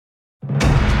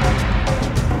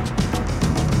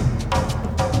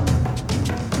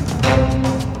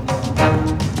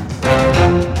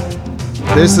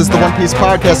This is the One Piece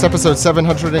Podcast, episode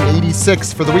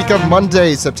 786 for the week of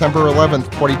Monday, September 11th,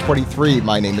 2023.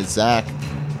 My name is Zach.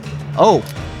 Oh,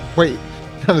 wait,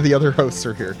 none of the other hosts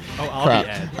are here. Oh, I'll be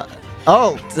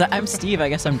Ed. I'm Steve. I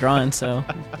guess I'm drawing, so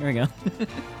here we go.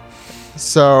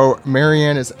 So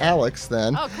Marianne is Alex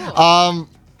then. Oh, cool.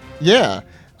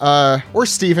 Or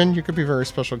Steven. You could be a very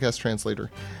special guest translator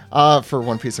for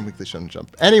One Piece and Weekly Shonen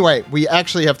Jump. Anyway, we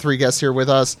actually have three guests here with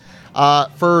us.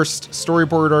 First,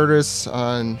 storyboard artists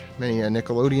on many a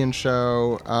Nickelodeon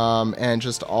show, and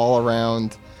just all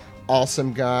around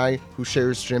awesome guy who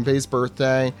shares Jinbei's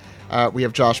birthday. We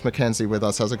have Josh McKenzie with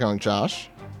us. How's it going, Josh?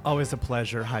 Always a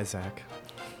pleasure. Hi, Zach.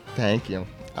 Thank you.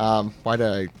 Why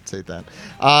did I say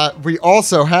that? We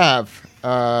also have,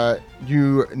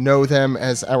 you know them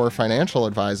as our financial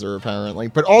advisor, apparently,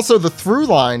 but also the through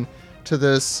line to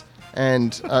this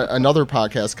and another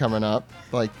podcast coming up.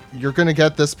 Like, you're going to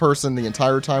get this person the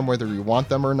entire time, whether you want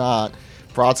them or not.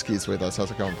 Brodsky's with us. How's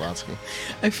it going, Brodsky?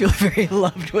 I feel very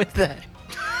loved with that.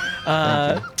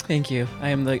 Thank you. I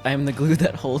am the glue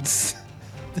that holds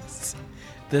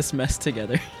this mess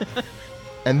together.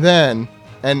 And then,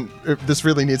 and this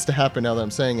really needs to happen now that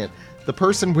I'm saying it, the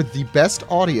person with the best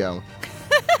audio,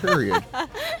 period.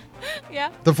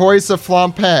 Yeah. The voice of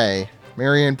Flampe,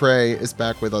 Marianne Bray, is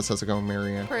back with us. How's it going,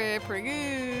 Marianne? Pretty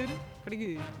good. Pretty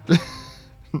good.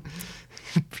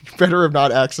 You better have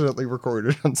not accidentally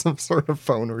recorded on some sort of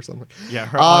phone or something. Yeah,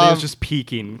 her audio's just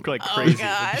peaking like crazy.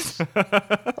 Oh,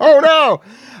 gosh. Oh,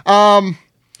 no!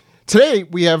 Today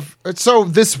we have, so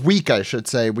this week I should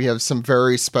say, we have some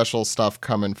very special stuff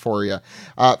coming for you.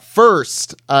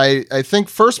 First, I think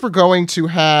first we're going to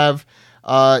have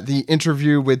the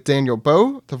interview with Daniel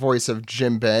Baugh, the voice of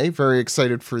Jinbei. Very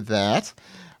excited for that.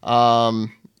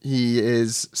 He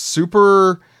is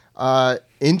super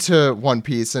into One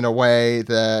Piece in a way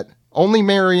that only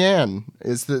Marianne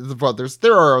is well,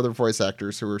 there are other voice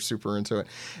actors who are super into it.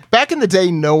 Back in the day,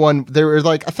 there were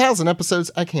like 1,000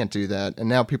 episodes. I can't do that. And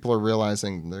now people are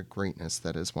realizing the greatness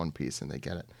that is One Piece and they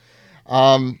get it.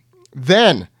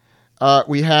 Then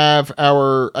we have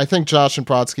I think Josh and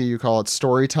Brodsky, you call it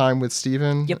Story Time with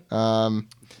Steven. Yep.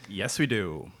 Yes, we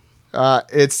do.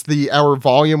 It's our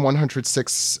volume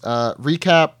 106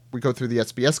 recap. We go through the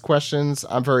SBS questions.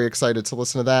 I'm very excited to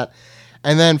listen to that.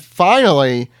 And then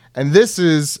finally, and this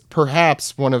is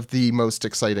perhaps one of the most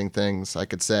exciting things I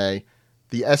could say,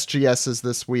 the SGSs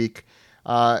this week.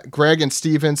 Greg and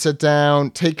Steven sit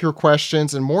down, take your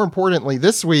questions, and more importantly,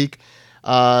 this week,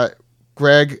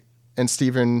 Greg and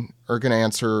Steven are going to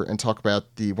answer and talk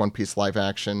about the One Piece live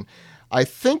action. I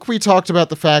think we talked about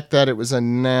the fact that it was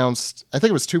announced, I think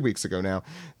it was 2 weeks ago now,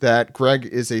 that Greg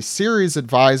is a series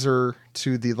advisor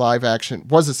to the live action,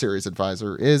 I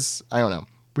don't know.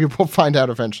 We will find out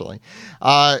eventually.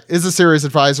 Is a series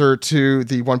advisor to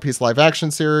the One Piece live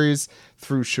action series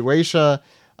through Shueisha.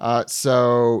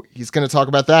 So he's going to talk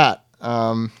about that.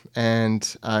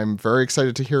 And I'm very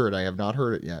excited to hear it. I have not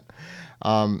heard it yet.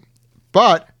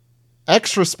 But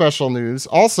extra special news.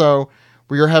 Also,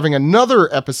 we are having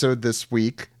another episode this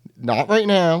week. Not right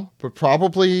now, but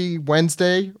probably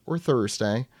Wednesday or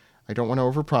Thursday. I don't want to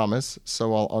overpromise,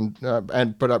 so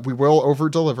but we will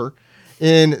overdeliver.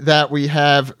 In that we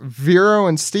have Vero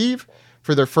and Steve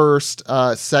for their first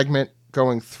segment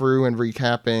going through and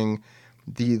recapping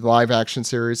the live action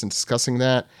series and discussing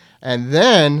that. And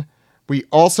then we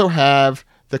also have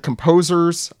the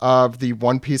composers of the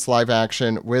One Piece live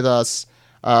action with us.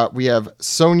 We have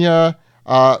Sonia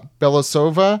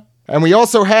Belousova, and we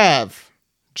also have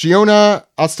Giona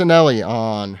Ostinelli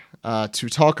on to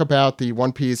talk about the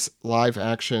One Piece live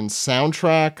action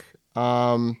soundtrack.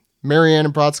 Marianne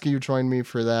and Brodsky, you joined me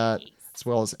for that, as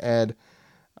well as Ed.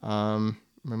 Am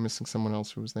I missing someone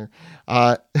else who was there?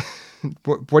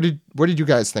 What did you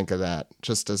guys think of that,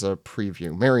 just as a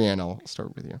preview? Marianne, I'll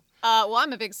start with you. Well,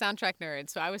 I'm a big soundtrack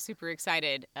nerd, so I was super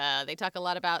excited. They talk a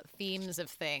lot about themes of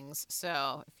things,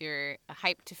 so if you're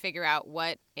hyped to figure out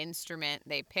what instrument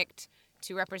they picked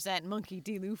to represent Monkey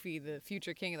D. Luffy, the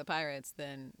future king of the pirates,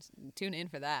 then tune in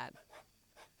for that.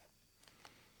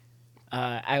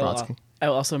 I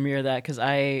will also mirror that because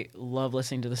I love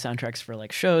listening to the soundtracks for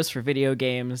like shows, for video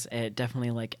games. It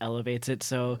definitely like elevates it.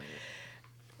 So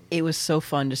it was so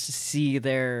fun just to see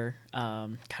their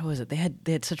what was it? They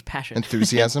had such passion,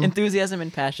 enthusiasm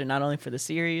and passion, not only for the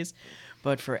series,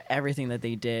 but for everything that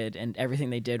they did, and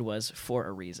everything they did was for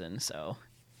a reason. So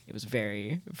it was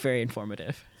very, very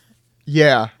informative.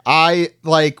 Yeah,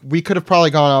 we could have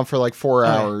probably gone on for like 4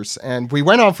 hours, and we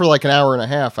went on for like an hour and a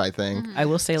half, I think. I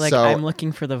will say, I'm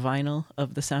looking for the vinyl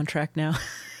of the soundtrack now,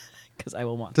 because I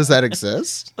will want. Does that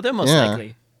exist? Well, they're most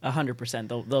likely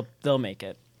 100%. They'll make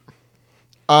it.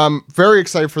 Very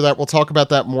excited for that. We'll talk about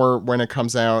that more when it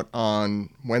comes out on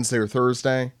Wednesday or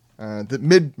Thursday.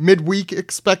 The midweek,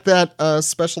 expect that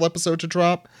special episode to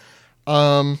drop.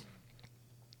 And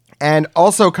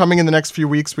also coming in the next few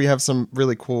weeks, we have some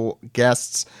really cool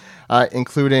guests,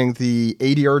 including the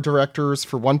ADR directors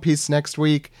for One Piece next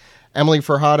week. Emily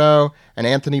Farhado and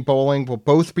Anthony Bowling will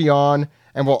both be on,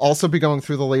 and we'll also be going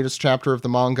through the latest chapter of the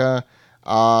manga.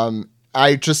 I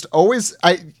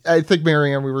think,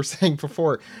 Marianne, we were saying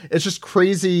before, it's just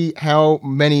crazy how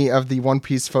many of the One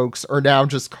Piece folks are now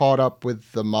just caught up with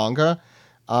the manga.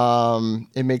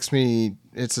 It makes me,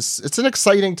 it's an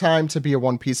exciting time to be a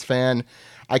One Piece fan.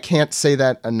 I can't say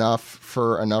that enough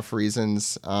for enough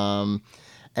reasons.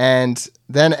 And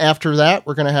then after that,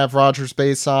 we're going to have Rogers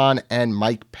Base on and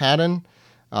Mike Patton,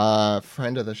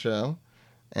 friend of the show.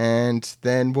 And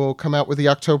then we'll come out with the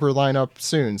October lineup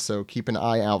soon, so keep an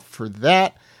eye out for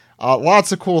that.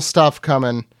 Lots of cool stuff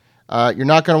coming. You're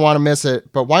not going to want to miss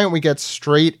it, but why don't we get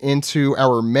straight into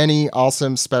our many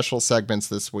awesome special segments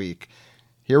this week?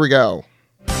 Here we go.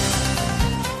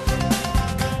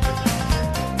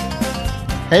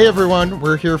 Hey everyone,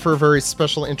 we're here for a very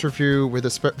special interview with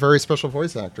a very special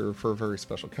voice actor for a very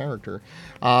special character.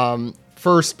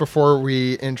 First, before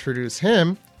we introduce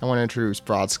him, I want to introduce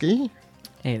Brodsky.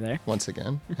 Hey there. Once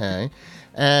again, hey.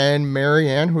 And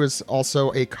Marianne, who is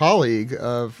also a colleague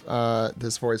of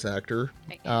this voice actor.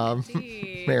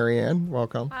 Marianne,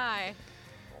 welcome. Hi.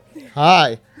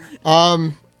 Hi.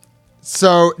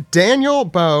 So Daniel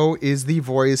Baugh is the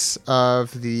voice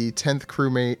of the 10th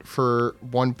crewmate for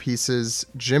One Piece's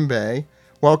Jinbei.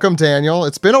 Welcome, Daniel.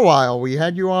 It's been a while. We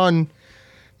had you on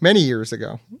many years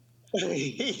ago.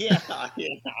 yeah.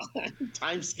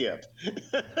 Time skip.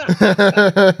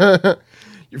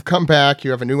 You've come back.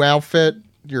 You have a new outfit.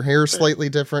 Your hair's slightly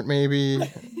different, maybe.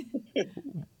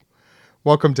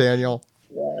 Welcome, Daniel.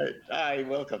 Right. Hi,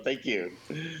 welcome. Thank you.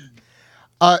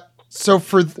 So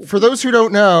for those who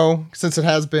don't know, since it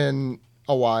has been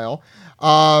a while,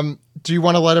 do you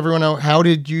want to let everyone know how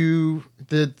did you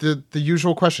the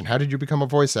usual question? How did you become a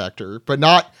voice actor? But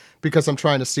not because I'm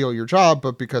trying to steal your job,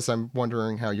 but because I'm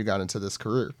wondering how you got into this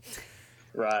career.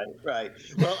 Right.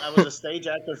 Well, I was a stage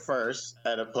actor first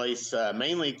at a place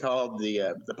mainly called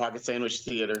the Pocket Sandwich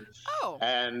Theater. Oh.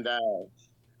 And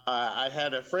I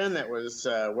had a friend that was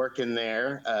working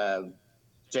there,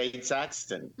 Jade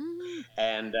Saxton. Mm-hmm.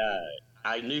 And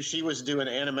I knew she was doing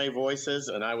anime voices,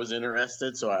 and I was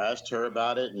interested, so I asked her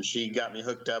about it, and she got me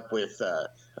hooked up with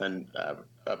an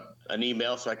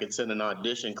email so I could send an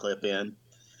audition clip in.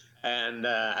 And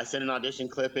I sent an audition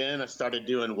clip in. I started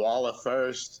doing Walla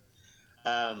first.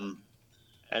 And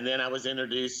then I was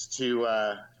introduced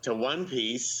to One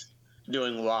Piece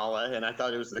doing Walla, and I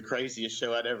thought it was the craziest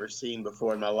show I'd ever seen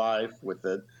before in my life with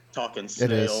the talking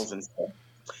snails and stuff.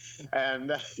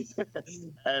 And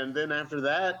and then after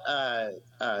that,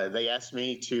 they asked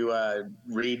me to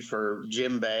read for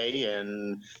Jinbei,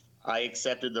 and I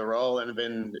accepted the role and have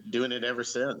been doing it ever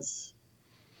since.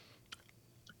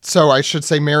 So I should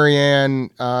say Marianne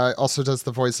also does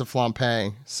the voice of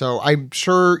Flampe. So I'm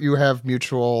sure you have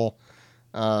mutual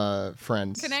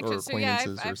friends Connection. or So yeah,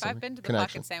 acquaintances I've been to the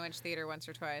Pocket Sandwich Theater once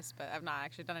or twice, but I've not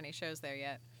actually done any shows there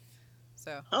yet.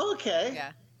 So. Okay.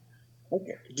 Yeah.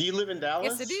 Okay. Do you live in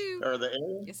Dallas? Yes, I do. Or the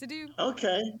area? Yes, I do.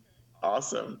 Okay.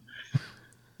 Awesome.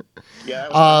 Yeah,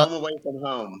 I'm away from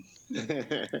home.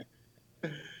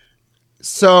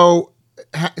 So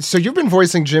you've been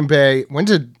voicing Jinbei.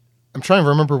 I'm trying to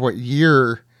remember what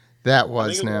year that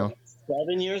was now. Like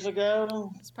 7 years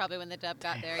ago? It's probably when the dub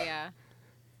got there, yeah.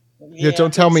 Yeah,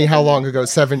 don't tell me how long ago.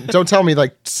 Don't tell me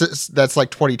that's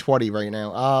like 2020 right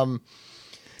now.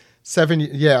 7.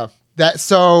 Yeah.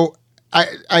 So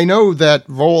I know that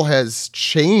role has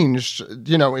changed,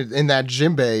 in that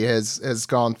Jinbei has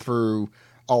gone through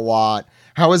a lot.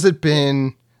 How has it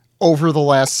been over the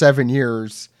last 7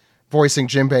 years voicing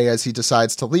Jinbei as he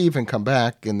decides to leave and come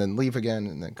back and then leave again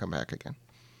and then come back again?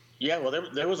 Yeah, well,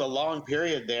 there was a long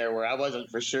period there where I wasn't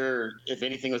for sure if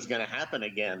anything was going to happen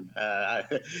again.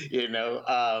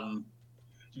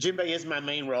 Jinbei is my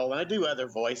main role, and I do other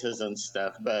voices and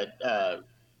stuff, but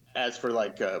as for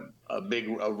like a big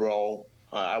role,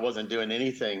 I wasn't doing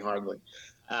anything hardly.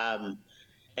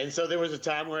 And so there was a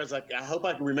time where I was like, I hope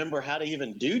I can remember how to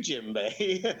even do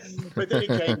Jinbei. But then it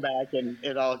came back, and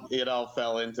it all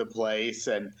fell into place.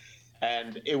 And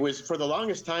it was, for the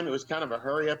longest time, it was kind of a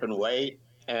hurry up and wait.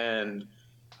 And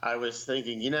I was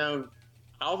thinking,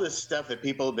 all this stuff that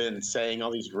people have been saying,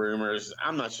 all these rumors,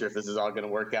 I'm not sure if this is all going to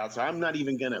work out. So I'm not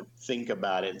even going to think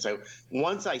about it. And so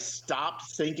once I stopped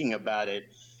thinking about it,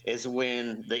 is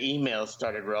when the emails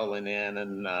started rolling in,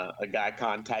 and a guy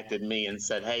contacted me and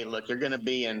said, "Hey, look, you're going to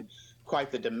be in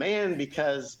quite the demand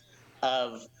because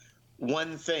of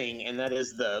one thing, and that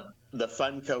is the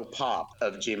Funko Pop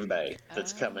of Jimbei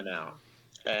that's coming out,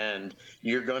 and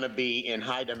you're going to be in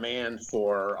high demand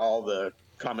for all the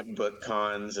comic book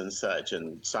cons and such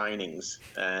and signings."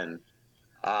 And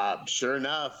sure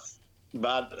enough,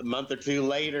 about a month or two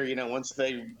later, once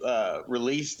they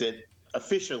released it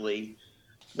officially,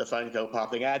 the Funko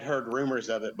popping, I'd heard rumors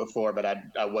of it before, but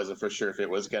I wasn't for sure if it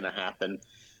was going to happen.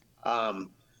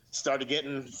 Um, Started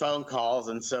getting phone calls,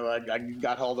 and so I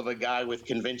got hold of a guy with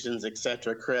conventions,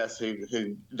 etc., Chris,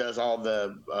 who does all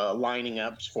the lining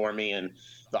ups for me and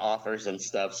the offers and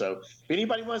stuff. So if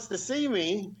anybody wants to see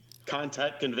me,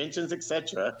 contact conventions,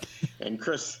 etc. And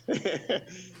Chris,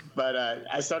 but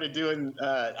I started getting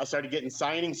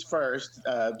signings first.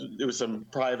 There was some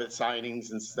private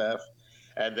signings and stuff.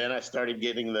 And then I started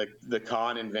getting the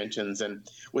con inventions. And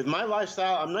with my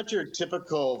lifestyle, I'm not your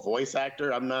typical voice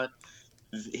actor. I'm not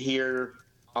here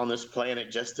on this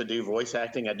planet just to do voice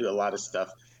acting. I do a lot of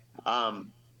stuff.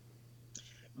 Um,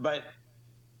 but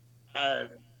uh,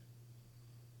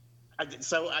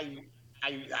 so I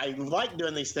like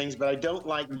doing these things, but I don't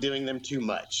like doing them too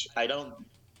much. I don't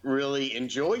really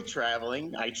enjoy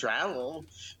traveling. I travel,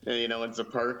 it's a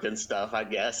perk and stuff, I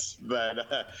guess. But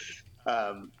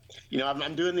I'm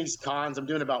doing these cons. I'm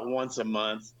doing about once a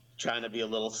month, trying to be a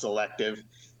little selective.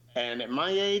 And at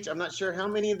my age, I'm not sure how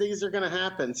many of these are going to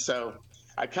happen. So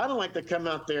I kind of like to come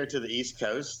out there to the East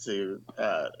Coast to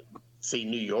see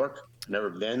New York. Never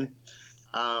been.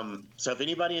 So if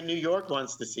anybody in New York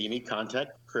wants to see me,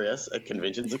 contact Chris at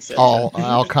conventions, etc.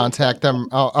 I'll contact them.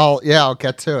 I'll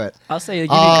get to it. I'll say you'd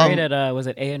be great at was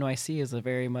it ANYC is a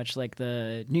very much like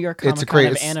the New York Comic Con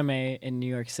of anime in New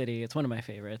York City. It's one of my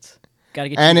favorites. Gotta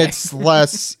get and you it's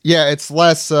less it's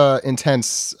less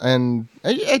intense, and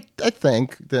I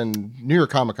think than New York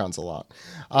Comic Con's a lot.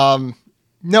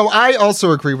 No, I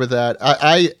also agree with that.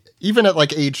 I even at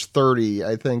like age 30,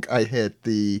 I think I hit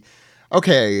the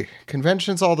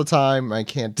conventions all the time. I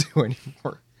can't do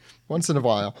anymore. Once in a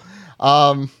while.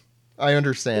 I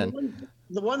understand.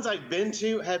 The ones I've been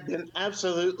to have been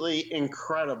absolutely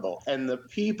incredible, and the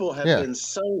people have been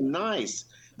so nice.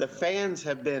 The fans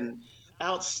have been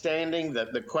outstanding.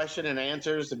 The question and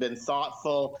answers have been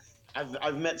thoughtful.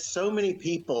 I've met so many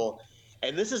people,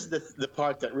 and this is the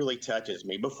part that really touches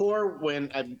me. Before,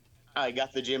 when I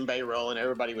got the Jimbei role, and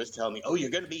everybody was telling me, "Oh, you're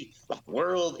going to be like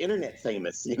world internet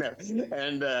famous,"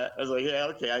 and I was like, "Yeah,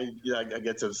 okay, I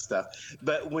get some stuff."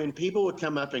 But when people would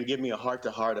come up and give me a heart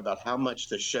to heart about how much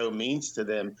the show means to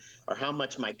them, or how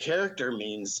much my character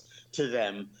means to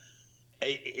them,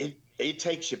 it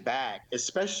takes you back,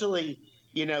 especially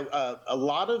a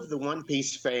lot of the One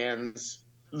Piece fans.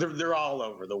 They're all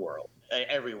over the world,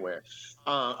 everywhere,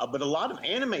 but a lot of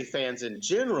anime fans in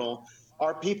general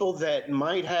are people that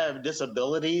might have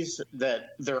disabilities, that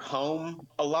they're home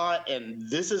a lot, and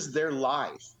this is their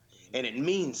life, and it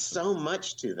means so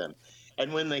much to them.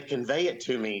 And when they convey it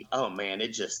to me, oh man, it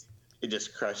just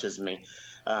crushes me.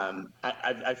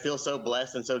 I feel so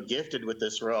blessed and so gifted with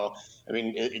this role. I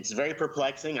mean, it's very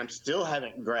perplexing. I still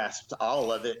haven't grasped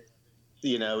all of it.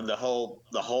 The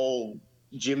whole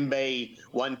Jimbei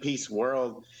One Piece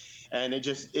world, and it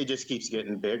just keeps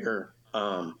getting bigger.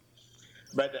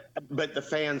 But the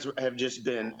fans have just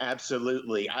been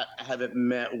absolutely. I haven't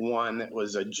met one that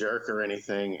was a jerk or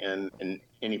anything in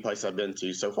any place I've been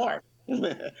to so far.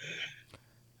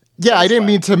 Yeah, I didn't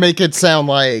mean to make it sound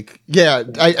like. Yeah,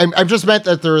 I just meant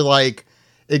that they're like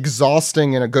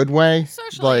exhausting in a good way.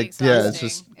 Socially exhausting. Yeah, it's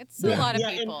just a lot of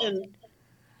people.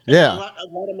 A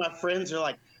lot of my friends are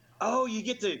like, "Oh, you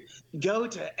get to go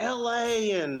to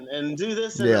LA and do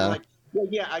this," and I'm like, "Well,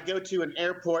 yeah, I go to an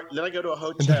airport, then I go to a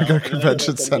hotel, and then I go to a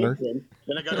convention center,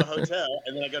 then I go to a hotel,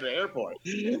 and then I go to an airport.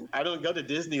 I don't go to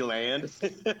Disneyland."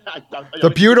 The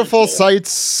beautiful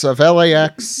sights of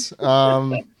LAX.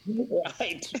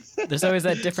 Right. There's always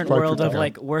that different world of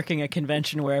like working a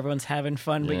convention where everyone's having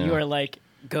fun, but you are like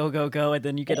go, and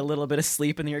then you get a little bit of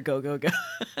sleep and you're go.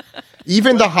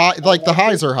 Even the high, like the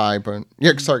highs are high, but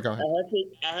sorry, go ahead.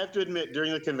 I have to admit,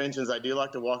 during the conventions, I do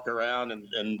like to walk around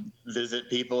and visit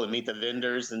people and meet the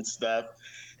vendors and stuff,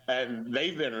 and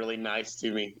they've been really nice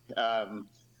to me.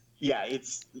 The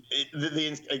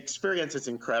experience is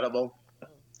incredible.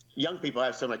 Young people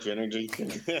have so much energy,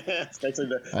 especially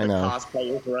the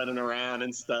cosplayers running around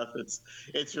and stuff. It's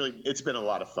been a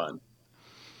lot of fun.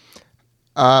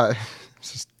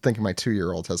 Just thinking my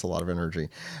 2-year-old has a lot of energy.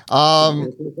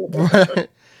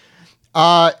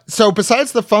 So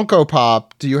besides the Funko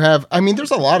Pop, do you have, I mean,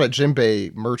 there's a lot of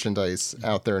Jinbei merchandise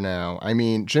out there now. I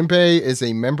mean, Jinbei is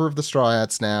a member of the Straw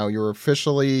Hats now. You're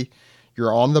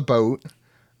on the boat.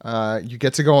 You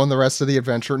get to go on the rest of the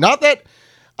adventure. Not that,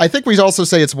 I think we also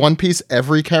say it's One Piece.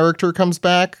 Every character comes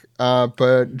back.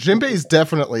 But Jinbei's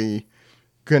definitely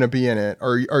going to be in it.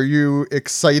 Are you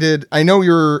excited? I know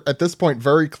you're at this point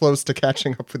very close to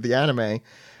catching up with the anime.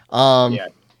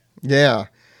 Yeah.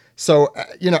 So,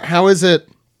 how is it?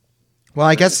 Well,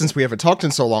 I guess since we haven't talked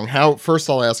in so long, first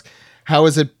I'll ask, how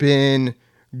has it been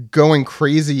going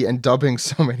crazy and dubbing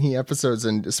so many episodes,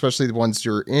 and especially the ones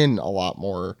you're in a lot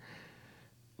more?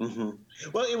 Mm-hmm.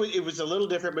 Well, it was a little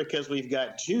different because we've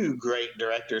got two great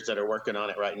directors that are working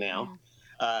on it right now,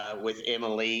 with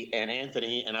Emily and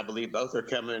Anthony, and I believe both are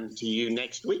coming to you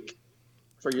next week.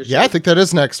 For your show. I think that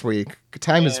is next week.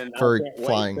 Time is very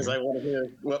flying. Because I want to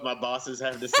hear what my bosses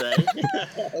have to say.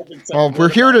 Well, we're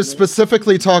here to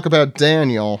specifically talk about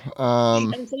Daniel.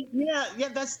 Yeah,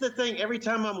 that's the thing. Every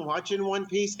time I'm watching One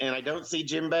Piece and I don't see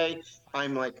Jinbei,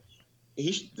 I'm like,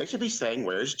 they should be saying,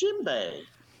 "Where's Jinbei?"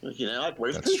 Like,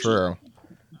 where's That's Poochie? true.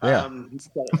 Yeah.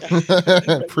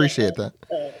 Appreciate that.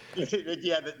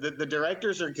 The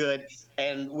directors are good,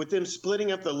 and with them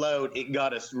splitting up the load, it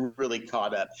got us really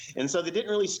caught up. And so they didn't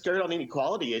really skirt on any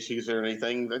quality issues or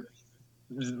anything, but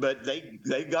they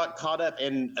got caught up.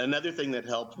 And another thing that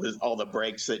helped was all the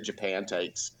breaks that Japan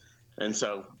takes. And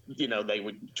so, they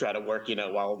would try to work,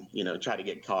 while, try to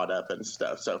get caught up and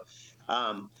stuff. So,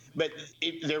 but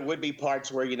there would be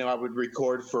parts where, I would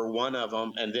record for one of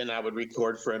them, and then I would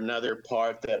record for another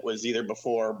part that was either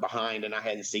before or behind, and I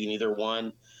hadn't seen either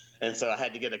one. And so I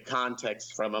had to get a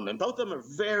context from them. And both of them are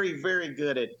very, very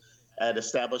good at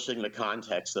establishing the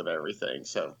context of everything.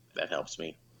 So that helps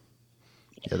me.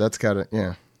 Yeah, that's got it.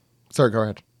 Yeah. Sorry, go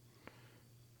ahead.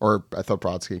 Or I thought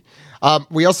Brodsky.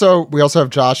 We also have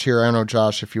Josh here. I don't know,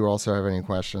 Josh, if you also have any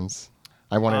questions.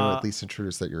 I want to at least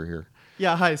introduce that you're here.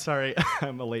 Yeah, hi, sorry.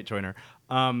 I'm a late joiner.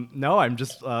 No, I'm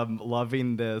just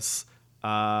loving this.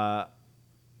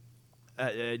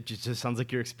 It just sounds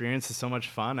like your experience is so much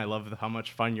fun. I love how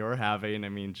much fun you're having. I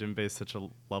mean, Jinbei is such a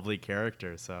lovely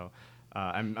character, so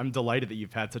I'm delighted that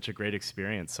you've had such a great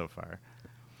experience so far.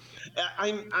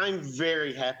 I'm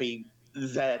very happy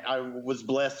that I was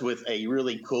blessed with a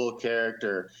really cool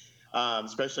character,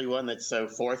 especially one that's so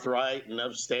forthright and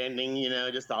upstanding,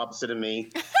 just the opposite of me.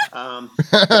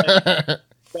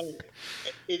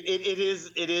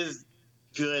 It is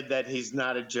good that he's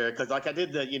not a jerk, because like I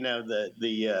did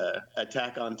the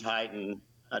Attack on Titan,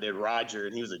 I did Roger,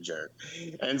 and he was a jerk,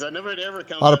 and so never ever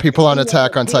comes. A lot of people on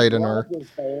Attack on Titan are.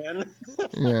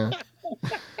 Yeah.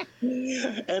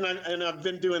 And I've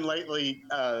been doing lately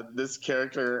this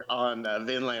character on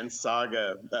Vinland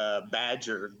Saga,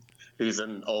 Badger, who's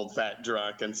an old fat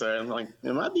drunk, and so I'm like,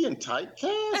 am I being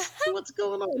typecast? What's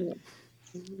going on?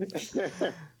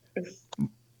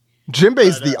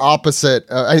 Jinbei's the opposite.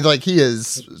 He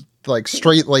is like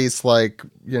straight laced, the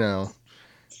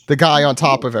guy on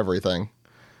top of everything.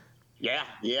 Yeah.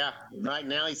 Right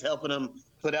now he's helping him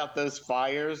put out those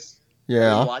fires.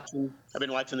 Yeah. I've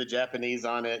been watching the Japanese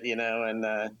on it, and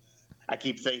I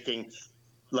keep thinking,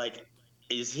 like,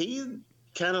 is he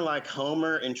kind of like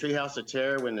Homer in Treehouse of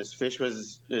Terror when his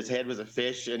head was a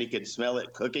fish and he could smell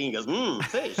it cooking? He goes,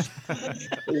 fish.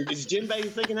 Is Jinbei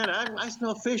thinking that? I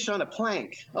smell fish on a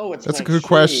plank. Oh, that's a good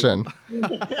question.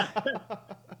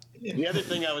 The other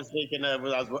thing I was thinking of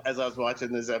as I was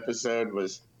watching this episode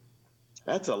was,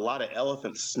 that's a lot of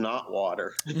elephant snot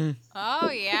water. Oh,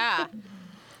 yeah.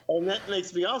 And that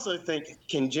makes me also think,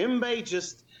 can Jinbei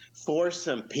just force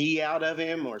some pee out of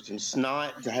him or some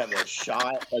snot to have a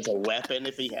shot as a weapon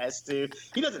if he has to?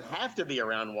 He doesn't have to be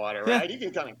around water, right? He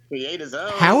can kind of create his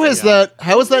own. How has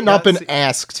that not been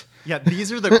asked? Yeah, these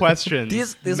are the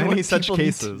questions. these Many are such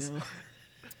cases.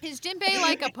 Is Jinbei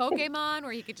like a Pokemon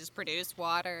where he could just produce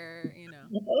water,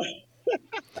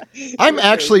 I'm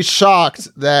actually shocked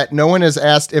that no one has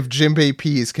asked if Jinbei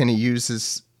pees, can he use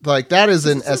his... that is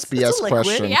an SBS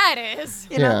question. Yeah, it is.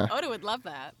 Yeah. Oda would love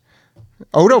that.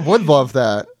 Oda would love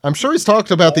that. I'm sure he's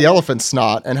talked about the elephant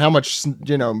snot and how much, I'm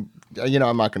not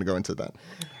going to go into that.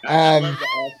 I'd love to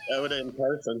ask Oda in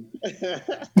person.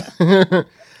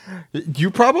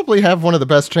 You probably have one of the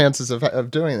best chances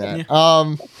of doing that.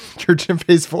 Your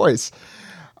Jinbei's voice.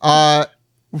 What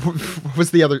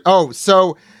was the other? Oh,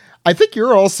 so I think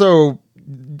you're also...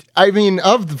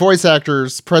 of the voice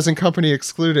actors, present company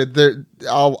excluded, a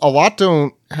lot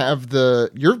don't have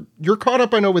the... You're caught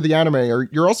up, I know, with the anime, or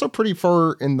you're also pretty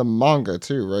far in the manga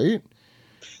too, right?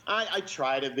 I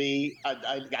try to be.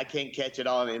 I can't catch it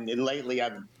all, and lately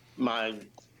my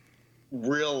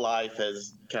real life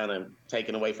has kind of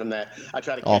taken away from that. I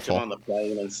try to catch Awful. them on the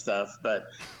plane and stuff, but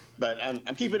I'm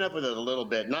keeping up with it a little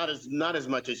bit, not as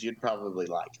much as you'd probably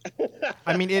like.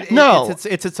 I mean, No. it's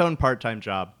its own part-time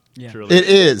job. Yeah. Truly. It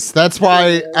is. That's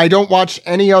why I don't watch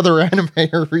any other anime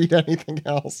or read anything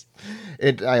else.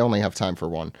 I only have time for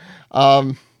one.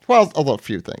 Well, a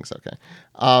few things. Okay.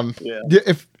 Yeah.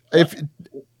 If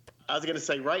I was going to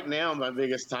say right now, my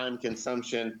biggest time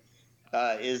consumption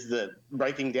is the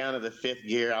breaking down of the Fifth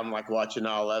Gear. I'm like watching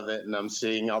all of it, and I'm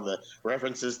seeing all the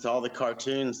references to all the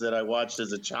cartoons that I watched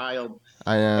as a child.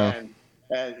 I know.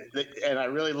 And I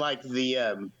really like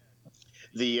the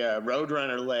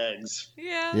Roadrunner legs.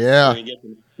 Yeah. Yeah. When you get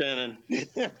them spinning.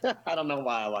 I don't know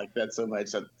why I like that so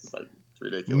much. It's like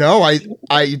ridiculous. No,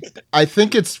 I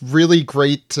think it's really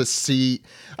great to see.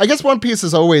 I guess One Piece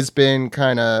has always been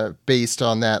kind of based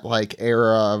on that like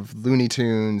era of Looney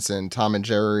Tunes and Tom and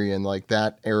Jerry and like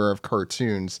that era of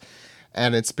cartoons.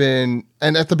 And at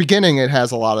the beginning it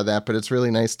has a lot of that, but it's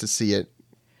really nice to see it.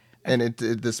 And it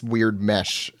this weird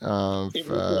mesh of It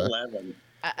was 11.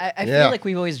 I Yeah. feel like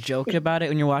we've always joked about it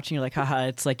when you're watching. You're like, haha,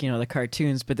 it's like, the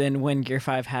cartoons. But then when Gear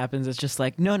 5 happens, it's just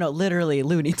like, no, literally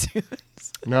Looney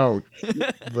Tunes. no,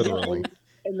 literally.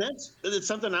 And it's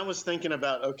something I was thinking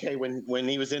about. Okay, when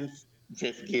he was in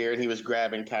Fifth Gear and he was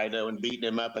grabbing Kaido and beating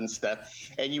him up and stuff,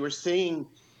 and you were seeing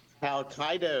how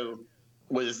Kaido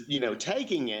was,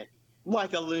 taking it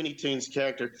like a Looney Tunes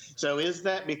character. So is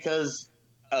that because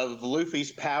of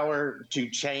Luffy's power to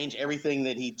change everything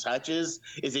that he touches?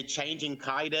 Is it changing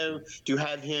Kaido to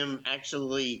have him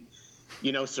actually,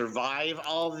 survive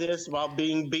all this while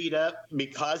being beat up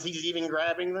because he's even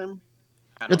grabbing them?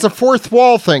 It's a fourth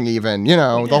wall thing even,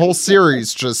 the whole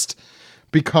series just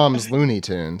becomes Looney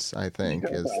Tunes, I think,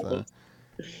 is the...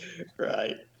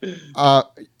 Right.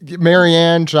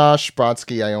 Marianne, Josh,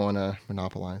 Brodsky, I don't want to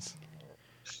monopolize.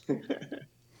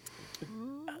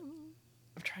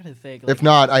 I'm trying to think. If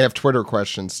not, I have Twitter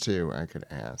questions too I could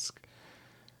ask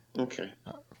Okay.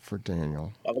 for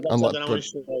Daniel. Oh, but that's something I want to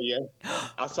show you.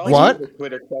 I saw What? one of the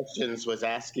Twitter questions was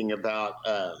asking about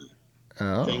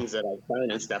Oh. things that I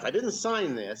sign and stuff. I didn't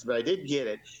sign this, but I did get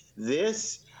it.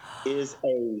 This is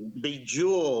a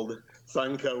bejeweled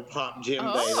Funko Pop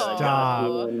Jimbei that I got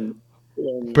Stop. in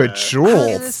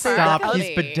Bejeweled. Stop! He's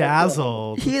Sparkly.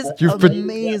 bedazzled. He is You've been-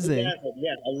 amazing.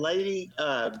 Yeah, a lady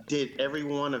did every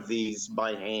one of these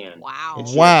by hand. Wow. And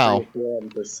she Wow. had 3 or 4 of them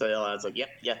for sale. I was like, yep,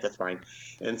 that's fine.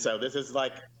 And so this is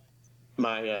like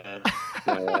my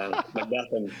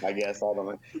nothing, I guess. I don't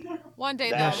know. One day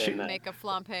That they'll and, make a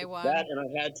Flampe one. That and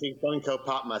I had to Funko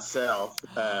Pop myself.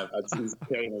 She's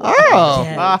carrying Oh.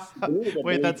 Yes.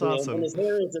 Wait, that's And awesome. his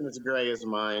hair isn't as gray as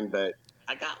mine, but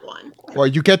I got one. Well,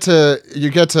 you get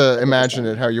to imagine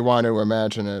it how you want to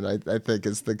imagine it. I think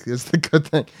is the good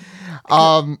thing.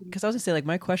 Because I was gonna say, like,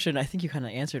 my question, I think you kind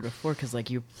of answered before, because like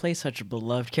you play such a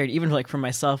beloved character, even like for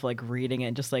myself, like reading it,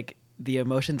 and just like the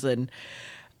emotions and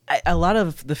a lot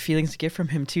of the feelings you get from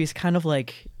him too. He's kind of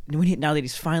like now that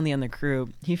he's finally on the crew,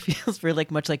 he feels very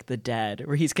like much like the dad,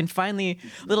 where he's can finally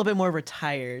a little bit more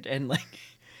retired and like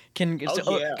can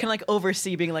like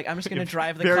oversee being like, I'm just gonna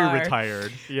drive the Very car.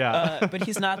 retired. Yeah. But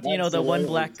he's not, the one Absolutely.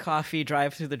 black coffee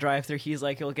drive through the drive-through. He's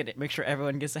like, he'll make sure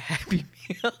everyone gets a happy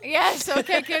meal. Yes,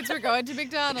 okay, kids, we're going to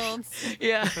McDonald's.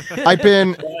 Yeah. I've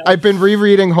been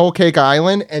rereading Whole Cake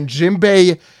Island, and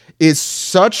Jimbei is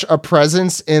such a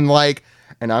presence in like.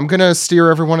 And I'm gonna steer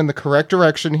everyone in the correct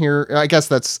direction here. I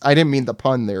guess I didn't mean the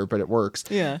pun there, but it works.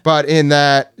 Yeah. But in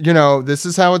that, this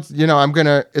is how it's.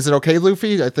 Is it okay,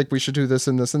 Luffy? I think we should do this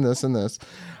and this and this and this.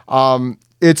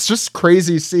 It's just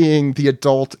crazy seeing the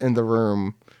adult in the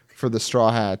room for the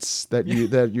Straw Hats that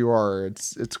you are.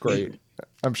 It's great.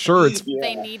 I'm sure it's.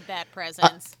 They need that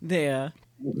presence. Yeah.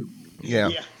 Yeah.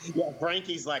 Yeah.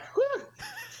 Frankie's like, whew.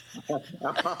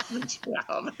 I'm off the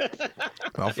job.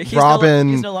 Well, He's Robin.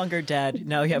 he's no longer dead.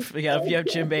 Now you have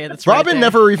Jimbei. That's right Robin there.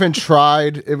 never even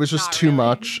tried. It was just Not too really.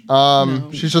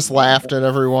 much. She just laughed at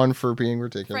everyone for being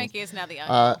ridiculous. Frankie is now the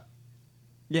uncle.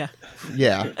 Yeah.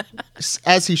 Yeah,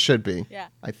 as he should be. Yeah.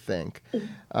 I think.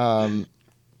 I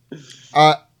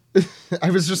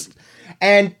was just,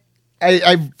 and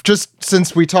I just,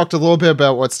 since we talked a little bit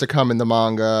about what's to come in the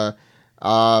manga,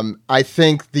 I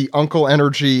think the uncle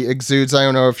energy exudes. I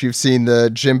don't know if you've seen the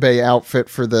Jimbei outfit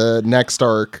for the next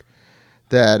arc.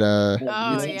 That Oh, You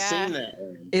haven't yeah. seen that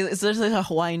one. It's there's like a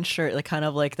Hawaiian shirt, like kind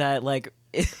of like that, like.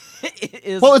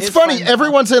 well, it's funny.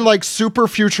 Everyone's in like super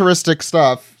futuristic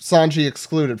stuff. Sanji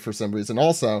excluded for some reason,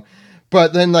 also.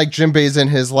 But then like Jimbei's in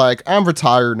his like, I'm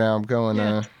retired now. I'm going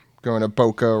going to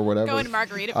Boca or whatever. Going to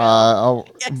Margaritaville.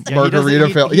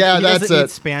 Margaritaville. Yeah, he that's doesn't need it.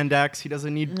 spandex. He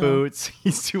doesn't need boots.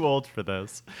 He's too old for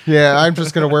this. Yeah, I'm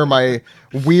just gonna wear my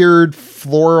weird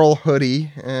floral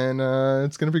hoodie, and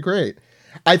it's gonna be great.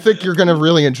 I think you're gonna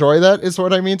really enjoy that. Is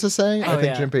what I mean to say. I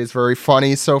think Jinbei is very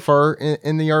funny so far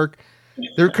in the arc.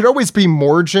 There could always be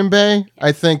more Jinbei.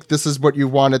 I think this is what you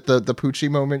wanted, the Poochie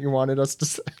moment you wanted us to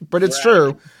say. But it's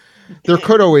true. There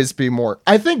could always be more.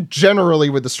 I think generally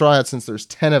with the Straw Hats, since there's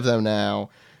 10 of them now,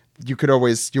 you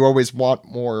always want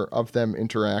more of them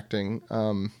interacting.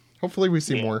 Hopefully we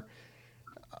see more.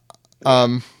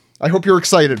 I hope you're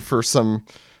excited for some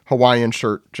Hawaiian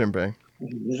shirt Jinbei.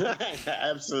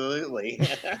 Absolutely.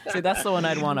 See, that's the one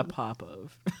I'd want a pop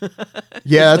of.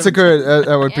 Yeah, that's a good.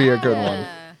 That would be a good one.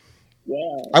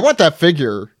 Yeah. I want that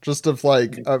figure just of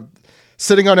like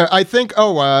sitting on a. I think. I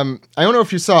don't know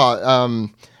if you saw.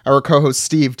 Our co-host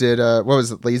Steve did. What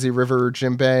was it? Lazy River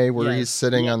Jinbei, where he's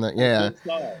sitting on the.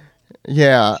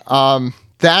 Yeah.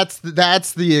 That's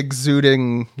the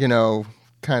exuding,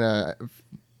 kind of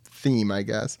theme, I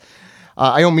guess.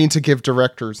 I don't mean to give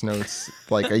director's notes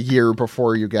like a year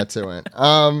before you get to it.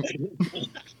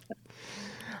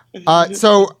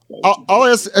 So I'll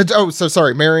ask. So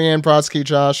sorry, Marianne, Brodsky,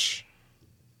 Josh.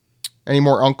 Any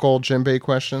more Uncle Jinbei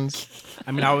questions?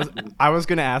 I mean, I was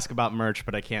gonna ask about merch,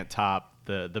 but I can't top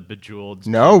the bejeweled.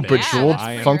 No, Jinbei. bejeweled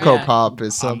Yeah, Funko Pop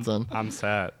is something. I'm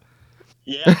set.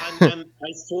 Yeah, I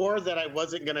swore that I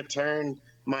wasn't going to turn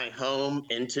my home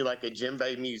into like a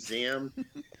Jinbei museum,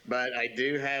 but I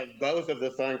do have both of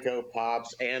the Funko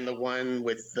Pops and the one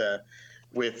with the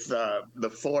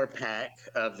 4-pack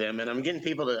of them, and I'm getting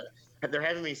people to. They're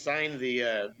having me sign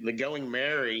the Going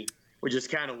Merry, which is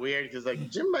kind of weird because like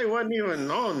Jinbei wasn't even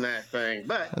on that thing,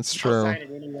 but That's true. I'll sign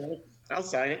it anyway. I'll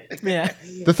sign it. Yeah.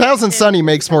 The Thousand Sunny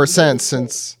makes more sense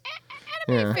since.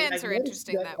 Anime fans are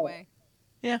interesting that way.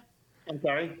 Yeah. I'm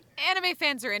sorry. Anime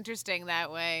fans are interesting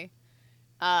that way.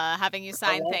 Having you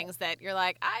sign things that you're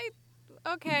like,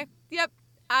 yep,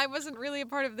 I wasn't really a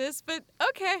part of this, but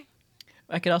okay.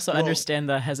 I could also understand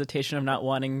the hesitation of not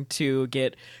wanting to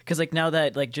get, because like now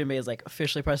that like Jinbei is like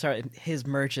officially part of his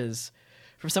merch is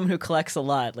from someone who collects a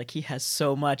lot. Like he has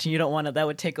so much, and you don't want to. That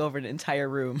would take over an entire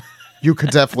room. You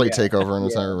could definitely take over an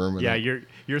entire room. With it.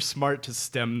 You're smart to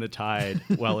stem the tide.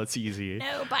 Well, it's easy.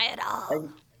 No, buy it all.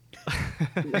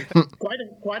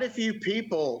 Quite a few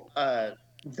people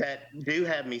that do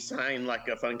have me sign like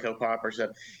a Funko Pop or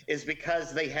something is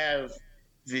because they have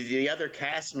the other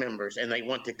cast members and they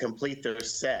want to complete their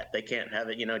set. They can't have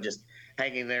it, just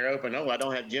hanging there open. Oh, I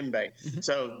don't have Jinbei.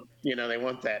 So, they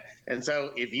want that. And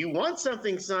so if you want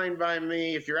something signed by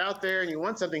me, if you're out there and you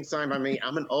want something signed by me,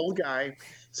 I'm an old guy.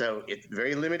 So it's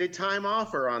very limited time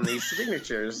offer on these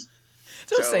signatures.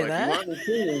 Don't say that. If you want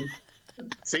me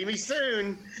to, see me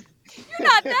soon. You're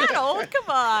not that old. Come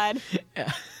on.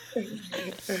 Yeah.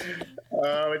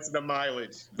 Oh, it's the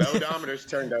mileage. The odometer's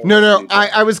turned over. No.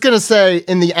 I was going to say,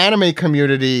 in the anime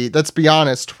community, let's be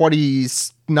honest,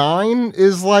 29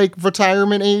 is like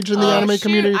retirement age in the anime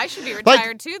community. I should be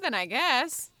retired too then, I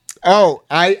guess. Oh,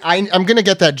 I'm going to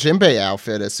get that Jinbei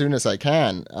outfit as soon as I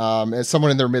can, as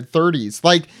someone in their mid-30s.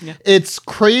 Like, It's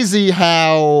crazy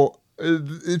how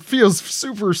it feels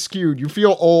super skewed. You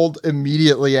feel old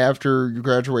immediately after you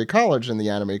graduate college in the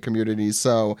anime community.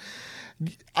 So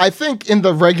I think in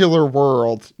the regular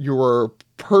world, you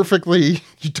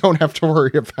don't have to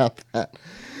worry about that.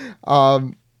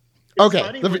 Okay.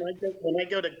 Funny, when I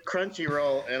go to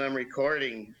Crunchyroll and I'm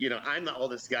recording, I'm the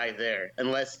oldest guy there,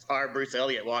 unless our Bruce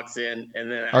Elliott walks in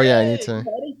and then. I need to.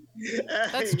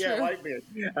 That's yeah, true.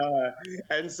 Whitebeard.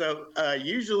 And so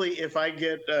usually if I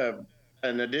get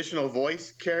an additional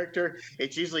voice character,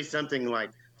 it's usually something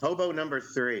like Hobo number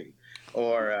 3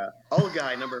 or Old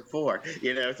Guy number 4,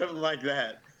 something like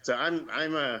that. So I'm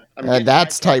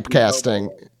that's typecasting.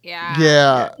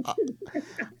 Yeah.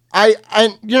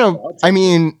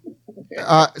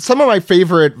 Some of my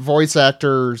favorite voice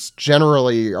actors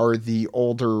generally are the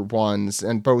older ones,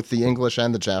 and both the English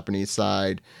and the Japanese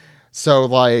side. So,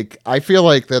 like, I feel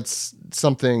like that's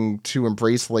something to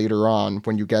embrace later on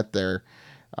when you get there.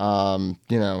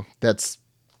 It's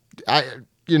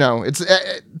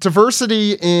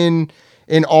diversity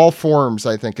in all forms,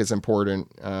 I think, is important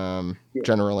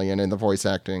generally, and in the voice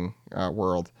acting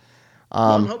world.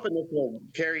 I'm hoping this will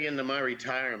carry into my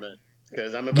retirement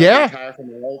because I'm about to retire from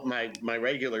my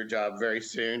regular job very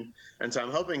soon, and so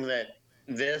I'm hoping that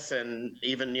this and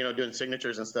even doing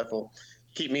signatures and stuff will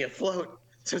keep me afloat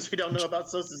since we don't know about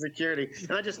Social Security.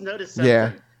 And I just noticed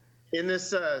something in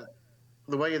this the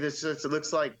way this it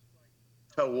looks like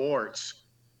Tawarts.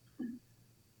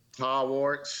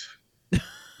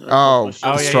 Oh,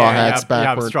 Oh, straw hats yeah,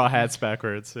 backward. straw hats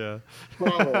backwards. Yeah.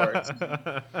 Followers.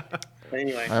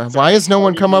 Anyway, Why has no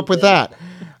one come up with that?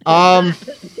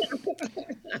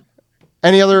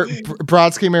 Any other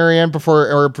Brodsky, Marianne,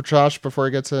 or Josh before I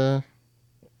get to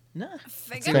No.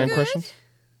 Think fan I'm good. questions?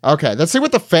 Okay, let's see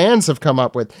what the fans have come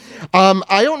up with.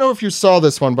 I don't know if you saw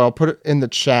this one, but I'll put it in the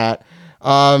chat.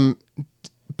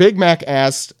 Big Mac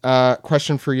asked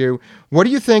question for you. What do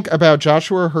you think about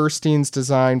Joshua Hurstein's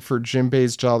design for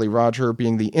Jinbei's Jolly Roger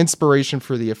being the inspiration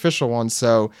for the official one?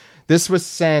 So this was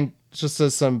sent just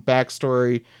as some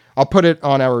backstory. I'll put it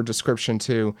on our description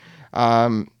too.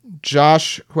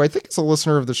 Josh, who I think is a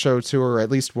listener of the show too, or at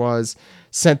least was,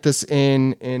 sent this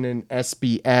in an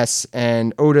SBS,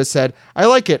 and Oda said, "I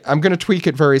like it. I'm going to tweak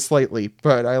it very slightly,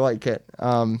 but I like it."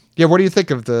 Yeah, what do you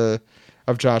think of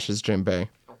Josh's Jinbei?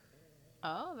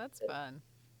 Oh, that's fun.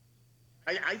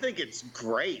 I think it's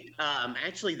great.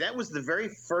 Actually, that was the very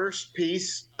first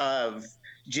piece of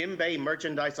Jinbei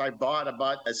merchandise I bought. I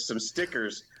bought some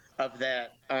stickers of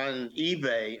that on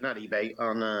eBay, not eBay,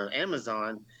 on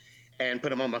Amazon, and put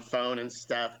them on my phone and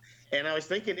stuff. And I was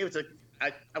thinking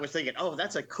I was thinking, oh,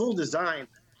 that's a cool design.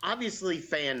 Obviously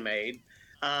fan made,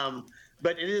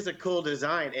 but it is a cool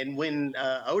design. And when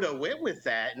Oda went with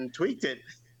that and tweaked it,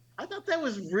 I thought that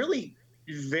was really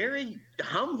very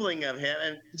humbling of him,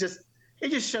 and it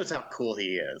just shows how cool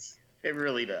he is. It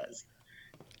really does.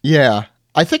 Yeah,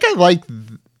 I think I like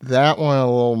that one a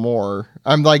little more.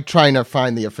 I'm like trying to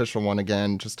find the official one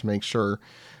again just to make sure.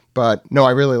 But no,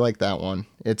 I really like that one.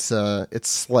 It's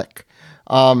slick.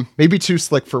 Maybe too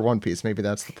slick for One Piece. Maybe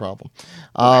that's the problem.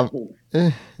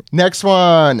 Next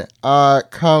one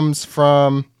comes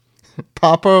from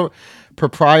Papa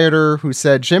Proprietor, who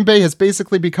said Jinbei has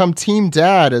basically become Team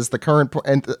Dad as of the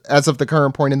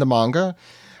current point in the manga.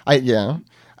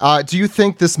 Do you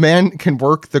think this man can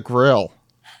work the grill?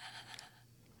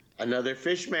 Another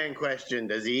Fishman question.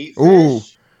 Does he eat Ooh.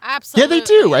 fish? Absolutely. Yeah, they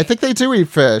do. I think they do eat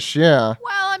fish. Yeah.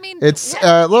 Well, I mean, It's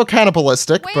a little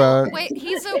cannibalistic, but wait,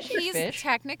 he's fish.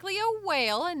 technically a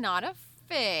whale and not a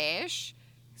fish.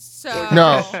 So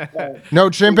no,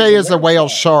 Jinbei is a whale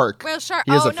shark. whale shark.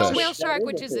 He is Oh a no, fish. whale shark,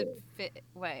 which is a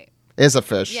wait. Is a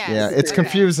fish. Yes, Yeah, it's okay.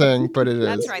 confusing, but it is.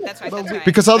 That's right. That's right.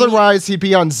 Because otherwise he'd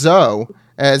be on Zoe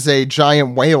as a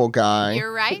giant whale guy.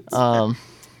 You're right.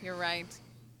 You're right.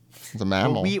 It's a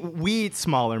mammal. We eat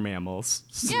smaller mammals.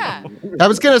 So. Yeah. I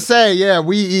was gonna say, yeah,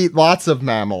 we eat lots of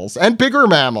mammals and bigger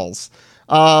mammals.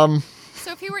 So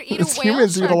if he were to eat a whale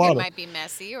humans eat a shark, lot it of- might be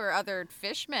messy, or other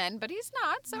fishmen, but he's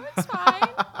not, so it's fine.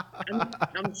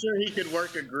 I'm sure he could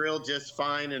work a grill just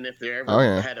fine, and if there ever Oh,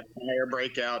 yeah. had a fire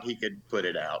breakout, he could put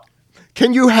it out.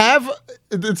 Can you have?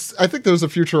 I think there's a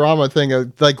Futurama thing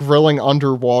of like grilling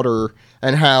underwater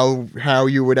and how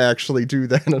you would actually do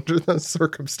that under those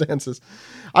circumstances.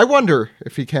 I wonder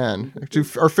if he can.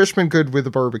 Are fishermen good with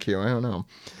a barbecue? I don't know.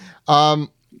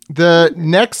 The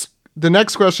next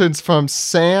question is from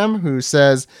Sam, who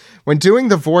says, when doing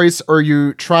the voice, are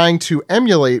you trying to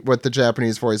emulate what the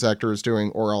Japanese voice actor is doing,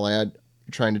 or I'll add,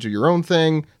 trying to do your own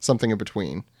thing, something in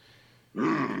between?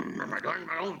 Am I doing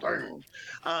my own thing?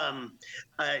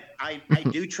 I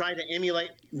do try to emulate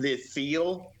the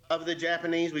feel of the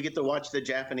Japanese. We get to watch the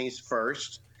Japanese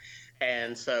first.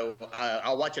 And so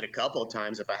I'll watch it a couple of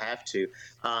times if I have to,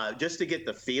 just to get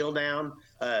the feel down.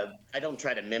 I don't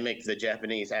try to mimic the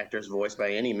Japanese actor's voice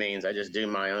by any means. I just do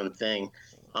my own thing.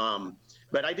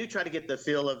 But I do try to get the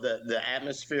feel of the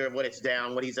atmosphere of what it's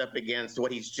down, what he's up against,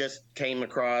 what he's just came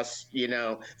across,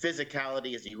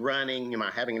 physicality. Is he running? Am I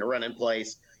having to run in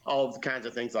place? All kinds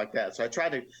of things like that. So I try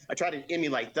to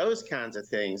emulate those kinds of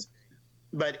things.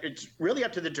 But it's really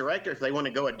up to the director if they want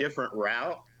to go a different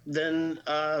route than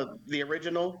the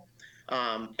original,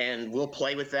 and we'll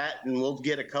play with that, and we'll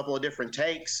get a couple of different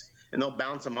takes, and they'll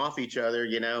bounce them off each other,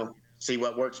 see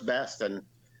what works best, and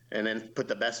then put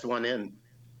the best one in.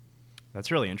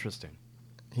 That's really interesting.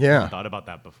 I Yeah. hadn't thought about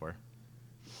that before.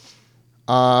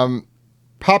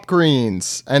 Pop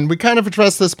Greens, and we kind of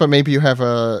addressed this, but maybe you have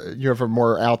a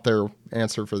more out there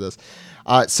answer for this.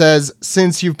 It says,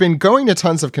 since you've been going to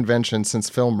tons of conventions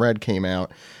since Film Red came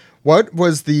out, what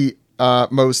was the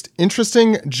most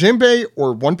interesting Jinbei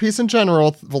or One Piece in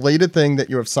general related thing that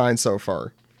you have signed so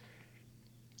far?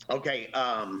 Okay,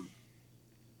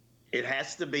 it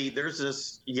has to be. There's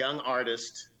this young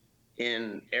artist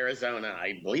in Arizona.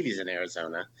 I believe he's in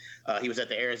Arizona. He was at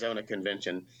the Arizona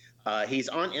convention. He's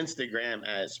on Instagram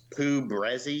as Pooh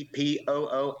Brezzy,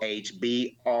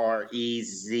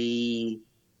 POOHBREZZY,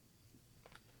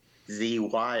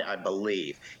 I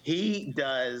believe. He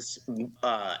does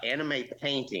anime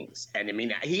paintings, and I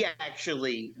mean, he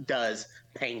actually does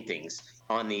paintings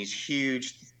on these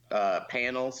huge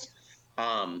panels,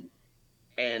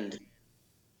 and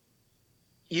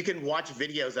you can watch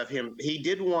videos of him. He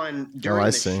did one during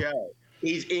the show.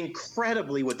 He's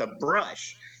incredibly with a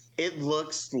brush. It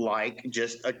looks like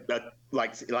just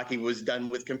like he was done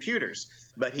with computers.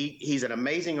 But he's an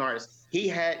amazing artist. He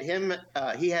had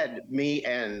me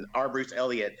and R. Bruce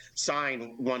Elliott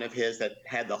sign one of his that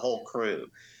had the whole crew.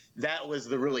 That was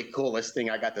the really coolest thing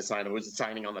I got to sign. It was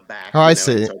signing on the back. Oh, I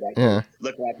see. So that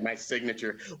looked like my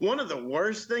signature. One of the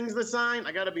worst things to sign,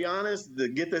 I got to be honest, to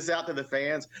get this out to the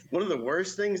fans, one of the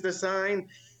worst things to sign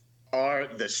are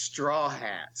the straw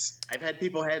hats. I've had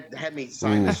people had me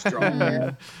sign the straw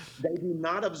hat. They do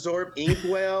not absorb ink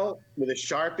well with a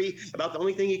Sharpie. About the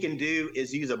only thing you can do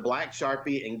is use a black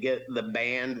Sharpie and get the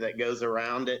band that goes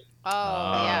around it.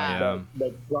 Yeah.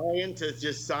 But trying to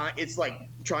just sign, it's like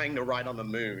trying to ride on the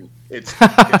moon. It's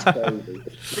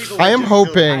crazy. I am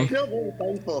hoping. I feel very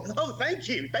thankful. Oh, thank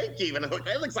you. And I'm like,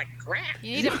 that looks like crap.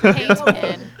 You need a paint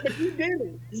pen. But you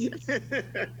did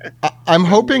it. I'm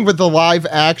hoping with the live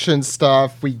action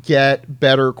stuff we get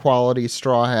better quality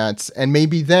straw hats, and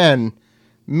maybe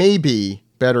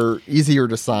better, easier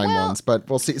to sign ones. But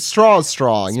we'll see. Straw is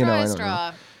straw. You know. I don't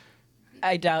know.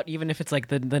 I doubt even if it's like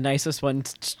the nicest one,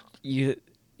 it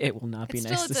will not be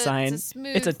nice to sign.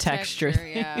 It's a texture.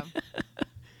 Yeah.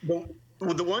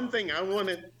 The one thing I want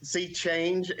to see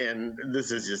change, and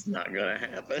this is just not going to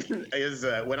happen, is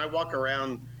when I walk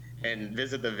around and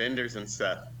visit the vendors and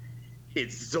stuff,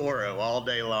 it's Zorro all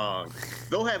day long.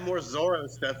 They'll have more Zorro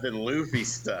stuff than Luffy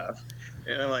stuff.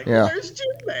 And I'm like, Where's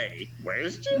Jinbei? I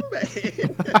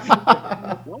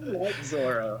like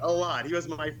Zorro a lot. He was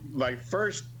my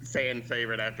first fan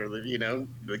favorite after the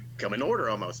Come in Order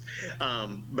almost.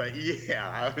 But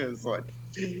yeah, I was like,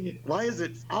 why is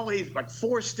it always like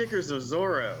 4 stickers of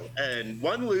Zorro and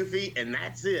 1 Luffy and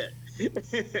that's it?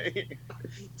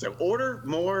 So order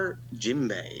more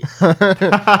Jinbei.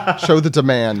 Show the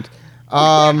demand.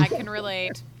 I can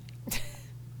relate.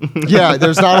 Yeah,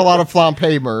 there's not a lot of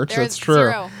Flampe merch. That's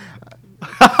true. 0.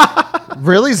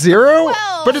 Really 0?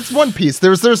 Well, but it's One Piece.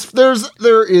 There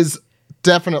is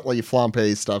definitely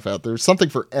Flampe stuff out there. There's something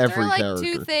for every like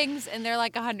character. 2 things, and they're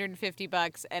like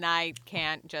 $150, and I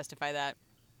can't justify that.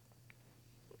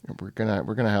 We're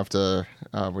gonna have to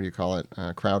what do you call it?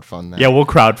 Crowdfund that. Yeah, we'll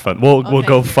crowdfund. We'll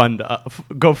go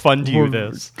fund you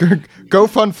this. Go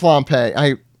fund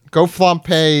Flampe. Go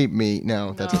Flampe me.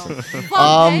 No, that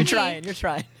doesn't. You're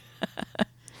trying.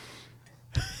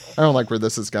 I don't like where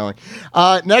this is going.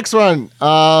 Next one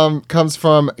comes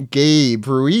from Gabe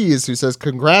Ruiz, who says,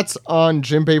 "Congrats on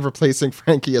Jinbei replacing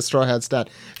Frankie as Straw Hat Stat."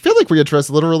 I feel like we addressed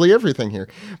literally everything here.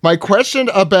 My question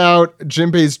about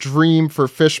Jinbei's dream for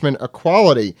Fishman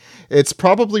equality. It's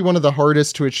probably one of the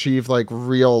hardest to achieve, like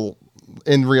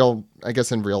in real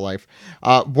life.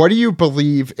 What do you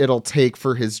believe it'll take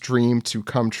for his dream to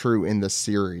come true in this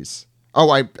series? Oh,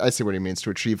 I see what he means. To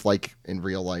achieve, like, in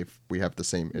real life, we have the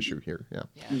same issue here. Yeah.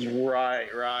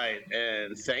 Right.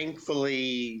 And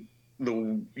thankfully,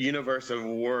 the universe of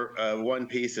One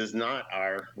Piece is not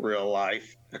our real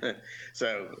life.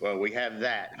 So we have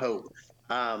that hope.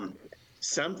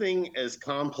 Something as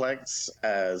complex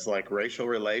as, like, racial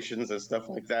relations and stuff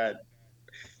like that,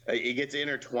 it gets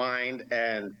intertwined,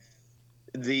 and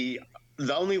the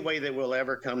only way that we'll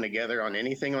ever come together on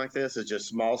anything like this is just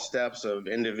small steps of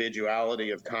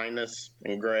individuality, of kindness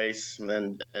and grace,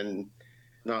 and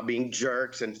not being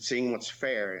jerks and seeing what's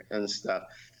fair and stuff.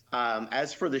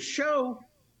 As for the show,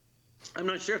 I'm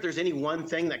not sure if there's any one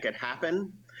thing that could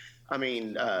happen. I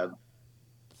mean,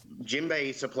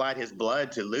 Jinbei supplied his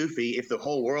blood to Luffy. If the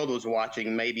whole world was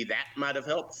watching, maybe that might have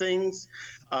helped things.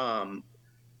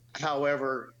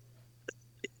 However,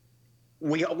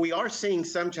 we are seeing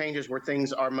some changes where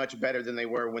things are much better than they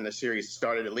were when the series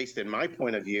started, at least in my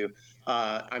point of view.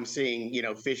 I'm seeing,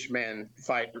 fishmen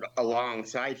fight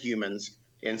alongside humans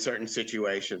in certain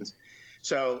situations.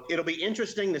 So it'll be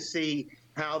interesting to see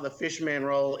how the fishman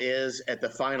role is at the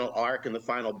final arc and the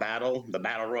final battle. The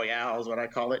battle royale is what I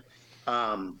call it.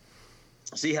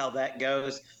 See how that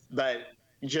goes. But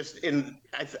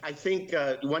I think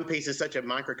One Piece is such a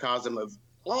microcosm of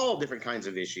all different kinds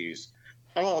of issues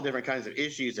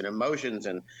and emotions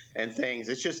and things.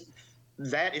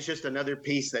 That is just another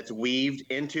piece that's weaved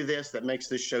into this that makes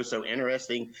this show so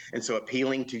interesting and so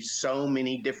appealing to so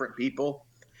many different people.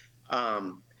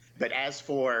 But as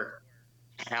for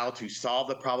how to solve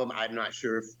the problem, I'm not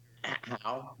sure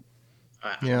how.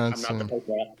 I'm not the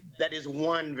person. That is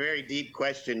one very deep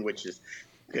question, which is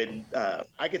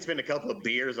I could spend a couple of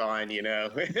beers on,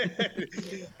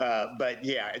 but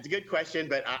yeah, it's a good question,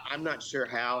 but I'm not sure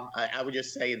how. I would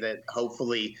just say that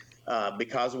hopefully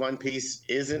because One Piece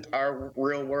isn't our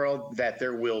real world, that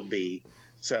there will be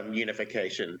some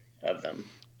unification of them.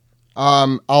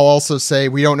 I'll also say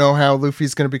we don't know how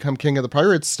Luffy's going to become king of the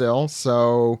pirates still,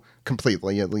 so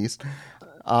completely at least.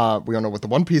 We don't know what the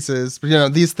One Piece is,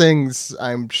 but these things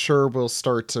I'm sure will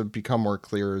start to become more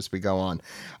clear as we go on.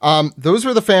 Those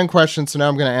were the fan questions, so now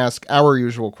I'm going to ask our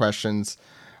usual questions.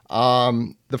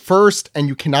 The first, and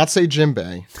you cannot say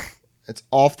Jinbei, it's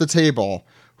off the table.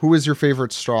 Who is your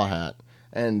favorite Straw Hat?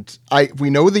 And we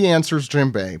know the answer is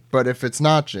Jinbei, but if it's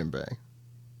not Jinbei,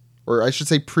 or I should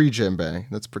say pre-Jinbei,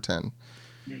 let's pretend.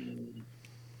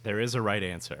 There is a right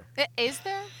answer. Is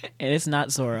there? And it's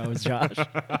not Zoro, it's Josh.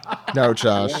 No,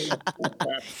 Josh.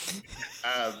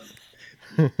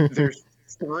 There's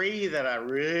 3 that I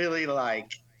really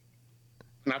like.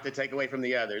 Not to take away from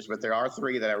the others, but there are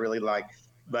 3 that I really like.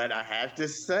 But I have to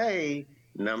say,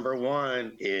 number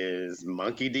 1 is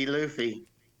Monkey D. Luffy.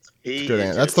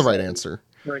 That's the right answer.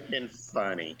 Freaking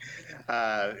funny.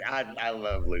 I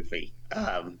love Luffy.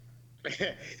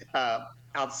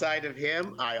 Outside of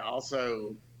him, I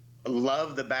also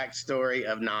love the backstory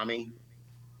of Nami.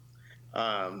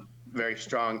 Very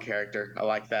strong character. I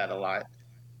like that a lot.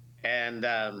 And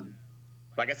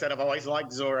like I said, I've always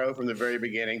liked Zoro from the very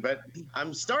beginning, but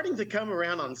I'm starting to come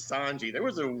around on Sanji. There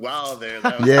was a while there,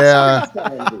 though. Yeah,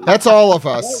 that's all of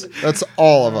us. That's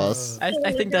all of us.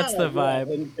 I think that's the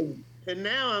vibe. And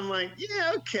now I'm like,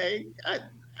 yeah, okay,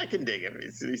 I can dig him.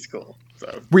 He's cool.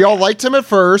 So we all liked him at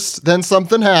first, then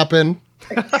something happened,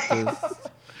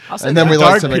 and then we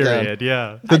liked him again.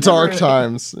 Yeah, the dark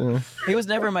times. Yeah. He was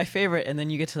never my favorite, and then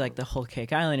you get to like the Whole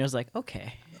Cake Island. It was like,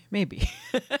 okay, maybe.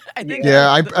 I think.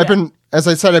 Yeah, I've been, as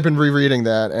I said, I've been rereading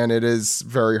that, and it is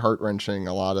very heart wrenching.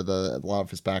 A lot of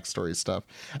his backstory stuff,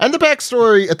 and the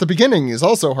backstory at the beginning is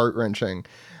also heart wrenching,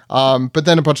 but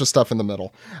then a bunch of stuff in the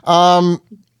middle.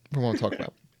 We won't talk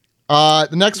about.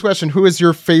 The next question: who is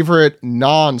your favorite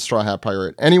non-Straw Hat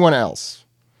pirate? Anyone else?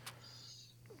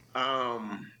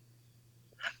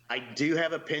 I do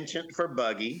have a penchant for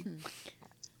Buggy.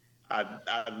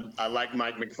 I like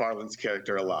Mike McFarlane's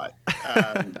character a lot.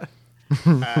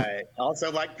 I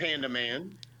also like Panda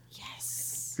Man.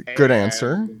 Yes. Good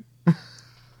answer.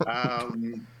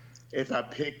 If I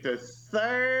picked a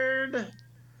third,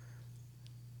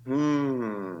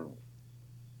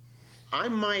 I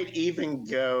might even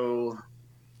go.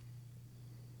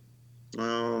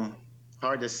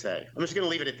 Hard to say. I'm just going to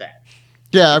leave it at that.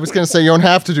 Yeah, I was going to say you don't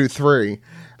have to do 3.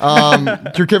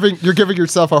 You're giving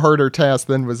yourself a harder task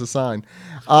than was assigned.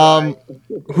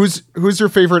 Who's your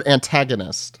favorite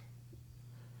antagonist?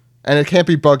 And it can't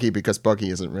be Buggy because Buggy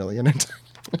isn't really an antagonist.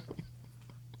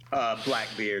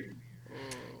 Blackbeard.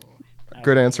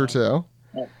 Good answer too.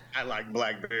 I like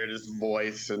Blackbeard, his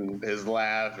voice and his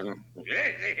laugh, and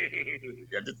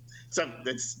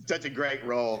it's such a great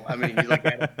role. I mean,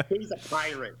 he's a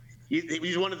pirate.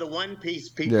 He's one of the One Piece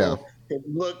people that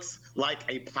looks like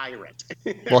a pirate.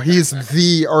 Well, he's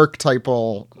the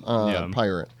archetypal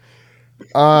pirate.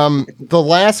 The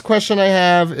last question I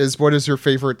have is, what is your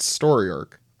favorite story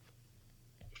arc?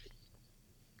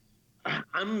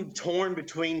 I'm torn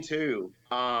between 2.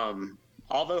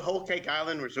 Although Whole Cake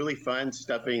Island was really fun,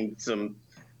 stuffing some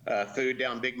food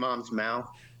down Big Mom's mouth,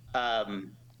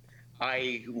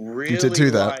 I really did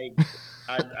do that.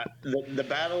 the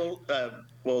battle.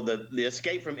 The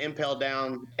escape from Impel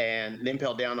Down and the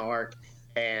Impel Down arc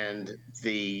and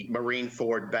the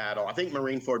Marineford battle. I think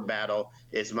Marineford battle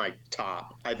is my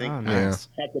top. I think I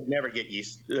could never get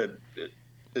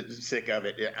sick of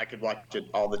it. I could watch it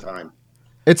all the time.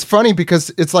 It's funny because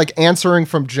it's like answering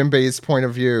from Jinbei's point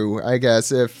of view, I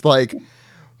guess. If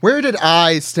where did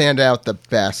I stand out the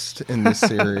best in this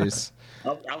series?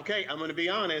 Okay, I'm going to be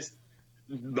honest.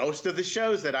 Most of the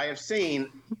shows that I have seen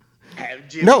have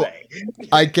Jinbei. No,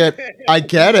 I get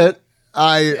it.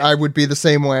 I would be the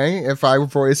same way if I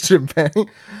voiced Jinbei.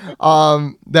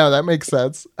 No, that makes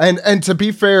sense. And to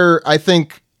be fair, I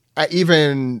think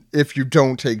even if you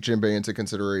don't take Jinbei into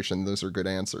consideration, those are good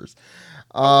answers.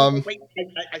 Wait,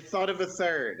 I thought of a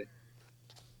third.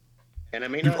 And I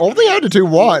mean, you've only had to do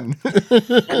 1.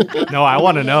 No, I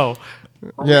want to know.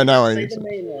 Yeah, now I say need the to.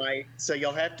 name right, so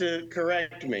you'll have to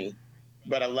correct me.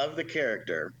 But I love the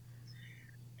character.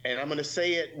 And I'm going to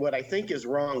say it what I think is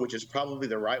wrong, which is probably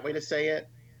the right way to say it.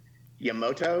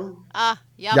 Yamato.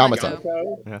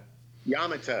 Yamato. Yeah.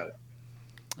 Yamato.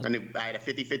 I knew I had a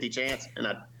 50-50 chance, and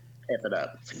I F it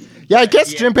up. Yeah, I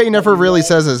guess Jinbei never really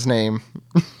says his name.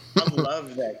 I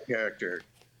love that character.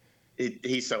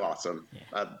 He's so awesome.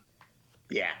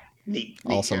 Neat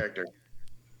awesome character.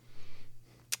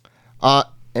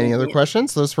 Any other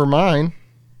questions? Those were mine.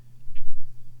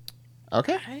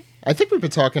 Okay. I think we've been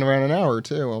talking around an hour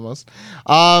too, almost.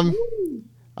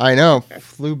 I know,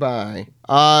 flew by.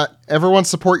 Everyone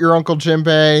support your Uncle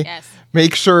Jimbei. Yes.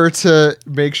 Make sure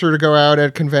to go out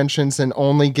at conventions and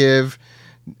only give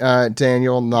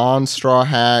Daniel non-straw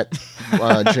hat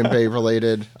Jimbei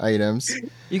related items.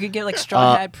 You could get like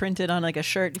straw hat printed on like a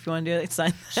shirt if you want to do it.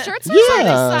 Sign that. Shirts are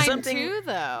Yeah. signed Something- too,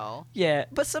 though. Yeah,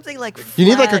 but something like You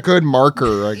need like a flat- good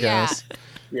marker, I Yeah. guess.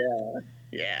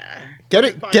 Yeah.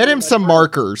 Get him some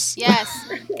markers. Yes.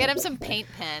 Get him some paint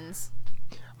pens.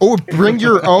 Oh, bring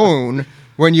your own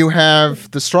when you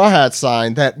have the straw hat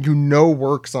sign that you know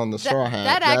works on the straw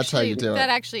hat. That's how you do That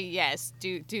it. actually, yes,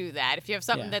 do that. If you have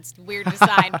something Yeah. that's weird to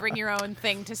sign, bring your own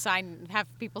thing to sign. Have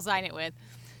people sign it with.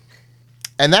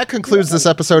 And that concludes this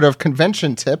episode of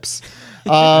Convention Tips.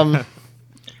 I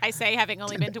say, having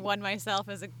only been to one myself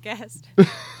as a guest.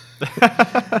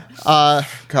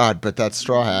 God, but that's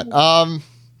straw hat.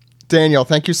 Daniel,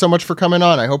 thank you so much for coming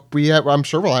on. I hope I'm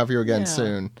sure we'll have you again Yeah.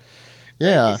 soon. Thank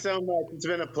Yeah. you so much. It's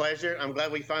been a pleasure. I'm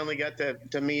glad we finally got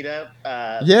to meet up.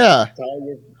 Yeah.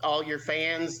 To all your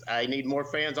fans. I need more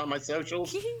fans on my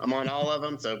socials. I'm on all of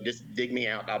them, so just dig me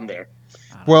out. I'm there.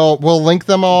 Well, we'll link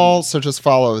them all, so just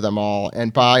follow them all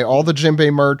and buy all the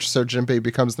Jimbei merch so Jimbei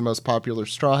becomes the most popular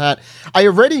straw hat. I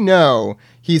already know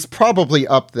he's probably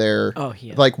up there, Oh,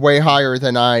 he is. like way higher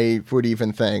than I would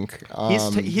even think. He's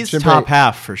Jimbei- top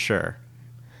half for sure.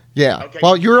 Yeah. Okay.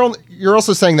 Well, you're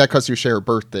also saying that because you share a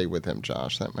birthday with him,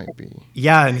 Josh. That might be.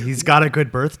 Yeah, and he's got a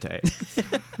good birthday.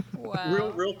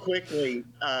 Wow. Real quickly,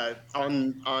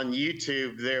 on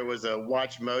YouTube, there was a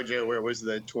Watch Mojo where it was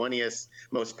the 20th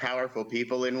most powerful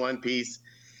people in One Piece.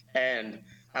 And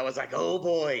I was like, oh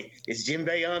boy, is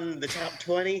Jinbei on the top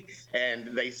 20?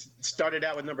 And they started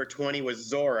out with number 20 was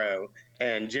Zoro.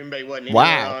 And Jinbei wasn't anywhere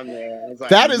Wow. on there. I was like,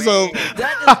 That is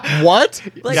man. What?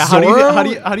 Like, yeah, Zoro?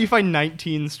 how do you find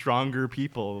 19 stronger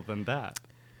people than that?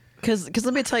 Because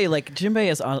let me tell you, like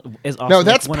Jimbei is also No,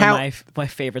 that's one pow- of my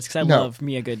favorites because I No. love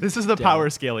me a good. This is the dad. power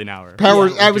scaling hour. Power.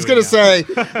 Yeah, I was we're going to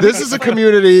doing say, this is a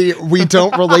community we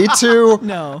don't relate to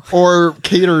No. or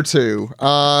cater to.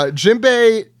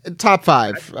 Jimbei, top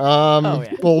 5. Oh,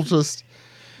 yeah. We'll just.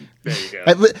 There you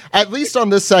go. At least on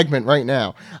this segment right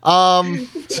now.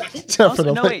 Definitely.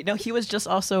 Also, no, wait, no, he was just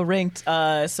also ranked.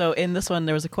 So in this one,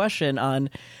 there was a question on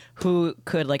who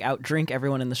could like outdrink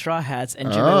everyone in the Straw Hats, and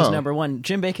Jimbei was Oh. number 1.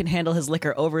 Jimbei can handle his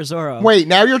liquor over Zoro. Wait,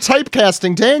 now you're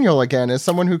typecasting Daniel again as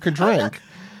someone who could drink.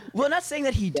 Well, not saying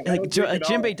that he I don't drink at all.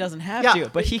 Jimbei doesn't have Yeah. to,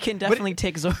 but he can definitely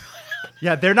take Zoro.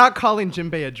 Yeah, they're not calling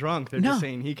Jimbei a drunk. They're No. just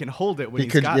saying he can hold it when He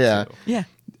he's could- got yeah. to. Yeah.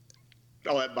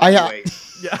 Oh, by I the ha- way,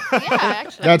 Yeah,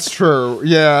 actually. That's true.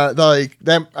 Yeah, like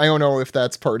that. I don't know if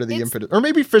that's part of the It's- impetus, or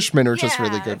maybe fishmen are just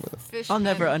really Yeah, good with it. Fishman, I'll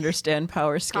never understand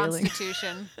power scaling.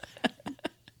 Constitution.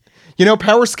 You know,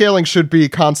 power scaling should be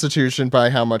constitution by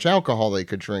how much alcohol they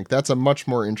could drink. That's a much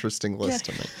more interesting list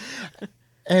to me.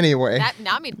 Anyway, That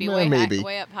Nami'd be Well, way, maybe.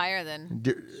 way up higher than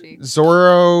D- she.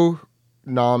 Zoro,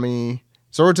 Nami,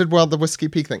 Zoro did well at the Whiskey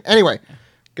Peak thing. Anyway,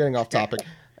 getting off topic,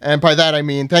 and by that I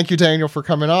mean thank you, Daniel, for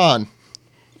coming on.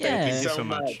 Yeah. thank you so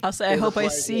much. I'll say I hope I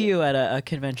see you at a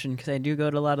convention because I do go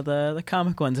to a lot of the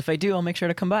comic ones. If I do, I'll make sure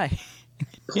to come by.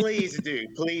 Please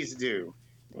do.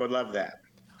 Would love that.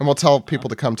 And we'll tell people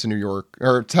to come to New York,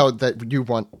 or tell that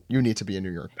you need to be in New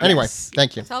York. Anyway, Yes.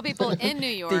 thank you. Tell people in New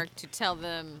York to tell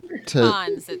them To-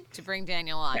 cons to bring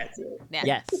Daniel on. That's it. Yeah.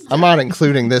 Yes. I'm not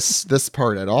including this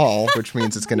part at all, which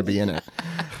means it's going to be in it.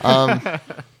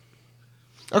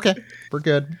 Okay, we're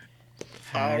good.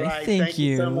 All right, right. thank Thank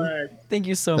you so you. much. Thank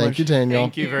you so much. Thank you, Daniel.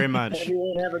 Thank you very much.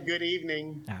 Everyone have a good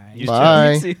evening. All right. You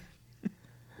Bye. You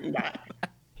too.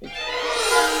 Bye.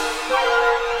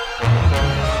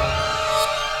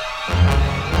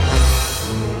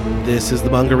 This is the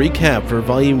manga recap for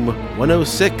volume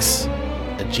 106,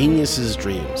 A Genius's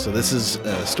Dream. So this is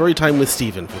story time with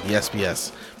Steven for the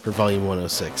SBS for volume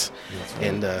 106.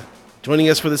 And joining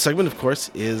us for this segment, of course,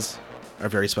 is our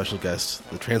very special guest,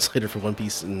 the translator for One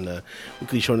Piece and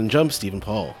Weekly Shonen Jump, Stephen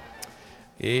Paul.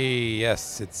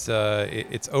 Yes, it's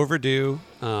overdue.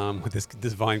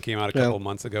 This volume came out a couple of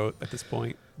months ago at this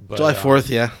point. But, July 4th,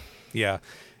 yeah. Yeah,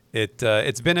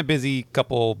 it's been a busy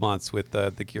couple months with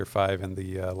the Gear 5 and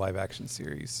the live action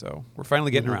series, so we're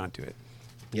finally getting around to it.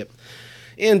 Yep.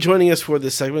 And joining us for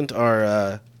this segment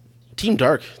are Team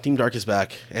Dark. Team Dark is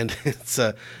back, and it's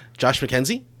Josh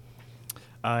McKenzie.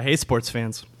 Hey, sports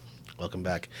fans. Welcome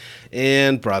back.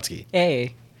 And Brodsky.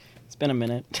 Hey, it's been a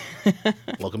minute.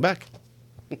 Welcome back.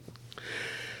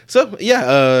 So,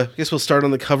 yeah, I guess we'll start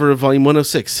on the cover of volume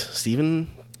 106. Steven,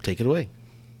 take it away.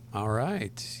 All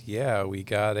right, yeah, we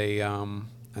got a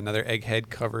another egghead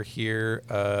cover here.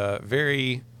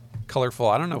 Very colorful.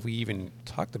 I don't know if we even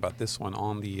talked about this one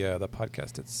on the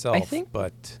podcast itself. I think.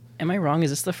 But Am I wrong? Is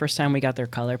this the first time we got their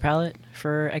color palette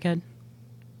for Egghead?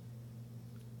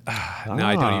 no,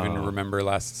 I don't even remember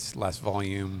last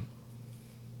volume.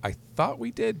 I thought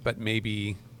we did, but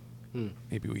maybe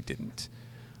we didn't.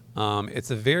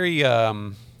 It's a very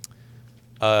how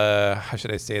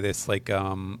should I say this? Like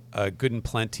good and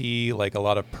plenty, like a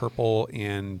lot of purple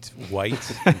and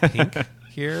white and pink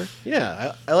here.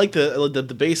 Yeah, I like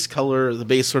the base color, the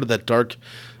base sort of that dark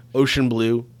ocean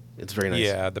blue. It's very nice.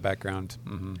 Yeah, the background.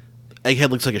 Mm-hmm. Egghead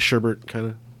looks like a sherbet, kind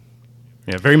of.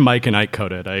 Yeah, very Mike and Ike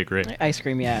coded. I agree. Ice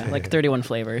cream, yeah, like 31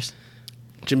 flavors.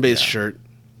 Jinbei's shirt.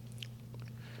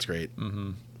 It's great.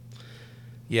 Mm-hmm.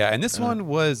 Yeah, and this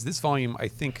volume, I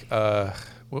think,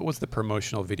 what was the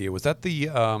promotional video? Was that the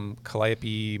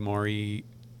Calliope Mori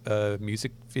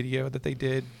music video that they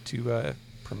did to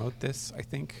promote this, I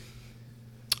think?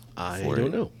 I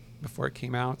don't know. Before it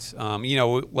came out.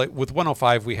 Like with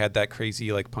 105, we had that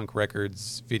crazy like punk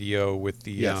records video with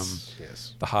the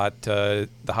the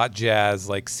hot jazz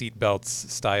like seatbelts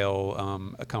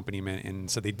style accompaniment,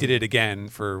 and so they did it again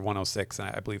for 106, and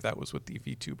I believe that was with the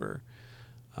VTuber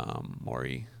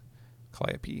Maury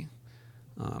Calliope.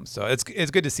 So it's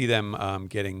good to see them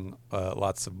getting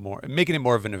lots of more, making it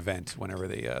more of an event whenever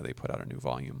they put out a new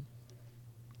volume.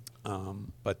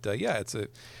 Yeah,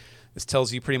 this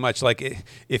tells you pretty much like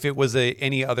if it was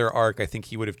any other arc, I think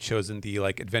he would have chosen the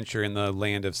like Adventure in the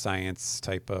Land of Science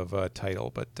type of title.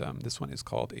 But this one is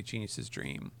called A Genius's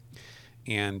Dream.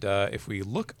 And if we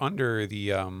look under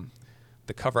the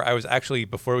cover, I was actually,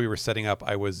 before we were setting up,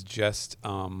 I was just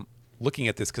looking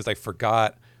at this because I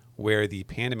forgot where the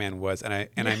Panda Man was, and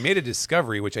I made a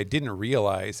discovery which I didn't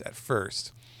realize at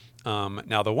first.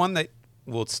 Now the one that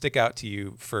will stick out to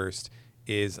you first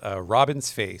is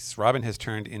Robin's face. Robin has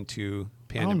turned into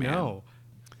Panda Man. Oh no,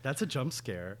 that's a jump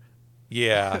scare.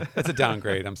 Yeah, that's a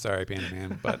downgrade. I'm sorry, Panda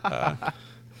Man,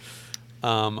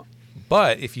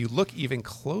 but if you look even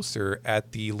closer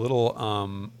at the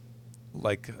little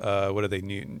what are they,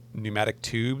 pneumatic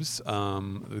tubes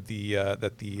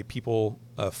that the people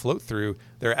float through,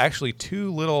 there are actually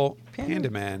two little panda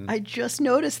men. I just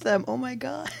noticed them. Oh my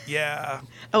god. Yeah.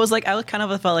 I kind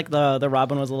of felt like the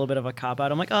Robin was a little bit of a cop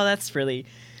out. I'm like, oh, that's really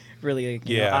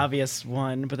obvious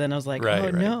one. But then I was like,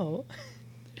 right. No,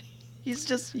 he's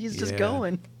just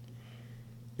going.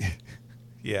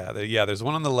 Yeah, there's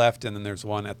one on the left, and then there's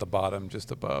one at the bottom,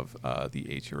 just above the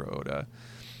Eiichiro Oda.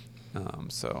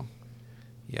 So,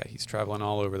 yeah, he's traveling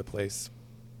all over the place.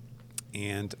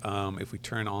 And if we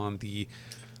turn on the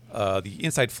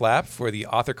inside flap for the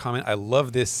author comment, I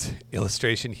love this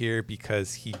illustration here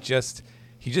because he just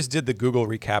did the Google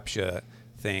reCAPTCHA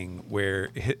thing where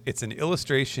it's an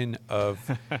illustration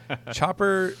of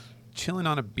Chopper chilling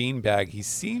on a beanbag. He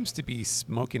seems to be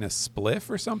smoking a spliff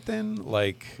or something.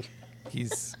 Like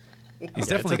he's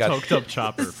definitely got toked up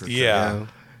Chopper for sure. Yeah.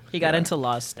 He got into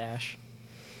Law's stash.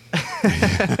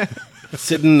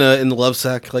 Sitting in the love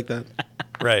sack like that.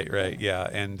 Right, yeah,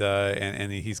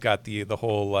 and he's got the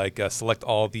whole like select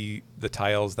all the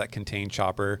tiles that contain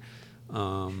Chopper.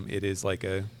 It is like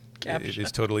it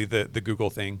is totally the Google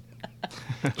thing.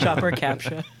 Chopper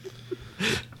Captcha.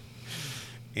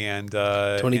 And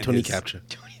 2020 Captcha.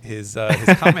 His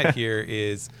comment here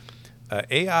is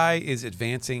AI is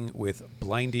advancing with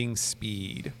blinding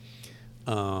speed.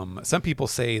 Some people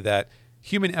say that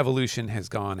human evolution has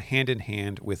gone hand in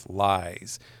hand with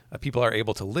lies. People are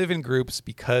able to live in groups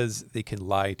because they can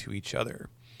lie to each other.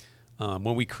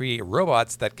 When we create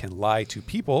robots that can lie to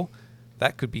people,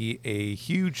 that could be a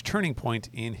huge turning point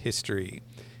in history.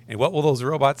 And what will those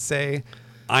robots say?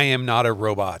 I am not a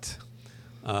robot.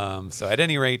 So at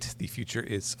any rate, the future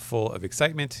is full of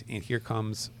excitement. And here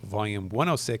comes volume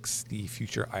 106, the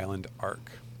Future Island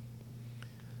arc.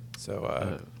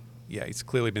 So, yeah, he's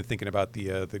clearly been thinking about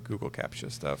the Google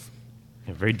CAPTCHA stuff.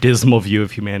 A very dismal view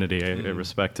of humanity. I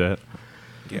respect it.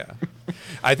 Yeah.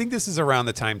 I think this is around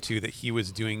the time, too, that he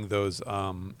was doing those,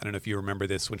 I don't know if you remember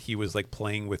this, when he was, like,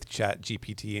 playing with Chat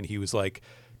GPT, and he was, like,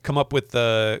 come up with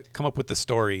the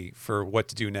story for what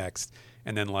to do next.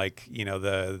 And then, like, you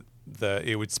know,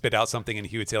 it would spit out something, and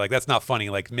he would say, like, that's not funny,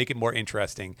 like, make it more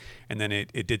interesting. And then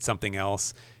it did something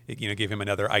else. It, you know, gave him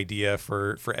another idea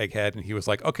for Egghead, and he was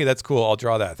like, okay, that's cool, I'll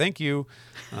draw that, thank you.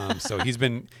 So he's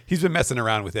been messing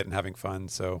around with it and having fun,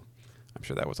 so I'm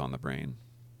sure that was on the brain.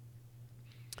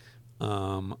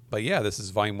 But yeah, this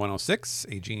is volume 106,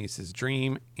 A Genius's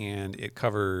Dream, and it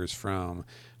covers from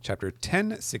chapter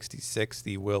 1066,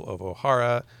 The Will of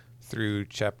O'Hara, through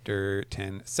chapter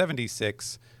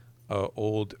 1076,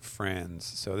 Old Friends.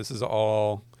 So this is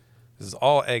all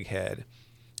Egghead,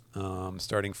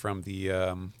 starting from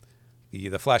the the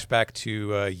flashback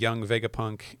to young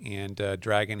Vegapunk and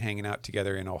Dragon hanging out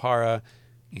together in Ohara,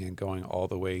 and going all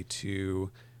the way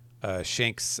to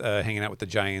Shanks hanging out with the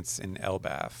giants in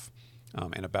Elbaf,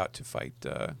 and about to fight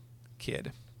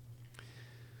Kid.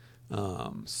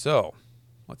 So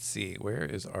let's see, where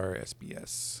is our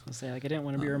SBS? I'll say, like, I didn't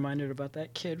want to be reminded about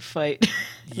that Kid fight.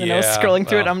 Then I was scrolling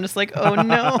through it. I'm just like, oh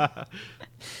no.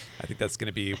 I think that's going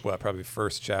to be probably the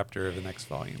first chapter of the next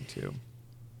volume too.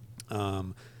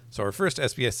 So our first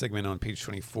SBS segment on page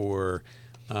 24,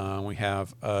 we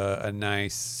have a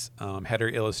nice header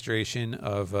illustration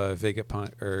of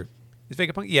Vegapunk, or is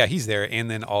Vegapunk? Yeah, he's there,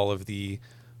 and then all of the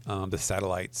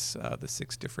satellites, the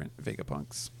 6 different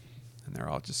Vegapunks, and they're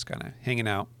all just kind of hanging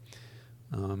out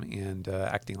and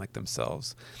acting like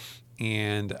themselves.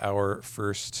 And our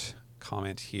first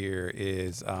comment here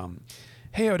is,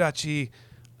 "Hey Odachi,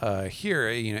 here,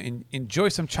 enjoy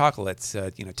some chocolates.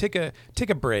 Take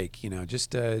a break.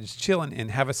 Just chill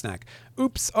and have a snack.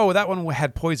 Oops, oh, that one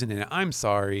had poison in it. I'm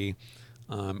sorry."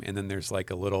 And then there's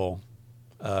like a little,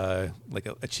 like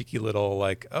a cheeky little,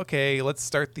 like, okay, let's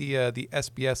start the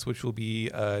SBS, which will be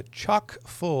chock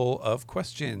full of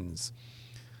questions.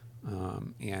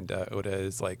 And Oda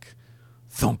is like,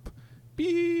 thump,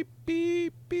 beep,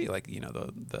 beep, beep, like,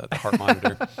 the heart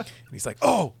monitor. And he's like,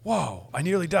 oh, whoa, I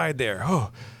nearly died there.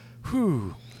 Oh,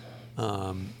 whew.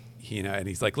 And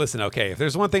he's like, listen, okay, if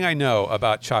there's one thing I know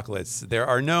about chocolates, there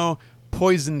are no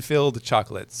poison-filled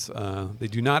chocolates. They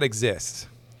do not exist.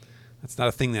 That's not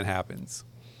a thing that happens.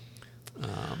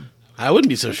 I wouldn't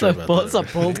be so sure about that. It's a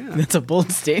bold. It's a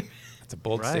bold statement. It's a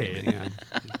bold statement,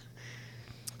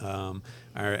 yeah.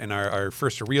 Our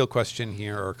first real question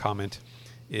here, or comment,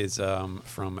 is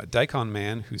from Daikon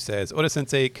Man, who says, Oda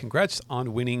Sensei, congrats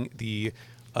on winning the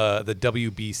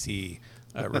WBC,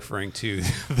 referring to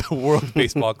the World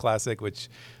Baseball Classic, which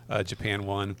Japan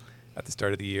won at the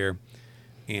start of the year.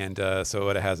 And so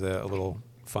Oda has a little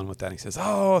fun with that. And he says,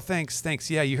 oh,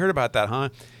 thanks. Yeah, you heard about that, huh?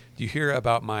 Do you hear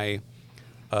about my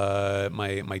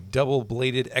my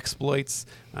double-bladed exploits?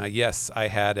 Yes, I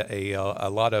had a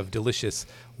lot of delicious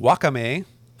wakame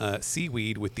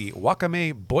seaweed with the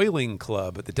Wakame Boiling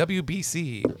Club at the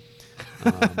WBC.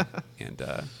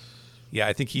 Yeah,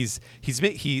 I think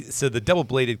so the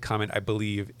double-bladed comment, I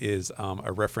believe, is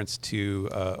a reference to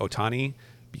Otani,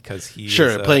 because he's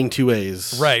playing two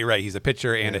ways. Right. He's a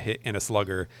pitcher and a hit and a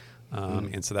slugger,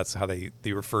 and so that's how they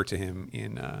refer to him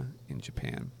in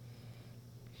Japan.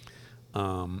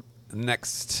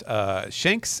 Next,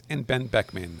 Shanks and Ben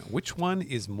Beckman. Which one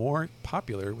is more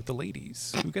popular with the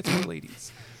ladies? Who gets more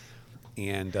ladies?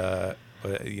 And the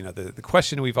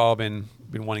question we've all been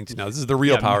wanting to know. This is the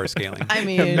real power scaling. I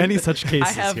mean, many such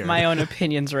cases. I have here. my own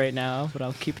opinions right now, but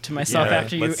I'll keep it to myself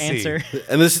after you answer.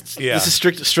 And this is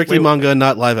strictly manga,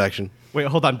 not live action. Wait,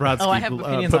 hold on, Brodsky. Oh, I have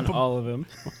opinions on all of them.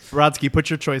 Brodsky, put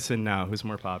your choice in now. Who's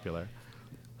more popular?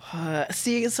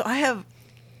 So I have.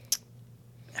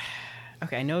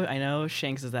 Okay, I know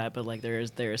Shanks is that, but like there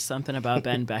is something about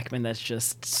Ben Beckman that's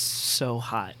just so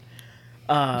hot.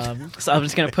 So I'm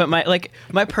just gonna put in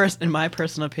my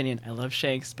personal opinion, I love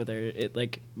Shanks, but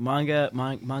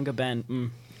manga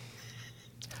Ben.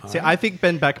 See, I think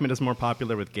Ben Beckman is more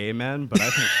popular with gay men, but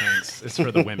I think Shanks is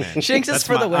for the women. Shanks is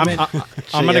for the women.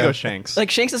 I'm gonna go Shanks.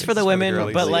 Like Shanks is for the women,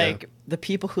 girlies, but like the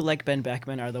people who like Ben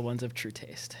Beckman are the ones of true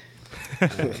taste.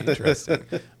 Interesting.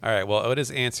 All right. Well,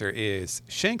 Oda's answer is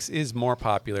Shanks is more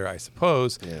popular, I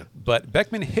suppose, but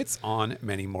Beckman hits on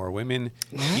many more women.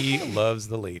 He loves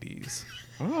the ladies.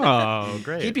 Oh,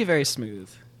 great. He'd be very smooth.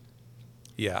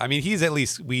 Yeah, I mean, he's at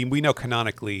least we know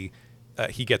canonically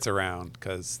he gets around,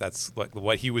 because that's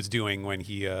what he was doing when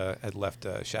he had left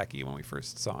Shaki when we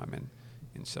first saw him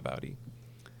in Sabaudi.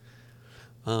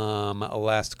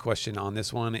 Last question on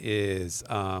this one is.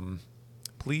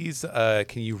 Please,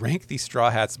 can you rank these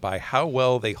Straw Hats by how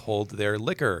well they hold their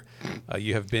liquor?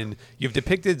 You've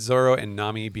depicted Zoro and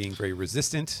Nami being very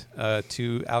resistant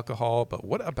to alcohol, but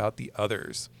what about the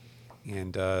others?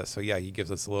 And he gives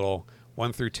us a little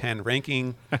 1 through 10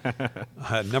 ranking.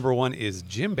 Number 1 is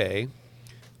Jinbei,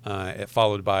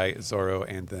 followed by Zoro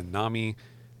and then Nami,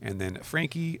 and then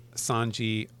Frankie,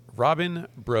 Sanji, Robin,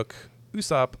 Brook,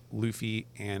 Usopp, Luffy,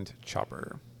 and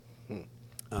Chopper.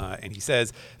 And he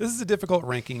says, this is a difficult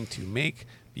ranking to make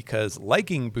because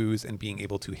liking booze and being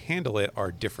able to handle it are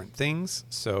different things.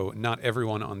 So not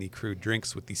everyone on the crew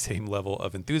drinks with the same level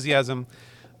of enthusiasm.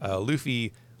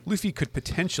 Luffy could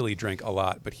potentially drink a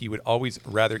lot, but he would always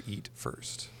rather eat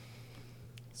first.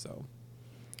 So.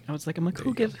 I was like,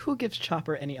 who gives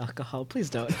Chopper any alcohol? Please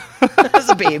don't. As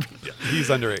a babe. Yeah, he's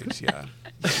underage, yeah.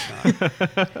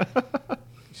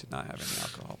 He should not have any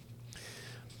alcohol.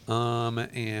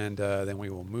 And then we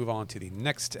will move on to the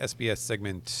next SBS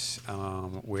segment,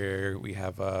 where we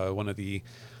have one of the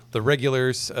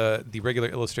regulars, the regular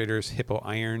illustrators, Hippo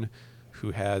Iron,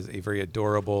 who has a very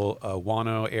adorable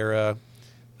Wano era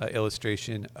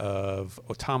illustration of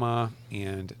Otama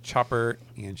and Chopper,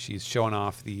 and she's showing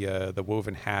off the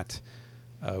woven hat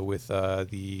with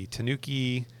the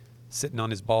Tanuki sitting on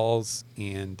his balls,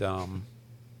 and the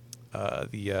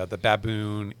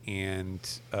baboon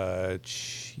and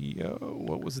Chio.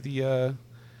 What was the I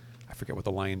forget what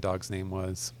the lion dog's name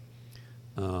was.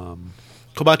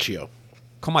 Komachio.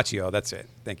 Komachio, that's it.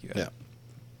 Thank you. Yeah.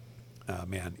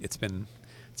 Man, it's been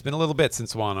a little bit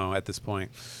since Wano at this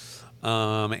point.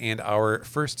 And our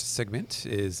first segment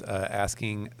is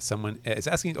asking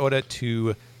Oda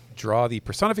to draw the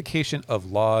personification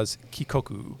of Law's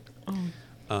Kikoku.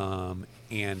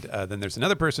 And then there's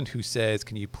another person who says,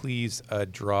 can you please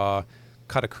draw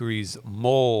Katakuri's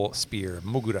mole spear,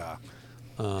 Mogura?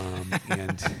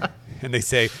 And they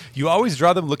say, you always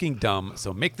draw them looking dumb,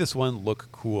 so make this one look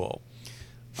cool.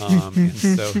 And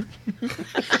so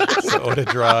Oda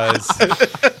draws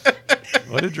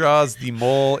the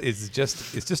mole is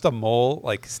just a mole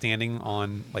like standing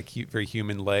on like very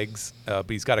human legs, but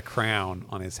he's got a crown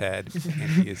on his head,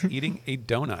 and he is eating a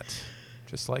donut,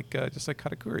 just like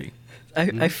Katakuri.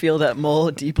 I feel that mole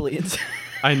deeply inside.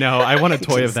 I know. I won a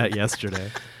toy of that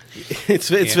yesterday. It's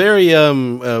very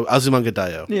Azumanga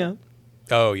Daioh. Yeah.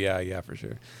 Oh yeah, for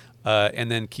sure.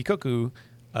 And then Kikoku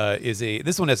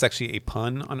this one is actually a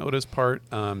pun on Oda's part.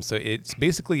 So it's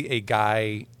basically a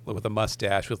guy with a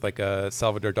mustache, with like a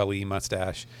Salvador Dali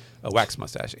mustache, a wax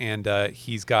mustache, and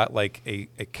he's got like a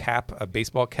cap, a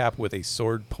baseball cap with a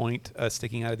sword point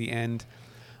sticking out of the end,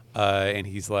 and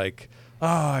he's like, "Oh,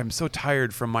 I'm so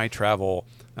tired from my travel,"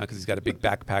 because he's got a big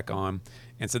backpack on.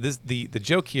 And so the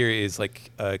joke here is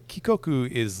like Kikoku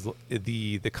is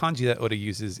the kanji that Oda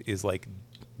uses is like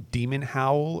demon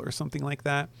howl or something like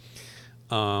that.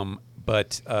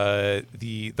 But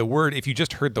the word, if you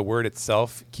just heard the word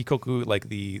itself, Kikoku, like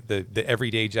the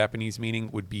everyday Japanese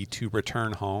meaning would be to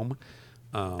return home.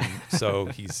 So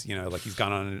he's like he's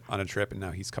gone on a trip and now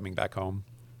he's coming back home.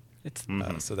 It's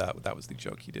so that was the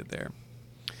joke he did there.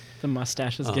 the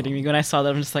mustache is getting me. When I saw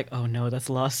that, I'm just like, oh no, that's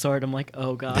Lost Sword. I'm like,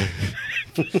 oh god.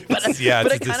 It's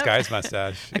a disguised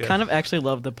mustache. I kind of actually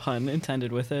love the pun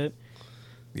intended with it.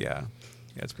 Yeah,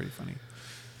 it's pretty funny.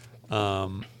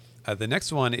 The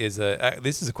next one is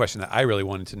this is a question that I really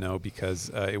wanted to know because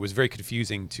it was very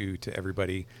confusing to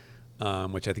everybody,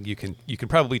 which I think you can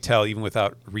probably tell even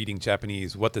without reading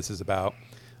Japanese what this is about.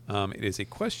 It is a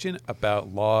question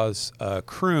about Law's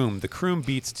kroom, the kroom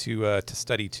beats to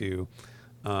study to,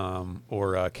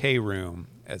 or K room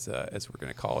as we're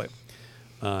going to call it.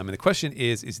 And the question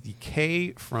is the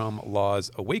K from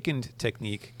Law's awakened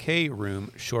technique K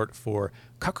room short for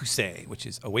kakusei, which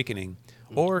is awakening,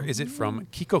 or is it from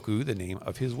Kikoku, the name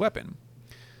of his weapon?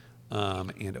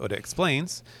 And Oda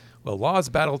explains, well, Law's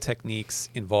battle techniques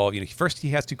involve, first he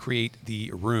has to create the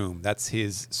room. That's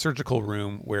his surgical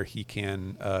room where he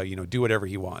can, do whatever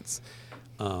he wants.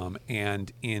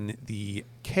 And in the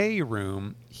K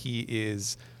room, he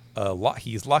is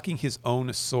locking his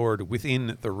own sword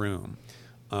within the room.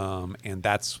 And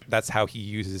that's how he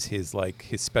uses his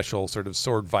special sort of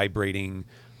sword vibrating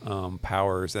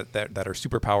powers that are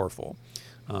super powerful.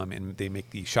 And they make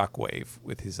the shockwave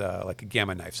with his like a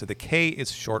gamma knife. So the K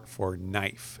is short for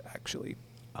knife, actually.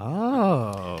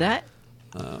 Oh, that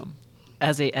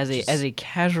as a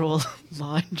casual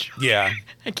launch. Yeah,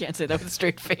 I can't say that with a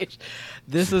straight face.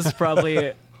 This is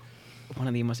probably one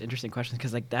of the most interesting questions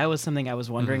because that was something I was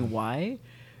wondering why,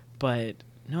 but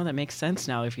no, that makes sense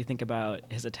now if you think about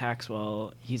his attacks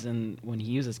while when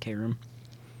he uses K room.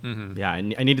 Mm-hmm. Yeah, I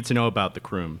needed to know about the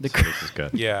kroom. This is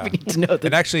good. Yeah, We need to know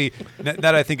and actually, now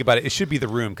that I think about it, it should be the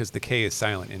room because the K is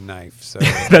silent in knife. So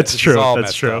That's this is true. all That's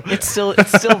messed true. up. It's still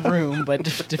room, but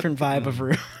different vibe of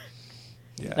room.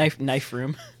 Yeah. Knife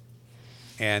room.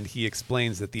 And he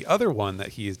explains that the other one that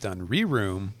he has done,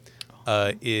 re-room,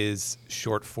 is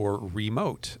short for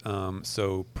remote.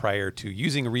 So prior to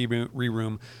using a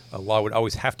re-room, Law would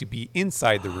always have to be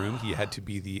inside the room. He had to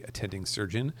be the attending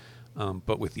surgeon.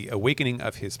 But with the awakening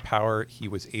of his power, he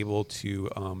was able to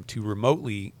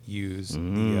remotely use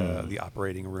the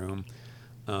operating room.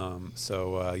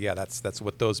 That's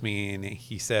what those mean.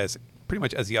 He says, pretty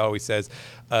much as he always says,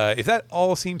 if that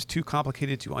all seems too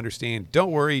complicated to understand, don't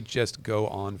worry, just go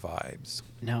on vibes.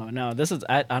 No, this is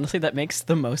honestly that makes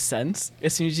the most sense.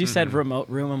 As soon as you said remote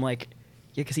room, I'm like,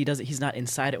 yeah, because he's not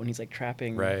inside it when he's like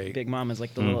trapping Big Mom. Is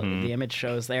like the little the image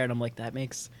shows there, and I'm like, that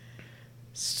makes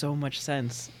so much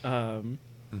sense. Yeah.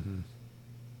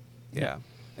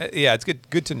 Yeah, it's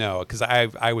good to know because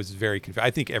I was very confused.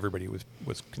 I think everybody was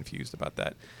confused about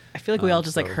that. I feel like we all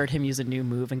just like so- heard him use a new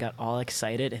move and got all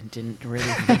excited and didn't really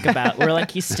think about. We're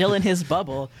like, he's still in his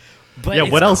bubble, but Yeah,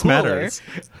 it's what else cooler. matters?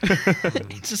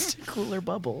 It's just a cooler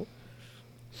bubble.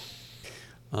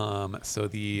 So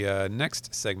the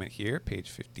next segment here, page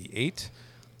 58.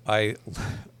 I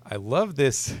love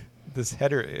this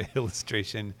header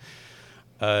illustration.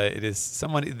 It is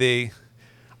someone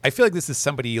I feel like this is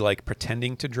somebody like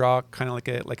pretending to draw, kind of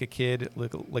like a kid,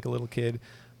 like a little kid.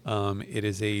 It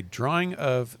is a drawing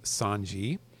of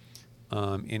Sanji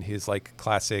in his like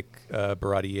classic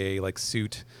Baratier like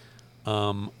suit,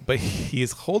 but he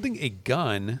is holding a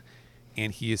gun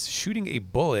and he is shooting a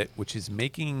bullet, which is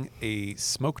making a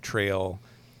smoke trail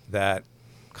that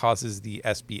causes the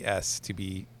SBS to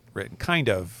be written, kind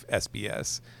of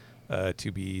SBS,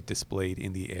 to be displayed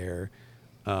in the air.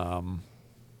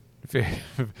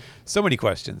 So many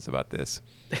questions about this.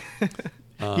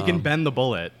 He can bend the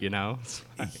bullet, you know.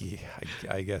 Yeah,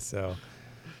 I guess so.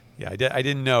 Yeah, I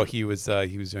didn't know he was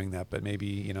doing that, but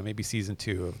maybe season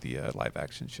 2 of the live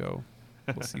action show,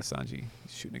 we'll see Sanji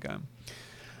shooting a gun.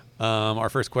 Our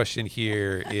first question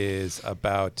here is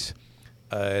about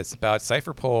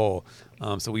Cypher Poll.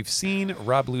 So we've seen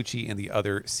Rob Lucci and the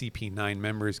other CP9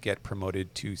 members get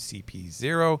promoted to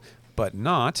CP0, but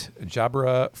not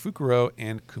Jabra, Fukuro,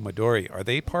 and Kumadori. Are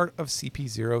they part of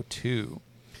CP0 too?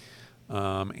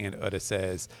 And Oda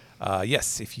says,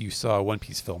 yes, if you saw One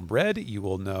Piece film Red, you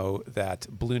will know that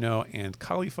Bluno and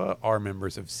Khalifa are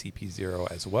members of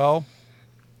CP0 as well.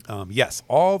 Yes,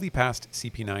 all the past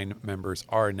CP9 members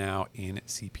are now in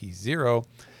CP0.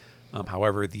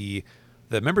 However, the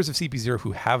members of CP0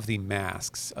 who have the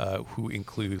masks, who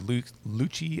include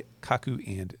Lucci,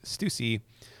 Kaku, and Stussy,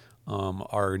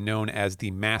 are known as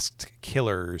the Masked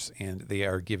Killers, and they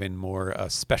are given more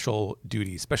special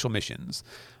duties, special missions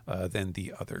than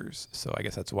the others. So I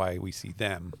guess that's why we see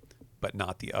them, but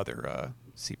not the other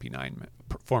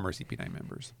former CP9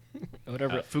 members.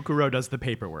 Fukuro does the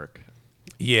paperwork.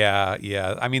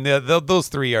 Yeah. I mean, those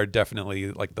three are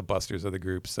definitely like the busters of the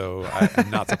group, so I'm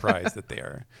not surprised that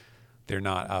they're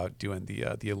not out doing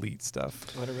the elite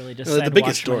stuff. Oda really just The said,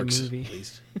 biggest "Watch my dorks, movie." at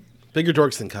least. Bigger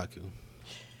dorks than Kaku.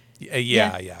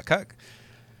 Yeah.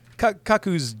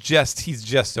 Kaku's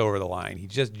just over the line. He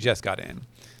just got in.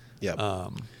 Yeah.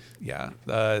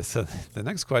 So the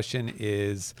next question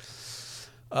is,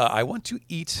 I want to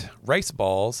eat rice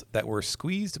balls that were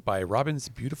squeezed by Robin's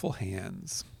beautiful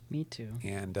hands. Me too.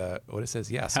 And Oda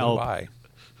says, yeah, so Help. do I.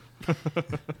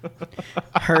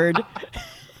 Heard.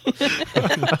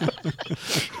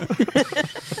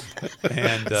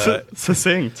 And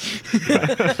Succinct.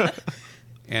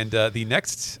 and the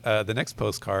next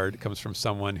postcard comes from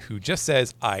someone who just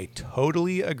says, I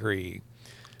totally agree.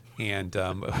 And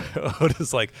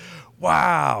Oda's like,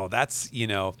 wow, that's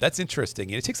interesting.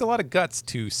 And it takes a lot of guts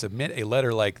to submit a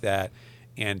letter like that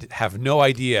and have no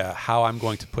idea how I'm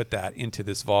going to put that into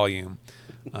this volume.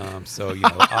 So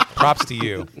props to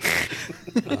you.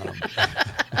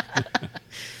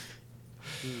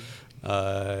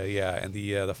 And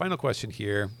the final question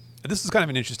here. This is kind of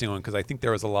an interesting one because I think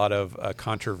there was a lot of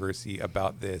controversy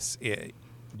about this,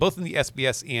 both in the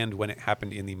SBS and when it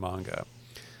happened in the manga.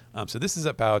 So this is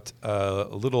about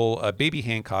little baby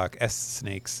Hancock S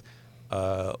Snake's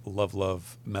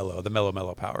love mellow, the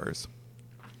mellow powers.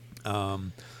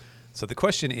 So the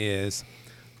question is,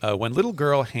 when little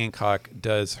girl Hancock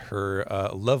does her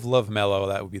love mellow,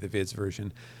 that would be the Viz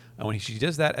version, when she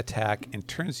does that attack and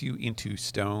turns you into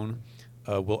stone,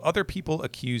 will other people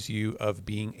accuse you of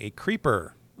being a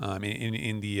creeper?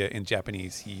 In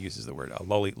Japanese, he uses the word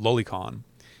lolicon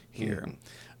here.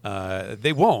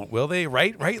 They won't, will they?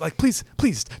 Right? Like, please,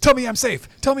 tell me I'm safe.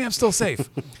 Tell me I'm still safe.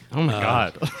 Oh my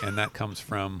God. And that comes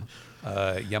from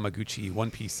Yamaguchi One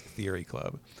Piece Theory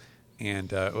Club.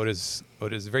 And Oda's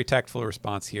very tactful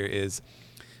response here is,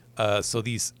 so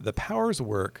the powers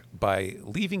work by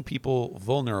leaving people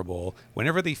vulnerable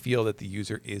whenever they feel that the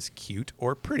user is cute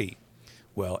or pretty.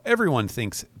 Well, everyone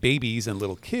thinks babies and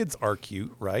little kids are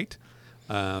cute, right?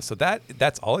 So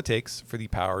that's all it takes for the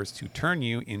powers to turn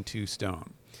you into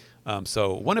stone.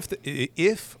 So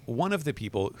if one of the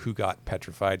people who got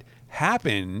petrified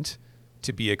happened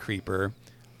to be a creeper,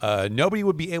 nobody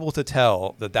would be able to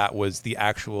tell that was the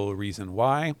actual reason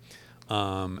why.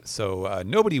 So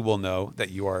nobody will know that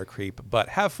you are a creep, but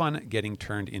have fun getting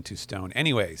turned into stone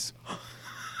anyways.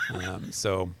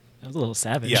 So That was a little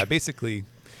savage. yeah, basically,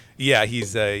 yeah, he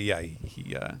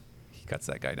cuts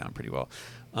that guy down pretty well.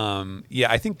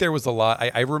 I think there was a lot.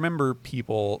 I remember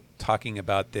people talking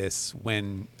about this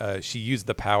when she used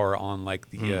the power on like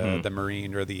the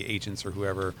Marine or the agents or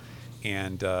whoever,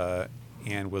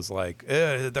 and was like,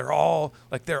 they're all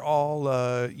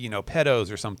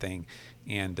pedos or something.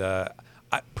 And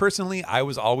personally, I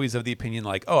was always of the opinion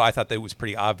like, I thought that it was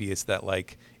pretty obvious that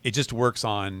like it just works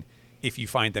on if you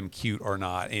find them cute or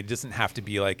not. It doesn't have to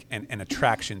be like an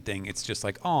attraction thing. It's just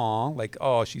like,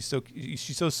 she's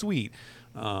so sweet.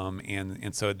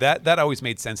 And so that always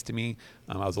made sense to me.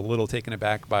 I was a little taken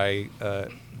aback by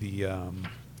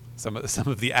some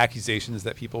of the accusations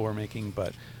that people were making,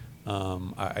 but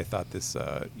I thought this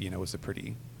was a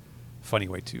pretty funny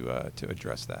way to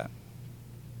address that.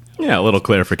 Yeah, a little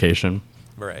clarification.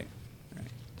 Right.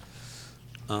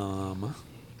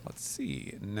 Let's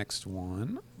see. Next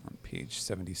one on page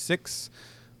 76.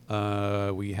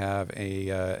 We have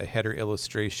a header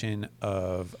illustration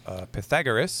of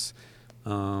Pythagoras,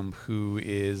 who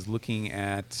is looking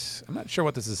at. I'm not sure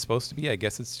what this is supposed to be. I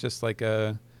guess it's just like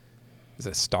is it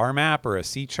a star map or a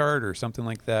sea chart or something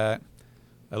like that.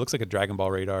 It looks like a Dragon Ball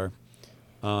radar.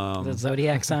 The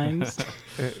zodiac signs.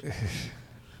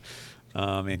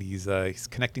 And he's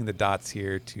connecting the dots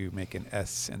here to make an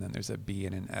S, and then there's a B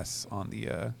and an S on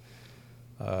the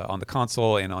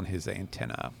console and on his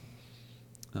antenna.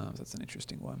 So that's an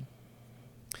interesting one.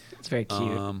 It's very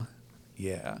cute.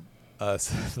 Yeah.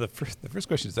 So the first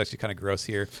question is actually kind of gross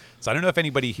here. So I don't know if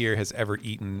anybody here has ever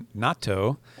eaten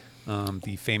natto,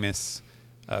 the famous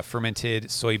fermented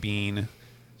soybean,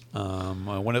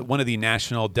 one of the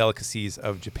national delicacies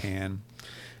of Japan.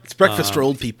 It's breakfast for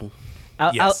old people.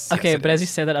 Okay, but as you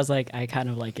said that, I was like, I kind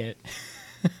of like it.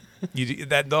 You do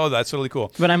that? No, that's really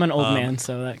cool. But I'm an old man,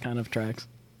 so that kind of tracks.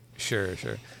 Sure.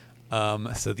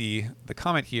 So the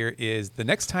comment here is the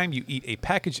next time you eat a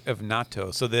package of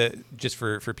natto. So just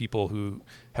for people who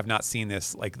have not seen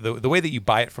this, like the way that you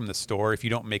buy it from the store, if you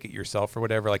don't make it yourself or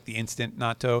whatever, like the instant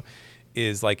natto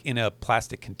is like in a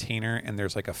plastic container and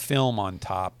there's like a film on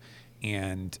top,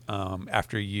 and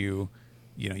after you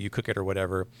cook it or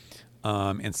whatever.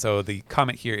 And so the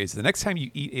comment here is the next time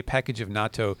you eat a package of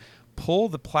natto, pull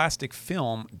the plastic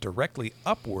film directly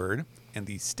upward, and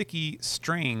the sticky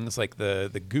strings, like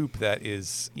the goop that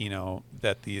is,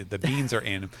 that the beans are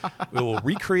in, will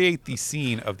recreate the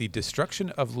scene of the destruction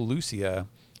of Lucia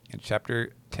in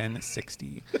chapter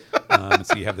 1060.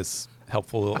 So you have this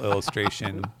helpful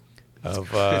illustration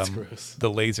of the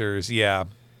lasers. Yeah.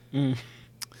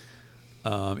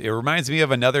 It reminds me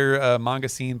of another manga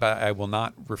scene, but I will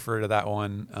not refer to that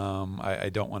one. I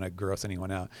don't want to gross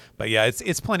anyone out. But yeah,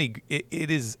 it's plenty.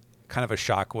 It is kind of a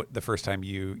shock the first time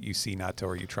you see natto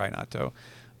or you try natto,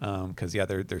 because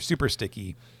they're super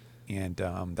sticky, and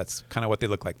that's kind of what they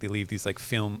look like. They leave these like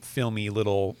filmy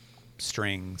little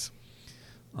strings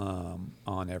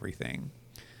on everything,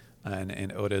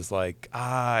 and Oda's like,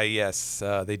 yes,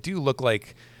 they do look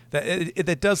like.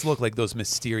 That does look like those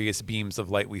mysterious beams of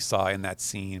light we saw in that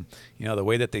scene. The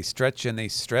way that they stretch, and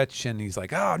he's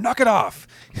like, knock it off.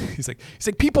 He's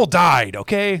like, people died,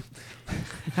 okay?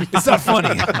 It's not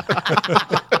funny.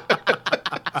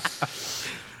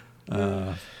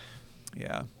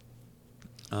 Yeah.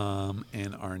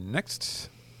 And our next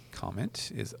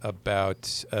comment is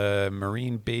about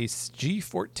Marine Base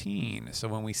G14. So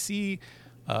when we see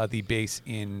the base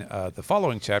in the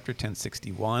following chapter,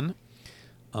 1061,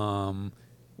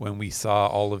 when we saw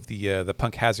all of the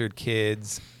Punk Hazard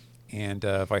kids and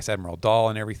Vice Admiral Dahl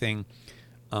and everything.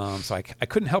 So I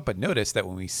couldn't help but notice that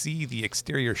when we see the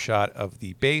exterior shot of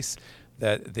the base,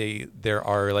 that there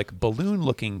are like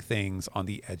balloon-looking things on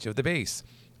the edge of the base.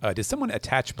 Did someone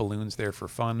attach balloons there for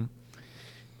fun?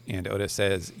 And Oda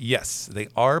says, yes, they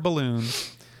are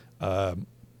balloons.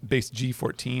 Base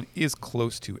G14 is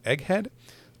close to Egghead.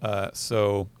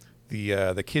 So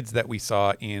the kids that we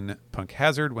saw in Punk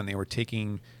Hazard when they were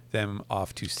taking them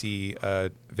off to see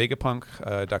Vegapunk,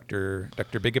 Dr.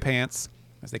 Bigapants,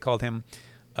 as they called him,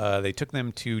 they took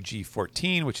them to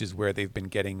G14, which is where they've been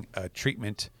getting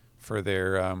treatment for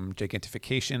their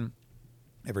gigantification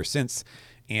ever since.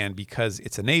 And because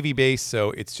it's a Navy base,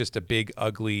 so it's just a big,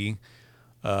 ugly,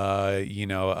 very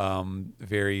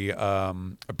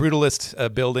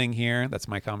brutalist building here. That's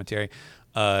my commentary.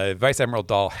 Vice Admiral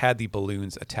Dahl had the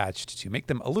balloons attached to make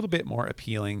them a little bit more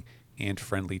appealing and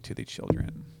friendly to the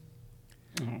children.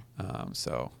 Mm-hmm.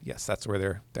 So yes, that's where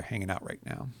they're hanging out right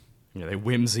now. Yeah, they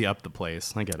whimsy up the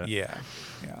place. I get it. Yeah.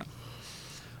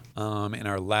 And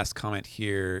our last comment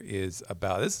here is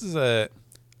about this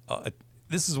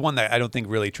is one that I don't think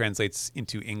really translates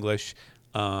into English.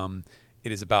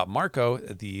 It is about Marco.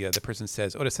 The person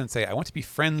says, Oda Sensei, I want to be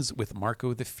friends with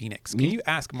Marco the Phoenix. Can you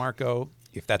ask Marco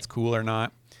if that's cool or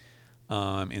not?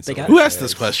 And so who asked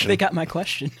this question? They got my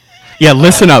question. Yeah,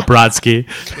 listen up, Brodsky.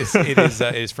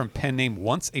 It is from pen name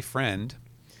Once a Friend.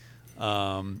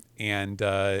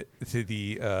 The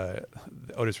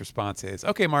Otis response is,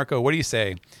 "Okay, Marco, what do you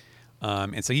say?"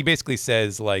 And so he basically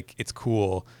says like it's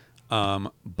cool,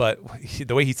 but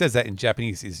the way he says that in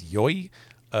Japanese is "yoi,"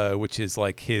 which is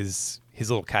like his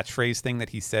little catchphrase thing that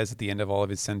he says at the end of all of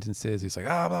his sentences. He's like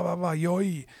blah blah blah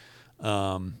yoi,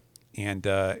 and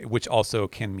which also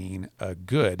can mean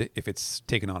good if it's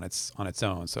taken on its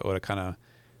own. So Oda kind of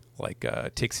like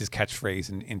takes his catchphrase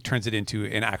and turns it into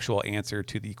an actual answer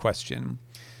to the question.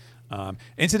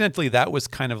 Incidentally, that was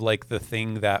kind of like the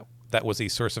thing that was a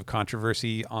source of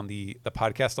controversy on the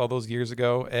podcast all those years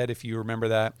ago, Ed, if you remember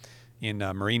that, in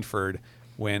Marineford,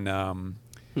 when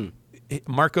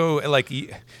Marco, like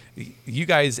you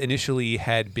guys initially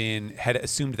had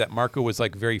assumed that Marco was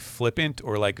like very flippant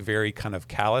or like very kind of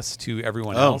callous to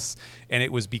everyone else, and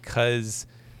it was because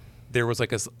there was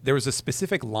a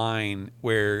specific line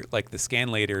where like the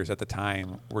scanlators at the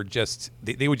time were just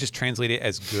they would just translate it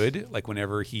as good, like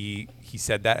whenever he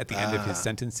said that at the end of his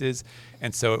sentences.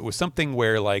 And so it was something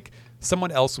where like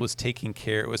someone else was taking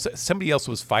care, somebody else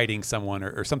was fighting someone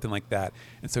or something like that.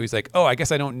 And so he's like, oh, I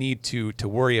guess I don't need to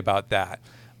worry about that.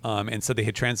 And so they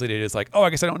had translated it as like, oh, I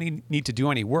guess I don't need to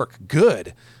do any work.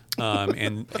 Good.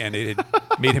 And it had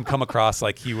made him come across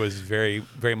like he was very,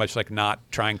 very much like not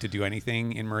trying to do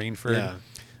anything in Marineford.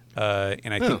 Yeah.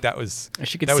 And I think that was I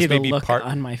should that see was the maybe look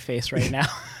on my face right now.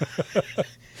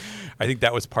 I think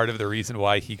that was part of the reason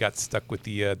why he got stuck with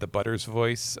the Butters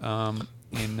voice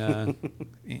in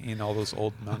all those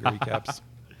old manga recaps.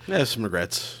 Yeah, some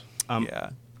regrets. Yeah.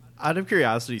 Out of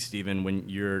curiosity, Steven, when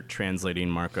you're translating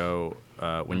Marco,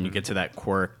 when you get to that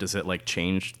quirk, does it like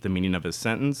change the meaning of his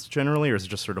sentence generally, or is it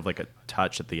just sort of like a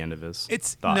touch at the end of his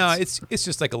thoughts? It's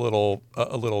just like a little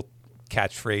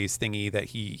catchphrase thingy that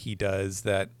he does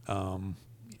that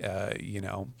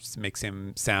makes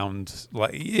him sound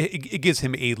like it gives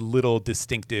him a little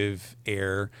distinctive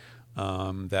air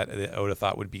that Oda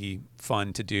thought would be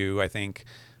fun to do, I think,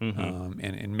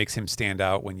 and makes him stand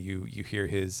out when you hear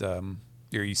his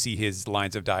or you see his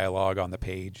lines of dialogue on the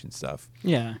page and stuff.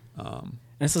 Yeah.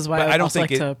 This is why I don't like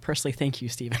to personally thank you,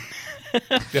 Stephen,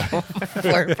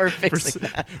 for fixing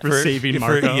that. For saving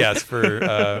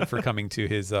Marco. For coming to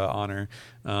his honor.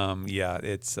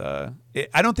 It's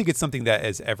I don't think it's something that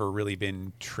has ever really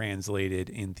been translated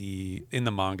in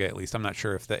the manga, at least. I'm not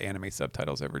sure if the anime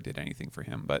subtitles ever did anything for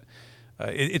him, but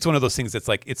it's one of those things that's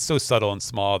like it's so subtle and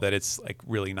small that it's like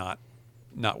really not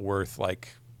worth like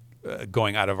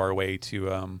going out of our way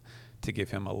to give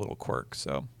him a little quirk.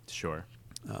 So sure.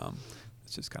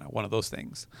 It's just kind of one of those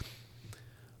things.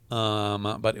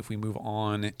 But if we move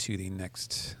on to the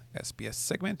next SBS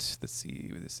segment, let's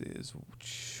see, this is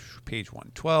page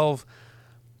 112.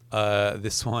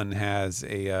 This one has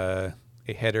a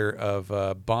header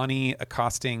of Bonnie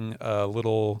accosting a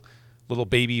little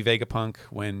baby Vegapunk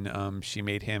when she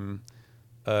made him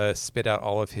spit out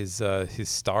all of his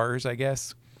stars, I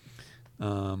guess.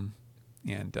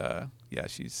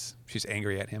 She's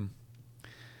angry at him.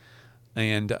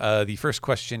 And the first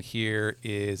question here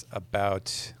is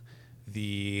about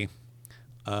the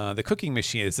cooking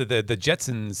machine. It's the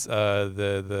Jetsons,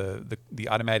 the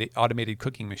automated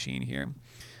cooking machine here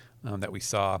that we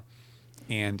saw,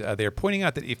 and they're pointing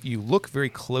out that if you look very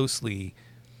closely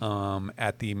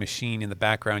at the machine in the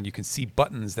background, you can see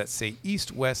buttons that say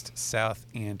east, west, south,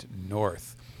 and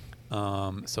north.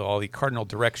 So all the cardinal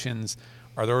directions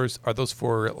are those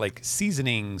for like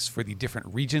seasonings for the different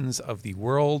regions of the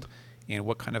world, and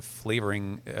what kind of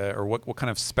flavoring or what kind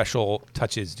of special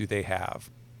touches do they have?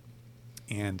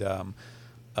 And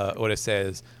Oda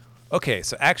says, okay,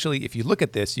 so actually, if you look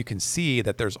at this, you can see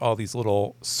that there's all these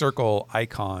little circle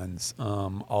icons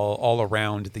all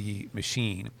around the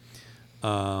machine.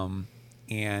 And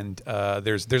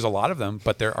there's a lot of them,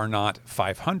 but there are not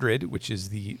 500, which is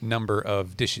the number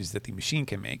of dishes that the machine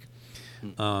can make.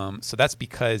 So that's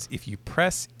because if you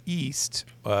press east,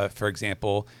 for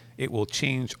example, it will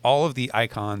change all of the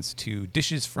icons to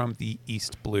dishes from the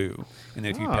east blue. And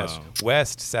then if you press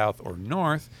west, south, or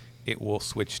north, it will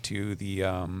switch to the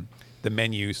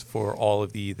menus for all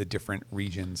of the different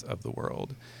regions of the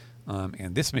world.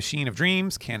 And this machine of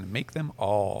dreams can make them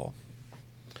all.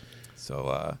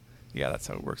 So, that's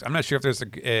how it works. I'm not sure if there's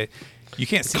you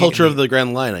can't see culture of the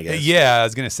Grand Line, I guess. Yeah, I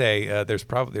was gonna say there's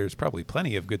probably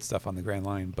plenty of good stuff on the Grand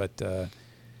Line, but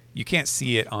you can't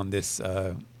see it on this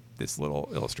little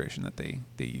illustration that they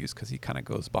use because he kind of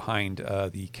goes behind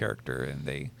the character and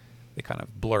they kind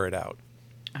of blur it out.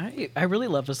 I really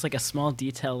love just like a small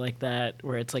detail like that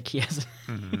where it's like he has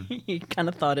he kind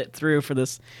of thought it through for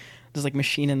this like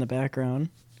machine in the background.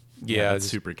 Yeah, it's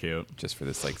super cute just for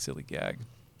this like silly gag.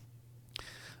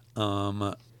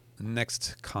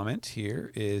 next comment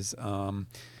here is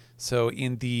so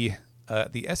in the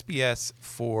SBS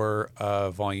for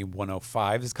volume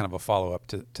 105, this is kind of a follow-up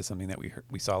to something that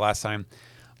we saw last time.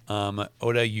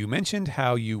 Oda, you mentioned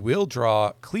how you will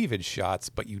draw cleavage shots,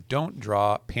 but you don't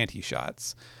draw panty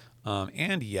shots.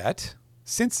 And yet,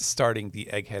 since starting the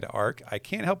Egghead arc, I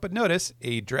can't help but notice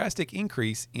a drastic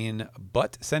increase in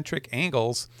butt-centric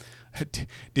angles.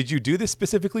 Did you do this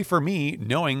specifically for me,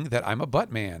 knowing that I'm a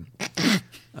butt man?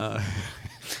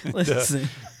 Listen.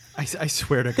 I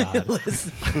swear to God.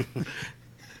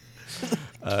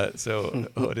 So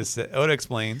Oda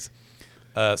explains,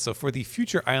 so for the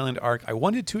Future Island arc, I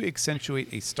wanted to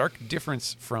accentuate a stark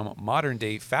difference from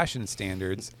modern-day fashion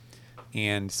standards.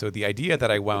 And so the idea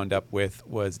that I wound up with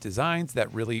was designs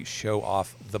that really show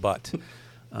off the butt.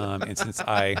 And since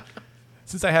I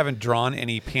haven't drawn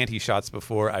any panty shots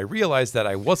before, I realized that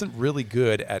I wasn't really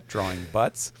good at drawing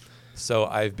butts. So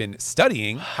I've been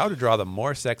studying how to draw them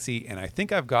more sexy, and I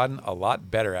think I've gotten a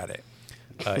lot better at it.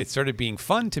 It started being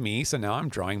fun to me, so now I'm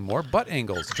drawing more butt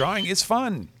angles. Drawing is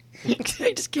fun.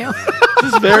 I just can't.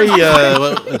 This is very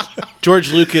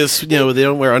George Lucas. They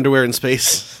don't wear underwear in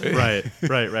space. Right.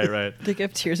 I think I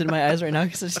have tears in my eyes right now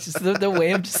because it's just the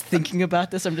way I'm just thinking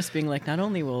about this. I'm just being like, not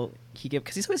only will he give,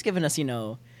 because he's always given us,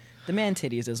 the man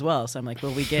titties as well. So I'm like,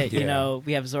 will we get,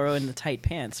 we have Zoro in the tight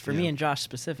pants. For me and Josh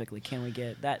specifically, can we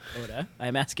get that, Oda?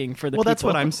 I'm asking for the people. That's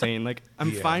what I'm saying. Like,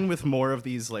 I'm fine with more of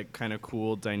these, like, kind of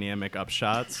cool dynamic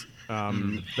upshots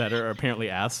that are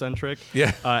apparently ass-centric.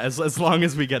 Yeah. As long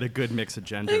as we get a good mix of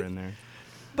gender in there.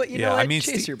 But you know what? I mean,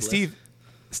 Chase your bliss.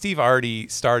 Steve already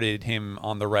started him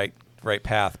on the right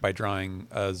path by drawing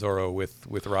Zoro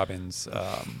with Robin's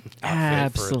outfit.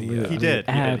 Absolutely. For the, He did.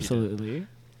 Absolutely.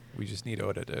 We just need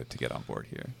Oda to get on board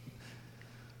here.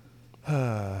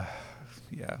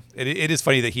 Yeah. It is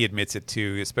funny that he admits it,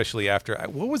 too, especially after...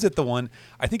 What was it, the one...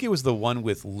 I think it was the one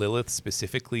with Lilith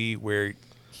specifically where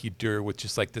he drew with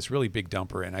just like this really big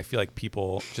dumper, and I feel like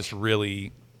people just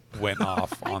really went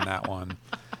off on that one.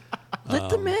 Let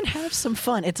the man have some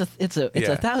fun. It's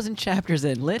 1,000 chapters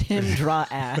in. Let him draw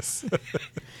ass.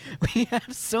 We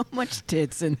have so much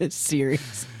tits in this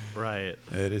series. Right.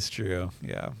 It is true.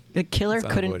 Yeah. The killer It's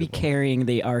couldn't be unavoidable. carrying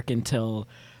the arc until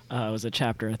it was a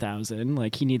chapter 1,000.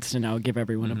 Like, he needs to now give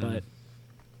everyone a butt.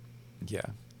 Yeah.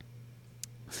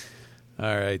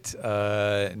 All right.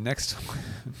 Next.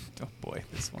 Oh boy,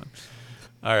 this one.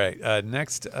 All right.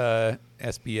 Next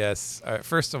SBS.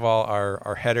 First of all,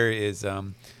 our header is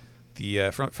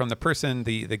the from the person,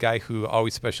 the guy who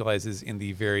always specializes in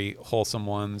the very wholesome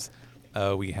ones.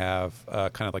 We have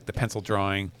kind of like the pencil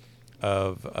drawing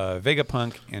of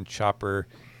Vegapunk and Chopper,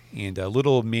 and a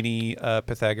little mini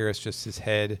Pythagoras, just his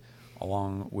head,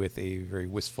 along with a very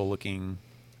wistful-looking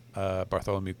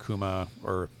Bartholomew Kuma,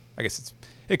 or I guess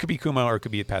it could be Kuma or it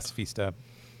could be a Pacifista.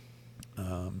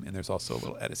 And there's also a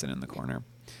little Edison in the corner.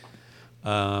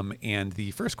 And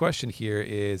the first question here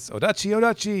is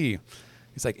Odachi.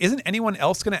 He's like, isn't anyone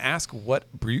else going to ask what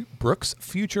Brooke's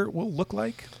future will look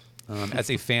like?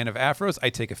 As a fan of afros, I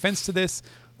take offense to this.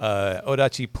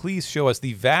 Odachi, please show us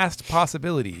the vast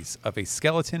possibilities of a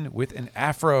skeleton with an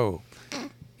afro.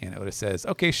 And Oda says,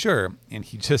 okay, sure. And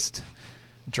he just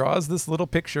draws this little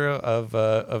picture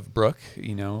of Brooke,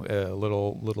 a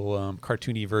little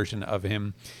cartoony version of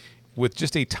him with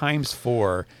just a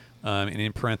 ×4, and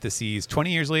in parentheses,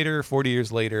 20 years later, 40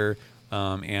 years later,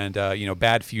 and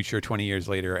bad future 20 years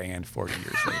later and 40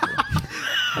 years later.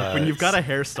 When you've got a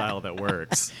hairstyle that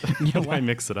works, why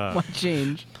mix it up? Why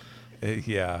change?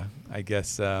 Yeah, I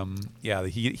guess.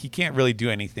 He can't really do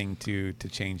anything to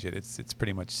change it. It's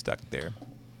pretty much stuck there.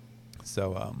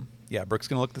 So Brooke's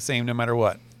gonna look the same no matter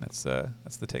what. That's the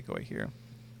takeaway here.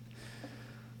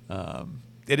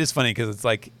 It is funny because it's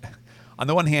like, on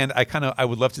the one hand, I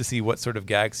would love to see what sort of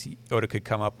gags Oda could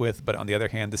come up with, but on the other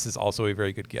hand, this is also a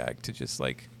very good gag to just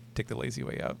like take the lazy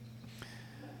way out.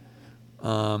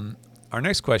 Our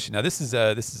next question. Now this is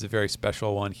a very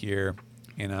special one here,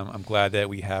 and I'm glad that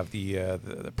we have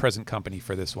the present company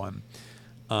for this one.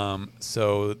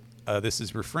 So this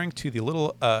is referring to the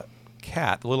little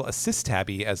cat, the little assist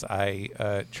tabby, as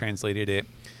I translated it,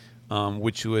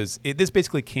 which was this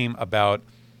basically came about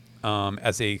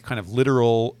as a kind of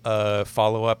literal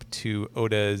follow-up to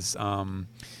Oda's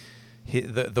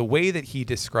the way that he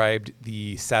described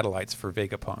the satellites for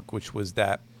Vegapunk, which was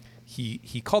that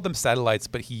he called them satellites,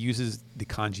 but he uses the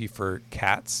kanji for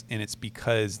cats, and it's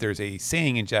because there's a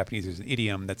saying in Japanese, there's an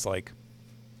idiom that's like,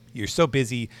 you're so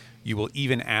busy, you will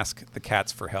even ask the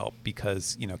cats for help,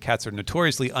 because cats are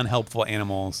notoriously unhelpful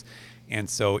animals, and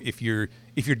so if you're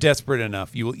desperate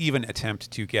enough, you will even attempt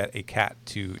to get a cat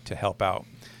to help out.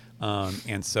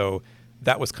 And so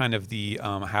that was kind of the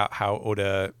how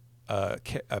Oda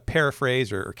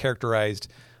paraphrased or characterized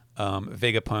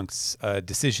Vegapunk's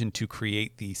decision to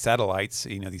create the satellites,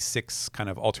 these 6 kind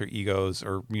of alter egos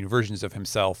or versions of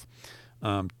himself,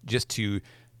 just to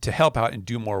help out and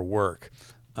do more work.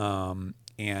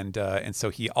 And so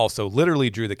he also literally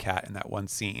drew the cat in that one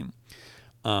scene.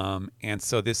 And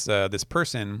so this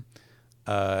person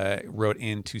wrote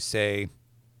in to say,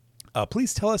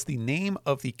 please tell us the name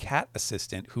of the cat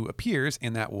assistant who appears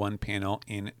in that one panel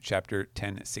in chapter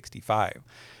 1065.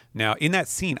 Now, in that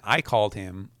scene, I called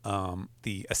him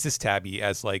the assist tabby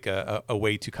as like a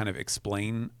way to kind of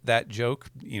explain that joke,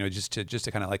 just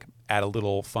to kind of like add a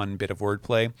little fun bit of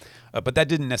wordplay. But that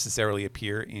didn't necessarily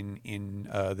appear in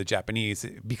the Japanese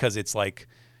because it's like,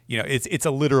 it's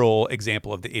a literal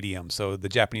example of the idiom. So the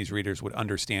Japanese readers would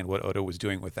understand what Oda was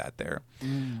doing with that there.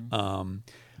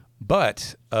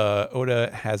 But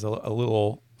Oda has a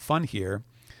little fun here.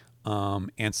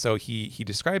 And so he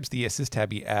describes the assist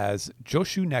tabby as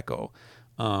Joshu Neko,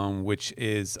 which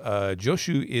is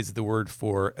Joshu is the word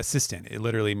for assistant. It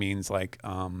literally means like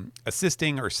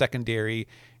assisting or secondary,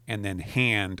 and then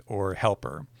hand or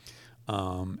helper.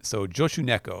 So Joshu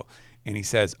Neko. And he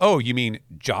says, "Oh, you mean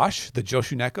Josh, the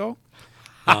Joshu Neko?"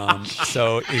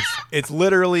 So it's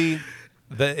literally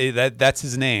that's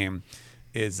his name.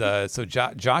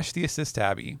 Josh the assist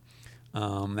tabby.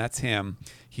 That's him.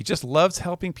 He just loves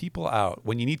helping people out.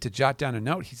 When you need to jot down a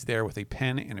note, he's there with a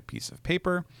pen and a piece of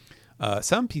paper.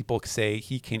 Some people say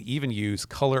he can even use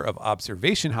color of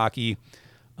observation hockey,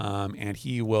 and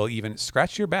he will even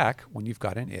scratch your back when you've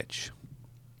got an itch.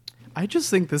 I just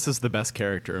think this is the best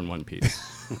character in One Piece.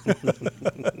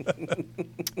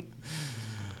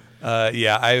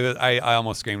 I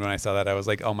almost screamed when I saw that. I was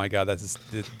like, oh my God, this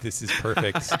is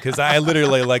perfect. Because I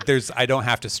literally I don't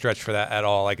have to stretch for that at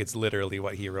all. Like, it's literally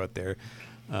what he wrote there.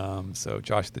 So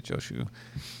Josh the Joshu.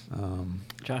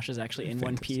 Josh is actually in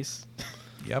One Piece.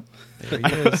 Yep, there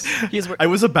he is. I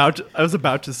was about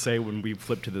to say when we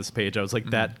flipped to this page, I was like,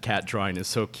 that cat drawing is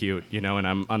so cute, and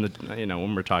I'm on the,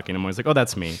 when we're talking, I'm always like, oh,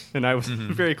 that's me, and I was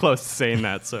very close to saying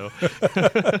that. So,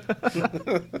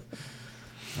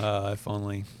 if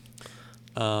only.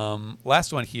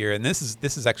 Last one here, and this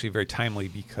is actually very timely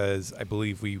because I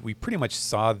believe we pretty much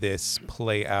saw this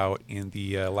play out in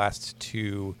the last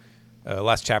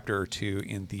chapter or two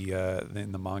in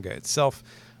the manga itself.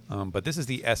 But this is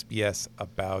the SBS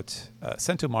about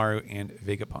Sentomaru and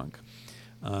Vegapunk.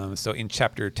 So in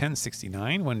chapter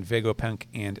 1069, when Vegapunk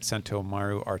and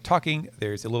Sentomaru are talking,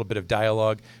 there's a little bit of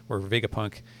dialogue where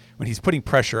Vegapunk, when he's putting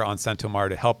pressure on Sentomaru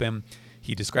to help him,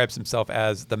 he describes himself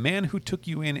as the man who took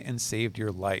you in and saved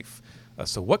your life.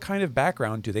 So what kind of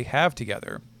background do they have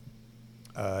together?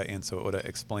 And so Oda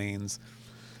explains,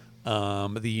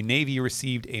 the Navy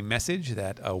received a message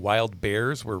that wild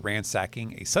bears were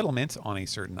ransacking a settlement on a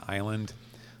certain island.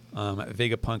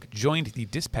 Vegapunk joined the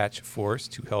dispatch force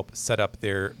to help set up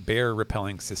their bear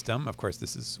repelling system. Of course,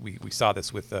 we saw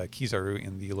this with Kizaru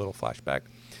in the little flashback.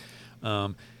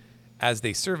 As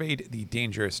they surveyed the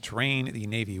dangerous terrain, the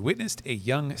Navy witnessed a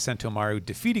young Sentomaru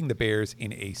defeating the bears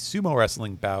in a sumo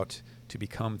wrestling bout to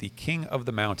become the king of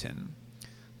the mountain.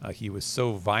 He was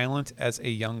so violent as a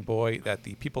young boy that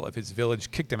the people of his village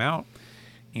kicked him out,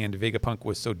 and Vegapunk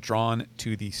was so drawn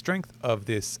to the strength of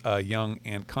this young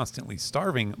and constantly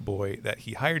starving boy that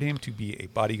he hired him to be a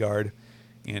bodyguard,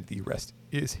 and the rest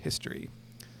is history.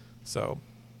 So,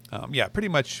 pretty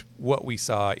much what we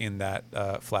saw in that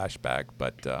flashback,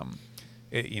 but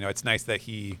it's nice that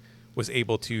he was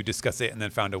able to discuss it and then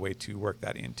found a way to work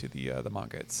that into the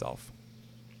manga itself.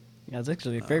 Yeah, it's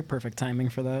actually very perfect timing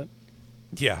for that.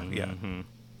 Yeah. And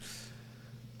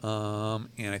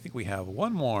I think we have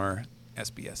one more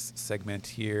SBS segment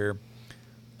here.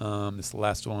 This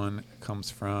last one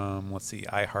comes from,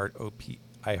 I Heart OP,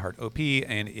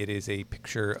 and it is a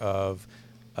picture of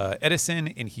Edison,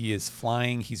 and he is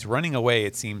flying. He's running away,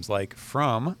 it seems like,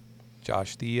 from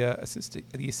Josh, the assist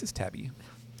tabby.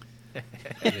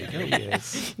 There he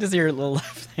is. Just your little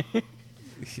laugh there.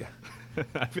 Yeah.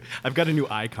 I've got a new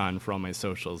icon for all my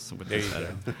socials with this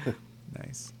header.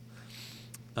 Nice.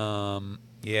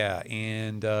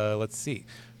 And let's see.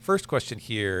 First question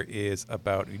here is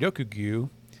about Ryokugyu.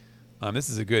 This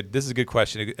is a good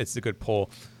question. It's a good poll.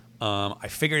 I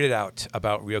figured it out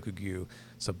about Ryokugyu.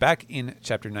 So back in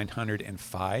chapter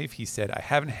 905, he said, "I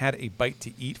haven't had a bite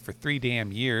to eat for 3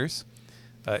 damn years.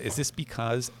 Is this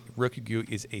because Ryokugyu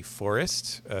is a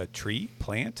forest,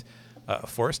 plant, a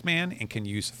forest man, and can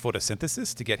use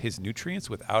photosynthesis to get his nutrients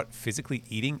without physically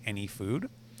eating any food?"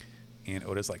 And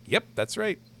Oda's like, "Yep, that's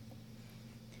right."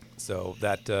 So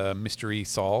that mystery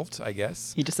solved, I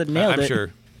guess. He just said nailed it. I'm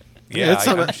sure. Yeah,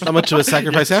 it's not much of a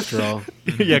sacrifice after all.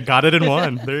 Yeah, got it in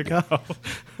one. There you go.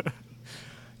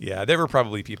 Yeah, there were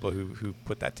probably people who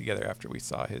put that together after we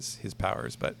saw his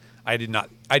powers, but I did not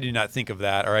think of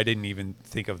that, or I didn't even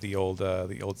think of the old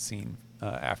scene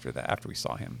after we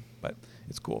saw him. But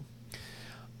it's cool.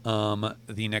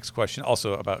 The next question,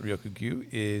 also about Ryokugyu,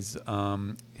 is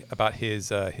about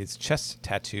his chest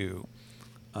tattoo,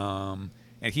 and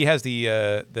he has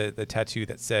the tattoo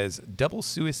that says "Double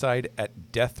Suicide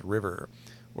at Death River,"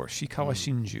 or Shikawa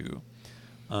Shinju.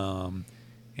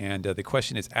 And the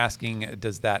question is asking,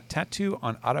 does that tattoo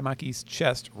on Aramaki's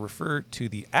chest refer to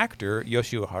the actor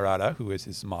Yoshio Harada, who is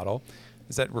his model?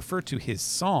 Does that refer to his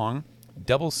song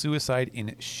 "Double Suicide in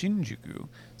Shinjuku"?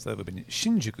 So that would have been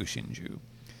Shinjuku Shinju.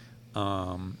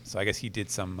 So I guess he did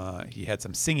he had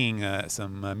some singing,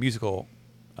 some musical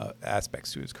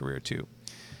aspects to his career too.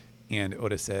 And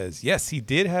Oda says, yes, he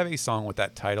did have a song with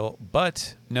that title,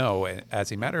 but no,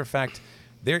 as a matter of fact,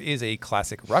 there is a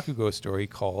classic Rakugo story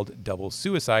called Double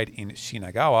Suicide in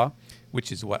Shinagawa,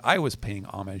 which is what I was paying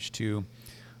homage to.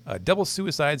 Double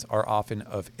suicides are often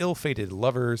of ill-fated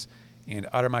lovers, and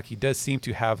Aramaki does seem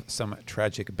to have some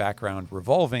tragic background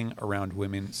revolving around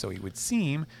women, so it would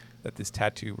seem that this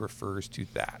tattoo refers to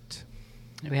that.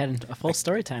 We had a full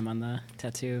story time on the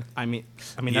tattoo. I mean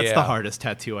that's the hardest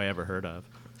tattoo I ever heard of.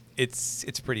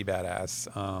 It's pretty badass.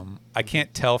 I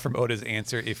can't tell from Oda's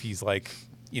answer if he's like,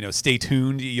 stay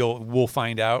tuned, we'll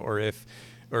find out, or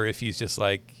if he's just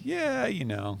like, yeah,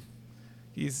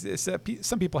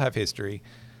 some people have history,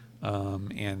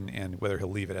 and whether he'll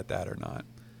leave it at that or not.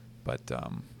 But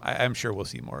I'm sure we'll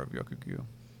see more of Ryokugyu.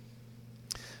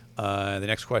 The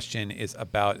next question is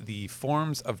about the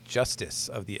forms of justice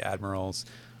of the admirals.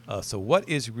 So what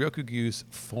is Ryokugyu's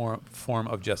form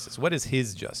of justice? What is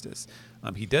his justice?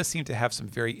 He does seem to have some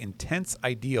very intense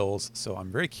ideals, so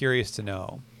I'm very curious to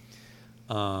know.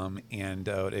 And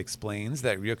it explains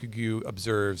that Ryokugyu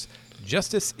observes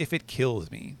justice if it kills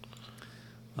me.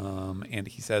 And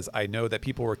he says, I know that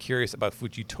people were curious about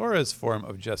Fujitora's form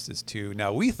of justice too.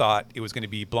 Now, we thought it was going to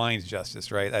be blind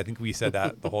justice, right? I think we said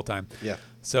that the whole time. Yeah.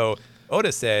 So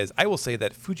Oda says, I will say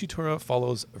that Fujitora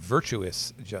follows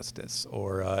virtuous justice,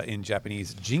 or in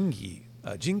Japanese, jingi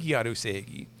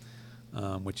aruseigi,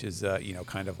 which is,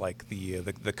 kind of like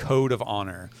the code of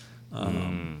honor.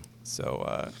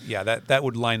 So that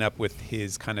would line up with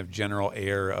his kind of general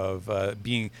air of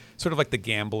being sort of like the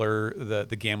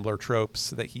gambler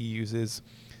tropes that he uses,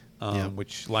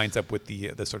 which lines up with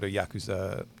the sort of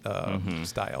Yakuza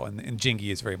style. And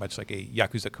Jingi is very much like a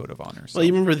Yakuza code of honor. So. Well,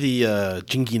 you remember the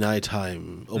Jingi Night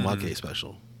Time Omake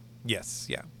special? Yes,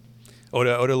 yeah.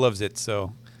 Oda loves it,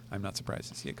 so I'm not surprised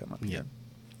to see it come up here.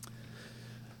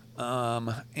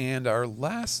 And our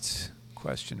last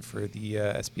question for the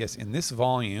SBS in this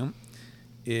volume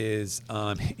is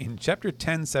in chapter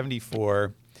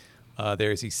 1074.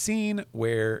 There's a scene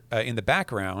where in the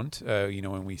background,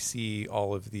 when we see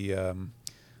all of the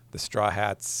Straw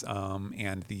Hats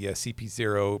and the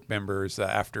CP0 members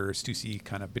after Stussy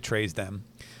kind of betrays them,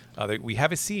 we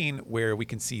have a scene where we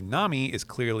can see Nami is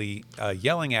clearly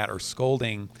yelling at or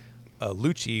scolding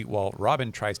Lucci while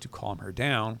Robin tries to calm her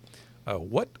down.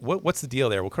 What's the deal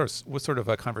there? What sort of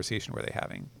a conversation were they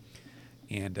having?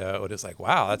 And Oda's like,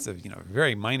 wow, that's a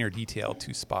very minor detail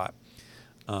to spot.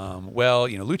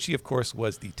 Lucci, of course,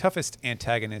 was the toughest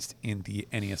antagonist in the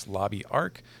Ennius Lobby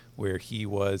arc, where he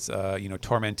was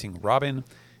tormenting Robin,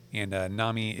 and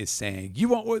Nami is saying, "You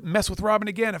won't mess with Robin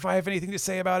again if I have anything to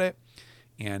say about it."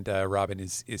 And Robin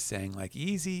is saying like,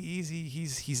 "Easy,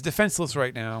 he's defenseless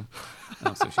right now."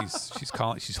 So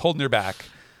she's holding her back.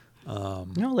 No,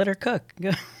 let her cook.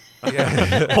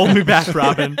 Hold me back,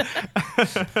 Robin.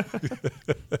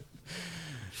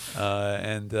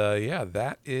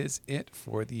 That is it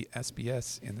for the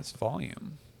SBS in this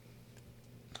volume.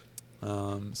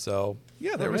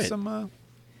 There was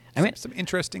some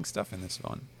interesting stuff in this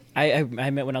one. I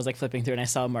meant when I was like flipping through and I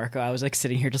saw Marco, I was like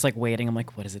sitting here just like waiting. I'm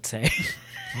like, what does it say?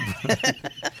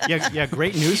 Yeah,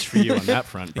 great news for you on that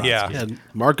front, Brodsky. Yeah,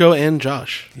 Marco and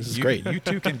Josh. This is great. You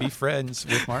two can be friends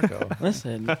with Marco.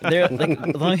 Listen,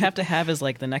 the only have to have is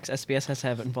like the next SBS has to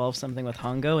have involve something with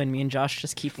Hongo, and me and Josh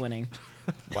just keep winning.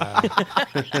 Wow.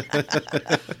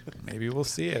 Maybe we'll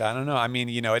see it. I don't know. I mean,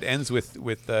 it ends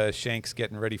with Shanks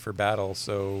getting ready for battle,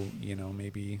 so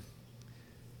maybe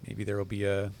there will be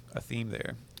a theme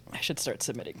there. I should start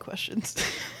submitting questions.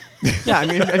 Yeah, I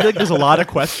mean, I feel like there's a lot of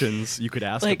questions you could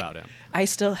ask about him. I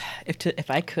still, if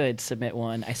I could submit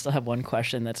one, I still have one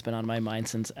question that's been on my mind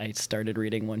since I started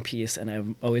reading One Piece, and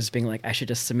I'm always being like, I should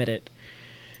just submit it.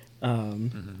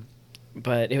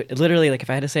 But it literally, like, if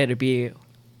I had to say it, it'd be,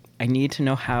 I need to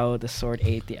know how the sword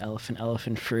ate the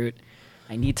elephant fruit.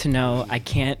 I need to know. I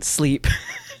can't sleep.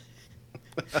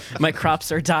 My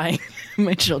crops are dying.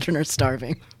 My children are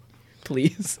starving.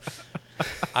 Please.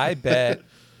 I bet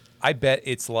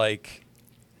it's like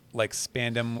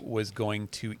Spandam was going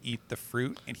to eat the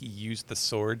fruit and he used the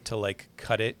sword to like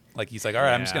cut it. Like he's like, all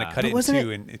right, I'm just gonna cut it in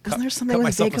two and wasn't cut, there something cut with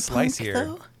myself a slice Vegapunk here.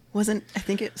 though? I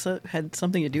think it had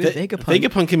something to do with Vegapunk.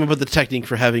 Vegapunk came up with the technique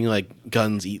for having like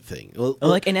guns eat things. Well,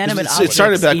 like inanimate it objects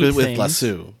started back eat with things.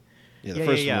 lasso. Yeah, the Yeah,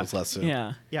 first yeah, one was lasso.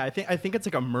 Yeah. Yeah, I think it's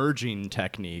like a merging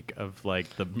technique of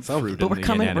like the fruit But and we're the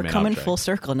coming inanimate full object.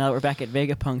 circle now that we're back at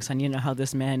Vegapunk. So I need to know how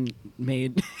this man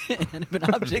made inanimate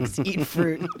objects eat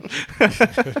fruit.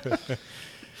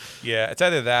 Yeah, it's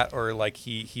either that or like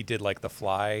he did like the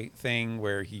fly thing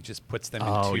where he just puts them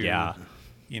into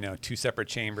two separate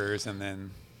chambers and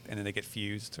then they get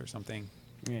fused or something.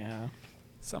 Yeah.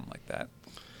 Something like that.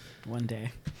 One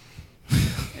day.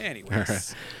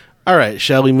 Anyways. All right,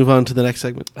 shall we move on to the next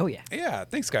segment? Oh yeah. Yeah,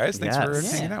 thanks guys. Thanks for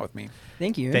Yes. hanging out with me.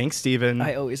 Thank you. Thanks, Steven.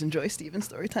 I always enjoy Steven's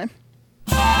story time.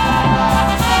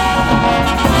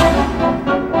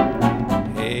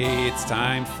 Hey, it's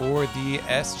time for the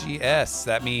SGS.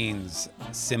 That means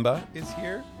Simba is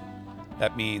here.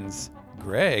 That means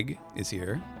Greg is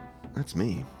here. That's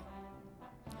me.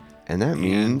 And that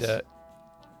means... And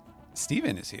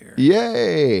Steven is here.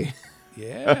 Yay!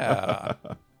 Yeah.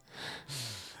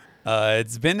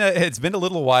 It's been a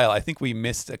little while. I think we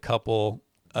missed a couple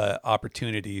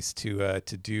opportunities to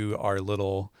do our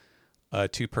little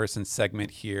 2-person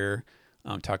segment here,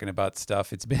 talking about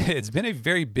stuff. It's been a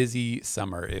very busy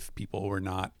summer. If people were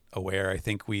not aware, I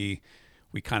think we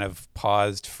kind of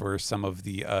paused for some of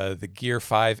the Gear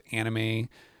 5 anime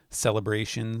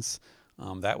celebrations.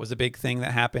 That was a big thing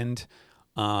that happened.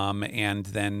 And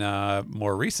then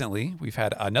more recently, we've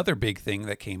had another big thing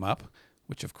that came up,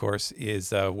 which of course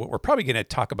is what we're probably going to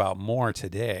talk about more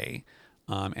today.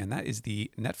 And that is the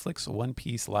Netflix One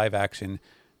Piece live action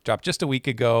dropped just a week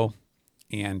ago.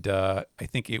 And I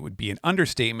think it would be an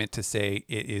understatement to say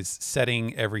it is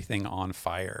setting everything on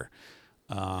fire.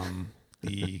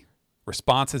 The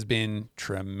response has been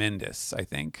tremendous, I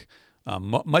think.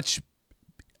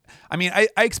 I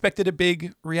expected a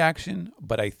big reaction,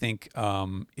 but I think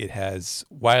it has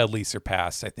wildly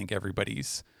surpassed, I think,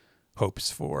 everybody's hopes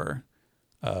for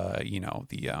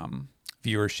the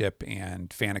viewership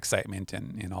and fan excitement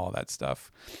and all that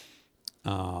stuff.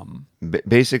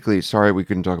 Basically, sorry we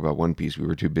couldn't talk about One Piece. We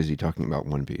were too busy talking about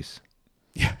One Piece.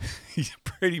 Yeah,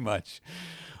 pretty much.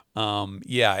 And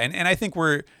I think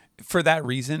for that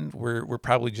reason, we're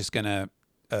probably just gonna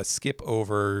skip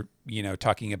over,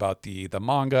 talking about the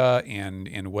manga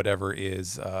and whatever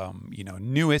is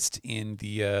newest in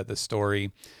the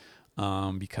story,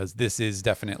 because this is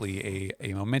definitely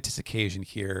a momentous occasion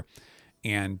here.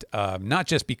 And not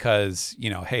just because,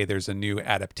 hey, there's a new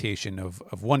adaptation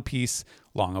of One Piece,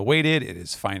 long awaited. It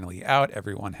is finally out.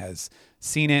 Everyone has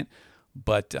seen it.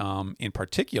 But in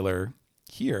particular,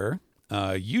 here,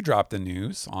 you dropped the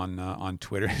news on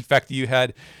Twitter. In fact, you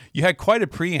had quite a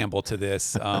preamble to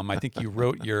this. I think you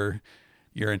wrote your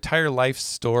entire life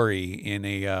story in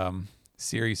a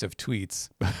series of tweets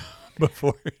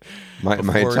before my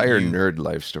entire nerd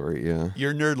life story. Yeah,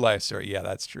 your nerd life story. Yeah,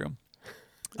 that's true.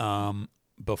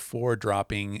 Before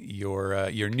dropping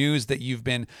your news that you've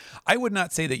been, I would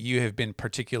not say that you have been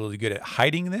particularly good at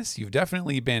hiding this. You've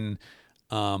definitely been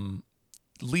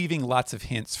leaving lots of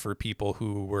hints for people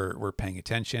who were paying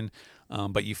attention.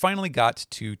 But you finally got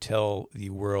to tell the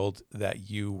world that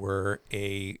you were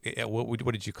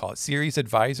what did you call it? Series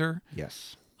advisor?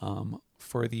 Yes.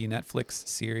 For the Netflix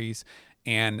series.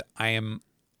 And I'm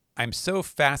so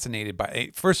fascinated by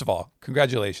it. First of all,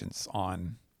 congratulations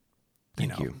on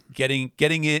Thank you. Getting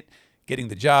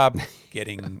the job,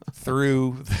 getting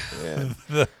through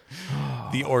the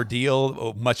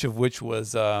ordeal, much of which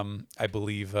was, I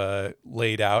believe,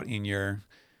 laid out in your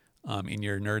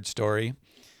nerd story.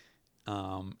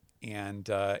 And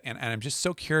I'm just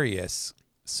so curious.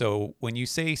 So when you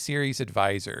say series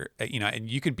advisor, and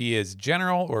you can be as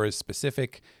general or as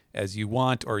specific as you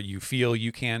want, or you feel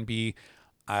you can be,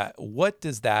 what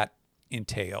does that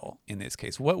entail in this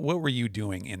case? What were you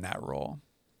doing in that role?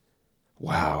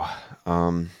 Wow.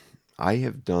 I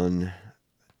have done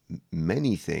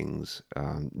many things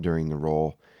during the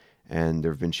role, and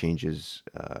there have been changes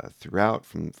throughout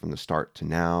from the start to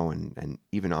now and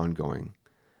even ongoing.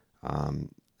 Some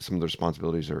of the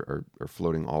responsibilities are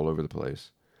floating all over the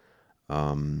place.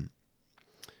 I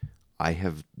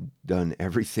have done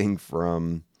everything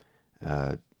from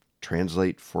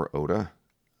translate for Oda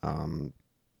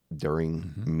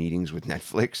during meetings with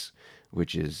Netflix,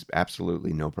 which is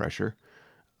absolutely no pressure.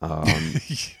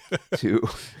 to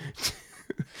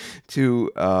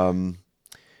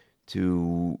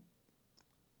to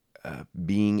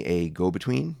being a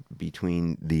go-between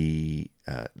between the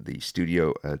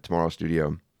studio, Tomorrow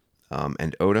Studio,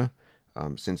 and Oda,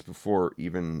 since before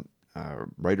even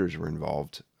writers were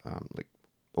involved, like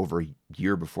over a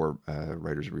year before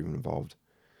writers were even involved.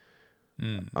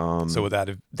 So would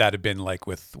that have been like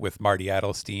with Marty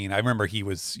Adelstein? I remember he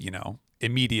was,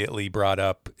 immediately brought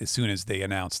up as soon as they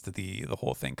announced the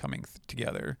whole thing coming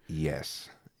together. Yes.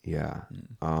 Yeah.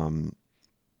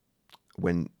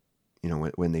 When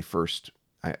they first,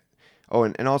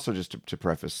 and also just to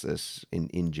preface this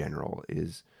in general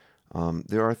is,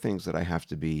 there are things that I have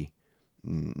to be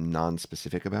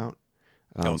non-specific about,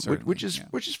 which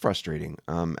is frustrating.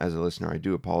 As a listener, I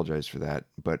do apologize for that,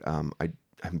 but I'm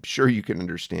sure you can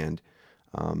understand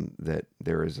that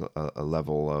there is a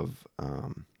level of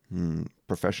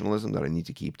professionalism that I need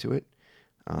to keep to it,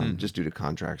 just due to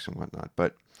contracts and whatnot.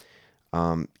 But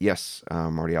yes,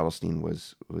 Marty Adelstein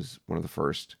was one of the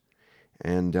first,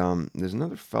 and there's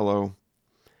another fellow.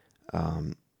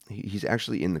 He's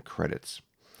actually in the credits,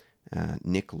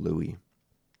 Nick Louie,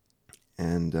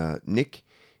 and Nick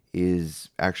is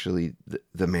actually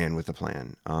the man with the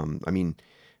plan. I mean,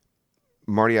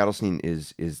 Marty Adelstein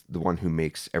is the one who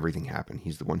makes everything happen.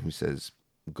 He's the one who says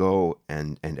go,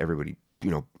 and everybody,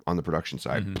 on the production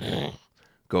side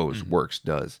goes, works,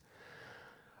 does.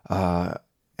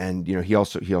 And he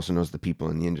also knows the people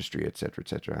in the industry, et cetera, et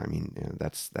cetera. I mean,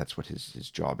 that's what his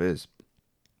job is.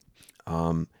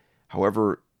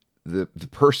 However, the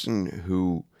person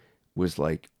who was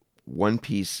like, One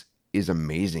Piece is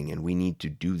amazing and we need to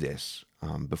do this,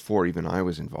 before even I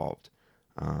was involved,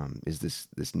 is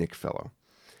this Nick fellow.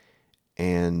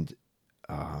 And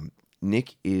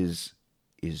Nick is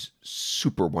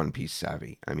super One Piece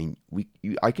savvy. I mean,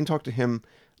 I can talk to him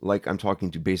like I'm talking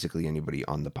to basically anybody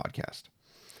on the podcast.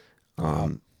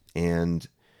 And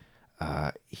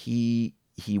he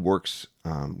works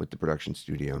with the production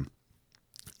studio,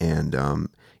 and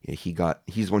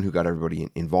he's the one who got everybody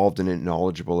involved in it,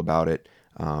 knowledgeable about it,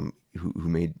 who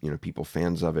made people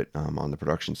fans of it, on the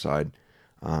production side.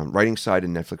 Writing side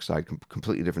and Netflix side,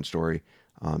 completely different story,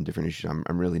 different issues.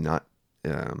 I'm really not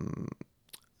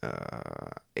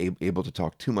able to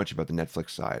talk too much about the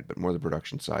Netflix side, but more the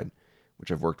production side,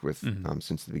 which I've worked with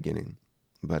since the beginning.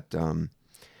 But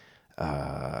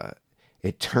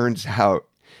it turns out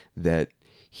that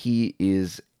he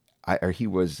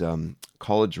was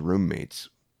college roommates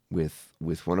with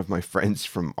one of my friends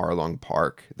from Arlong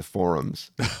Park, the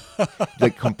forums.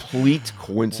 Like, complete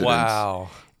coincidence. Wow.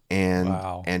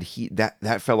 And he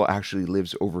that fellow actually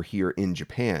lives over here in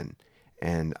Japan,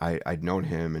 and I'd known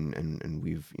him, and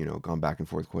we've gone back and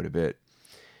forth quite a bit.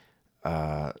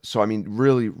 So I mean,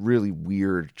 really, really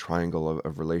weird triangle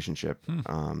of relationship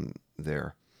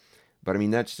there. But I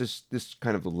mean, that's just this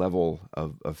kind of the level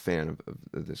of fan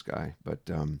of this guy. But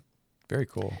very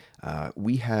cool.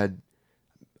 We had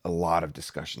a lot of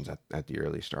discussions at the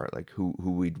early start, like who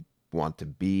we'd want to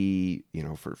be,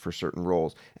 for certain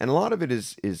roles, and a lot of it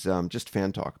is just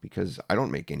fan talk, because I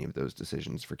don't make any of those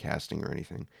decisions for casting or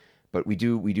anything, but we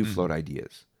do float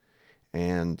ideas.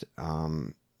 And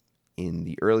in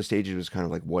the early stages, it was kind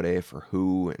of like what if or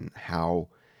who and how,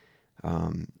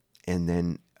 and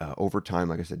then over time,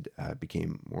 like I said,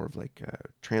 became more of like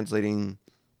translating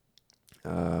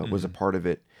was a part of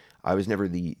it. I was never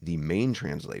the main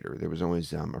translator. There was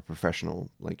always a professional,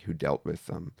 like, who dealt with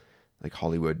like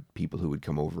Hollywood people who would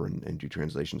come over and do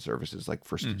translation services, like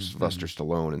for Sylvester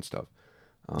Stallone and stuff.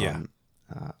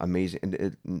 Amazing.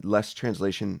 And less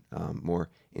translation, more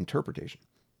interpretation.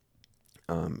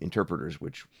 Interpreters,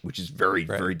 which is very,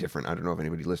 very different. I don't know if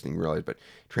anybody listening realized, but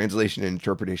translation and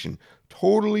interpretation,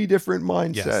 totally different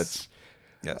mindsets.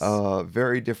 Yes.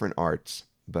 Very different arts.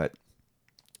 But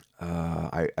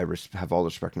I have all the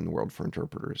respect in the world for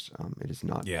interpreters. It is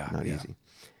not easy.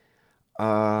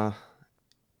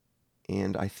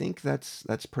 And I think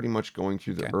that's pretty much going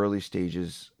through the early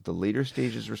stages. The later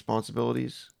stages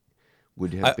responsibilities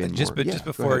would have been just more. Just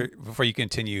before you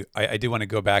continue, I do want to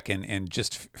go back and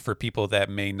just for people that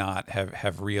may not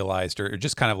have realized, or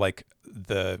just kind of like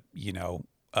the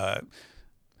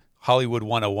Hollywood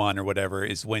 101 or whatever,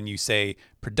 is when you say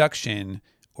production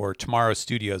or Tomorrow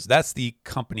Studios, that's the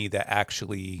company that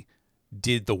actually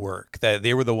did the work. That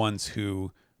they were the ones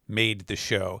who made the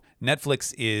show.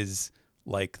 Netflix is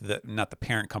like not the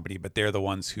parent company, but they're the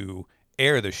ones who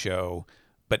air the show.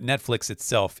 But Netflix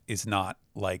itself is not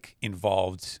like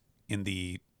involved in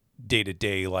the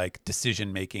day-to-day like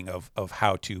decision making of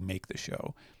how to make the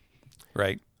show,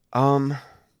 right?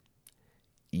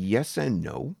 Yes and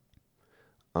no.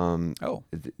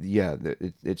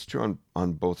 It's true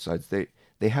on both sides.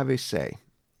 They have a say.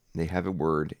 They have a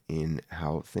word in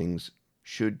how things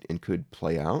should and could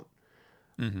play out.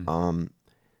 Mm-hmm.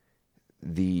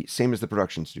 The same as the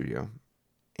production studio,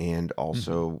 and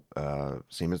also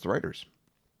same as the writers.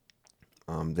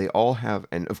 They all have,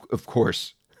 and of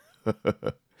course,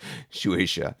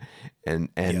 Shueisha and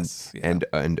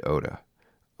Oda.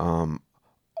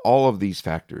 All of these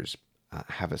factors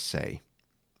have a say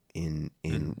in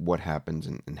what happens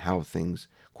and how things,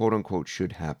 quote unquote,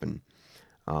 should happen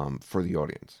for the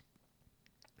audience.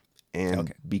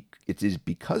 And it is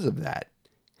because of that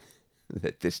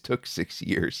this took 6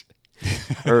 years,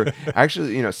 or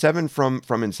actually, 7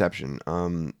 from inception,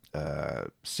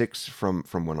 6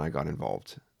 from when I got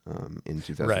involved in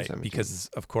 2017. Right, because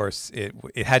of course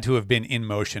it had to have been in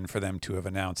motion for them to have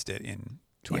announced it in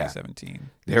 2017.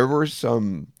 Yeah. There were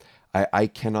some, I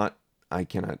cannot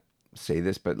say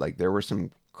this, but like there were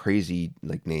some crazy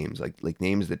names, like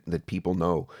names that people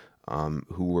know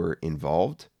who were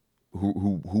involved,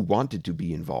 who wanted to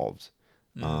be involved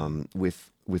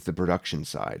with the production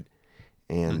side.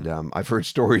 And I've heard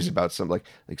stories about some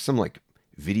some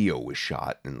video was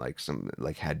shot and some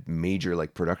had major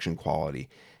production quality,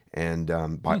 and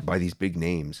by these big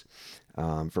names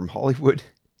from Hollywood,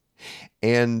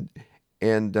 and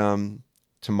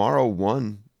Tomorrow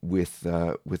won with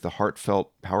the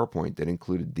heartfelt PowerPoint that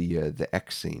included the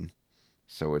X scene.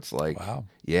 So it's wow.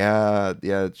 yeah,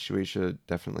 Shueisha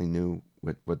definitely knew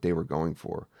what they were going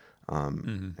for.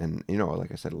 And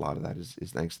like I said, a lot of that is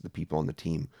thanks to the people on the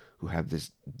team who have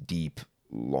this deep,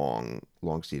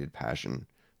 long-seated passion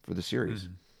for the series.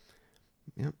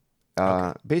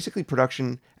 Yeah. Basically,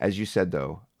 production, as you said,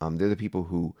 though, they're the people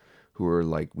who are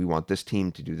like, we want this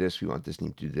team to do this, we want this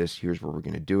team to do this. Here's where we're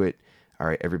going to do it. All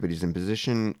right, everybody's in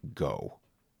position. Go.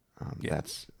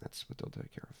 That's what they'll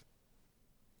take care of.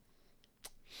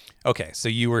 Okay, so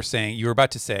you were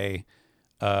about to say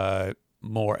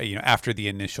more, after the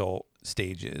initial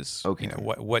stages. Okay.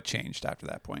 What changed after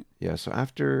that point? Yeah, so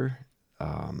after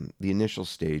the initial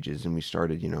stages, and we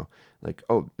started,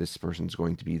 this person's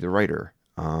going to be the writer,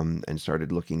 and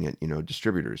started looking at,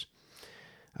 distributors,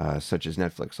 such as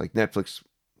Netflix. Netflix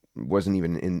wasn't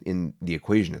even in the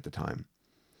equation at the time,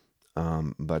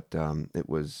 but it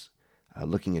was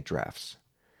looking at drafts.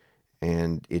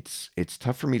 And it's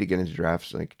tough for me to get into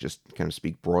drafts, just kind of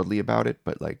speak broadly about it,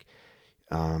 but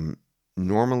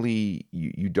normally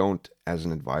you don't, as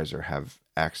an advisor, have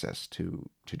access to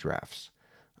drafts.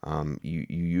 You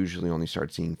usually only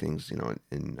start seeing things,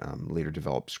 in later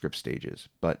developed script stages.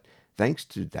 But thanks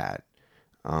to that,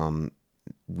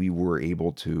 we were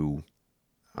able to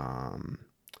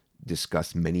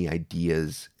discuss many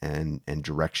ideas and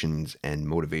directions and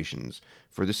motivations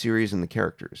for the series and the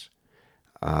characters.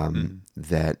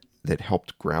 That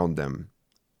helped ground them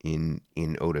in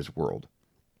Oda's world,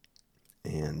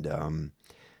 and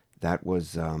that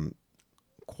was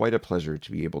quite a pleasure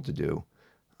to be able to do,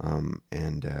 and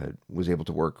was able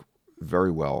to work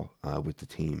very well with the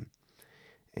team.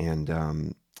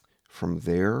 And from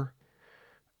there,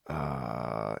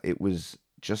 it was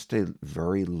just a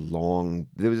very long.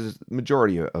 There was a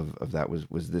majority of that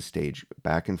was this stage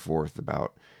back and forth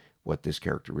about what this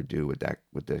character would do, what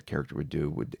that character would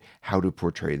do, how to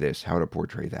portray this, how to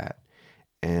portray that,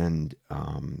 and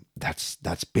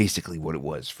that's basically what it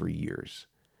was for years,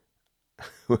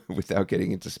 without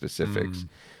getting into specifics.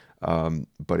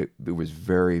 But it was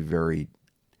very, very,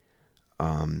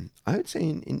 I would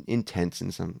say, intense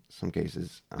in some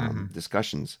cases.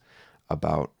 Discussions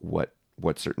about what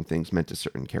certain things meant to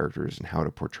certain characters and how to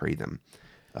portray them,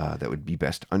 that would be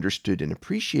best understood and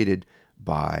appreciated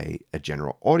by a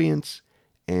general audience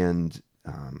and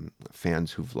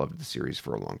fans who've loved the series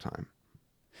for a long time.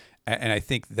 And I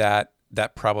think that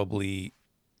probably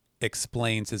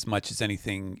explains as much as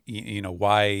anything,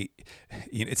 why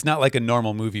it's not like a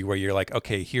normal movie where you're like,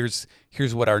 okay, here's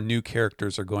what our new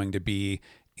characters are going to be,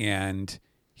 and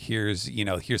here's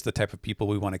the type of people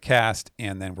we want to cast,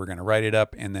 and then we're going to write it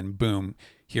up, and then boom,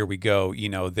 here we go.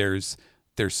 There's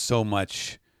so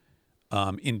much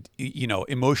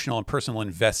emotional and personal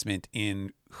investment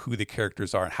in who the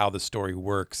characters are and how the story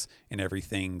works and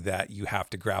everything that you have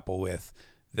to grapple with.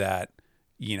 That,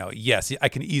 yes, I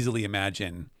can easily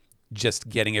imagine just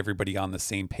getting everybody on the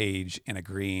same page and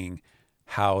agreeing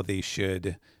how they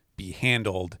should be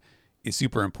handled is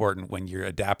super important when you're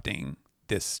adapting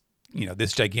this,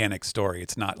 this gigantic story.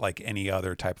 It's not like any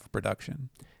other type of production.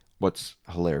 What's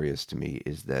hilarious to me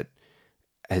is that,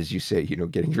 as you say,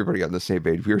 getting everybody on the same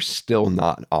page, we're still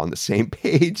not on the same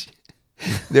page.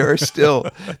 There are still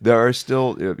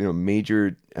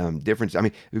major differences. I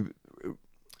mean,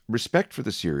 respect for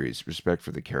the series, respect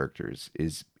for the characters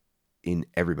is in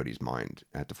everybody's mind,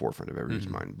 at the forefront of everybody's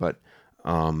mind. But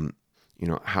you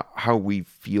know, how we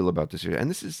feel about this, and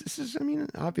this is I mean,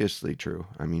 obviously true.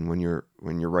 I mean, when you're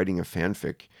writing a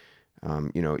fanfic,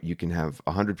 you know, you can have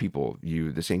 100 people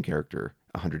view the same character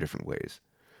 100 different ways.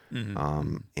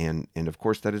 And of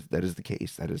course that is the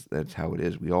case. That's how it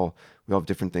is. We all have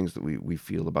different things that we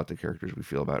feel about the characters. We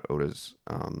feel about Oda's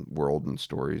world and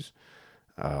stories,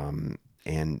 and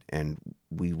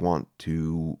we want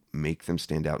to make them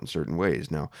stand out in certain ways.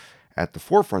 Now, at the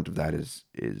forefront of that is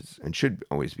and should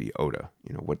always be Oda.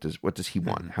 You know, what does he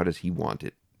want? How does he want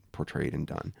it portrayed and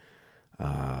done?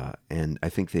 And I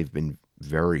think they've been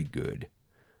very good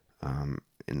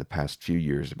in the past few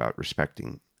years about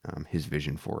respecting his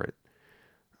vision for it.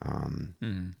 I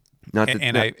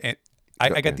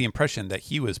got the impression that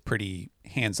he was pretty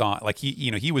hands-on. Like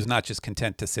he was not just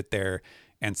content to sit there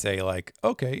and say like,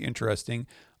 okay, interesting,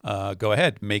 go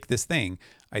ahead, make this thing.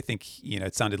 I think,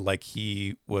 it sounded like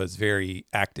he was very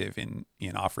active in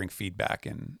offering feedback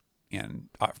and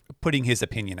putting his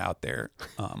opinion out there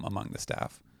among the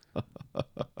staff.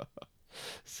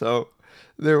 So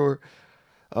there were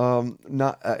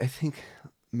I think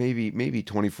maybe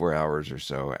 24 hours or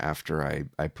so after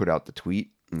I put out the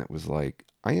tweet, and it was like,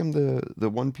 I am the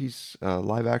One Piece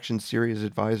live action series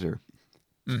advisor.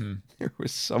 There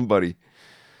was somebody,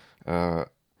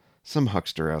 some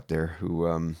huckster out there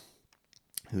who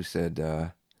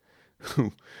said,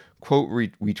 who quote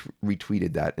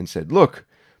retweeted that and said, "Look,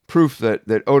 proof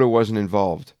that Oda wasn't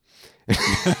involved."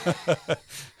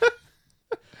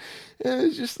 And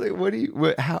it's just like,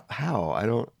 how? I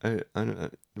don't know.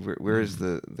 Where is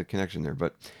the connection there?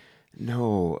 But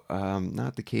no,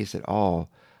 not the case at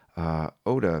all.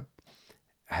 Oda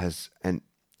has, and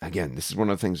again, this is one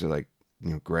of the things that, like,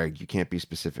 Greg, you can't be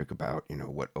specific about,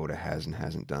 what Oda has and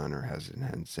hasn't done or has and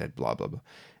hasn't said, blah, blah, blah.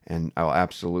 And I'll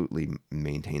absolutely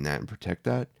maintain that and protect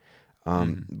that.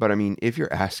 But I mean, if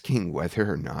you're asking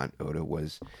whether or not Oda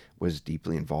was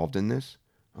deeply involved in this,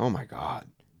 oh my God,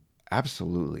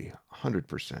 absolutely,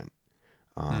 100%.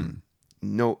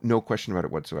 No question about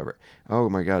it whatsoever. Oh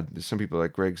my God, some people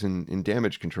like Greg's in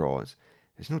damage control.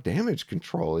 There's no damage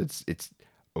control. It's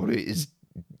Oda is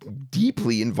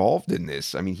deeply involved in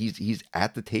this. I mean, he's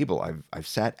at the table. I've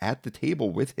sat at the table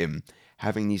with him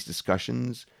having these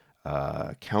discussions,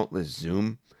 countless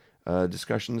Zoom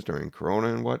discussions during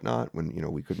Corona and whatnot, when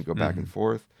we couldn't go back and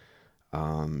forth.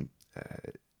 Tons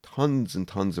and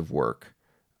tons of work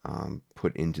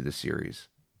put into the series.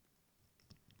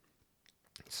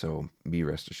 So be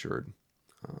rest assured,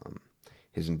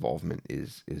 his involvement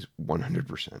is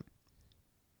 100%.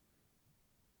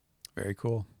 Very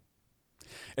cool.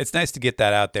 It's nice to get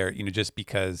that out there, just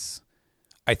because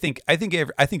I think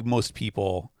most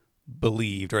people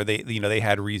believed, or they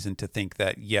had reason to think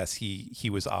that yes, he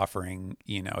was offering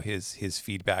his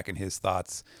feedback and his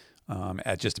thoughts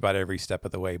at just about every step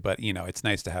of the way. But it's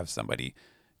nice to have somebody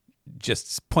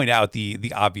just point out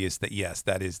the obvious, that yes,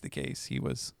 that is the case. He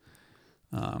was.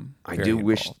 I do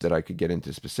wish that I could get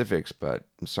into specifics, but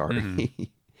I'm sorry.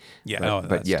 Yeah,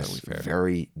 but yes, totally fair.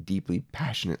 Very deeply,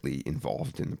 passionately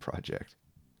involved in the project.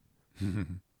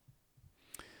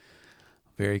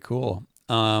 Very cool.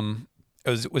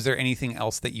 Was there anything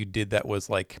else that you did that was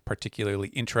like particularly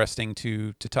interesting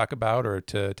to talk about or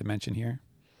to mention here?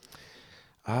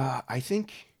 I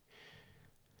think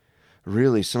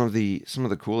really some of the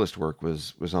coolest work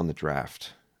was on the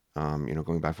draft.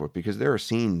 Going back and forth, because there are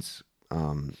scenes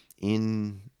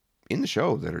in the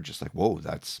show that are just like, whoa,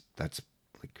 that's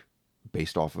like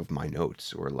based off of my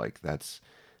notes, or like that's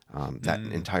that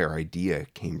entire idea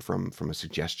came from a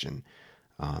suggestion.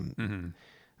 I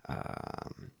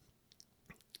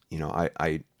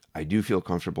do feel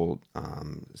comfortable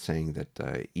saying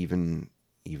that even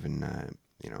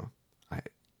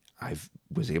I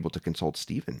was able to consult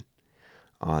Steven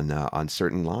on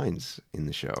certain lines in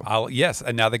the show. Yes,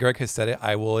 and now that Greg has said it,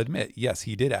 I will admit, yes,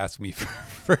 he did ask me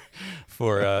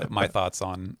for my thoughts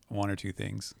on one or two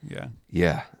things. Yeah.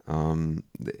 And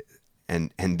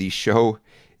the show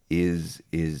is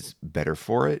better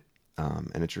for it,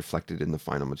 and it's reflected in the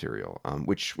final material,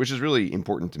 which is really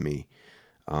important to me.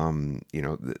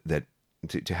 That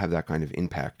to have that kind of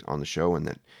impact on the show, and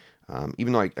that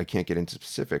even though I can't get into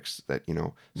specifics, that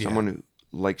someone who,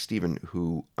 like Steven,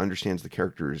 who understands the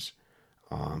characters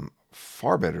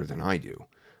far better than I do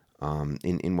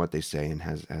in what they say, and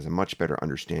has a much better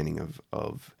understanding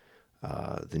of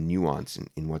the nuance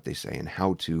in what they say and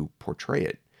how to portray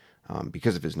it,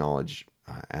 because of his knowledge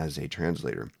as a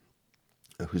translator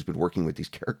who's been working with these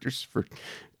characters for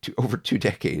over 2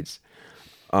 decades.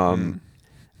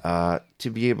 to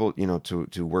be able,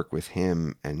 to work with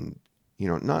him and,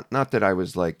 not that I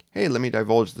was like, hey, let me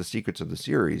divulge the secrets of the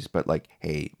series, but like,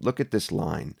 hey, look at this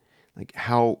line. Like,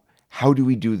 how do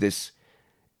we do this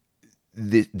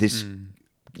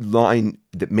line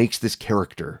that makes this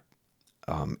character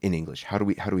in English? How do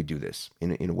we do this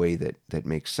in a way that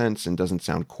makes sense and doesn't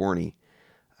sound corny?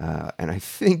 And I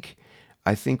think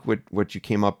what you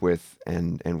came up with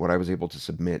and what I was able to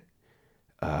submit,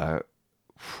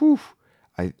 whew,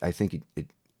 I think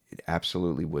it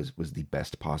absolutely was the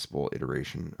best possible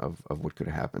iteration of what could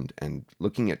have happened. And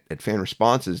looking at fan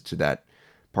responses to that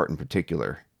part in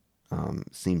particular,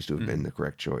 seems to have been the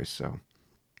correct choice. So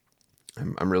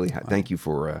I'm really thank you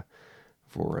for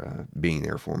being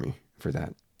there for me for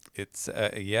that. It's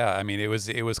yeah. I mean, it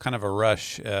was kind of a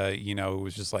rush. It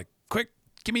was just like, quick,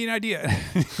 give me an idea.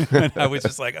 And I was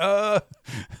just like,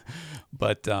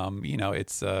 but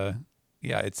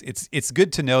it's it's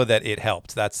good to know that it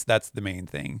helped. That's the main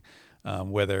thing.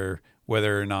 Whether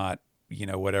or not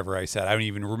whatever I said, I don't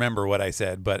even remember what I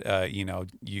said, but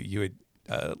you had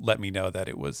let me know that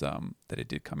it was that it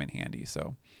did come in handy.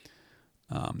 So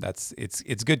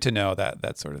it's good to know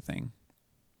that sort of thing.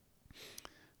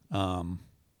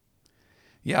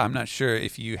 Yeah, I'm not sure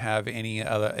if you have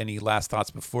any last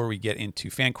thoughts before we get into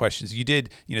fan questions. You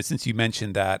did, since you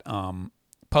mentioned that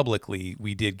publicly,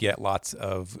 we did get lots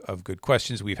of good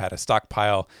questions. We've had a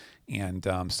stockpile, and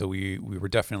so we were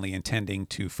definitely intending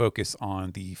to focus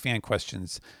on the fan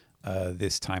questions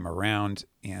this time around,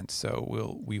 and so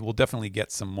we will definitely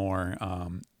get some more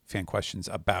fan questions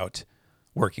about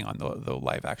working on the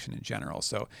live action in general.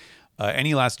 So,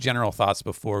 any last general thoughts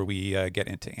before we get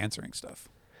into answering stuff?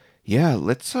 Yeah,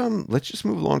 let's just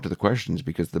move along to the questions,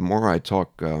 because the more I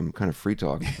talk, kind of free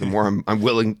talk, the more I'm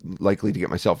likely to get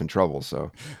myself in trouble.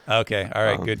 So okay, all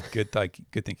right, good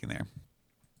thinking there.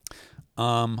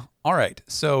 All right,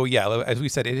 so yeah, as we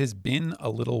said, it has been a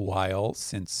little while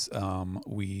since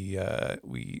we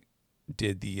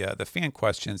did the fan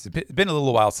questions. It's been a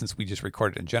little while since we just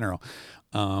recorded in general.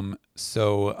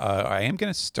 So I am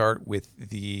going to start with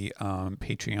the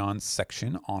Patreon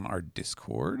section on our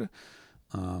Discord.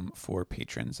 For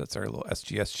patrons. That's our little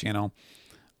SGS channel.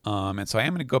 And so I am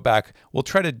going to go back. We'll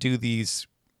try to do these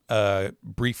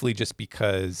briefly, just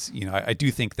because, I do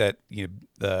think that,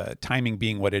 the timing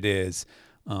being what it is,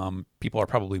 people are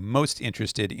probably most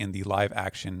interested in the live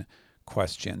action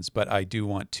questions, but I do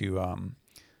want to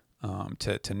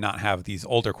not have these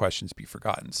older questions be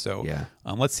forgotten. So yeah.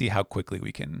 Let's see how quickly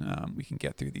we can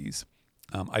get through these.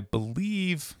 I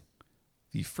believe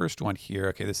the first one here,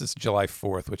 okay, this is July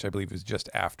 4th, which I believe was just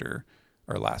after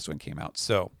our last one came out.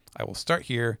 So I will start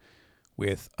here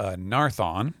with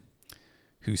Narthon,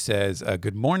 who says,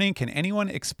 good morning. Can anyone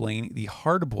explain the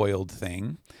hard-boiled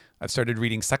thing? I've started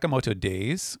reading Sakamoto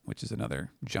Days, which is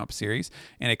another Jump series,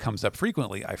 and it comes up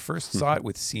frequently. I first saw it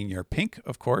with Senior Pink,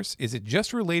 of course. Is it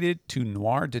just related to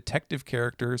noir detective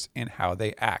characters and how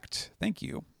they act? Thank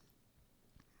you.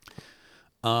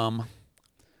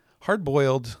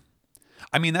 Hard-boiled...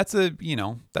 I mean, that's a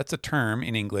term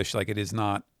in English. Like, it is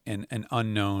not an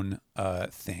unknown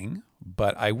thing,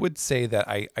 but I would say that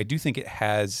I do think it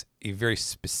has a very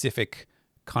specific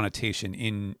connotation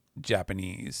in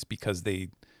Japanese, because they,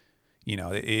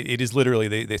 it is literally,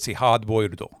 they say hard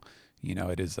boiled.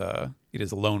 It is a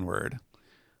loan word.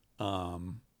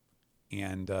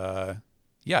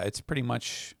 It's pretty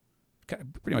much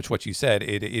what you said.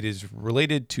 It is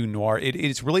related to noir. It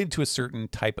is related to a certain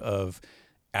type of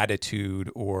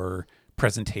attitude or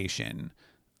presentation,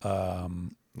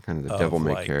 kind of the devil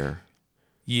may care.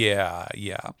 Yeah.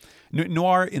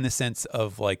 Noir in the sense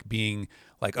of like being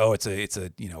like, oh, it's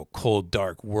a cold,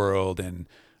 dark world, and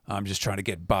I'm just trying to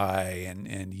get by,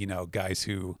 and guys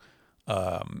who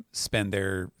spend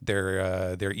their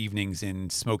evenings in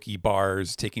smoky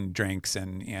bars, taking drinks,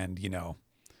 and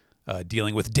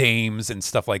dealing with dames and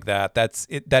stuff like that.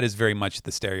 That is very much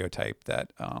the stereotype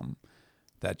that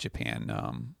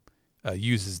Japan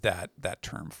uses that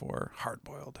term for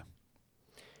hard-boiled.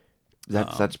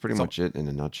 That's pretty much it in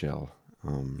a nutshell.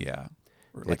 Yeah,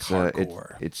 like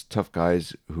hardcore. It's tough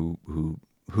guys who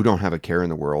don't have a care in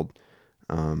the world,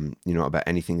 about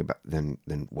anything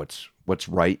than what's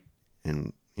right,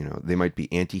 and they might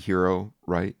be anti-hero,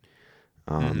 right?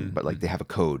 But like they have a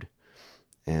code,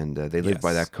 and they live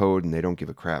by that code, and they don't give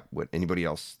a crap what anybody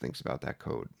else thinks about that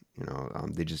code.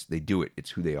 They do it. It's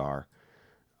who they are.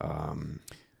 And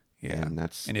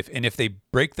if they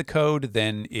break the code,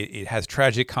 then it has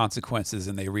tragic consequences,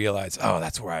 and they realize, oh,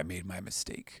 that's where I made my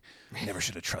mistake. I never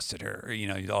should have trusted her, or,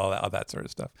 all that sort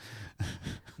of stuff.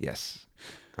 Yes.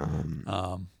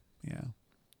 Yeah.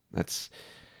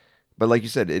 but like you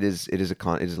said, it is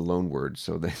a loan word,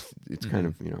 so that it's kind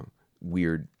of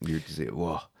weird to say.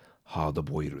 Whoa, hard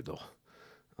boiled.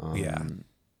 Yeah.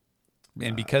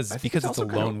 And because it's a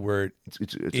loan word,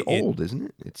 it's old, isn't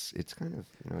it? It's kind of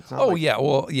it's not. Oh like, yeah,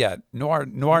 well yeah, noir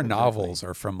novels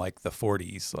are from like the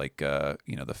 40s, like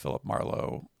the Philip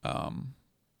Marlowe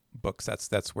books.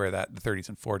 That's where the 30s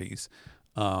and 40s.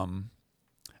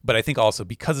 But I think also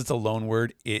because it's a loan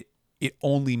word, it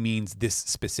only means this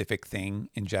specific thing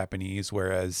in Japanese,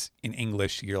 whereas in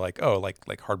English you're like, oh,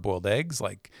 like hard boiled eggs,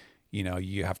 like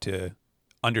you have to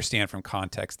understand from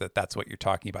context that that's what you're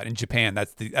talking about. In Japan,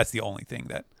 that's the only thing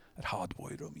that hard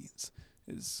boiled means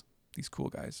is these cool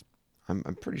guys.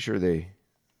 I'm pretty sure they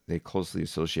closely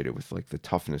associate it with like the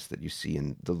toughness that you see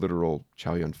in the literal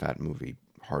Chow Yun-fat movie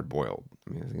Hard Boiled.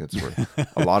 I mean, I think that's where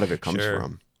a lot of it comes Sure.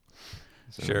 from.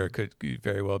 So. Sure, could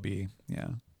very well be. Yeah.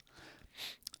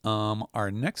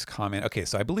 Our next comment. Okay,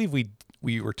 so I believe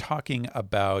we were talking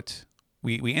about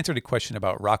we answered a question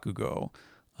about Rakugo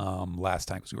last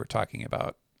time, because we were talking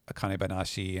about Akane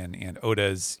Banashi and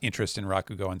Oda's interest in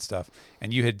Rakugo and stuff.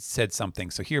 And you had said something.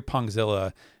 So here,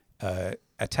 Pongzilla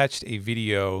attached a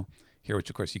video here, which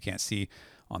of course you can't see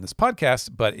on this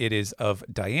podcast, but it is of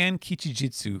Diane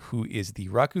Kichijitsu, who is the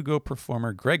Rakugo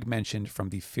performer Greg mentioned from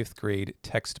the 5th grade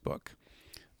textbook.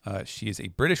 She is a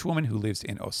British woman who lives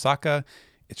in Osaka.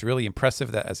 It's really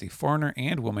impressive that as a foreigner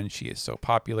and woman, she is so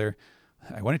popular.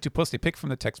 I wanted to post a pic from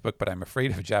the textbook, but I'm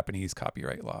afraid of Japanese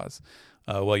copyright laws.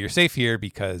 Well, you're safe here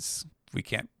because we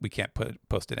can't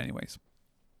post it anyways.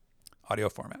 Audio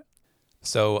format.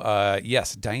 So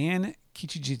yes, Diane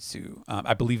Kichijitsu.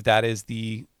 I believe that is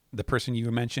the person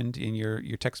you mentioned in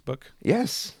your textbook.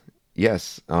 Yes,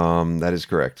 that is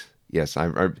correct. Yes,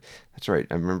 that's right.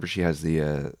 I remember she has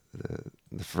the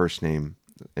first name,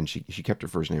 and she kept her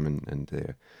first name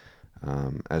and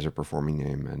as her performing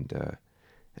name,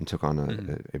 and took on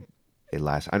a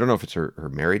last. I don't know if it's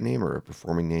her married name or a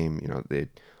performing name. They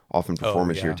often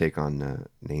performers here take on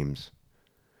names.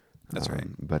 That's right.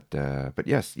 But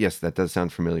yes, that does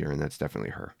sound familiar, and that's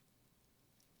definitely her.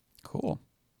 Cool.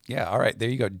 Yeah. All right. There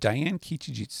you go, Diane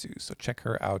Kichijitsu. So check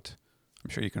her out. I'm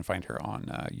sure you can find her on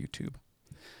YouTube.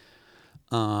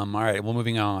 All right. Well,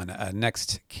 moving on.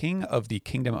 Next, King of the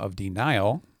Kingdom of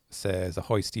Denial says,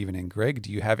 ahoy, Stephen and Greg.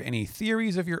 Do you have any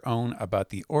theories of your own about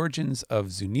the origins of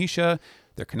Zunisha,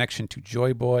 their connection to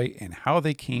Joy Boy, and how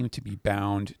they came to be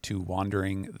bound to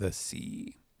wandering the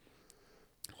sea?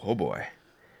 Oh boy.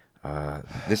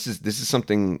 This is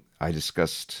something I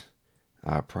discussed,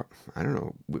 I don't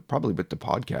know, probably with the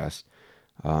podcast.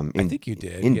 I think you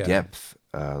did. In depth,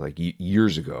 like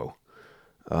years ago.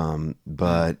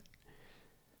 But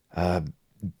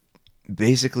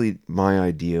basically my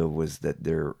idea was that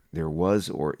there was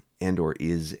or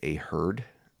is a herd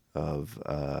of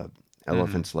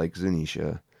elephants like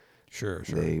Zunisha. Sure.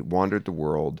 They wandered the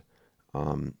world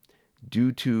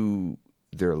due to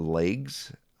their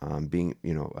legs being,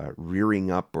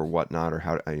 rearing up or whatnot, or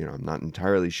how, I'm not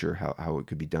entirely sure how it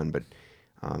could be done, but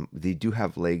they do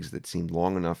have legs that seem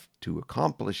long enough to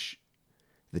accomplish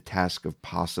the task of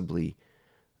possibly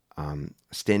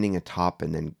standing atop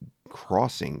and then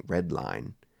crossing red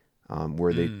line,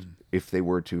 where they, if they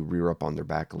were to rear up on their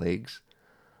back legs,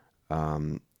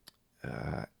 I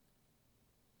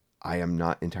am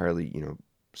not entirely,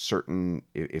 certain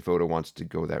if Oda wants to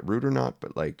go that route or not,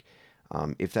 but like,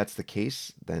 if that's the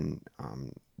case, then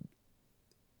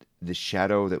the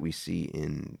shadow that we see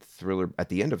in Thriller at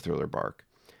the end of Thriller Bark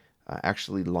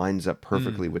actually lines up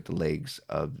perfectly with the legs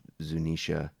of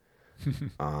Zunisha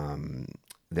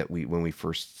that when we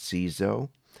first see Zoe.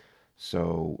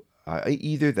 So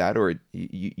either that, or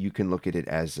you can look at it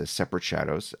as separate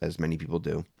shadows, as many people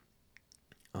do,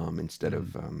 instead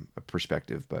of a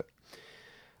perspective. But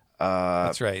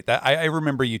that's right. That I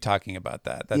remember you talking about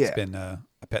that. That's been a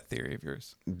pet theory of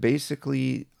yours.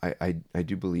 Basically, I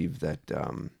do believe that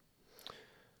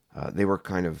they were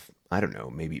kind of, I don't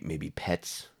know, maybe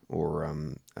pets or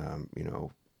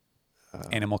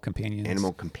animal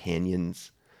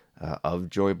companions of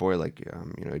Joy Boy. Like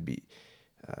it'd be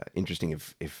interesting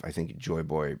if I think Joy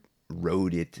Boy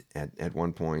rode it at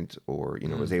one point, or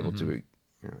was able to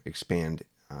expand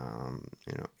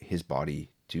his body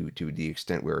to the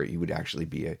extent where he would actually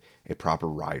be a proper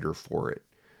rider for it,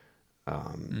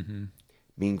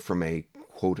 being from a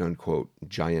quote unquote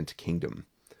giant kingdom.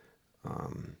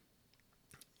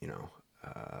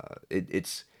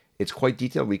 It's quite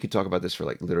detailed. We could talk about this for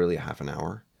like literally a half an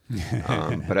hour.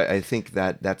 But I think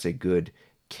that's a good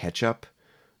catch up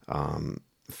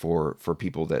for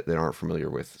people that aren't familiar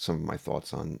with some of my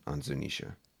thoughts on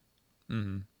Zunisha.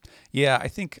 Yeah, I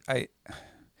think I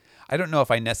don't know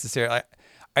if I necessarily.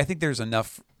 I think there's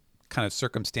enough kind of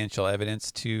circumstantial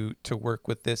evidence to work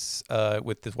with this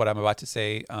what I'm about to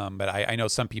say. But I know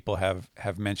some people have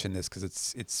mentioned this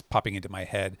because it's popping into my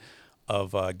head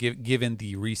of given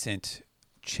the recent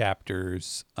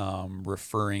chapters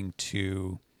referring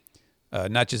to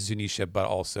not just Zunisha but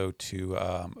also to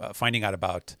finding out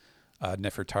about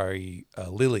Nefertari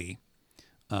Lily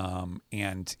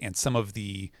and some of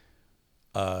the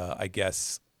I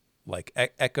guess like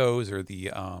echoes or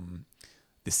the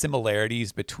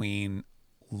similarities between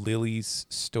Lily's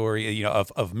story,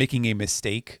 of making a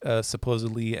mistake,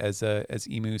 supposedly as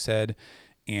Emu said,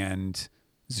 and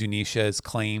Zunisha's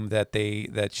claim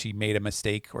that she made a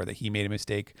mistake or that he made a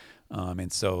mistake,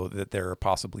 and so that there are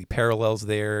possibly parallels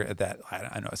there. That I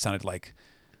don't know. It sounded like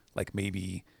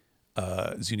maybe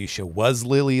Zunisha was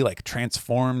Lily, like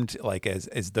transformed, like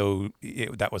as though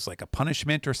that was like a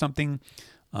punishment or something.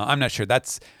 I'm not sure.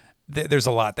 There's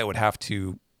a lot that would have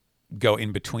to go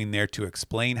in between there to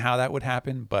explain how that would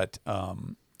happen, but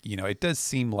it does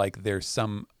seem like there's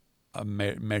some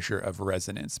measure of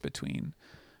resonance between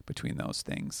those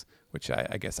things, which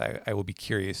I guess I will be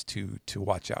curious to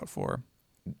watch out for.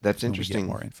 That's interesting.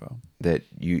 More info that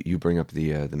you bring up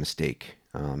the mistake,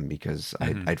 because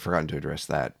I'd forgotten to address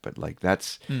that, but like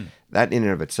that in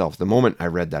and of itself. The moment I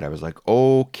read that, I was like,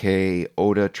 okay,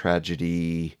 Oda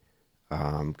tragedy,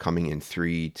 coming in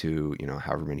 3 to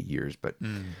however many years, but.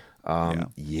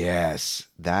 Yes,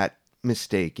 that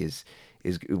mistake is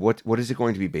what is it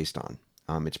going to be based on?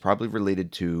 It's probably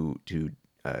related to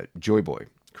Joy Boy,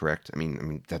 correct? I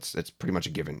mean that's pretty much a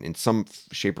given. In some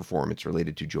shape or form, it's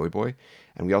related to Joy Boy,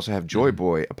 and we also have Joy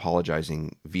Boy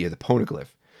apologizing via the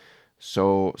poneglyph.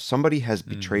 So somebody has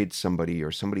betrayed somebody,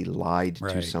 or somebody lied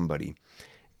to somebody,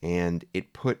 and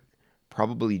it put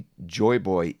probably Joy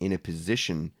Boy in a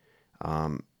position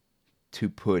to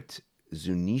put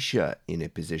Zunisha in a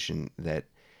position that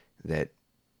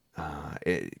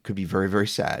it could be very, very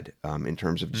sad, in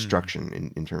terms of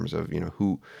destruction, in terms of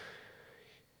who.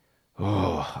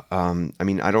 I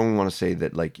mean, I don't want to say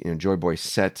that Joy Boy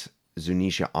set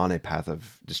Zunisha on a path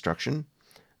of destruction,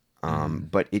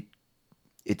 but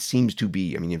it seems to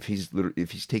be. I mean, if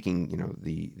he's taking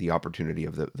the opportunity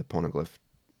of the poneglyph,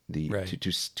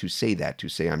 to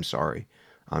say I'm sorry,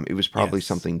 it was probably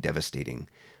something devastating.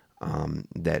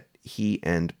 That he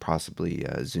and possibly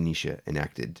Zunisha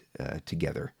enacted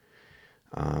together,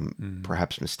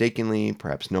 perhaps mistakenly,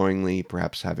 perhaps knowingly,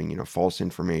 perhaps having false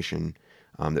information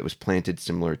that was planted,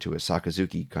 similar to a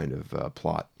Sakazuki kind of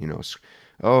plot.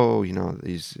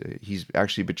 He's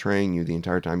actually betraying you the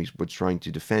entire time. He was trying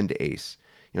to defend Ace.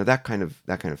 That kind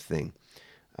of thing.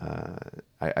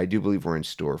 I do believe we're in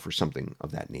store for something of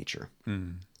that nature.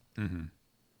 Mm-hmm.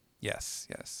 Yes.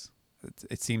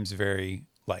 It seems very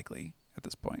likely at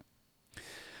this point.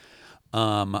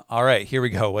 All right, here we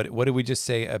go. What did we just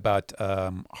say about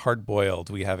Hard Boiled?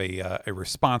 We have a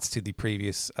response to the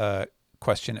previous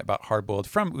question about Hard Boiled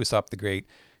from Usopp the Great,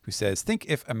 who says, think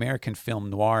if American film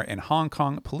noir and Hong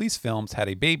Kong police films had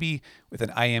a baby, with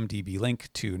an IMDb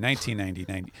link to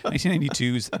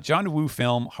 1992's John Woo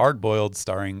film Hard Boiled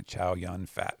starring Chow Yun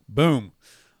Fat. Boom.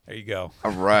 There you go.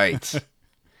 All right.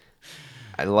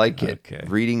 I like it. Okay.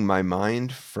 Reading my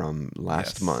mind from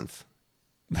last month.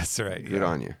 That's right. Good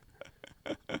on you.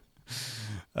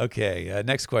 Okay,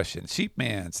 next question.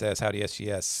 Sheepman says, howdy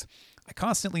SGS. I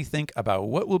constantly think about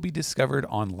what will be discovered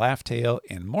on Laugh Tale,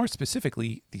 and more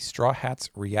specifically, the Straw Hats'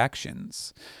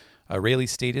 reactions. Rayleigh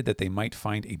stated that they might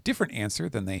find a different answer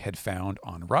than they had found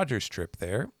on Roger's trip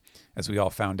there. As we all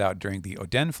found out during the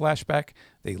Oden flashback,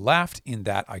 they laughed in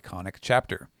that iconic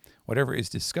chapter. Whatever is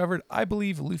discovered, I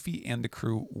believe Luffy and the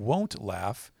crew won't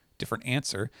laugh, different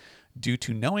answer, due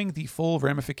to knowing the full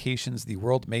ramifications the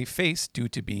world may face due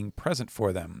to being present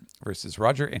for them, versus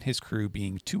Roger and his crew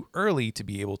being too early to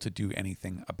be able to do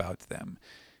anything about them.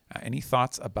 Any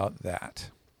thoughts about that?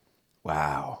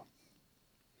 Wow.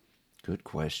 Good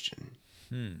question.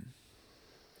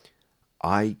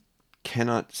 I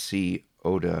cannot see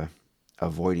Oda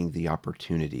avoiding the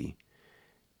opportunity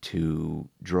to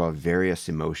draw various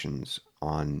emotions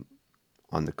on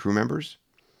the crew members,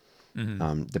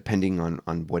 depending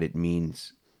on what it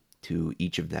means to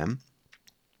each of them.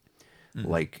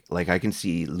 Like I can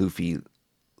see Luffy,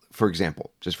 for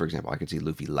example, I could see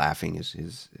Luffy laughing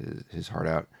his heart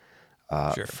out.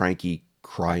 Sure. Frankie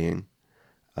crying,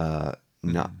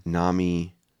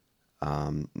 Nami,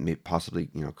 possibly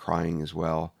crying as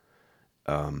well.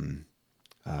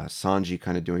 Sanji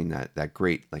kind of doing that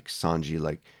great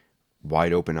Sanji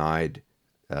wide open eyed,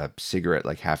 cigarette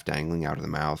half dangling out of the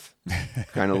mouth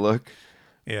kind of look.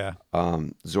 Yeah.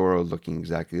 Zoro looking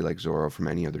exactly like Zoro from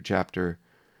any other chapter.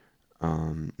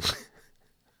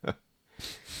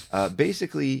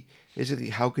 Basically,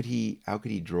 how could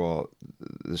he draw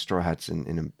the Straw Hats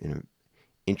in a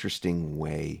interesting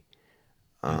way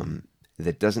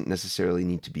that doesn't necessarily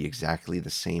need to be exactly the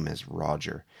same as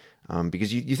Roger,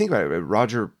 because you think about it,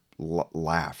 Roger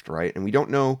laughed, right? And we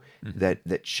don't know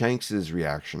that Shanks's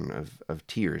reaction of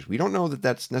tears, we don't know that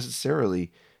that's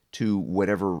necessarily to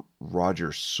whatever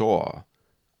Roger saw.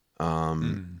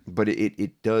 But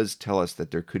it does tell us that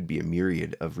there could be a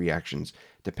myriad of reactions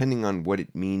depending on what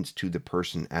it means to the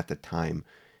person at the time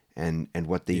and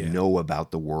what they know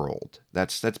about the world.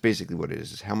 That's basically what it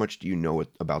is how much do you know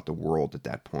about the world at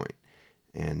that point,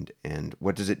 and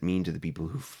what does it mean to the people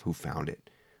who found it?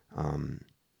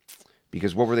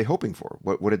 Because what were they hoping for?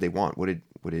 What did they want? What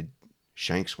did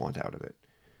Shanks want out of it?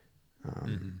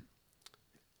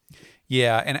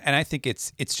 Yeah, and I think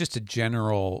it's just a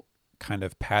general kind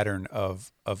of pattern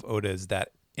of Oda's that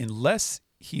unless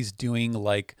he's doing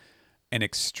like an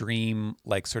extreme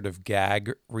like sort of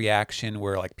gag reaction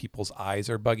where like people's eyes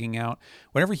are bugging out,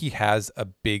 whenever he has a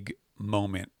big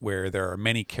moment where there are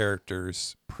many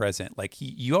characters present, like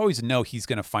you always know he's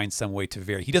going to find some way to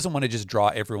vary. He doesn't want to just draw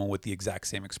everyone with the exact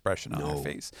same expression on their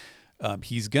face.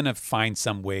 He's going to find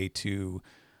some way to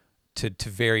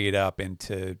vary it up and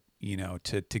to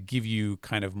give you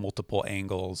kind of multiple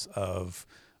angles of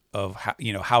how,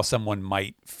 how someone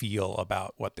might feel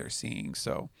about what they're seeing.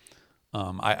 So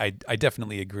I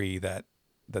definitely agree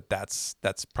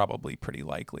that's probably pretty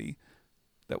likely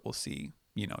that we'll see,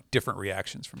 different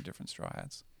reactions from different Straw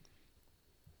Hats.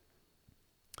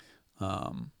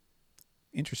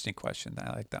 Interesting question.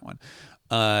 I like that one.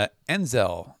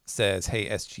 Enzel says, hey,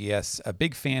 SGS, a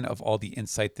big fan of all the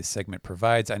insight this segment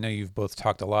provides. I know you've both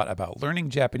talked a lot about learning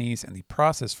Japanese and the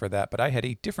process for that, but I had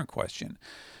a different question.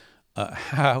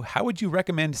 How would you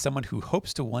recommend someone who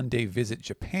hopes to one day visit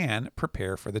Japan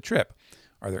prepare for the trip?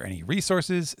 Are there any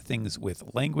resources, things with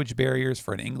language barriers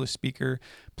for an English speaker,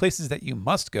 places that you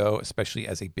must go, especially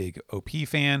as a big OP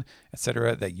fan,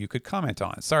 etc., that you could comment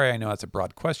on? Sorry, I know that's a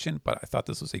broad question, but I thought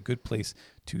this was a good place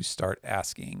to start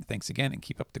asking. Thanks again, and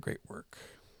keep up the great work.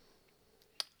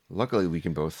 Luckily, we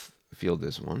can both field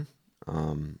this one.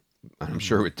 I'm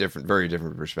sure with very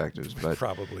different perspectives, but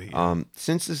probably.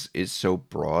 Since this is so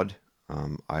broad,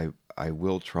 I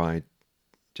will try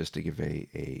just to give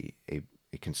a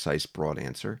concise, broad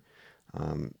answer.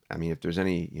 I mean, if there's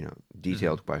any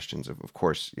detailed questions, of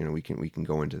course we can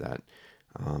go into that.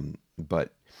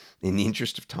 But in the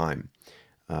interest of time,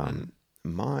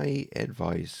 my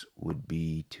advice would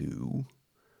be to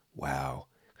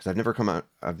because I've never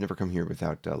come here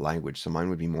without language, so mine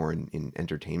would be more in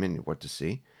entertainment and what to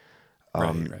see.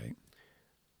 Right.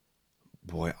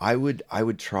 Boy, I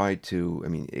would try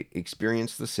to,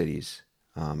 experience the cities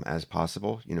as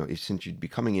possible. Since you'd be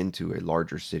coming into a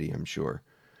larger city, I'm sure.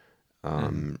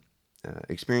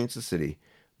 Experience the city,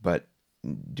 but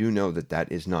do know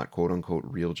that is not quote unquote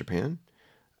real Japan.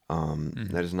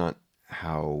 That is not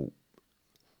how,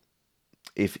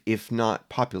 if not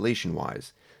population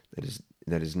wise,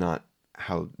 that is not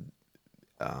how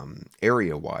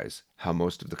area wise how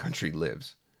most of the country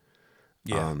lives.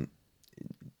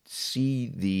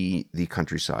 See the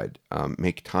countryside.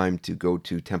 Make time to go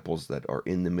to temples that are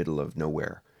in the middle of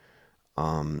nowhere.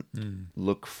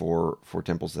 Look for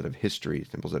temples that have history,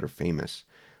 temples that are famous,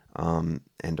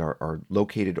 and are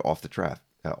located off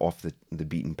off the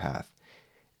beaten path.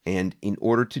 And in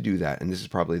order to do that, and this is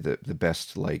probably the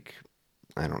best,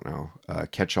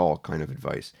 catch-all kind of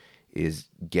advice, is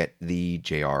get the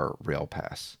JR Rail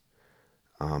Pass.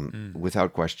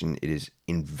 Without question, it is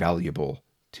invaluable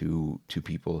to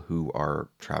people who are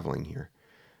traveling here.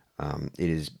 It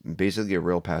is basically a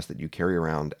rail pass that you carry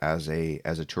around as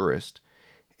a tourist,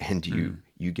 and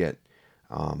you get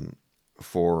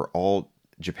for all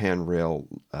Japan Rail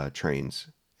trains,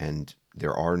 and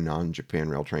there are non-Japan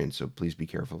Rail trains, so please be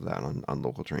careful of that on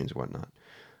local trains and whatnot.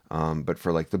 But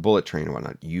for like the bullet train and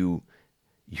whatnot, you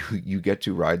get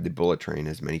to ride the bullet train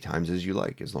as many times as you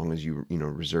like, as long as you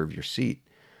reserve your seat.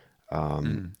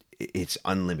 It's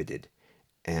unlimited.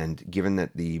 And given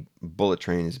that the bullet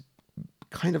train is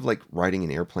kind of like riding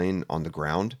an airplane on the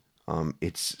ground,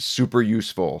 it's super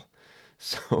useful.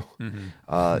 So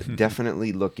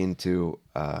definitely look into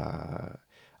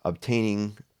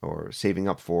obtaining or saving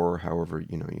up for, however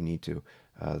you need to,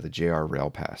 the JR Rail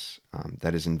Pass.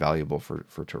 That is invaluable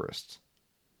for tourists.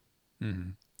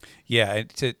 Yeah,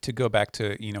 to go back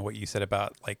to what you said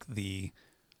about like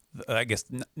I guess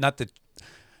not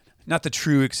the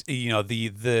true,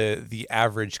 the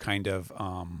average kind of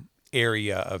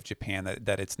area of Japan,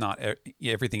 that it's not,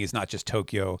 everything is not just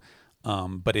Tokyo,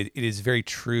 but it is very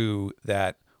true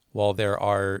that while there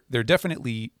are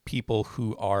definitely people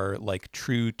who are like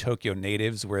true Tokyo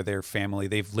natives, where their family,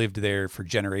 they've lived there for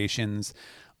generations.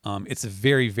 It's a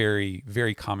very, very,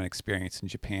 very common experience in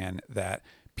Japan that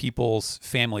people's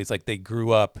families, like they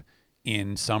grew up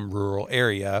in some rural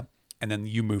area and then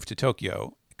you move to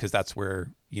Tokyo because that's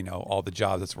where, all the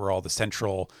jobs, that's where all the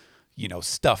central,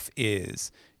 stuff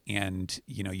is. And,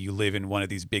 you live in one of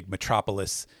these big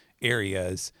metropolis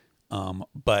areas.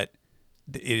 But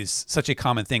it is such a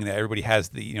common thing that everybody has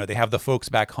they have the folks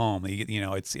back home.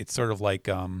 It's sort of like,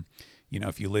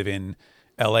 if you live in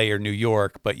LA or New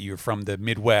York, but you're from the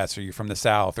Midwest or you're from the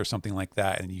South or something like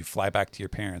that, and you fly back to your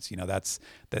parents,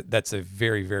 that's a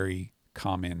very, very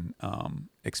common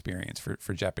experience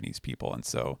for Japanese people. And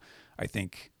so I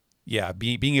think,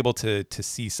 being able to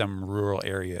see some rural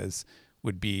areas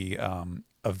would be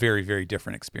a very, very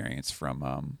different experience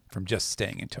from just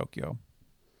staying in Tokyo.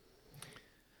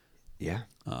 Yeah.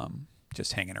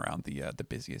 Just hanging around the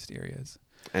busiest areas.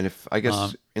 And if, I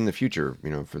guess, in the future,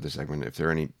 for the segment, if there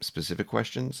are any specific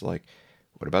questions, like,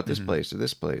 what about this place or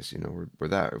this place, or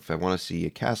that, if I want to see a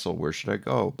castle, where should I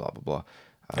go, blah, blah,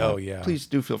 blah. Please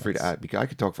do feel free to add, because I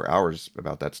could talk for hours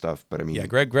about that stuff, but I mean. Yeah,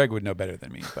 Greg would know better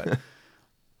than me, but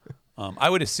I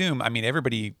would assume,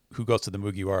 everybody who goes to the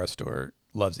Mugiwara store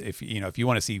loves, if you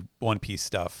want to see One Piece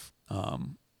stuff,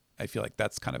 I feel like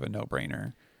that's kind of a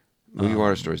no-brainer.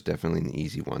 Mugiwara store is definitely an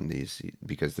easy one,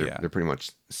 because they're pretty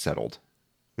much settled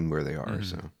in where they are. Mm-hmm.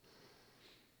 So,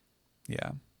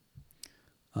 yeah.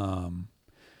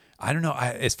 I don't know.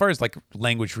 As far as like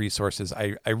language resources,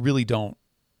 I really don't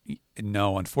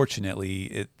know.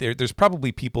 Unfortunately, there's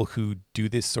probably people who do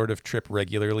this sort of trip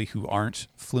regularly who aren't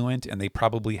fluent, and they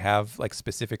probably have like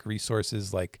specific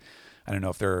resources. Like, I don't know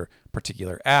if there are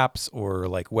particular apps or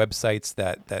like websites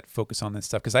that focus on this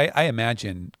stuff. Because I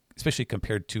imagine, especially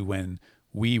compared to when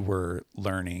we were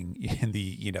learning in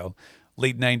the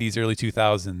late 90s, early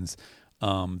 2000s,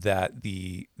 that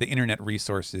the internet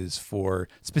resources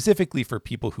specifically for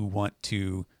people who want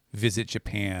to visit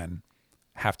Japan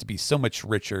have to be so much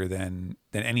richer than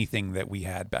anything that we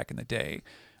had back in the day,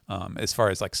 as far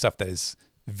as like stuff that is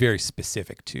very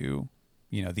specific to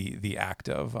the act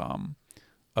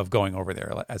of going over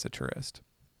there as a tourist.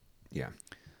 Yeah,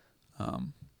 I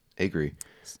agree.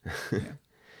 Yeah.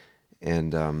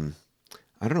 And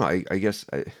I don't know. I guess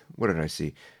what did I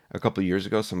see? A couple of years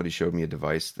ago, somebody showed me a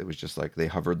device that was just like they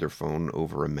hovered their phone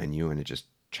over a menu and it just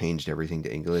changed everything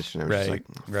to English. And I was just like,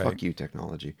 "Fuck you,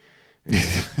 technology."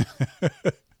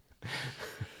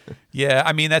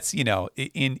 Yeah, that's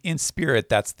in spirit,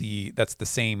 that's the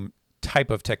same type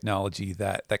of technology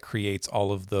that creates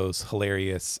all of those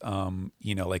hilarious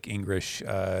like English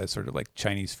sort of like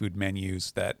Chinese food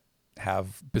menus that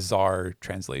have bizarre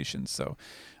translations. So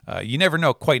you never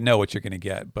quite know what you're going to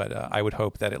get, but I would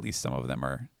hope that at least some of them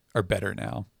are better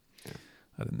now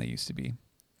than they used to be.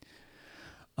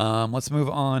 Let's move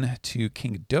on to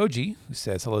King Doji, who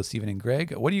says, hello, Stephen and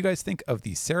Greg. What do you guys think of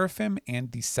the Seraphim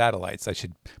and the satellites? I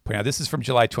should point out, this is from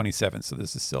July 27th, so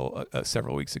this is still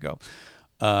several weeks ago.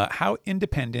 How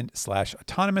independent /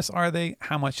 autonomous are they?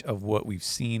 How much of what we've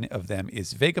seen of them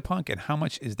is Vegapunk, and how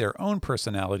much is their own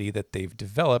personality that they've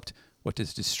developed? What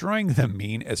does destroying them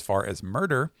mean as far as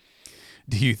murder?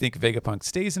 Do you think Vegapunk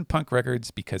stays in Punk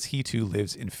Records because he too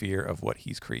lives in fear of what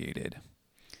he's created?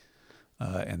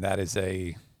 And that is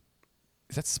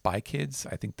that Spy Kids?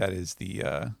 I think that is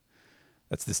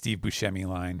that's the Steve Buscemi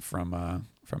line from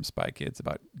Spy Kids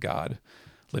about God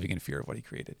living in fear of what he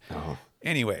created. Oh.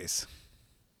 Anyways.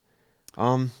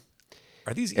 Are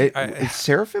these it's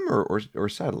Seraphim or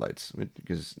satellites?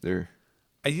 Because they're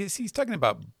he's talking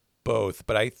about both,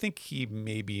 but I think he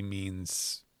maybe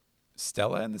means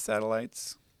Stella and the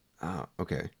satellites. Oh,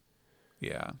 okay.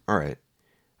 Yeah. All right.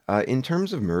 In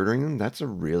terms of murdering them, that's a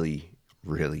really,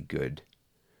 really good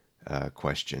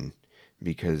question,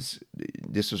 because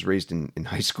this was raised in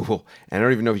high school, and I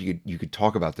don't even know if you could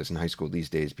talk about this in high school these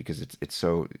days because it's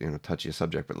so touchy a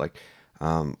subject. But like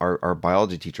our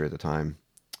biology teacher at the time,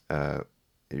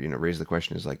 raised the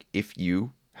question is like, if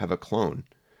you have a clone,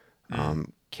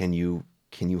 can you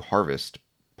harvest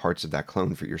parts of that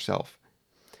clone for yourself?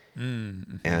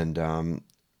 Mm-hmm. And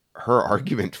her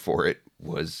argument for it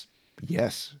was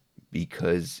yes,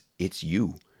 because it's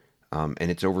you, and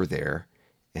it's over there,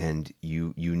 and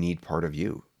you need part of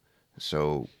you,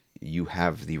 so you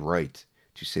have the right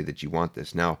to say that you want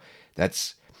this. Now,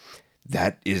 that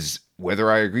is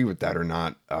whether I agree with that or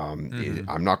not.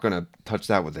 I'm not going to touch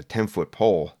that with a 10-foot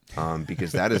pole,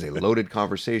 because that is a loaded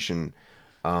conversation.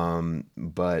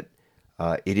 But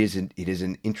it is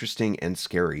an interesting and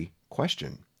scary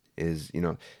question.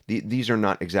 These are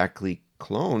not exactly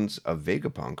clones of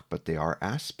Vegapunk, but they are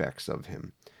aspects of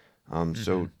him.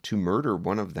 So to murder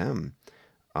one of them,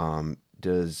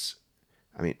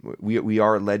 we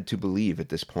are led to believe at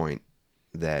this point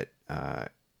that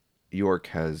York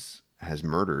has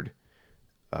murdered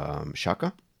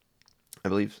Shaka, I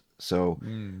believe. So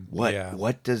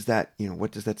what does that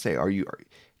say?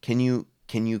 Can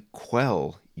you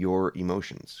quell your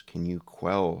emotions? Can you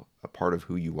quell a part of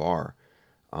who you are?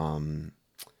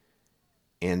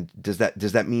 And does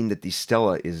that mean that the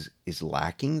Stella is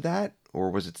lacking that, or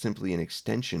was it simply an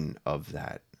extension of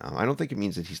that? I don't think it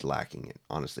means that he's lacking it.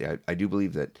 Honestly, I do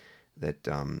believe that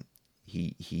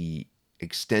he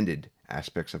extended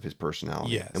aspects of his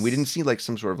personality. Yes. And we didn't see like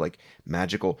some sort of like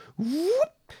magical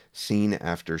whoop scene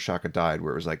after Shaka died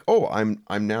where it was like, oh,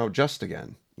 I'm now just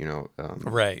again.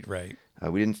 Right.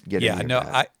 We didn't get any of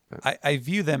that. I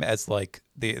view them as like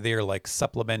they are like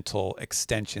supplemental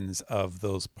extensions of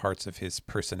those parts of his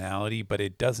personality, but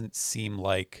it doesn't seem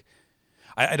like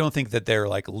I don't think that they're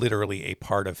like literally a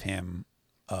part of him.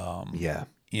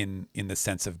 In the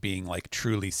sense of being like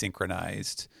truly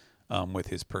synchronized with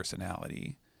his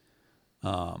personality.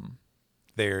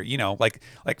 They're like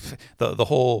the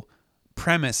whole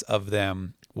premise of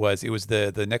them was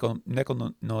the neko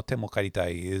no temo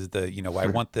karitai is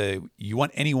you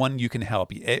want anyone you can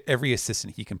help, every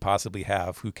assistant he can possibly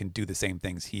have who can do the same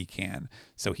things he can.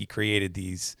 So he created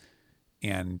these,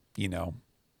 and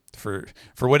for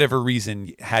whatever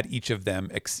reason had each of them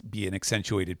be an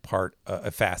accentuated part,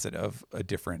 a facet of a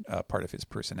different part of his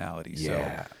personality.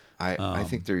 Yeah. So I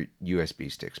think they're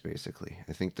USB sticks basically.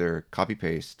 I think they're copy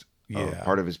paste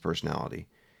part of his personality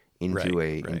into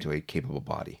a capable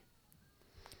body.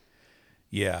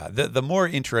 Yeah, the more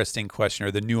interesting question,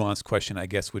 or the nuanced question, I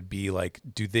guess, would be like,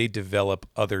 do they develop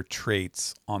other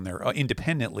traits on their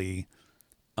independently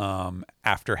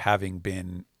after having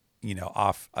been,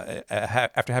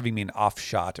 after having been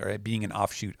offshot or being an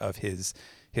offshoot of his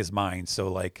mind?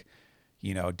 So like,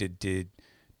 did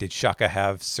Shaka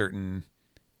have certain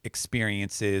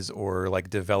experiences or like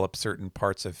develop certain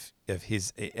parts of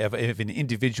an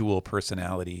individual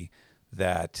personality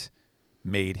that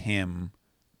made him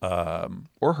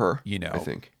or her, I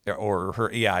think, or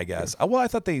her. Yeah, I guess. Well, I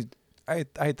thought I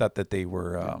thought that they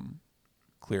were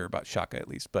clear about Shaka at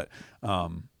least, but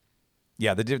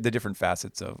yeah, the different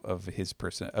facets of his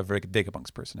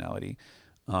Vegapunk's personality.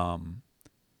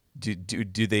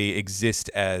 Do they exist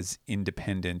as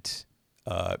independent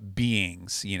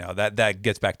beings? That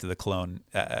gets back to the clone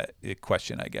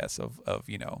question, I guess, of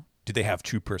do they have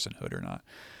true personhood or not?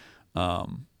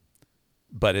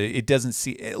 But it doesn't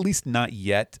see, at least not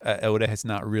yet. Oda has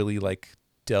not really like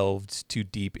delved too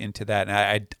deep into that, and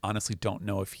I honestly don't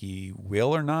know if he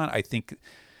will or not.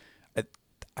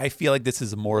 I feel like this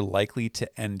is more likely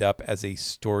to end up as a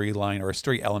storyline or a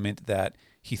story element that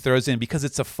he throws in because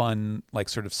it's a fun like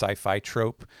sort of sci-fi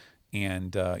trope,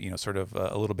 and sort of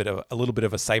a little bit of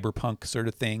a cyberpunk sort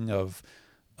of thing of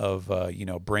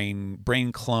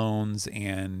brain clones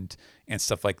and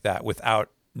stuff like that,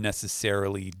 without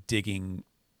necessarily digging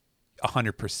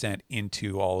 100%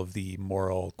 into all of the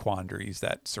moral quandaries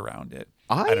that surround it.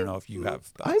 I don't know if you have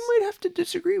thoughts. I might have to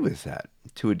disagree with that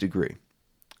to a degree.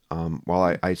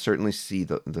 While I certainly see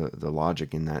the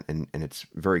logic in that, and it's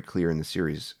very clear in the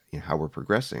series how we're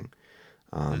progressing.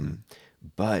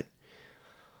 But,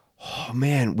 oh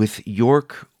man, with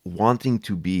York wanting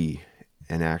to be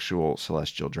an actual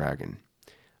celestial dragon,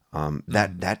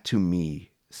 that to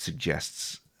me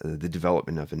suggests the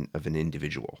development of an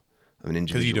individual.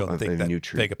 Because you don't think that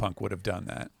Vegapunk would have done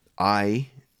that. I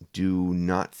do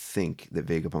not think that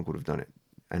Vegapunk would have done it.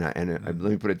 And let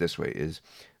me put it this way: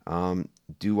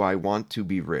 do I want to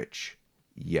be rich?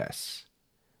 Yes.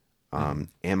 Am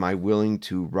I willing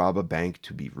to rob a bank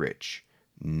to be rich?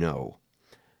 No.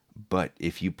 But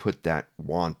if you put that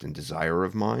want and desire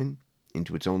of mine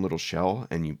into its own little shell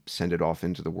and you send it off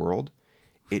into the world,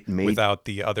 it may, without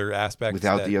the other aspects, it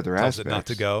not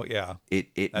to go. Yeah,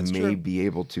 it may true. be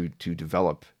able to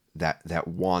develop that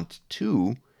want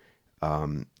to,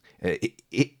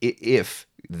 if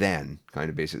then kind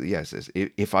of basically yes,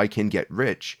 if I can get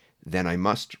rich, then I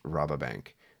must rob a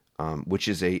bank, which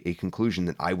is a conclusion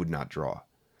that I would not draw.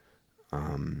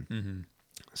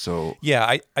 So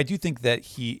yeah, I do think that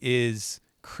he's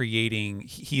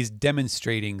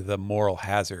demonstrating the moral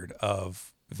hazard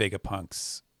of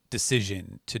Vegapunk's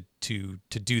decision to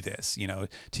do this,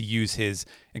 to use his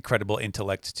incredible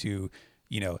intellect to,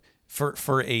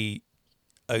 for a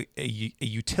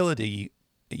utility,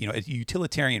 a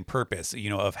utilitarian purpose,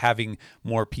 of having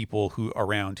more people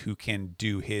who can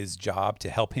do his job to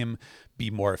help him be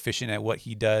more efficient at what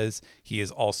he does. He is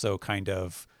also kind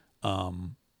of,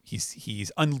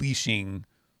 he's unleashing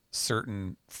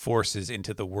certain forces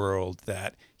into the world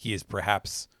that he is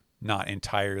perhaps not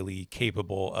entirely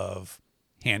capable of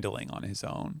handling on his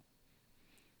own.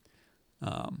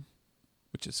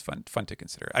 Which is fun to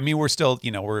consider. I mean, we're still,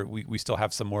 we still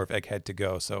have some more of Egghead to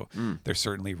go, so there's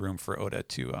certainly room for Oda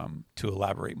to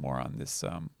elaborate more on this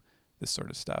this sort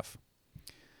of stuff.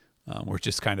 We're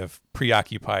just kind of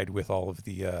preoccupied with all of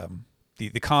the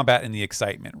combat and the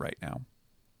excitement right now.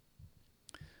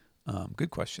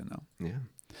 Good question though. Yeah.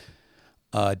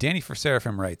 Danny for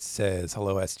Seraphim says,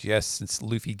 hello SGS. Since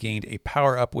Luffy gained a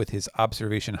power-up with his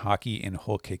observation hockey in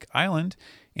Whole Cake Island,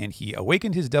 and he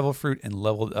awakened his Devil Fruit and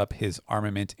leveled up his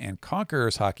armament and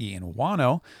Conqueror's hockey in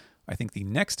Wano, I think the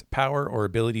next power or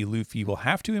ability Luffy will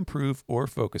have to improve or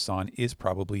focus on is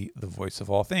probably the Voice of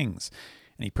All Things.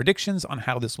 Any predictions on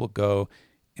how this will go?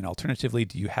 And alternatively,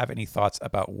 do you have any thoughts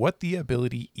about what the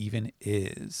ability even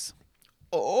is?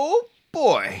 Oh,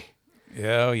 boy.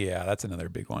 Oh, yeah, that's another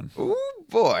big one. Oh,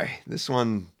 boy. This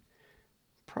one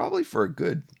probably for a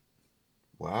good,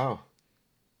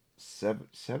 seven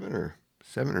or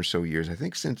so years. I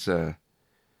think since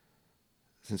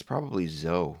probably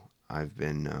Zoe, I've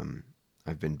been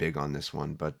big on this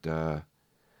one. But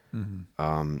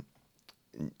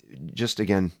just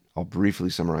again, I'll briefly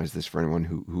summarize this for anyone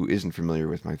who isn't familiar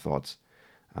with my thoughts.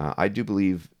 I do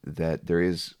believe that there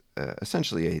is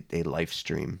essentially a life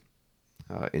stream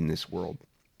in this world.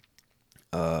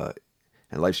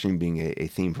 And life stream being a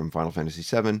theme from Final Fantasy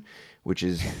VII, which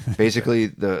is basically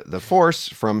the Force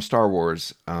from Star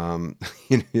Wars. Which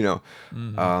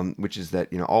is that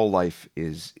all life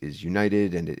is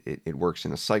united and it works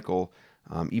in a cycle.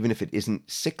 Even if it isn't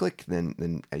cyclic,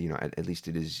 then at least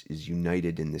it is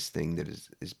united in this thing that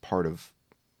is part of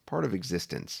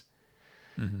existence.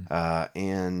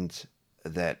 And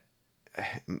that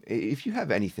if you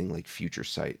have anything like Future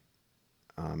Sight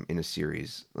in a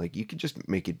series, like you could just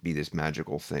make it be this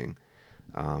magical thing.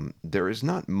 There is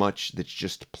not much that's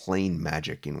just plain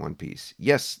magic in One Piece.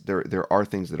 Yes, there are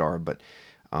things that are, but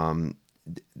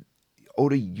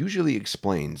Oda usually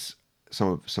explains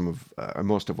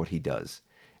most of what he does.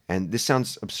 And this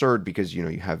sounds absurd because you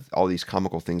have all these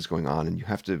comical things going on, and you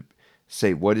have to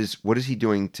say what is he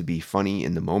doing to be funny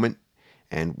in the moment,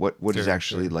 and what is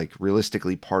actually like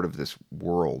realistically part of this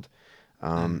world.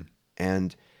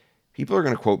 And people are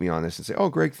going to quote me on this and say, "Oh,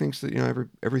 Greg thinks that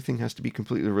everything has to be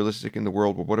completely realistic in the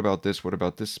world." Well, what about this? What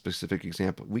about this specific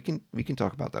example? We can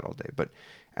talk about that all day. But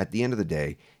at the end of the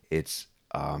day, it's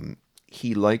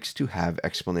he likes to have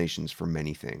explanations for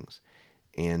many things,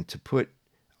 and to put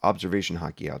observation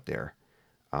hockey out there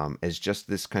as just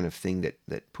this kind of thing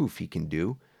that poof he can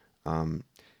do.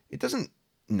 It doesn't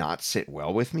not sit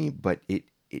well with me, but it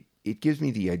gives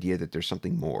me the idea that there's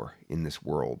something more in this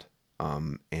world,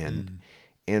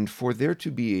 and for there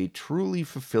to be a truly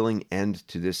fulfilling end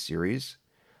to this series,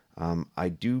 I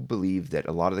do believe that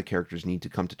a lot of the characters need to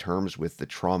come to terms with the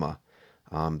trauma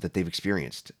that they've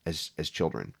experienced as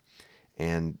children.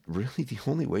 And really the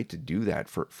only way to do that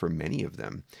for many of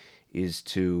them is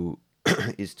to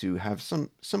have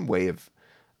some way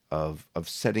of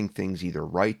setting things either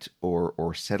right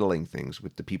or settling things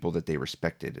with the people that they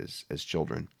respected as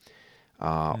children.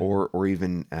 Or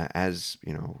even as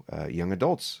young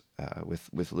adults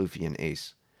with Luffy and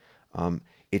Ace.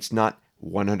 It's not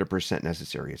 100%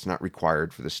 necessary. It's not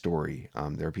required for the story.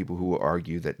 There are people who will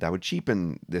argue that would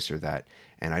cheapen this or that,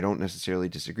 and I don't necessarily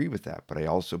disagree with that. But I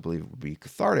also believe it would be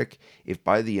cathartic if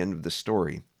by the end of the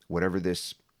story,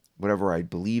 whatever I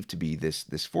believe to be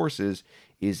this force is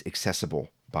accessible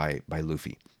by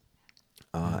Luffy,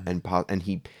 and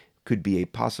he could be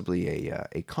possibly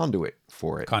a conduit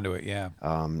for it. Conduit, yeah.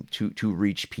 To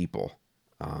reach people.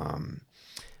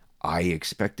 I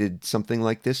expected something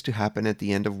like this to happen at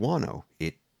the end of Wano.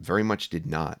 It very much did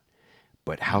not.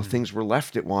 But how things were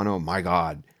left at Wano, my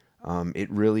God, it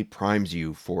really primes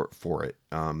you for it.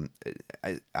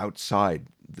 Outside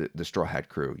the Straw Hat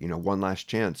crew, one last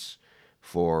chance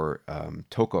for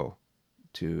Toko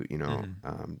to,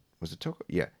 was it Toko?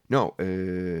 Yeah. No.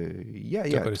 Yeah.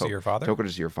 Toko to see your father? Toko to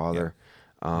see your father.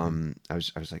 Yeah. I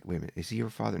was like, wait a minute, is he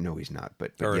your father? No, he's not.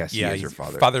 But Or, yes, yeah, he is your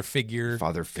father. Father figure.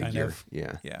 Father figure. Kind of.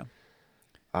 Yeah. Yeah.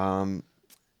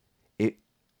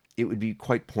 It would be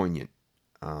quite poignant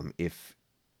if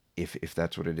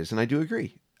that's what it is, and I do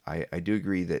agree. I do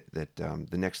agree that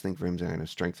the next thing for him to kind of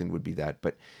strengthen would be that.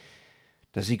 But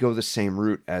does he go the same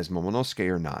route as Momonosuke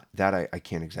or not? That I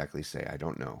can't exactly say. I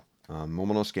don't know.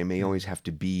 Momonosuke may always have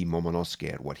to be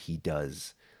Momonosuke at what he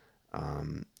does.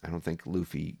 I don't think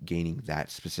Luffy gaining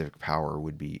that specific power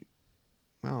would be,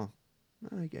 well,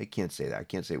 I can't say that. I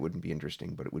can't say it wouldn't be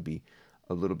interesting, but it would be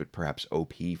a little bit perhaps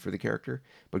OP for the character,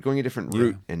 but going a different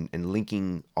route and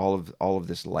linking all of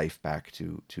this life back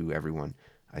to everyone,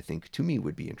 I think to me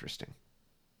would be interesting,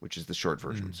 which is the short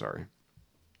version. Sorry.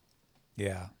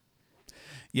 Yeah.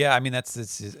 Yeah. I mean,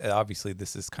 obviously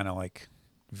this is kind of like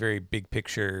very big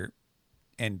picture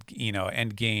and,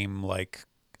 end game, like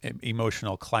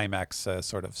emotional climax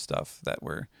sort of stuff that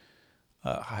we're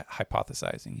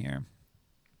hypothesizing here.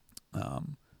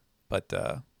 But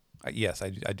yes, I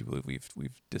do believe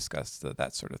we've discussed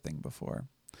that sort of thing before.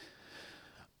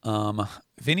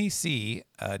 Vinny C.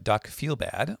 Duck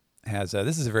Feelbad has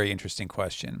this is a very interesting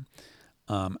question.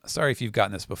 Sorry if you've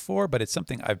gotten this before, but it's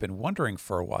something I've been wondering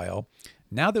for a while.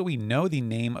 Now that we know the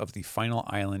name of the final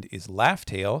island is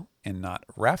Laugh-Tale and not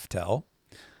Raftel,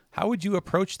 how would you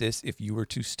approach this if you were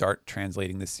to start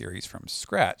translating the series from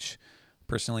scratch?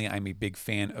 Personally, I'm a big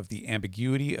fan of the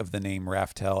ambiguity of the name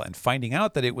Raftel, and finding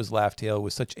out that it was Laugh-Tale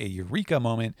was such a eureka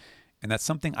moment, and that's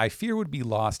something I fear would be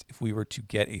lost if we were to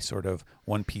get a sort of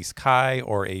One Piece Kai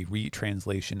or a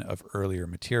retranslation of earlier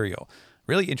material.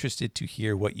 Really interested to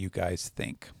hear what you guys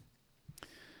think.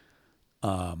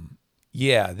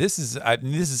 Yeah, this is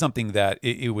something that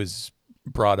it was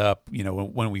brought up,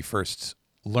 when we first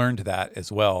learned that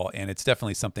as well, and it's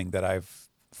definitely something that I've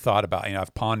thought about.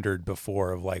 I've pondered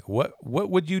before of like, what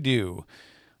would you do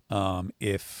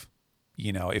if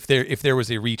there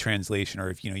was a retranslation, or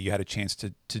if you had a chance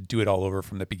to do it all over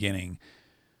from the beginning.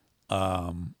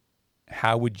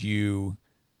 How would you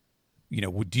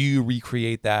would you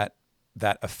recreate that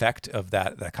effect of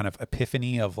that kind of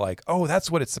epiphany of like, oh, that's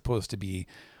what it's supposed to be?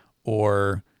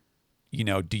 Or,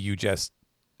 do you just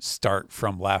start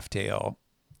from Laugh-Tale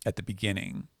at the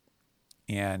beginning?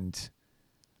 And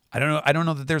I don't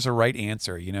know that there's a right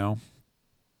answer,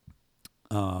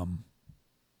 Oh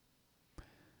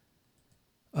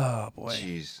boy.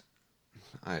 Jeez.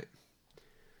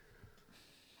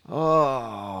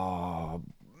 Oh,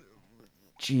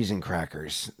 cheese and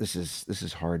crackers. This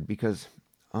is hard because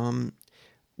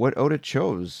what Oda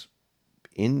chose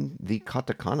in the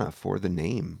katakana for the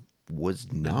name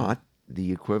was not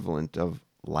the equivalent of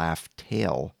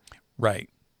Laugh-Tale. Right.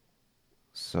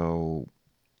 So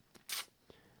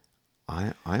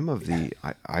I'm of the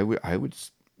I would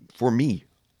for me,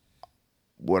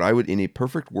 what I would, in a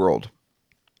perfect world,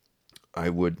 I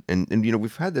would, and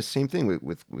we've had the same thing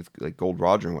with like Gold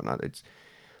Roger and whatnot. It's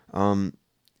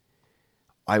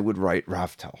I would write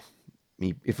Raftel.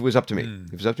 If it was up to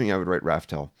me, I would write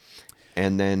Raftel.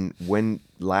 And then when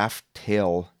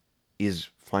Laugh-Tale is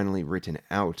finally written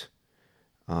out,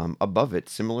 above it,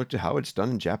 similar to how it's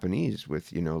done in Japanese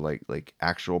with, like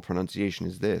actual pronunciation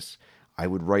is this, I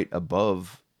would write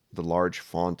above the large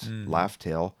font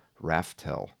Laugh-Tale,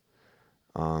 Raftel,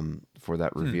 for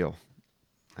that reveal.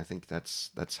 I think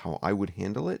that's how I would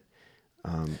handle it.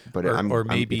 But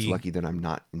maybe it's lucky that I'm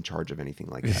not in charge of anything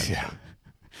like that. Yeah.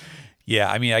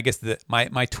 Yeah, I mean, I guess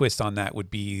my twist on that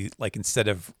would be like, instead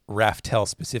of Raftel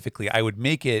specifically, I would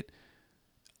make it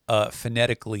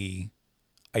phonetically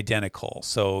identical.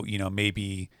 So,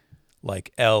 maybe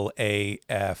like Lafteiel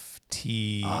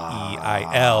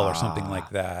or something like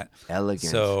that.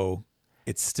 Elegant. So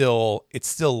it's still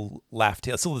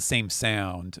Laugh-Tale. It's still the same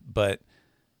sound, but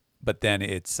then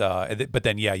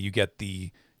you get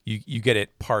you get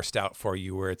it parsed out for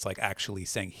you, where it's like actually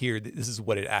saying, here, this is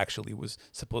what it actually was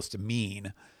supposed to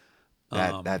mean.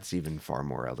 That's even far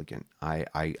more elegant. I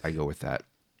go with that.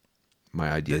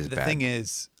 My idea is bad.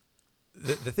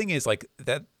 The thing is like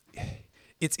that.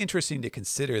 It's interesting to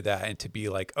consider that and to be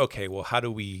like, okay, well, how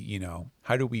do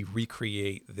we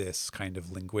recreate this kind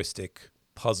of linguistic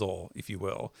puzzle, if you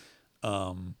will,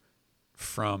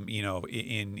 from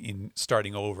in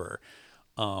starting over.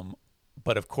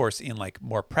 But of course, in like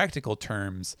more practical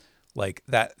terms, like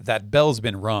that bell's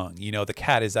been rung. The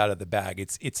cat is out of the bag.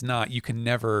 It's not. You can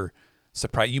never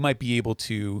surprise. You might be able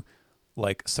to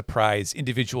like surprise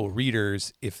individual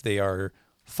readers if they are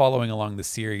following along the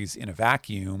series in a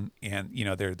vacuum, and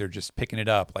they're just picking it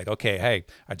up. Like, okay, hey,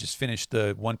 I just finished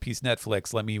the One Piece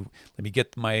Netflix. Let me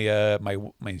get my my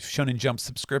Shonen Jump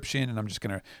subscription, and I'm just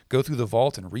gonna go through the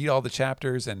vault and read all the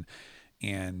chapters and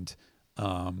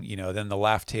then the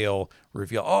Laugh-Tale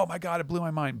reveal. Oh my God, it blew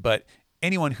my mind. But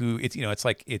anyone who it's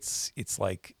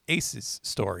like Ace's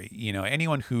story.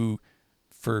 Anyone who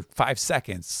for 5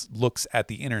 seconds looks at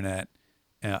the internet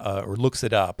or looks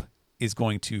it up is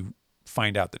going to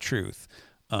find out the truth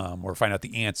or find out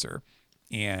the answer.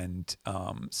 And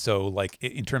so like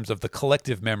in terms of the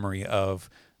collective memory of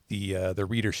the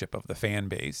readership of the fan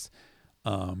base,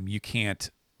 you can't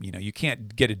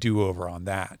get a do-over on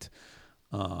that.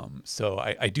 So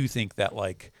I do think that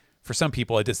like for some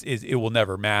people it will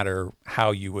never matter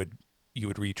how you would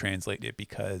retranslate it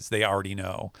because they already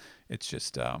know. It's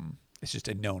just a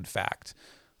known fact.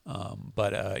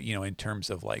 But in terms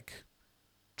of like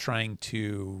trying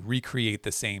to recreate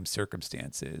the same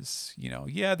circumstances,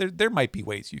 there might be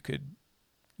ways you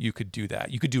could do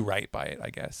that. You could do right by it, I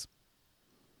guess.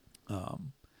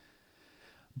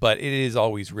 But it is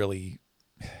always really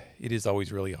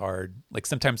hard. Like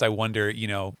sometimes I wonder,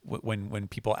 when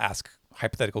people ask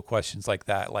hypothetical questions like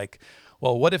that, like,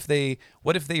 well, what if they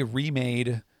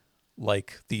remade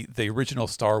like the original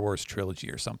Star Wars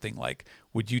trilogy or something? Like,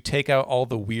 would you take out all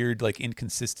the weird like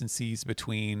inconsistencies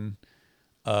between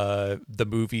the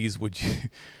movies? Would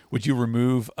you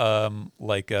remove Luke and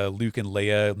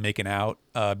Leia making out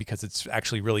because it's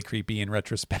actually really creepy in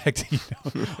retrospect?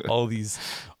 all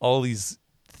these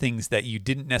things that you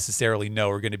didn't necessarily know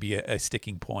are going to be a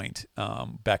sticking point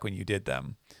back when you did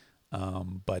them.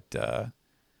 But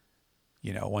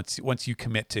once you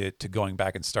commit to going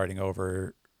back and starting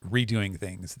over, redoing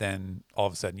things, then all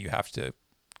of a sudden you have to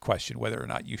question whether or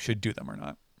not you should do them or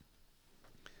not.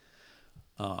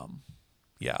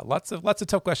 Yeah, lots of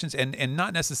tough questions, and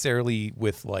not necessarily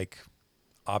with like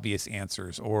obvious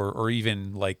answers or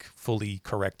even like fully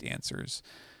correct answers.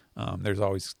 There's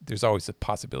always a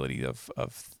possibility of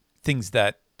things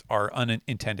that are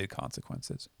unintended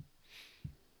consequences.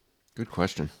 Good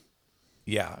question.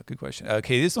 Yeah, good question.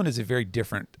 Okay, this one is a very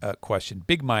different question.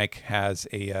 Big Mike has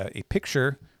a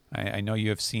picture. I know you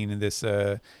have seen this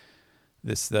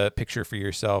picture for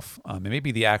yourself. It may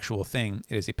be the actual thing.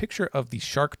 It is a picture of the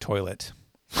shark toilet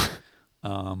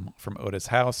from Oda's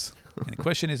house. And the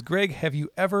question is, Greg, have you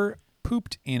ever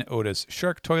pooped in Oda's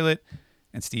shark toilet?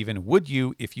 And Steven, would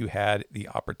you if you had the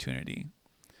opportunity?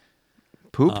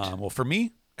 Pooped? Well, for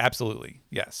me, absolutely.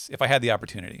 Yes, if I had the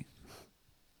opportunity.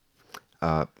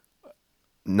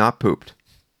 Not pooped.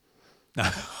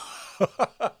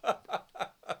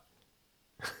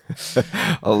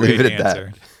 I'll leave it at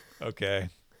that. Okay.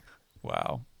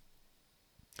 Wow.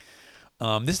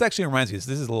 This actually reminds me. This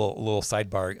is a little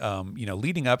sidebar.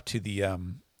 Leading up to the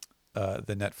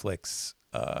Netflix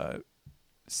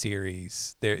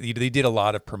series, they did a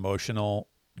lot of promotional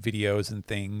videos and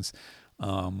things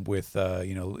with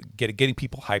getting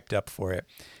people hyped up for it.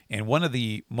 And one of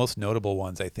the most notable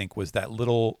ones, I think, was that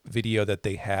little video that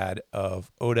they had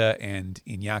of Oda and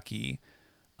Iñaki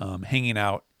hanging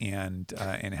out and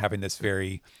having this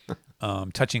very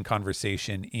touching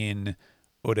conversation in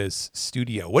Oda's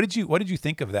studio. What did you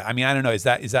think of that? I mean, I don't know. Is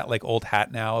that like old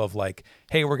hat now of like,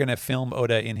 hey, we're gonna film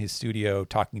Oda in his studio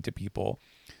talking to people,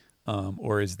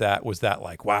 or was that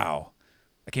like, wow,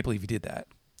 I can't believe you did that?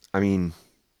 I mean,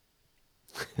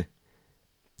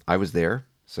 I was there,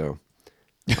 so.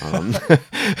 All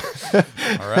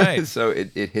right. So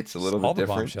it hits a little bit all the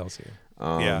different. Bombshells here.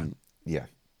 Yeah.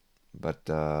 But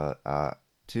to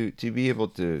be able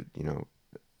to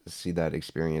see that,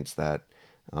 experience that,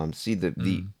 see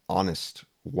the honest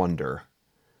wonder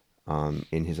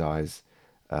in his eyes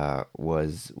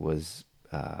was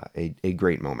a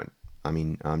great moment. I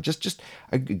mean, just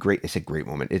a great. It's a great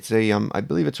moment. It's I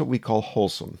believe it's what we call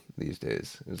wholesome these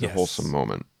days. It's a wholesome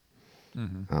moment.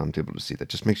 To be able to see that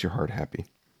just makes your heart happy.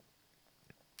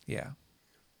 Yeah.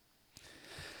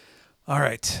 All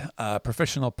right.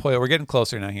 Professional Poyo. We're getting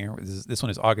closer now here. This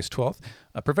one is August 12th.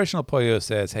 Professional Poyo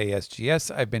says, hey, SGS,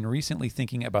 I've been recently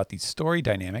thinking about the story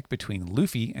dynamic between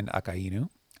Luffy and Akainu.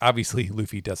 Obviously,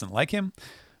 Luffy doesn't like him,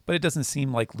 but it doesn't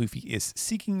seem like Luffy is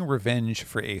seeking revenge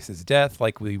for Ace's death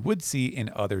like we would see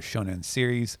in other shonen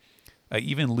series.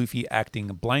 Even Luffy acting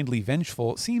blindly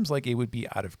vengeful seems like it would be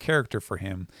out of character for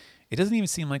him. It doesn't even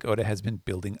seem like Oda has been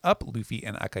building up Luffy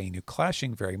and Akainu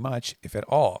clashing very much, if at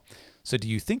all. So do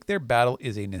you think their battle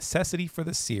is a necessity for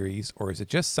the series, or is it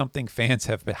just something fans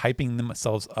have been hyping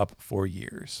themselves up for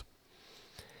years?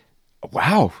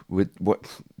 Wow. What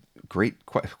great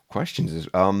questions.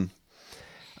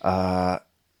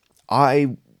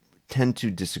 I tend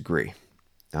to disagree.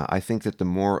 I think that the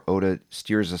more Oda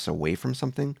steers us away from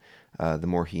something, the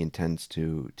more he intends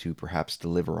to perhaps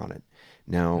deliver on it.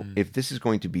 Now, if this is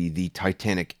going to be the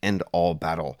Titanic end-all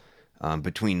battle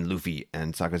between Luffy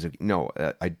and Sakazuki, no,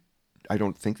 I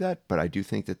don't think that, but I do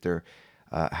think that there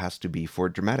has to be, for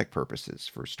dramatic purposes,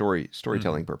 for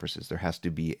storytelling purposes, there has to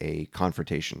be a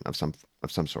confrontation of some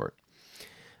sort,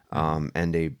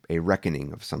 and a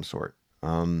reckoning of some sort.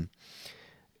 You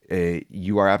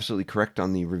are absolutely correct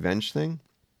on the revenge thing.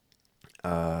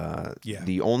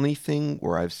 The only thing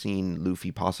where I've seen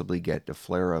Luffy possibly get a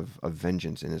flare of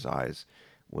vengeance in his eyes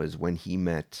was when he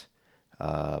met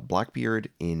Blackbeard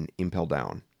in Impel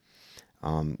Down.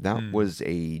 That was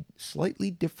a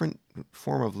slightly different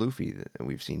form of Luffy that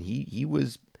we've seen. He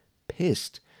was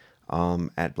pissed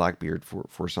at Blackbeard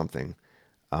for something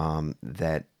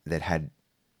that had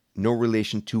no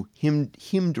relation to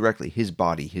him directly, his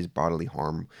body, his bodily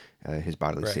harm, his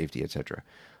bodily safety, etc.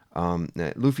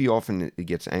 Luffy often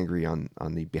gets angry on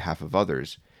the behalf of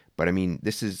others, but I mean,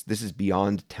 this is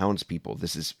beyond townspeople.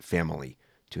 This is family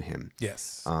to him.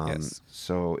 Yes.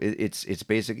 So it's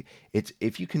basic. It's,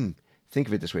 if you can think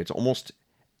of it this way, it's almost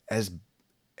as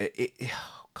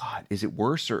God, is it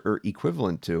worse or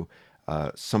equivalent to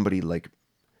somebody like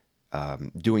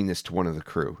doing this to one of the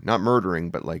crew, not murdering,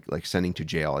 but like sending to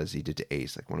jail as he did to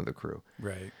Ace, like one of the crew.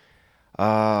 Right.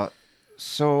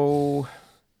 So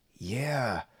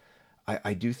yeah,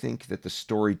 I do think that the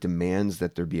story demands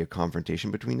that there be a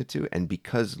confrontation between the two, and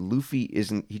because Luffy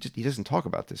he doesn't talk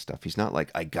about this stuff. He's not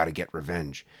like, I gotta get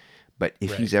revenge, but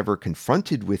if he's ever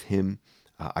confronted with him,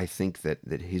 I think that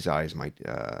his eyes might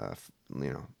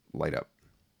light up.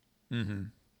 Mm-hmm.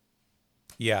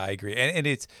 Yeah, I agree, and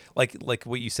it's like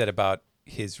what you said about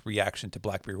his reaction to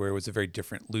Blackbeard, where it was a very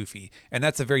different Luffy, and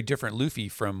that's a very different Luffy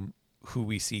from who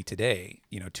we see today.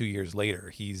 2 years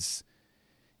later, he's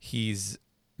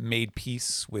made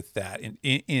peace with that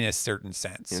in a certain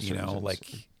sense.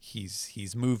 Like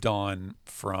he's moved on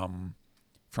from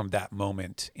that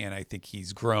moment, and I think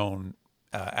he's grown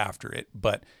after it.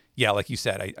 But yeah, like you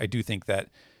said, I do think that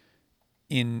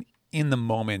in the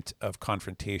moment of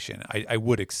confrontation, I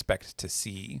would expect to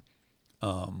see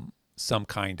some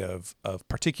kind of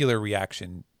particular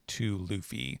reaction to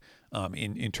Luffy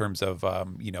in terms of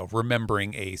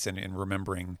remembering Ace and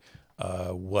remembering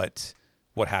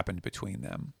what happened between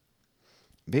them.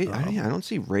 I don't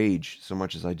see rage so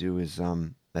much as I do is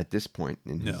at this point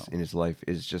in his life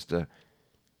is just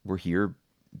we're here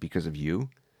because of you,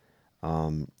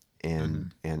 and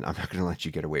I'm not going to let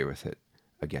you get away with it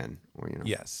again. Or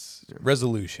yes,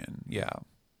 resolution. Yeah.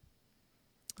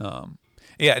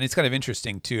 Yeah, and it's kind of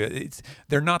interesting too.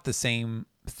 They're not the same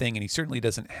thing, and he certainly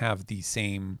doesn't have the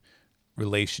same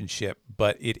relationship,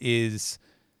 but it is.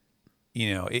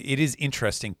 It is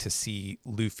interesting to see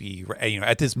Luffy,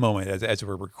 at this moment, as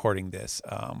we're recording this,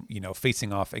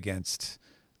 facing off against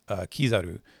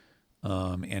Kizaru,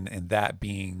 and that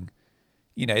being,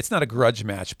 it's not a grudge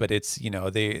match, but it's,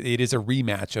 it is a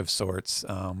rematch of sorts,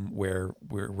 where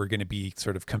we're going to be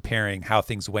sort of comparing how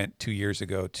things went 2 years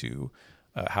ago to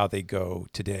how they go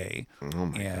today. Oh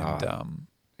my God.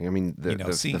 I mean,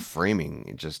 the framing,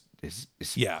 it just is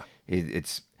yeah.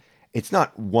 It's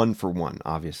not one for one,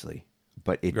 obviously.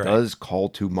 But it does call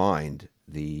to mind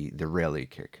the Rayleigh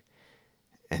kick,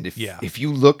 and if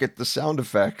you look at the sound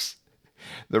effects,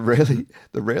 the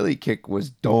Rayleigh kick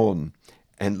was Don,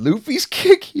 and Luffy's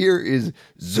kick here is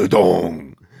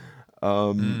Zedong.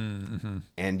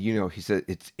 And he said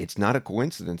it's not a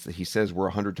coincidence that he says we're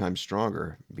 100 times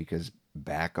stronger, because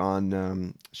back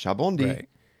on Shabondi,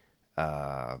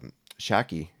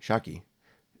 Shaki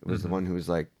was the one who was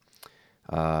like,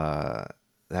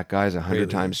 that guy's 100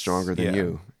 times stronger than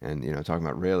you, and talking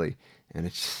about Rayleigh, and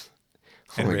it's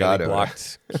and my Rayleigh God,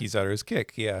 blocked Kizaru's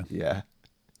kick. Yeah,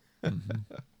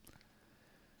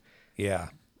 yeah.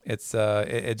 It's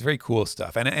very cool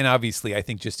stuff, and obviously I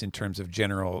think just in terms of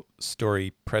general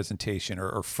story presentation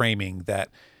or framing, that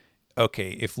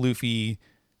if Luffy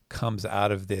comes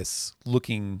out of this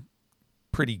looking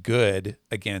pretty good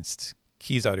against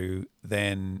Kizaru,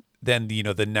 then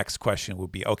the next question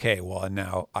would be, and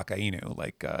now Akainu,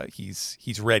 like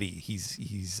he's ready,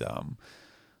 he's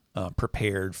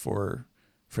prepared for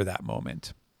that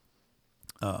moment.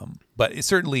 But it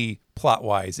certainly plot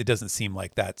wise, it doesn't seem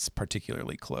like that's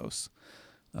particularly close.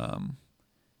 Nope.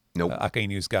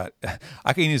 Akainu's got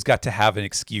to have an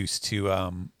excuse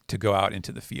to go out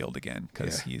into the field again,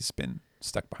 because he's been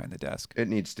stuck behind the desk. It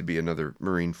needs to be another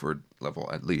Marineford level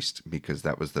at least, because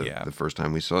that was the first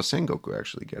time we saw Sengoku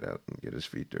actually get out and get his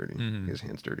feet dirty, his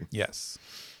hands dirty. Yes,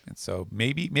 and so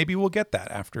maybe we'll get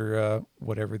that after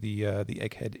whatever the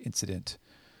Egghead incident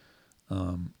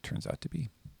turns out to be.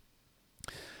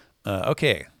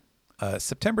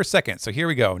 September 2nd. So here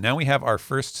we go. Now we have our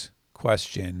first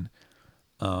question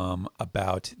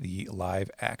about the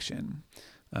live action.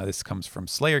 This comes from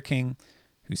Slayer King,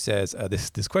 who says,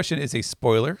 this question is a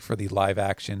spoiler for the live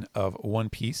action of One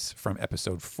Piece from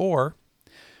episode 4.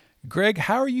 Greg,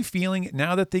 how are you feeling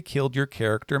now that they killed your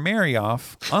character Mary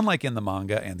off, unlike in the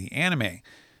manga and the anime?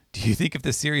 Do you think if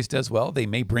the series does well, they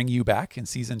may bring you back in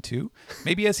season 2?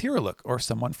 Maybe as Hero Look or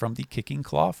someone from the Kicking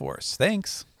Claw Force.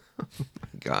 Thanks. Oh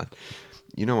my God.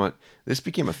 You know what? This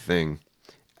became a thing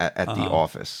at the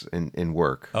office in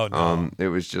work. Oh, no. It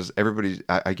was just everybody.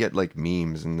 I get like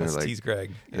memes, and they're Let's like, tease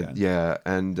Greg. yeah,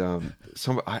 and oh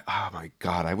my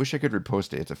god, I wish I could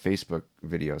repost it. It's a Facebook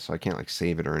video, so I can't like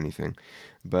save it or anything.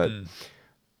 But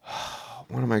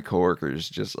one of my coworkers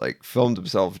just like filmed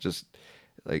himself, just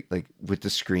like with the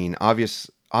screen,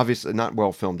 obviously not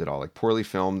well filmed at all, like poorly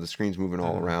filmed. The screen's moving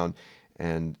all around,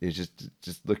 and it's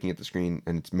just looking at the screen,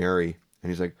 and it's Mary,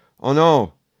 and he's like, "Oh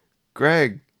no,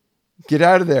 Greg, get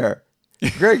out of there!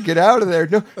 Greg, get out of there!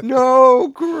 No, no,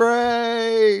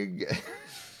 Greg!"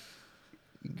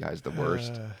 You guys, the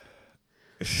worst.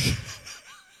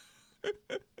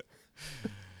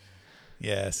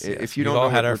 Yes. If you We've don't all know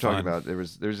had what our we're talking fun. about,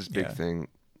 there's this big Yeah. thing.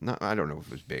 I don't know if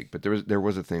it was big, but there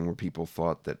was a thing where people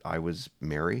thought that I was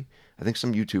Mary. I think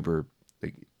some YouTuber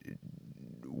like,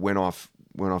 went off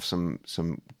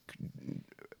some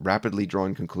rapidly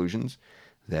drawn conclusions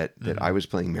that I was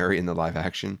playing Mary in the live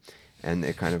action, and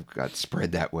it kind of got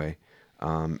spread that way.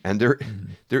 And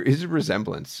there is a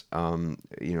resemblance, in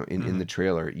the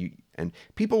trailer. And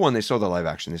people, when they saw the live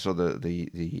action, they saw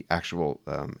the actual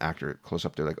actor close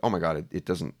up. They're like, "Oh my god, it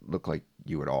doesn't look like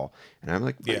you at all." And I'm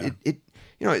like, Yeah.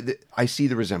 I see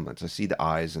the resemblance. I see the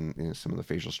eyes and some of the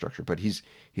facial structure, but he's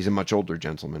a much older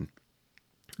gentleman,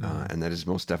 and that is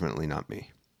most definitely not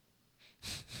me.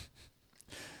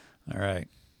 All right.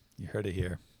 You heard it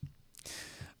here.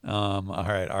 All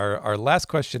right. Our last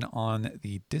question on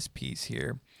the disc piece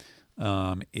here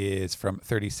is from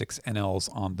 36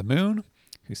 NLs on the Moon,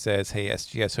 who says, "Hey,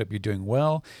 SGS, hope you're doing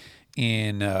well.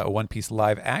 In One Piece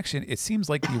live action, it seems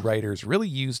like the writers really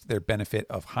used their benefit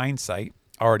of hindsight,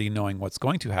 already knowing what's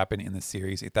going to happen in the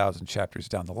series 1,000 chapters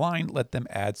down the line. Let them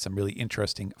add some really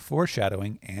interesting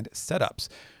foreshadowing and setups.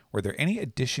 Were there any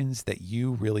additions that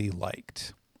you really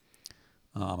liked?"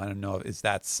 I don't know. Is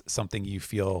that something you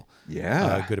feel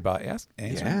good about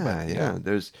answering? Yeah.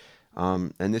 There's,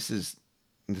 and this is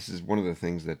one of the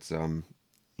things that's, one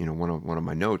of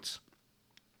my notes,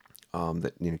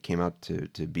 that came out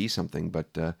to be something.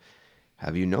 But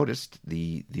have you noticed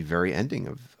the very ending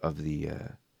of the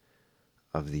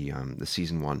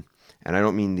season 1? And I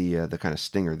don't mean the kind of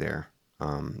stinger there.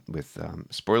 With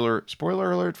spoiler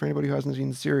alert for anybody who hasn't seen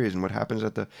the series, and what happens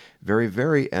at the very,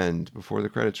 very end before the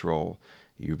credits roll.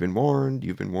 You've been warned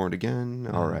again.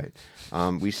 All right.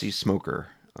 We see Smoker,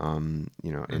 in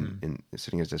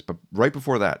sitting as this. But right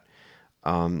before that,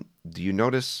 do you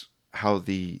notice how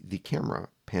the camera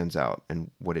pans out,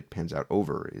 and what it pans out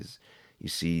over is you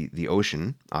see the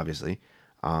ocean, obviously,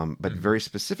 but very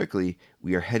specifically,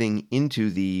 we are heading into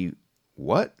the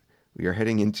what? We are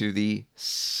heading into the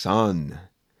sun.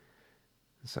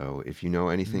 So if you know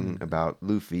anything about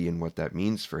Luffy and what that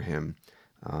means for him,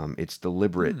 it's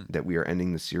deliberate that we are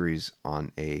ending the series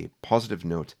on a positive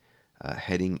note,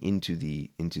 heading into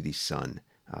the sun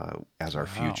as our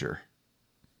future.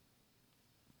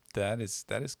 That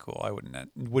is cool. I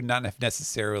would not have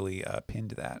necessarily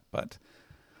pinned that, but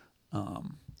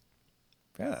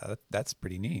yeah, that's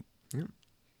pretty neat. Yeah.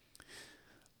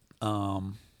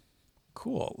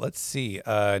 Cool. Let's see.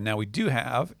 Now we do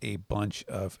have a bunch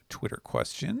of Twitter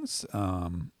questions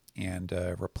and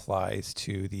replies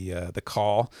to the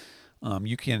call.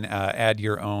 You can add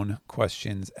your own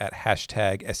questions at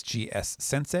hashtag SGS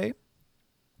Sensei,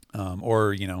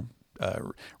 or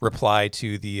reply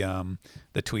to the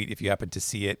tweet if you happen to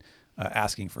see it,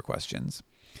 asking for questions.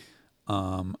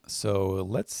 So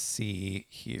let's see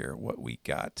here what we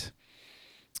got.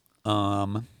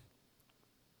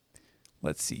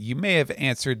 Let's see. You may have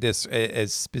answered this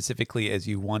as specifically as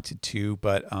you wanted to,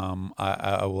 but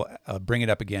I will bring it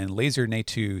up again. Laser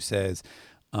Natu says,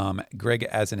 Greg,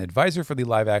 as an advisor for the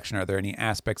live action, are there any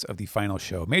aspects of the final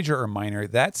show, major or minor,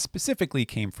 that specifically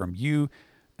came from you?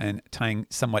 And tying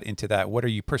somewhat into that, what are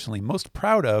you personally most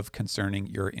proud of concerning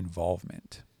your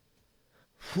involvement?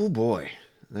 Oh boy,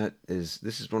 this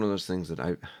is one of those things that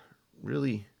I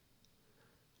really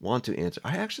want to answer.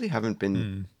 I actually haven't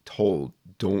been told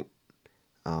don't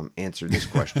answer this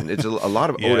question. It's a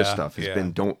lot of Oda stuff has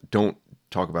been don't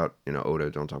talk about Oda,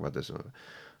 don't talk about this.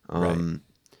 Right.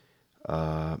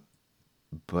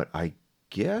 But I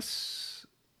guess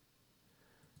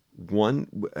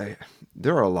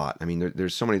there are a lot. I mean,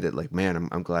 there's so many that like, man,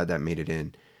 I'm glad that made it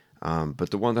in.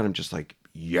 But the one that I'm just like,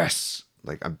 yes,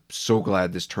 like I'm so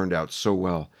glad this turned out so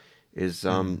well is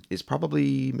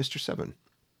probably Mr. Seven.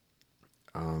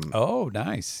 Oh,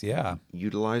 nice. Yeah.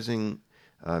 Utilizing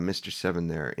Mr. Seven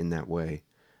there in that way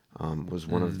was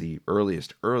one of the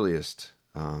earliest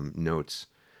notes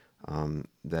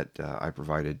that I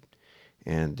provided,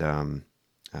 and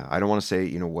I don't want to say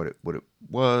what it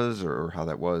was or how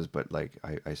that was, but like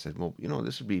I said, well,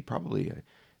 this would be probably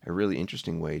a really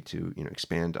interesting way to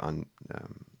expand on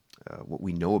what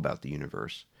we know about the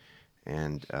universe,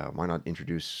 and why not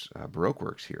introduce Baroque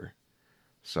works here?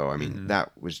 So I mean,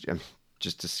 that was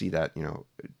just to see that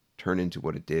turn into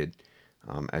what it did,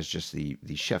 as just the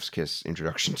chef's kiss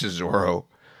introduction to Zorro.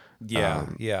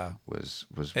 Was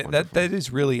wonderful. That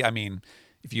is really, I mean,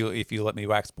 if you let me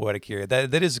wax poetic here,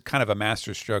 that is kind of a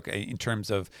masterstroke in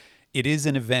terms of, it is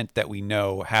an event that we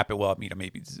know happened. Well,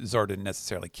 maybe Zorro didn't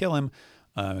necessarily kill him,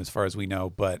 as far as we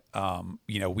know, but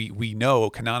we know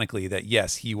canonically that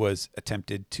yes, he was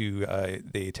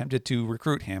they attempted to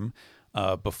recruit him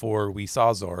before we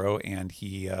saw Zorro, and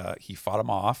he fought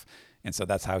him off, and so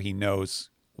that's how he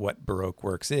knows what Baroque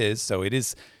works is. So it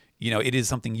is. It is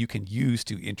something you can use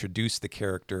to introduce the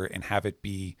character and have it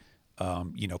be,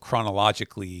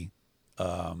 chronologically,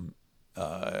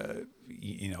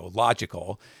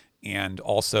 logical, and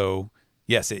also,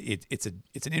 yes, it's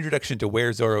an introduction to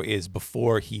where Zorro is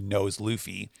before he knows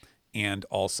Luffy, and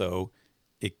also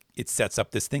it sets up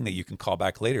this thing that you can call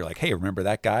back later, like, hey, remember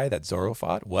that guy that Zorro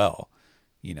fought? Well,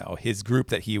 his group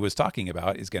that he was talking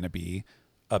about is going to be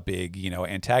a big,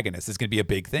 antagonist. It's going to be a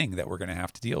big thing that we're going to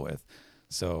have to deal with.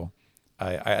 So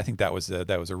I think that was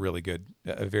a really good,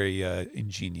 a very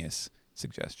ingenious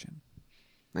suggestion.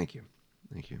 Thank you.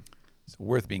 It's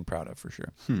worth being proud of, for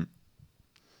sure. I'm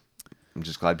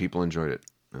just glad people enjoyed it.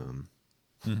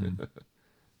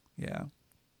 Yeah.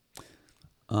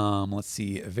 Let's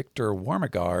see. Victor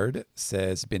Warmegard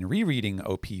says, been rereading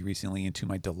OP recently, and to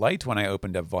my delight, when I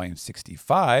opened up volume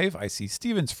 65, I see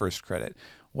Steven's first credit.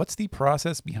 What's the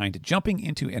process behind jumping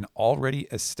into an already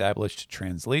established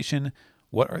translation?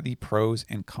 What are the pros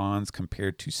and cons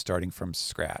compared to starting from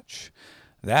scratch?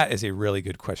 That is a really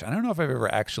good question. I don't know if I've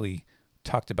ever actually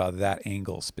talked about that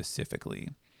angle specifically.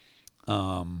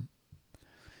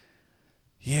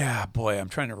 Yeah, boy, I'm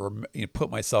trying to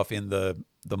put myself in the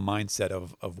mindset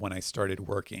of when I started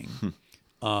working.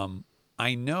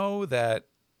 I know that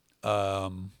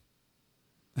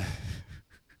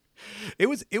it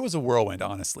was a whirlwind,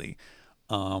 honestly,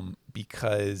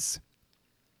 because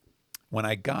when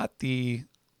I got the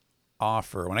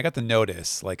offer, when I got the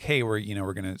notice, like, hey, we're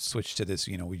going to switch to this,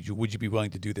 would you be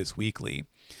willing to do this weekly?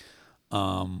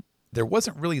 There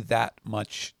wasn't really that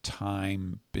much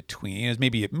time between. It was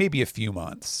maybe a few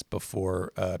months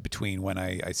before between when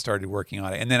I started working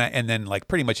on it, and then like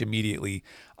pretty much immediately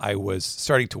I was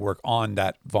starting to work on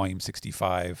that volume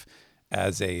 65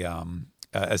 as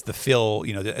the fill,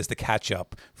 as the catch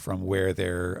up from where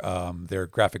their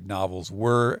graphic novels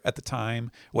were at the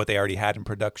time, what they already had in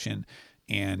production,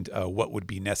 and what would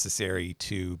be necessary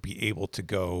to be able to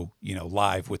go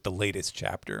live with the latest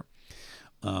chapter.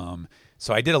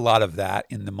 So I did a lot of that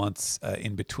in the months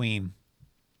in between.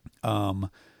 But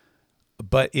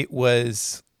it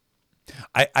was,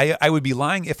 I would be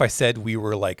lying if I said we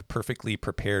were like perfectly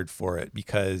prepared for it,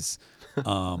 because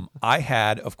I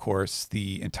had, of course,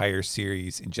 the entire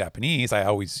series in Japanese. I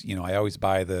always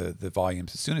buy the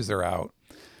volumes as soon as they're out.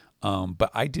 But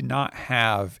I did not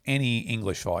have any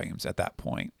English volumes at that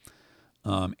point.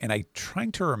 And I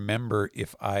trying to remember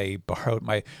if I borrowed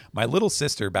my little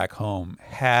sister back home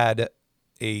had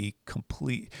a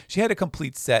complete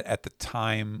set at the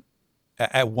time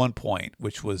at one point,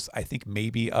 which was, I think,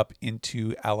 maybe up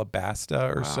into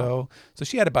Alabasta or so. So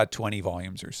she had about 20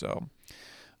 volumes or so.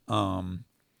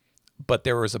 But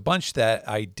there was a bunch that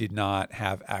I did not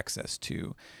have access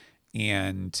to.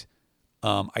 And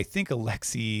I think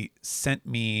Alexi sent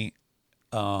me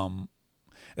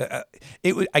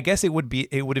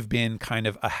it would have been kind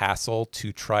of a hassle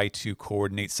to try to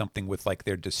coordinate something with like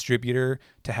their distributor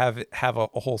to have a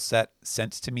whole set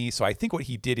sent to me. So I think what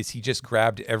he did is he just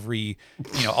grabbed every,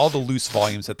 all the loose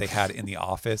volumes that they had in the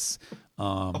office,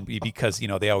 because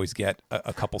they always get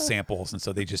a couple samples, and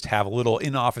so they just have a little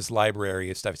in-office library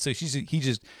of stuff. So he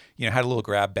just had a little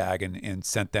grab bag and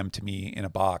sent them to me in a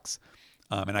box,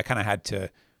 and I kind of had to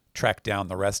track down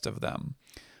the rest of them.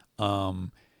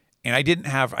 And I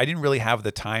didn't really have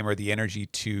the time or the energy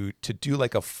to do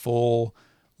like a full,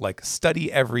 like,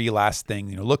 study every last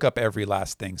thing, look up every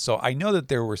last thing. So I know that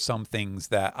there were some things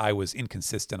that I was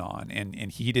inconsistent on,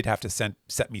 and he did have to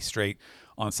set me straight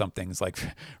on some things. Like,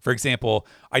 for example,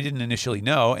 I didn't initially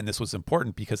know, and this was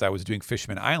important because I was doing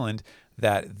Fishman Island,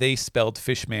 that they spelled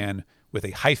Fishman with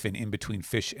a hyphen in between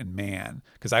fish and man,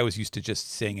 because I was used to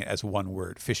just saying it as one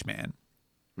word, Fishman.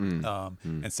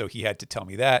 And so he had to tell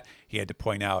me that. He had to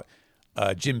point out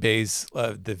Jinbei's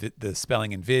the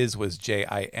spelling in Viz was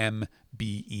Jimbei and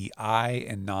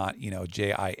not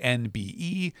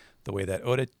Jinbe, the way that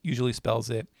Oda usually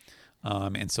spells it.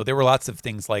 And so there were lots of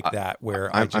things like that where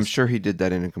I'm sure he did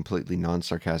that in a completely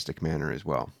non-sarcastic manner as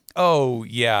well. Oh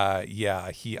yeah.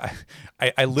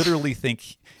 I literally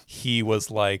think he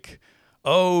was like,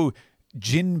 oh,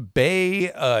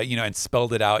 Jinbei, and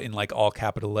spelled it out in like all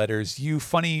capital letters. You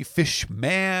funny fish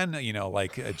man,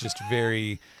 like just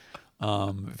very,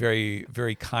 very,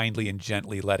 very kindly and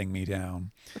gently letting me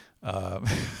down. Gotta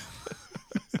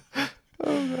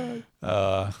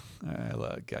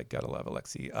love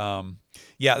Alexi.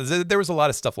 There was a lot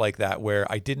of stuff like that where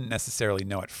I didn't necessarily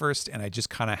know at first, and I just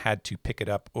kind of had to pick it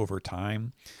up over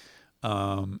time.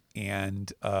 I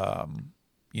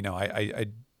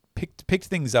picked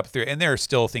things up through, and there are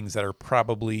still things that are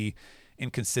probably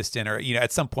inconsistent, or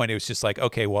at some point it was just like,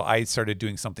 okay, well, I started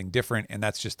doing something different, and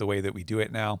that's just the way that we do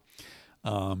it now.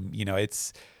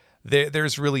 It's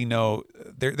there's really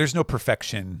there's no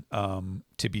perfection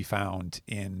to be found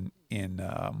in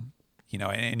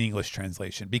an English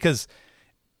translation, because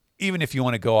even if you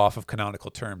want to go off of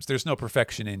canonical terms, there's no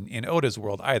perfection in Oda's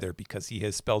world either, because he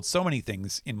has spelled so many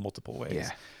things in multiple ways.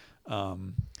 Yeah.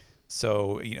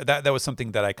 So that was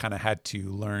something that I kind of had to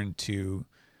learn to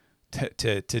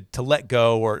let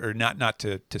go, or not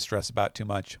to stress about too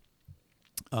much.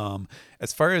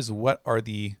 As far as what are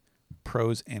the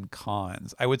pros and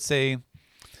cons, I would say,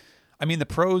 the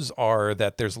pros are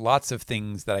that there's lots of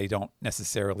things that I don't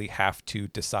necessarily have to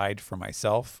decide for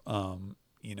myself, or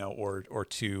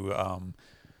to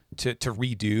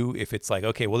redo if it's like,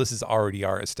 okay, well, this is already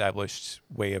our established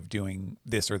way of doing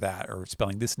this or that, or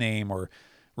spelling this name, or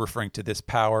referring to this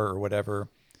power or whatever.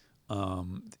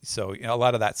 So a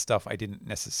lot of that stuff I didn't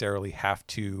necessarily have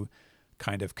to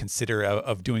kind of consider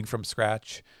of doing from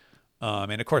scratch.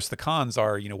 And of course the cons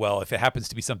are, well, if it happens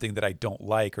to be something that I don't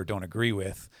like or don't agree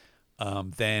with,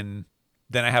 then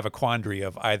I have a quandary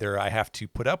of either I have to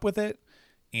put up with it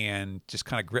and just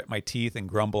kind of grit my teeth and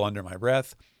grumble under my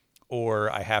breath,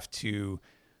 or I have to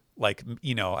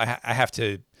I have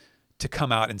to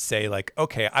come out and say like,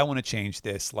 okay, I want to change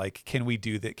this. Like, can we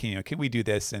do that? Can we do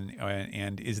this?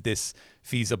 And is this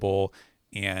feasible?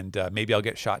 And maybe I'll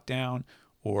get shot down,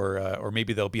 or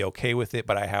maybe they'll be okay with it,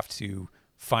 but I have to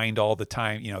find all the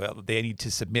time, they need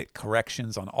to submit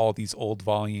corrections on all these old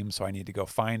volumes. So I need to go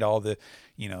find all the,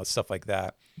 stuff like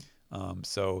that.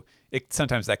 So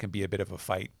sometimes that can be a bit of a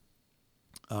fight.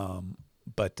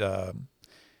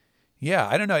 Yeah,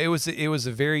 I don't know. It was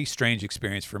a very strange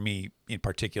experience for me in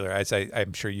particular, as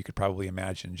I'm sure you could probably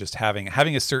imagine, just having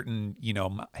a certain,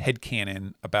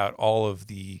 headcanon about all of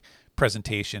the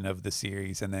presentation of the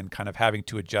series, and then kind of having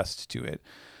to adjust to it,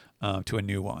 to a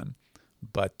new one.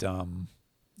 But,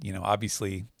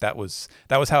 obviously that was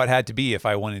how it had to be if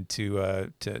I wanted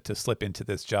to slip into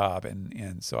this job.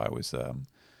 And so I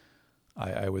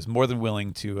was more than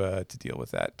willing to deal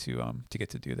with that, to get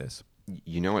to do this.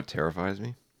 You know what terrifies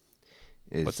me?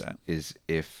 What's that? Is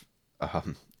if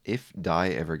Dai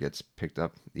ever gets picked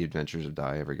up, the Adventures of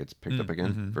Dai ever gets picked up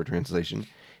again for translation,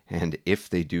 and if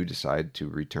they do decide to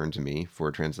return to me for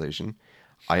a translation,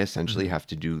 I essentially have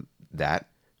to do that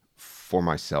for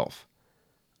myself,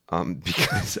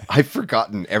 because I've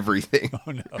forgotten everything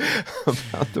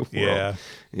about the world.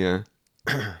 Yeah.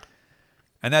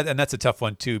 And that's a tough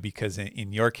one too, because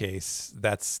in your case,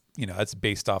 that's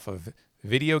based off of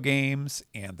video games,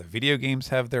 and the video games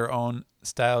have their own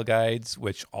style guides,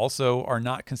 which also are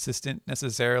not consistent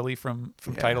necessarily from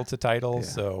title to title. Yeah.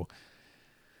 So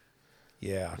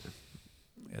yeah,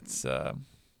 it's a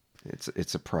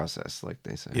process, like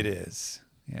they say. It is.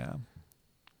 Yeah.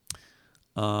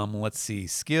 Let's see.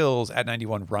 Skills at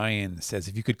 91 Ryan says,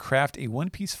 if you could craft a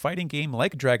One Piece fighting game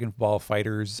like Dragon Ball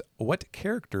FighterZ, what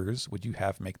characters would you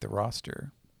have make the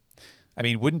roster? I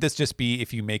mean, wouldn't this just be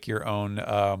if you make your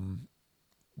own,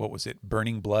 what was it?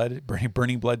 Burning Blood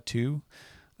 2?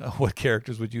 What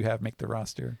characters would you have make the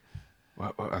roster?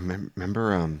 Well, I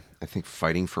remember, I think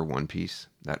Fighting for One Piece,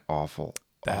 that awful,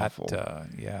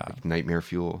 like Nightmare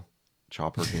Fuel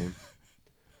Chopper game.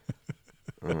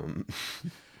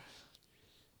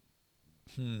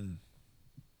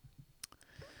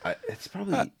 It's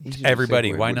probably easier everybody.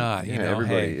 To say why not? Yeah,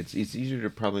 everybody. Hey, it's easier to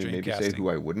probably maybe say who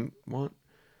I wouldn't want.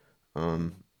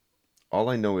 All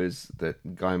I know is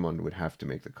that Gaimon would have to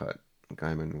make the cut.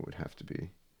 Gaimon would have to be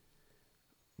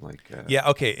like. Yeah.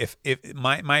 Okay. If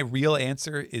my real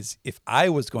answer is, if I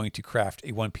was going to craft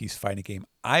a One Piece fighting game,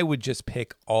 I would just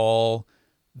pick all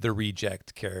the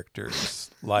reject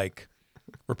characters. Like,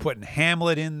 we're putting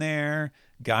Hamlet in there,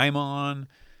 Gaimon,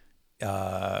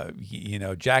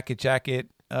 Jacket,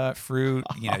 Fruit,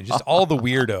 just all the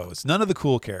weirdos. None of the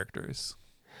cool characters.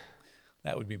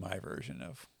 That would be my version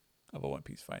of a One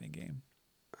Piece fighting game.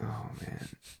 Oh man,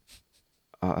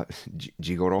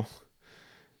 Jigoro.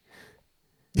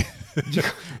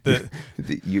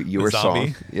 You were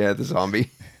zombie. Yeah, the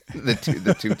zombie.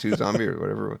 the two zombie or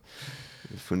whatever,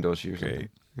 Fundoshi or something.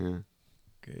 Yeah.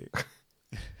 Great.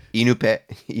 Inupe.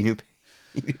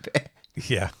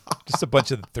 Yeah, just a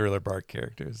bunch of the Thriller Bark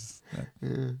characters.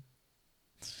 Yeah.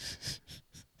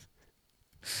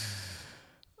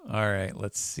 All right,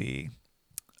 let's see.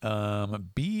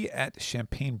 B at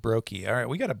Champagne Brokey. All right,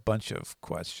 we got a bunch of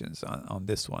questions on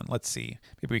this one. Let's see.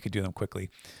 Maybe we could do them quickly.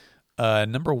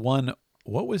 Number one,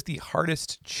 what was the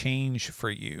hardest change for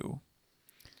you?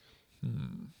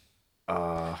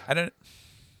 I don't.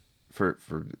 For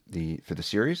the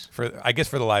series? I guess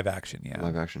for the live action, yeah.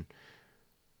 Live action.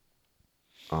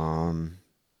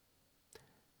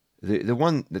 The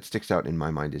one that sticks out in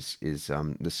my mind is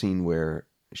the scene where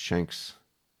Shanks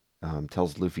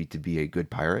tells Luffy to be a good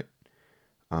pirate,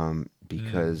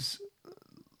 because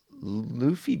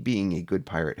Luffy being a good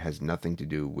pirate has nothing to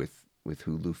do with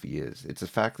who Luffy is. It's a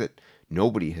fact that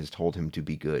nobody has told him to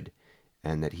be good,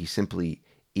 and that he simply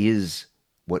is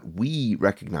what we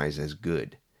recognize as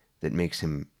good that makes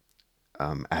him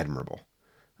admirable.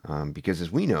 Because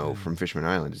as we know from Fishman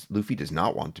Island, Luffy does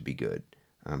not want to be good.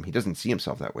 He doesn't see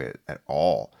himself that way at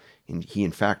all. And he,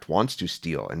 in fact, wants to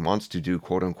steal and wants to do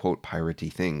quote-unquote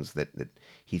piratey things that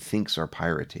he thinks are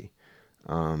piratey.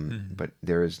 But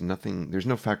there's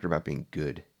no factor about being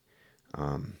good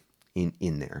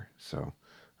in there. So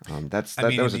that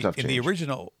was a tough change.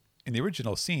 In the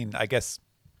original scene, I guess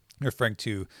you're referring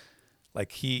to,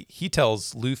 like, he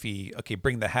tells Luffy, okay,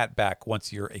 bring the hat back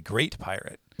once you're a great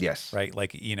pirate. Yes. Right.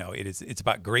 Like, it's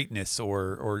about greatness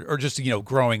or just,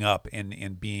 growing up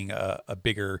and being a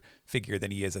bigger figure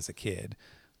than he is as a kid.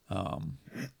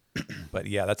 But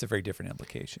yeah, that's a very different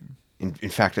implication. In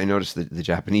fact, I noticed that the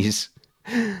Japanese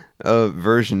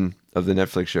version of the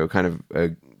Netflix show kind of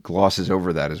glosses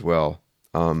over that as well.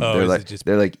 They're like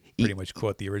pretty much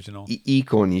quote the original.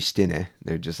 Iko ni shitene.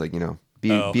 They're just like,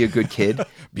 be a good kid,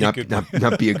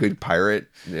 not be a good pirate.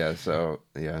 Yeah. So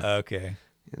yeah. Okay.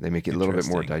 They make it a little bit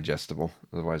more digestible.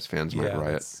 Otherwise, fans might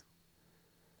riot.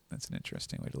 That's an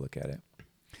interesting way to look at it.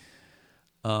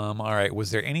 All right.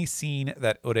 Was there any scene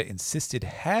that Oda insisted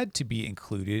had to be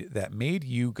included that made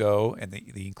you go, and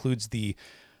the includes the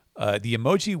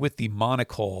emoji with the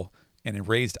monocle and a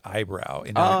raised eyebrow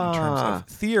in terms of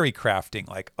theory crafting?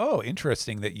 Like, oh,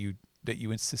 interesting that you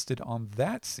insisted on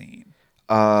that scene.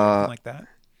 Anything like that?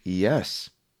 Yes.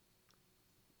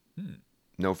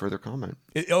 No further comment.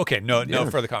 No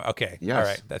further comment. Okay. Yes. All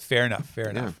right. That's fair enough. Fair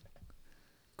enough.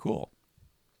 Cool.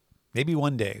 Maybe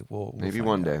one day we'll maybe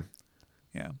one day.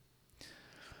 Yeah.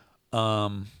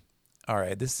 All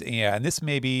right. This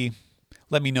maybe,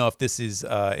 let me know if this is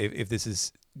if this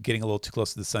is getting a little too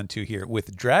close to the sun too here.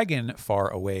 With Dragon far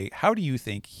away, how do you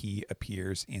think he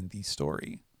appears in the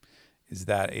story? Is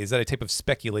that a type of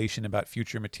speculation about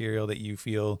future material that you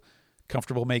feel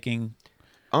comfortable making?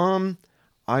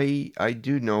 I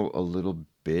do know a little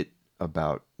bit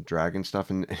about dragon stuff,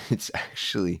 and it's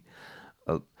actually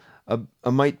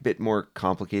a mite bit more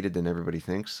complicated than everybody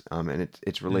thinks. And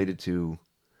it's related to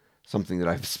something that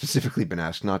I've specifically been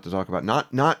asked not to talk about.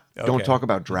 Don't talk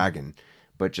about dragon,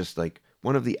 but just like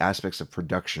one of the aspects of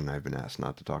production I've been asked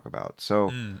not to talk about.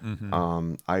 So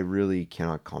I really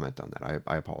cannot comment on that.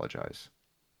 I apologize.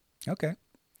 Okay.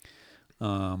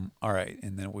 All right,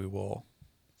 and then we will,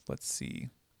 let's see,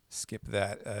 skip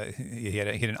that. He had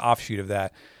an offshoot of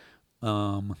that.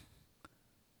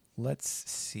 Let's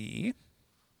see.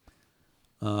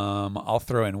 I'll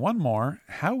throw in one more.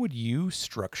 How would you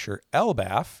structure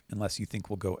Elbaf, unless you think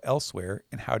we'll go elsewhere,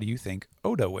 and how do you think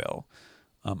Oda will?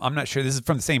 I'm not sure. This is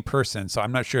from the same person, so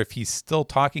I'm not sure if he's still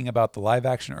talking about the live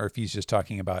action or if he's just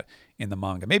talking about in the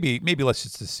manga. Maybe let's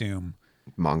just assume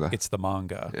manga. It's the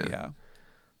manga. Yeah.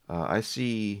 I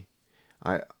see.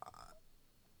 I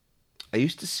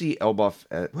used to see Elbaf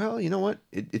at, well, you know what?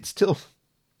 It still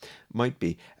might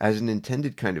be as an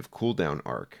intended kind of cooldown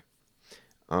arc.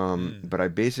 But I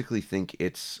basically think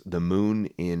it's the moon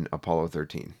in Apollo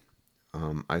 13.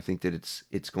 I think that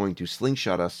it's going to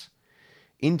slingshot us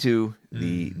into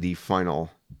the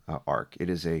final arc. It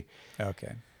is a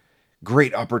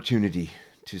great opportunity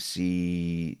to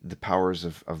see the powers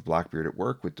of Blackbeard at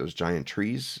work with those giant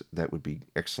trees. That would be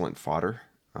excellent fodder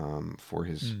for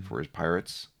his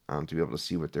pirates to be able to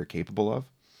see what they're capable of.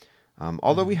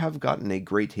 Although we have gotten a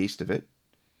great taste of it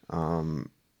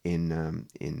in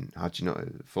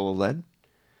Hachino, Full of Lead.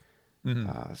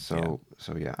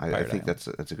 I think that's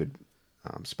a good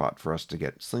spot for us to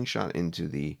get slingshot into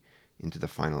the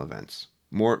final events.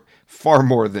 Far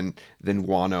more than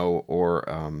Wano or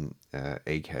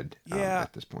Egghead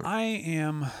at this point. I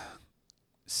am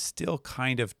still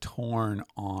kind of torn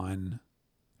on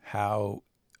how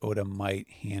Oda might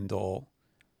handle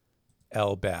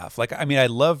Elbaf. Like, I mean, I'd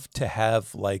love to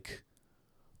have like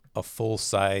a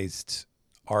full-sized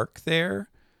arc there.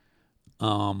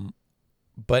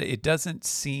 But it doesn't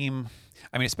seem,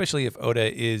 I mean, especially if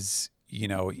Oda is,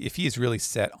 if he is really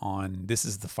set on this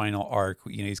is the final arc,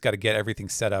 he's got to get everything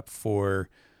set up for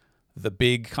the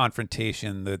big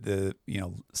confrontation, the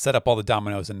set up all the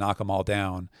dominoes and knock them all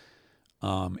down.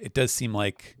 It does seem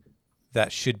like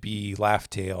that should be Laugh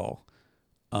Tale,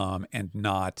 and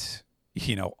not,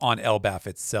 on Elbaf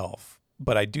itself.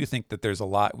 But I do think that there's a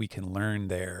lot we can learn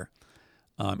there.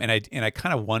 And I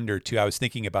kind of wonder too, I was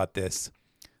thinking about this,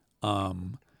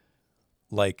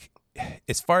 like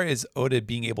as far as Oda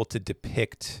being able to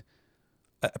depict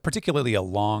particularly a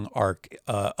long arc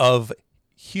of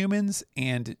humans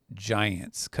and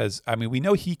giants, because I mean we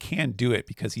know he can do it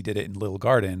because he did it in Little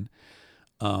Garden,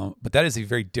 but that is a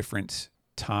very different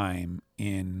time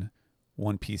in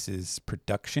One Piece's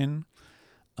production,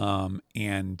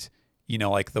 and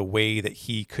like the way that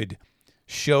he could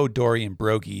show Dory and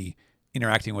Brogy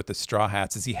interacting with the Straw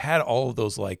Hats is he had all of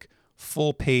those like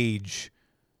full page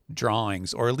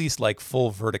drawings, or at least like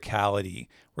full verticality,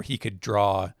 where he could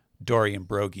draw Dory and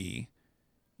Brogy,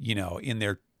 in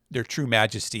their true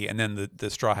majesty, and then the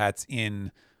Straw Hats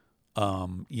in,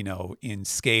 in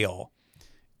scale.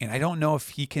 And I don't know if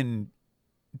he can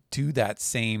do that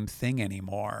same thing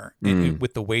anymore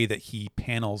with the way that he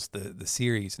panels the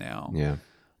series now. Yeah.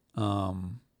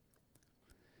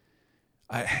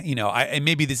 And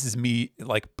maybe this is me,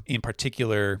 like in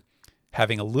particular,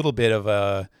 having a little bit of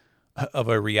a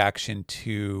reaction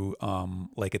to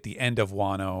like at the end of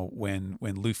Wano when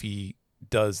Luffy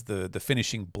does the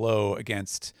finishing blow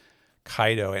against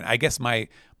Kaido. And I guess my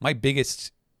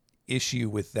biggest issue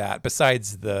with that,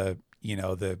 besides the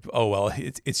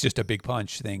it's just a big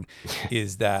punch thing,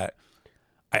 is that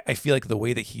I feel like the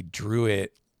way that he drew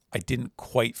it, I didn't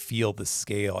quite feel the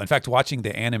scale. In fact, watching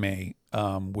the anime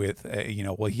with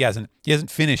he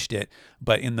hasn't finished it,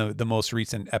 but in the most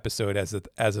recent episode, as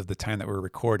of the time that we're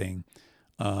recording,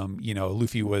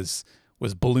 Luffy was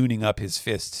ballooning up his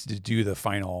fist to do the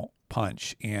final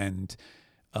punch, and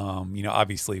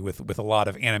obviously with a lot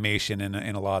of animation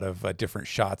and a lot of different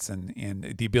shots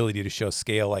and the ability to show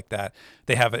scale like that,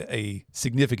 they have a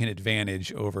significant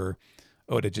advantage over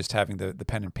Oda just having the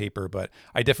pen and paper. But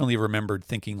I definitely remembered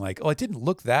thinking like, oh, it didn't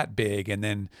look that big, and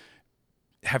then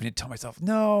having to tell myself,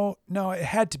 no, it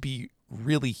had to be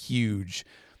really huge.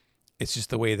 It's just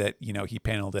the way that he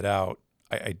paneled it out.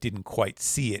 I didn't quite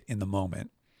see it in the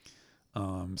moment.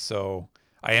 So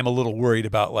I am a little worried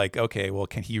about like, okay, well,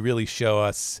 can he really show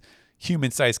us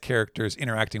human-sized characters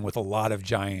interacting with a lot of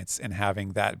giants and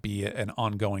having that be an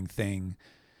ongoing thing,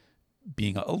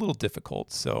 being a little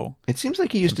difficult. So it seems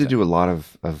like he used to do a lot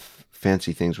of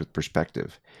fancy things with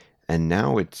perspective, and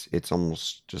now it's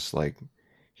almost just like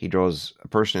he draws a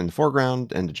person in the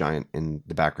foreground and a giant in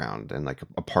the background and like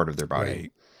a part of their body.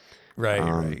 Right.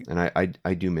 And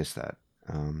I do miss that.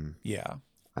 Yeah.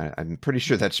 I'm pretty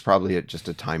sure that's probably just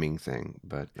a timing thing,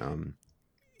 but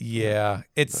yeah,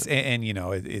 it's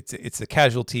a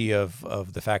casualty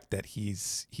of the fact that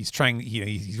he's trying,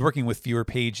 he's working with fewer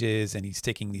pages and he's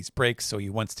taking these breaks, so he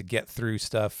wants to get through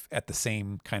stuff at the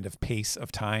same kind of pace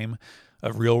of time,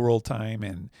 of real world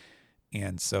time,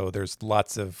 and so there's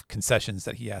lots of concessions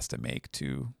that he has to make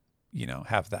to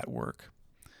have that work,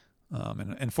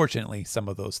 and unfortunately some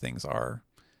of those things are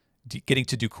getting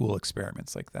to do cool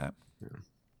experiments like that. Yeah.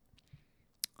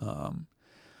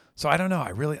 So I don't know. I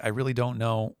really don't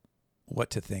know what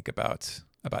to think about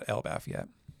Elbaf yet.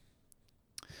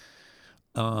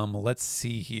 Let's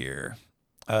see here.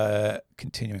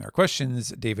 Continuing our questions,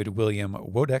 David William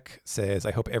Wodek says,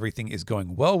 I hope everything is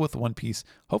going well with One Piece.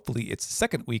 Hopefully its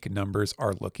second week numbers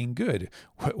are looking good.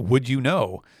 Would you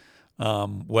know?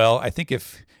 Well, I think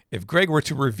if Greg were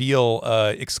to reveal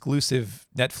exclusive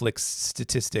Netflix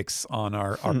statistics on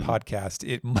our podcast,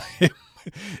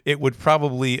 it would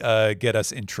probably get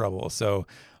us in trouble. So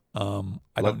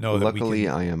I don't know. Luckily,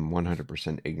 I am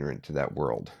 100% ignorant to that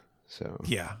world. So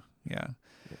yeah.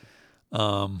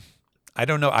 I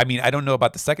don't know. I mean, I don't know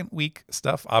about the second week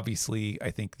stuff. Obviously,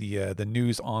 I think the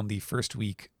news on the first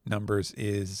week numbers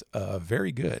is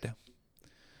very good.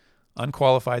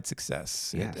 Unqualified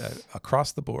success. Yes.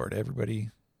 Across the board.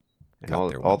 Everybody. And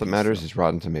all that matters is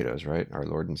Rotten Tomatoes, right? Our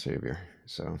Lord and Savior.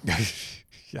 So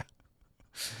yeah.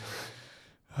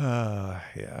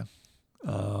 Yeah.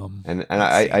 And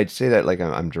I'd say that like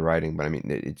I'm deriding, but I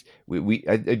mean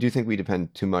I do think we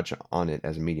depend too much on it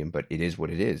as a medium, but it is what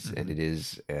it is, and it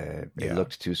is it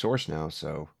looks to source now.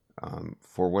 So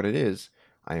for what it is,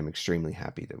 I am extremely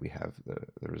happy that we have the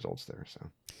results there. So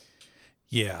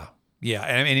yeah,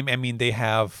 and I mean they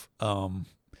have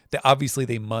obviously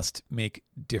they must make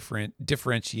different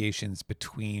differentiations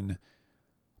between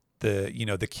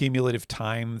the cumulative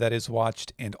time that is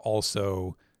watched and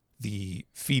also the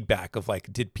feedback of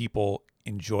like, did people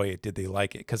enjoy it? Did they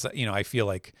like it? Because I feel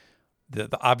like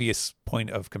the obvious point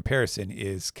of comparison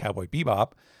is Cowboy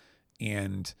Bebop,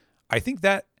 and I think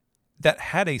that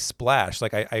had a splash.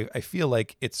 Like I feel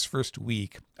like its first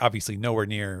week, obviously nowhere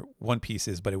near One Piece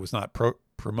is, but it was not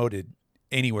promoted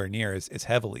anywhere near as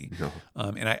heavily. No.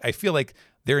 And I feel like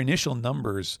their initial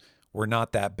numbers were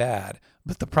not that bad.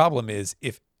 But the problem is,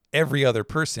 if every other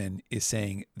person is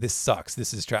saying this sucks,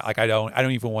 this is like I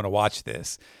don't even want to watch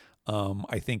this,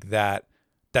 I think that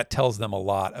tells them a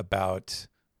lot about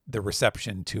the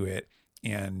reception to it.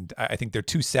 And I think they're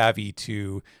too savvy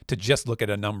to just look at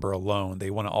a number alone. They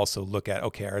want to also look at,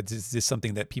 okay, is this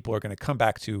something that people are going to come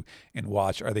back to and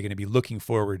watch? Are they going to be looking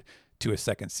forward to a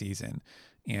second season?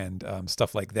 And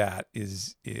stuff like that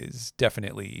is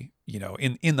definitely,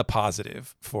 in the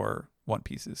positive for One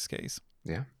Piece's case.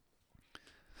 Yeah.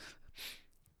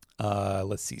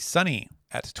 Let's see. Sunny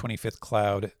at 25th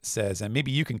Cloud says, and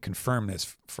maybe you can confirm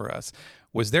this for us,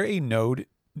 was there a nod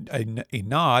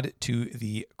to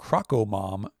the Croco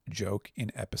Mom joke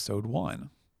in episode 1?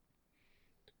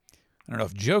 I don't know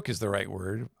if joke is the right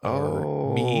word,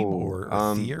 or meme,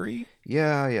 or theory.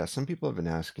 Yeah. Some people have been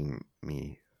asking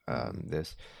me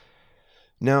this.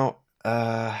 Now,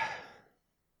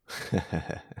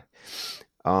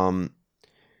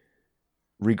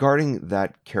 regarding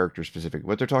that character specific,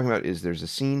 what they're talking about is there's a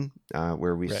scene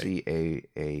where we see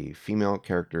a female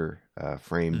character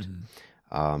framed,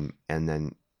 and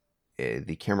then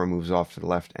the camera moves off to the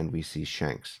left and we see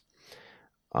Shanks.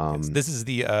 Yes, this is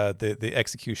the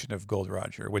execution of Gold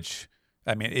Roger, which,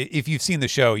 I mean, if you've seen the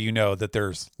show, you know that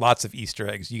there's lots of Easter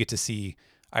eggs. You get to see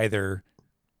either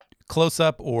close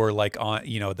up or like on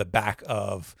the back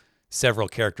of several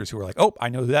characters who are like, oh, I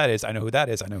know who that is. I know who that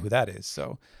is. I know who that is.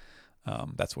 So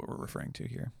that's what we're referring to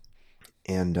here.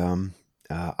 And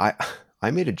I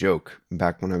made a joke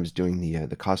back when I was doing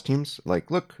the costumes.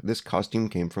 Like, look, this costume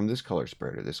came from this color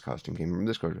spread, or this costume came from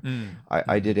this color.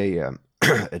 I did a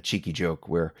a cheeky joke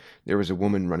where there was a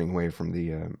woman running away from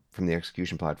the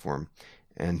execution platform,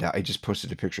 and I just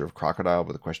posted a picture of Crocodile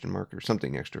with a question mark or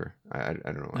something next to her. I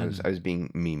don't know. I was being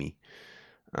memey.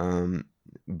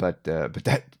 But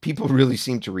that people really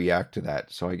seemed to react to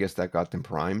that, so I guess that got them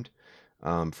primed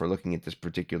for looking at this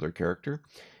particular character.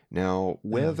 Now,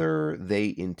 whether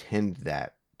they intend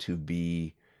that to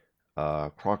be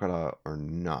Crocodile or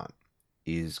not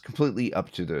is completely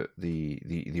up to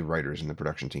the writers and the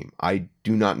production team. I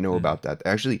do not know about that.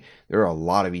 Actually, there are a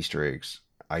lot of Easter eggs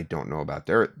I don't know about.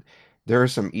 There are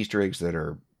some Easter eggs that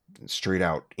are straight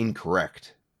out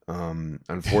incorrect.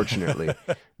 Unfortunately,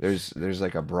 there's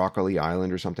like a broccoli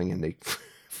island or something, and they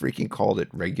freaking called it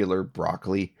regular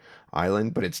broccoli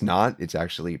island, but it's not. It's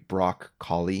actually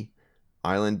broccoli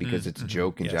island because it's a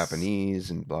joke in Japanese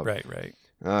and blah. Right.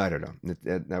 I don't know.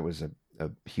 That was a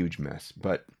huge mess,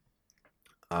 but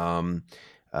a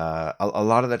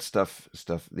lot of that stuff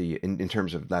in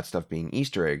terms of that stuff being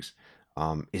Easter eggs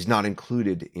is not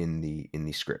included in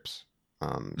the scripts.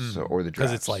 So or the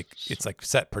drafts. Because it's like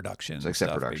set production. It's like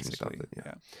set production basically.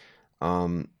 stuff.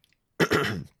 Yeah.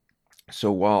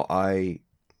 So while I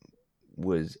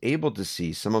was able to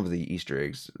see some of the Easter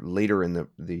eggs later in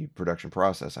the production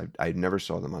process, I never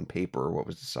saw them on paper or what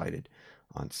was decided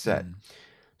on set.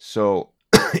 So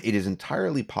it is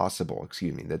entirely possible,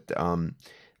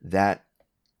 that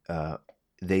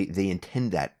they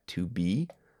intend that to be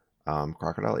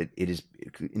Crocodile. It is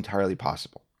entirely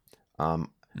possible.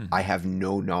 I have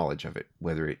no knowledge of it,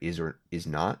 whether it is or is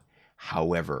not.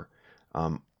 However,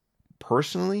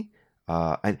 personally,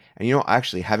 and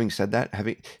actually, having said that,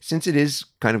 since it is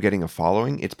kind of getting a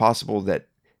following, it's possible that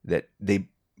they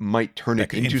might turn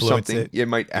it into something. It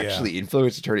might actually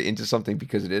influence to turn it into something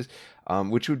because it is,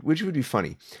 which would be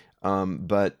funny.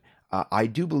 But I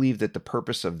do believe that the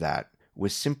purpose of that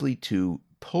was simply to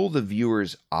pull the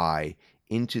viewer's eye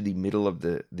into the middle of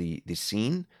the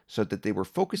scene so that they were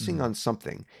focusing on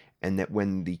something, and that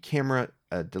when the camera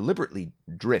deliberately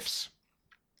drifts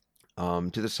to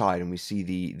the side and we see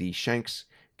the Shanks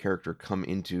character come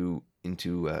into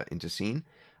scene,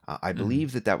 I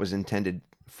believe that was intended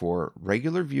for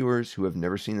regular viewers who have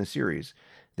never seen the series,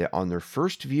 that on their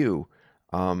first view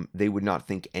they would not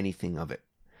think anything of it.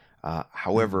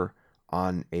 However,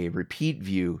 on a repeat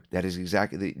view, that is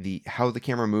exactly the how the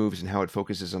camera moves and how it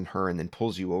focuses on her and then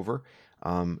pulls you over,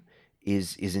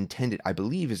 is intended, I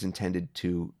believe, is intended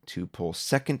to pull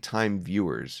second time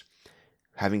viewers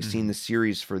having seen the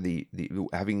series for the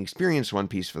having experienced One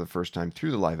Piece for the first time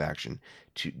through the live action,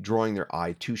 to drawing their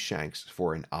eye to Shanks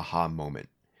for an aha moment.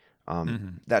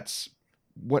 That's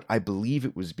what I believe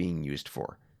it was being used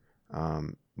for,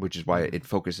 which is why it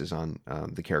focuses on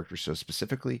the character so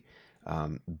specifically.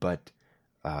 But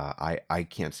I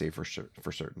can't say for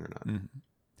certain or not.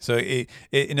 So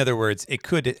in other words, it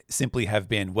could simply have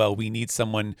been, well, we need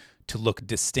someone to look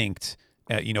distinct,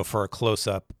 for a close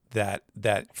up that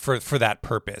for that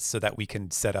purpose, so that we can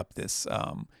set up this,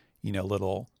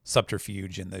 little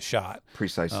subterfuge in the shot.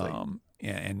 Precisely.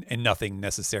 And nothing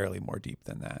necessarily more deep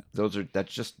than that.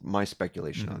 That's just my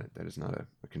speculation on it. That is not a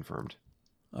confirmed.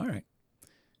 All right.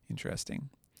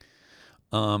 Interesting.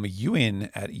 Ewan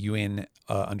at Ewan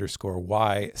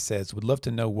 _Y says, would love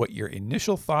to know what your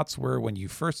initial thoughts were when you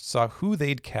first saw who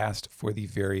they'd cast for the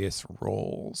various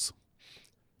roles.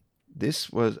 This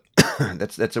was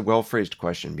that's a well phrased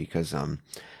question, because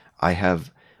I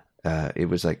have it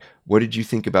was like, what did you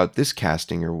think about this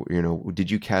casting, or did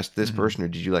you cast this person, or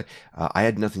did you like? I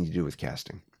had nothing to do with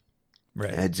casting.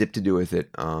 Right. I had zip to do with it.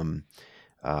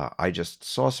 I just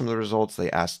saw some of the results. They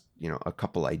asked a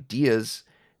couple ideas.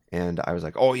 And I was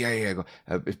like, oh, yeah.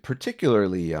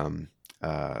 Particularly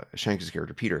Shanks'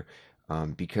 character, Peter,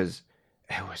 because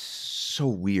it was so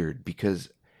weird, because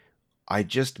I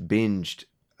just binged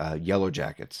Yellow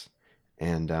Jackets,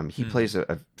 and he plays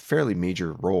a fairly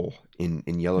major role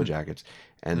in Yellow Jackets.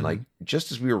 And like,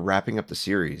 just as we were wrapping up the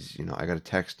series, I got a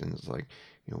text, and it's like,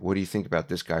 what do you think about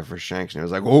this guy for Shanks? And I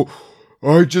was like, oh,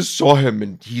 I just saw him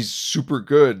and he's super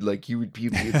good. Like, he would be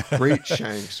a great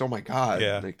Shanks. Oh my God.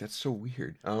 Yeah. Like, that's so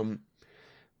weird.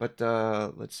 But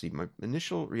let's see. My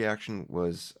initial reaction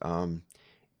was, I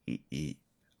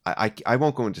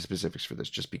won't go into specifics for this,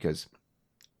 just because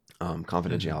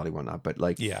confidentiality and whatnot. But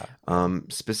like,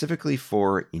 specifically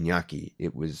for Iñaki,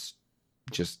 it was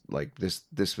just like this.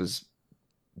 This was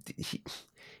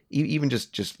even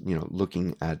just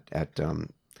looking at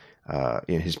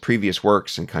his previous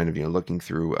works, and kind of looking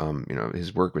through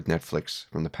his work with Netflix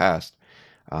from the past.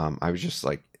 I was just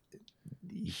like,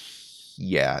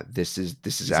 yeah, this is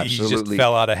absolutely, he just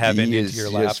fell out of heaven into your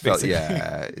lap. He's Luffy.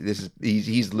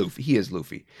 He is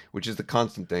Luffy, which is the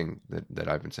constant thing that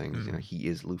I've been saying, is he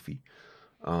is Luffy.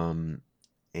 And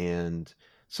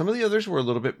some of the others were a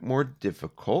little bit more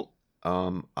difficult.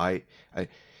 I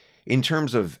in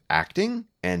terms of acting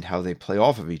and how they play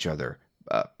off of each other,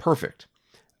 perfect.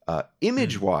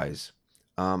 Image-wise,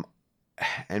 and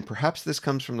perhaps this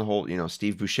comes from the whole,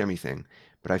 Steve Buscemi thing,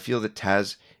 but I feel that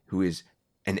Taz, who is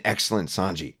an excellent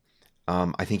Sanji,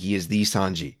 I think he is the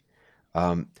Sanji,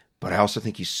 but I also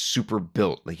think he's super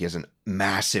built. Like, he has a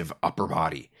massive upper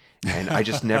body, and I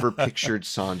just never pictured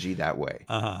Sanji that way.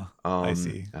 I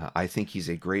see. I think he's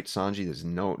a great Sanji. There's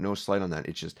no slight on that.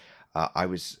 It's just,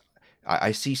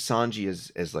 I see Sanji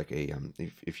as like a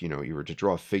if you were to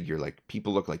draw a figure, like,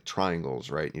 people look like triangles,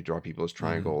 right? You draw people as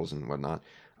triangles and whatnot.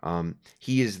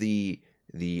 He is the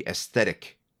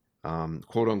aesthetic,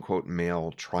 quote unquote,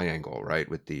 male triangle, right,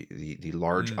 with the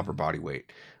large upper body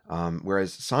weight.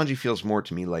 Whereas Sanji feels more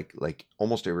to me like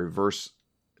almost a reverse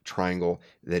triangle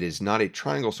that is not a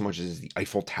triangle so much as the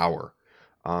Eiffel Tower.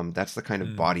 That's the kind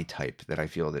of body type that I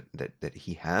feel that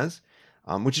he has.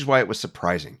 Which is why it was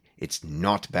surprising. It's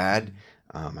not bad.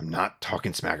 I'm not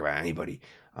talking smack about anybody.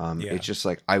 It's just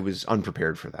like, I was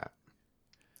unprepared for that.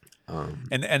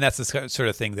 And that's the sort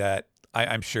of thing that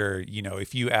I'm sure,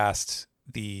 if you asked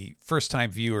the first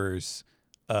time viewers,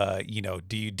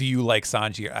 do you like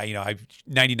Sanji?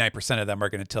 99% of them are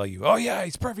going to tell you, oh yeah,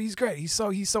 he's perfect. He's great. He's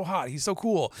so hot. He's so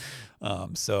cool.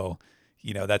 That's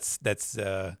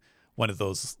one of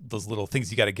those little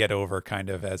things you got to get over, kind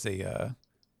of as a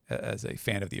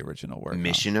fan of the original work.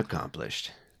 Mission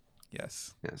accomplished.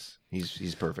 Yes.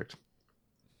 He's perfect.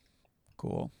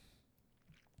 Cool.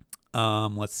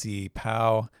 Let's see.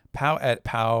 Pow at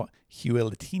Pow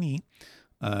Huilatini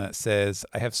says,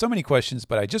 I have so many questions,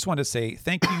 but I just want to say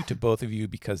thank you to both of you,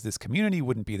 because this community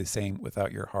wouldn't be the same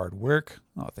without your hard work.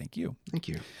 Oh, thank you. Thank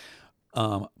you.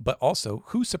 But also,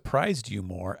 who surprised you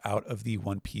more out of the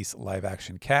One Piece live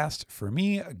action cast? For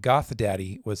me, Goth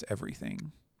Daddy was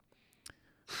everything.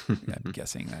 I'm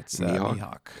guessing that's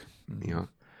Mihawk. Mihawk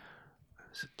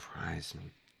surprised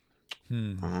me.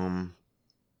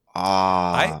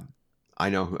 I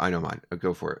know mine.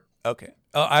 Go for it. Okay.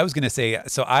 I was gonna say,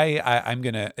 so I'm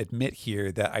gonna admit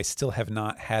here that I still have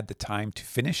not had the time to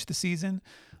finish the season,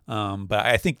 but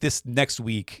I think this next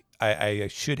week I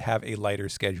should have a lighter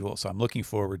schedule, so I'm looking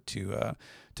forward to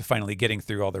finally getting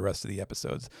through all the rest of the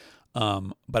episodes.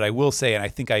 But I will say, and I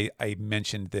think I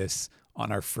mentioned this on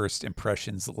our first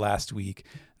impressions last week,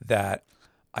 that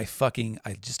I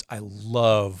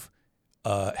love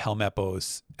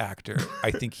Helmeppo's actor.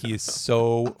 I think he is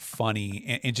so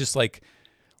funny, and just like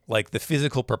the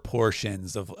physical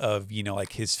proportions of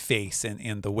like his face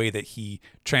and the way that he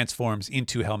transforms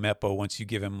into Helmeppo once you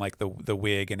give him like the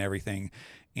wig and everything.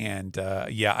 And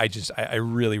I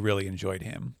really, really enjoyed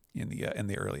him in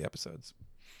the early episodes.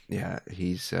 Yeah,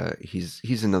 he's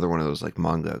another one of those like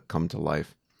manga come to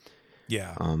life.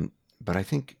 Yeah. But I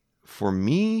think for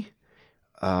me,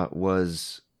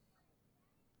 was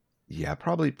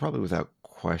probably without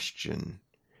question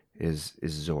is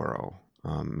Zoro,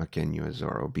 Makenyu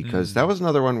Zoro, because that was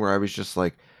another one where I was just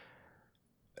like,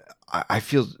 I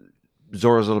feel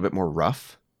Zoro's a little bit more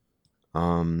rough,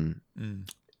 and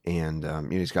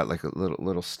he's got like a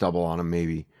little stubble on him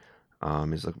maybe.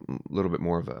 He's like a little bit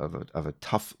more of a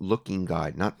tough looking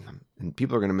guy. Not, and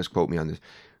people are going to misquote me on this.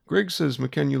 Greg says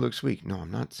Makenyu looks weak. No, I'm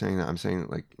not saying that. I'm saying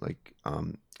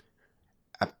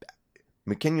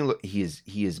Makenyu,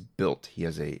 he is built. He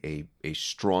has a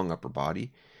strong upper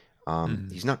body.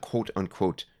 He's not quote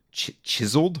unquote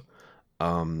chiseled.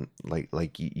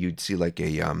 Like you'd see like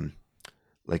a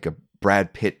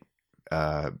Brad Pitt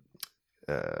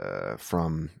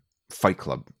from Fight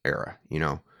Club era,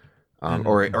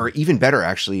 or even better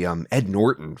actually, Ed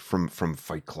Norton from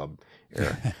Fight Club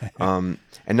era. And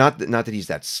not that he's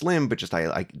that slim, but just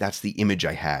I that's the image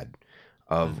I had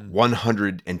of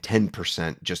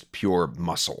 110% just pure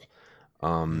muscle.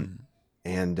 I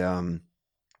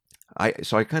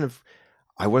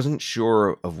wasn't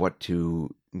sure of what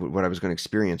I was going to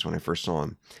experience when I first saw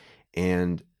him.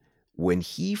 And when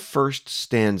he first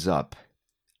stands up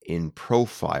in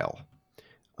profile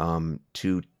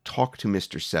to talk to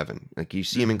Mr. Seven, like you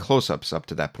see him in close-ups up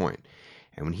to that point.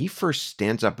 And when he first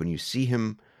stands up and you see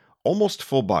him almost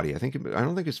full body, I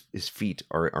don't think his feet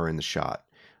are in the shot.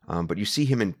 But you see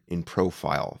him in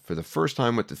profile for the first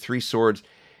time with the three swords,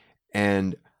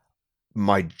 and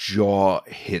my jaw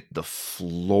hit the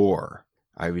floor.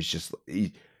 I was just,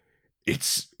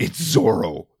 it's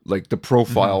Zoro. Like the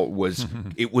profile was,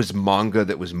 it was manga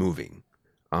that was moving.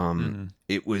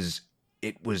 It was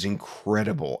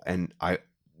incredible, and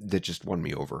that just won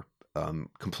me over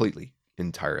completely,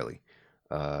 entirely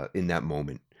in that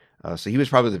moment. So he was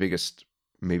probably the biggest,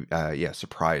 maybe,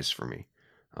 surprise for me.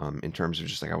 In terms of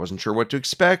just like I wasn't sure what to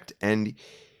expect, and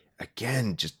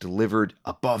again just delivered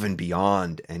above and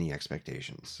beyond any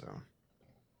expectations.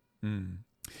 So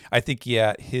I think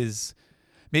his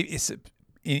maybe it's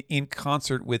in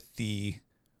concert with the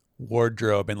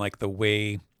wardrobe and like the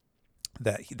way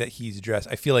that he's dressed.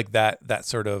 I feel like that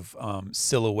sort of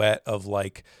silhouette of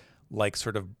like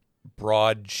sort of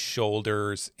broad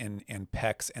shoulders and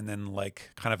pecs, and then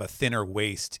like kind of a thinner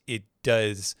waist. It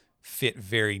does fit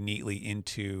very neatly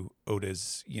into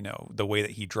Oda's, the way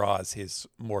that he draws his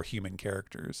more human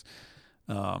characters.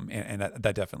 And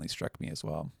that definitely struck me as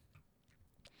well.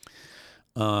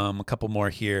 A couple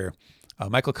more here.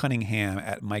 Michael Cunningham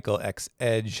at Michael X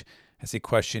Edge has a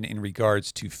question in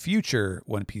regards to future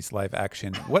One Piece live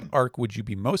action. What arc would you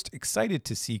be most excited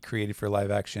to see created for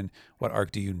live action? What arc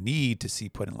do you need to see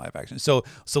put in live action? So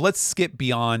let's skip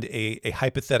beyond a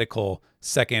hypothetical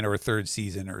second or third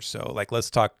season or so. Like,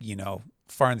 let's talk,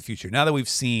 far in the future. Now that we've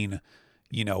seen,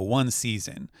 one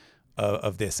season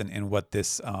of this and what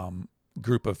this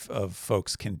group of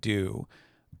folks can do,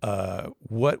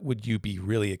 what would you be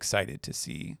really excited to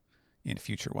see in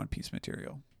future One Piece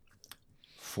material?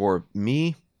 For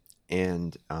me,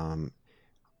 and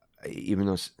even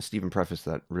though Stephen prefaced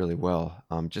that really well,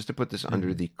 just to put this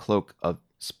under the cloak of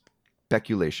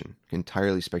speculation,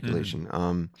 entirely speculation,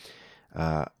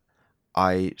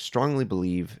 I strongly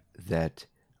believe that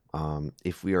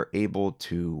if we are able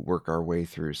to work our way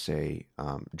through, say,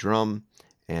 Drum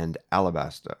and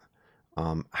Alabasta,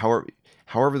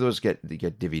 however those get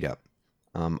divvied up,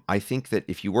 I think that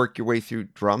if you work your way through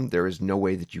Drum, there is no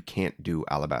way that you can't do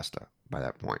Alabasta by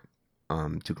that point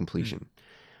to completion.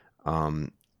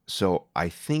 So I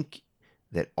think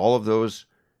that all of those,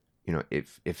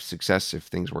 if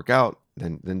things work out,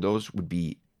 then those would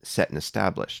be set and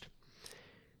established.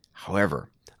 However,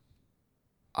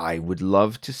 I would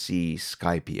love to see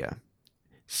Skypiea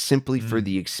simply for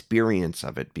the experience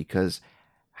of it, because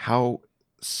how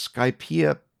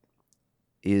Skypiea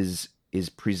is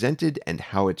presented and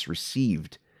how it's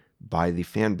received by the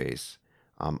fan base,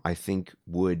 I think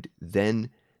would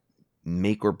then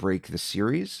make or break the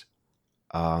series,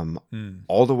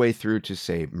 all the way through to,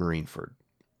 say, Marineford.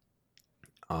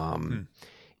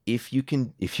 If you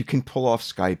can pull off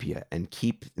Skypiea and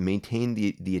maintain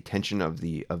the attention of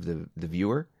the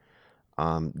viewer,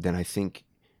 then I think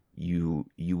you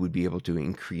would be able to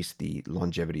increase the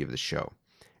longevity of the show.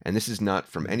 And this is not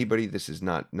from anybody. This is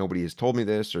not, nobody has told me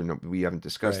this, or no, we haven't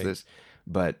discussed Right. this.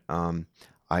 But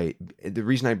the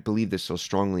reason I believe this so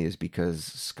strongly is because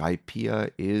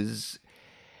Skypiea is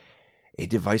a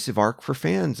divisive arc for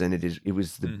fans, and it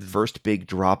was the first big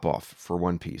drop off for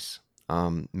One Piece,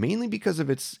 mainly because of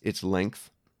its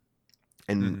length,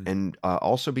 and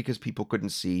also because people couldn't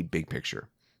see big picture.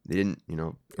 They didn't,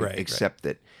 accept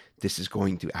that this is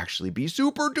going to actually be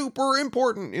super duper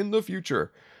important in the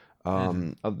future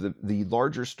of the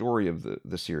larger story of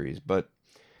the series. But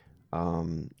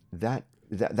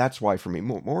that's why for me,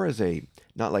 more as a,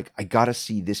 not like I gotta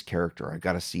see this character, I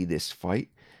gotta see this fight,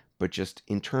 but just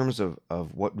in terms of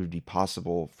what would be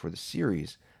possible for the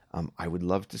series, I would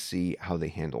love to see how they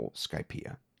handle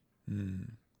Skypiea.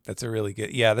 That's a really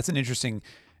good, yeah, that's an interesting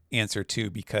answer too,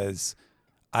 because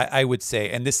I would say,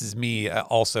 and this is me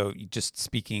also just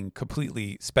speaking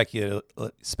completely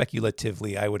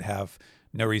speculatively, I would have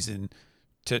no reason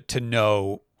to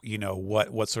know,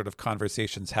 what sort of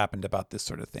conversations happened about this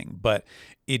sort of thing. But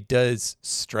it does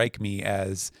strike me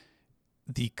as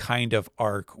the kind of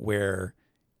arc where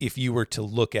if you were to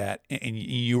look at, and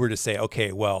you were to say,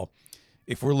 okay, well,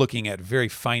 if we're looking at very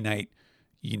finite,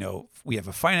 we have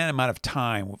a finite amount of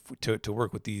time to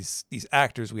work with these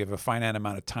actors. We have a finite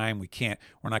amount of time.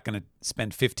 We're not going to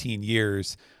spend 15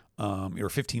 years or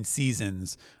 15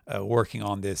 seasons working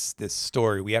on this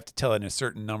story. We have to tell it in a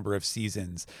certain number of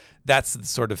seasons. That's the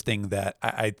sort of thing that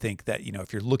I think that,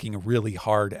 if you're looking really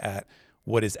hard at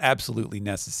what is absolutely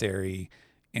necessary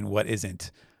and what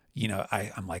isn't,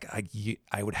 I'm like,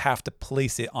 I would have to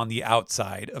place it on the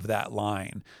outside of that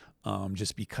line,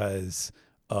 just because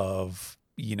of,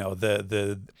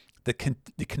 the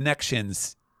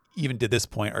connections even to this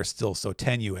point are still so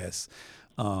tenuous.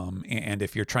 And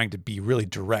if you're trying to be really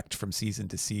direct from season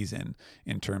to season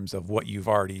in terms of what you've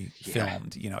already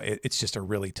filmed, it's just a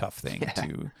really tough thing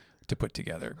to put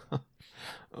together.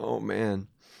 Oh man,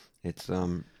 it's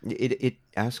it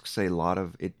asks a lot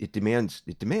of it demands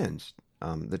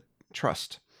the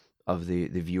trust of the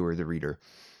viewer, the reader,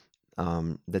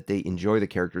 that they enjoy the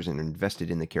characters and are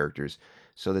invested in the characters,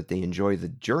 so that they enjoy the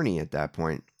journey at that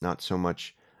point, not so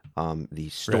much the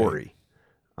story.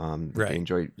 They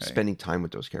enjoy spending time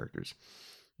with those characters.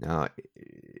 Now,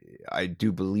 I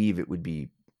do believe it would be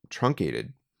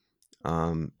truncated,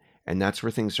 and that's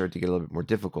where things start to get a little bit more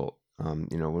difficult.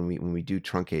 When we do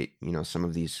truncate, some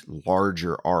of these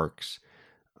larger arcs,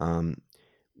 how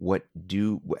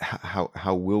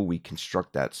will we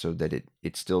construct that so that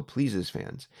it still pleases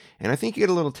fans? And I think you get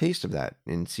a little taste of that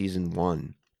in season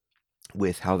 1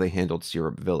 with how they handled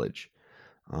Syrup Village.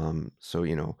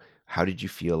 So how did you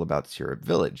feel about Syrup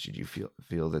Village? Did you feel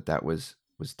that was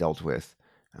dealt with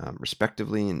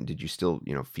respectively, and did you still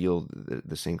feel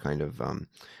the same kind of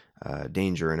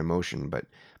danger and emotion? But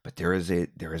there is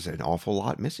an awful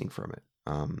lot missing from it.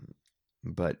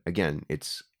 But again,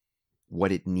 it's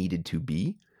what it needed to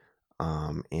be,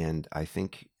 and I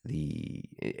think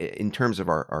in terms of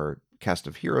our cast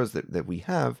of heroes that we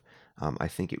have, I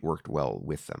think it worked well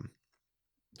with them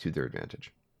to their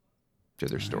advantage, to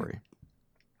their story.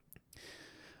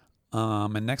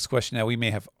 And next question. Now, we may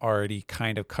have already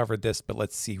kind of covered this, but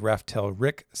let's see. Raftel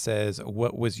Rick says,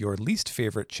 "What was your least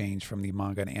favorite change from the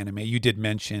manga and anime?" You did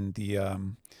mention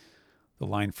the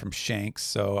line from Shanks,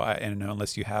 so I don't know,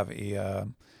 unless you have a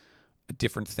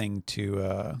different thing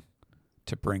to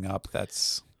bring up.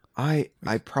 That's I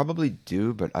probably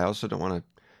do, but I also don't want to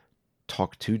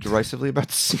talk too derisively about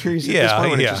the series at Yeah, this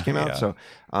point when it yeah, just came out. yeah. So,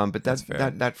 but That's fair.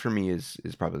 that for me is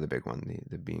probably the big one,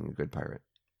 the being a good pirate.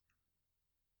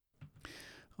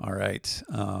 All right.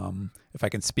 If I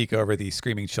can speak over the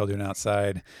screaming children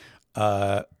outside,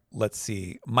 let's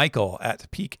see. Michael at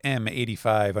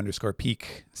peakm85_peak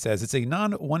says, "It's a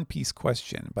non-One Piece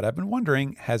question, but I've been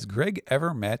wondering, has Greg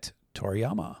ever met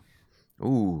Toriyama?"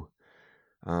 Ooh,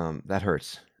 that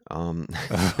hurts. Oh,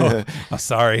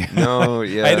 sorry. No,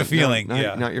 yeah, I had a feeling.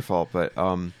 Not your fault, but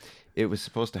it was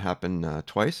supposed to happen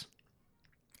twice.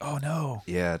 Oh no.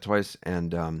 Yeah, twice,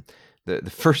 and the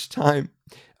first time,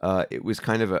 it was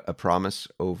kind of a promise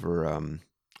over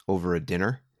a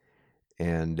dinner,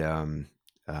 and it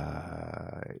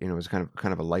was kind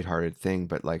of a lighthearted thing,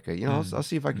 but like I'll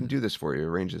see if I can do this for you,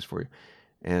 arrange this for you,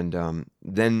 and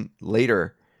then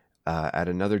later. At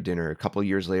another dinner, a couple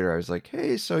years later, I was like,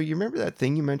 "Hey, so you remember that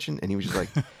thing you mentioned?" And he was just like,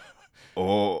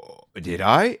 "Oh, did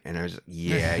I?" And I was like,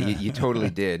 "Yeah, you totally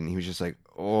did." And he was just like,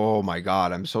 "Oh my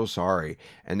God, I'm so sorry."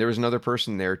 And there was another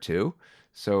person there too,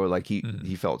 so like he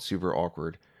felt super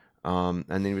awkward. And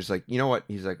then he was like, "You know what?"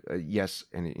 He's like, "Yes,"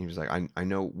 and he was like, "I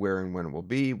know where and when it will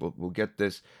be. We'll get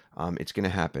this. It's gonna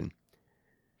happen."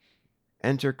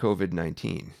 Enter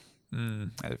COVID-19.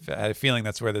 I had a feeling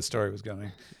that's where the story was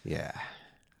going. Yeah.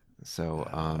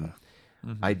 So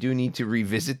I do need to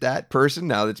revisit that person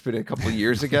now that it's been a couple of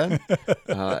years again,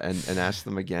 and ask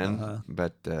them again.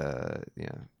 But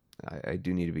yeah, I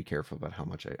do need to be careful about how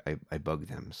much I bug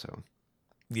them. So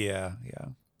yeah.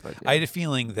 but I had a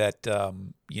feeling that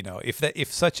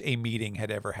if such a meeting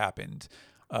had ever happened,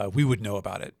 we would know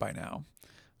about it by now.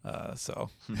 So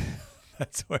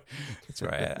that's where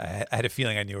I had a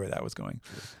feeling I knew where that was going.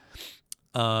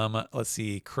 Let's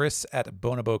see. Chris at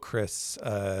Bonobo Chris.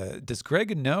 Does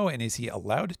Greg know, and is he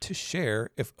allowed to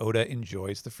share if Oda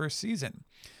enjoys the first season?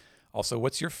 Also,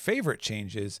 what's your favorite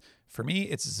changes? For me,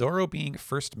 it's Zoro being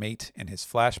first mate and his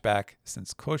flashback,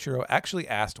 since Koshiro actually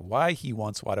asked why he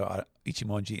wants Wado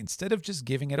Ichimonji instead of just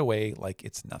giving it away like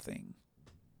it's nothing.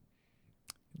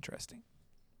 Interesting.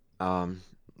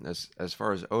 As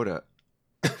far as Oda,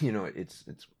 it's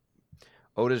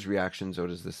Oda's reactions,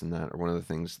 Oda's this and that are one of the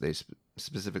things they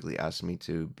specifically asked me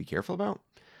to be careful about.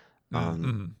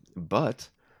 But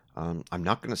I'm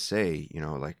not going to say,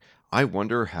 like, I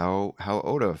wonder how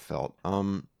Oda felt.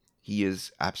 He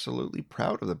is absolutely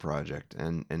proud of the project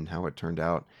and how it turned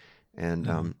out.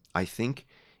 And I think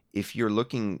if you're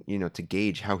looking, to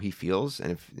gauge how he feels,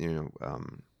 and if,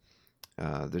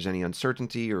 there's any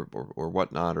uncertainty or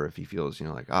whatnot, or if he feels,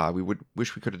 we would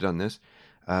wish we could have done this,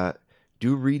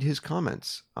 do read his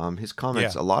comments.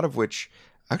 A lot of which,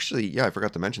 actually, I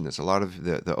forgot to mention this. A lot of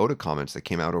the Oda comments that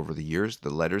came out over the years,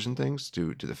 the letters and things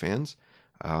to the fans,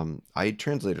 I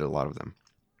translated a lot of them,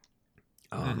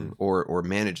 or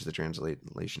managed the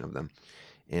translation of them,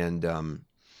 and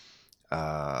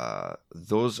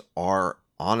those are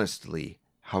honestly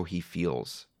how he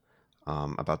feels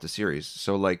about the series.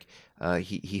 So like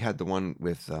he had the one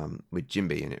with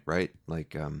Jinbei in it, right?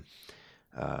 Like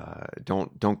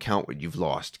don't count what you've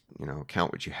lost,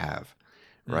 count what you have,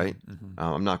 right?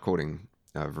 I'm not quoting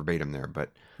verbatim there,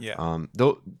 but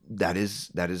though that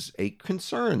is a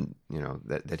concern,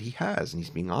 that he has, and he's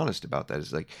being honest about that.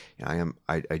 Is like,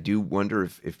 I do wonder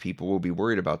if people will be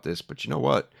worried about this, but you know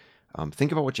what?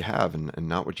 Think about what you have and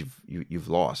not what you've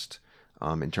lost,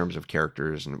 in terms of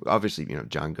characters, and obviously,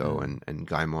 Django and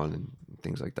Gaimon and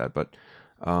things like that. But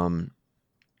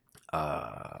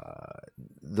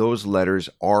those letters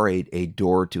are a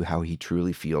door to how he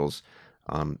truly feels.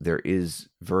 There is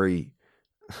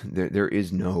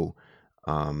no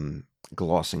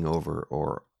glossing over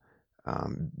or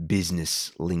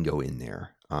business lingo in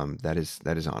there. That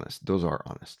is honest. Those are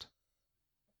honest.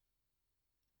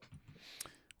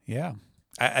 Yeah.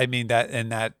 I mean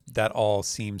that all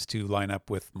seems to line up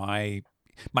with my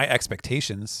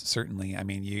expectations. Certainly. I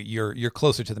mean, you're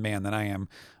closer to the man than I am,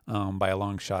 by a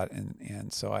long shot.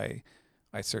 And so I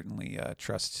certainly,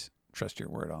 trust your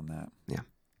word on that. Yeah.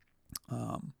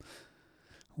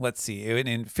 Let's see.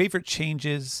 In favorite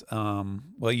changes,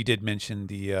 well, you did mention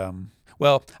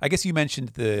I guess you mentioned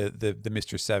the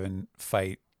Mr. 7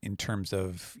 fight in terms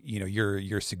of,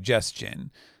 your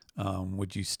suggestion.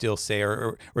 Would you still say,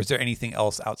 or is there anything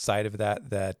else outside of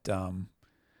that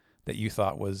you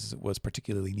thought was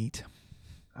particularly neat?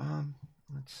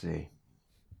 Let's see.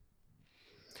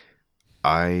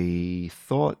 I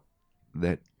thought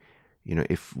that,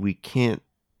 if we can't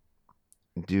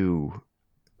do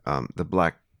the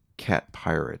Black Cat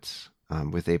pirates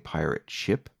with a pirate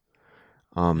ship,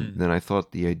 then I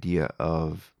thought the idea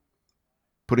of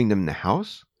putting them in the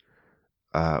house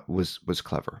was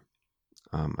clever.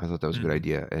 I thought that was a good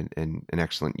idea and an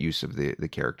excellent use of the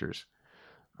characters.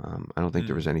 I don't think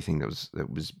there was anything that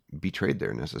was betrayed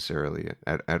there necessarily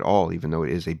at all, even though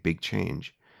it is a big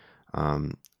change. I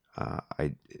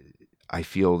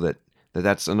feel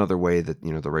that's another way that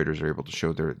the writers are able to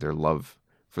show their love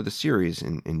for the series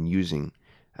in using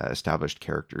established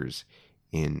characters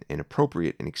in an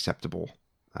appropriate and acceptable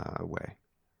way.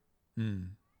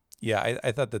 Yeah,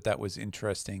 I thought that was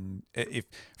interesting. If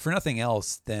for nothing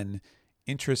else, then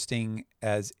interesting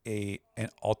as an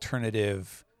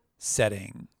alternative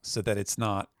setting, so that it's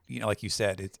not, like you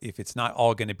said, if it's not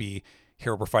all going to be,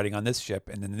 here we're fighting on this ship,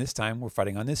 and then this time we're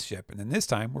fighting on this ship, and then this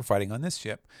time we're fighting on this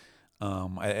ship.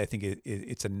 I think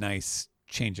it's a nice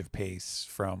change of pace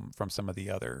from some of the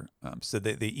other, so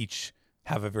they each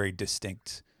have a very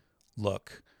distinct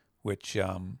look, which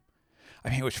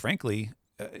frankly,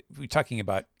 we're talking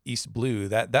about East Blue,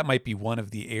 that might be one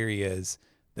of the areas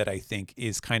that I think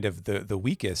is kind of the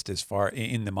weakest as far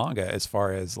in the manga, as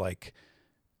far as like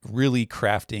really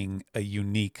crafting a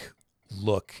unique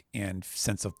look and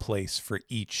sense of place for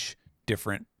each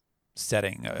different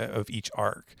setting of each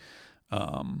arc.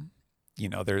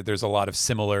 There's a lot of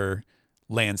similar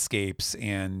landscapes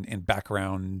and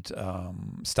background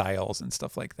styles and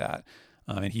stuff like that.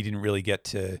 and he didn't really get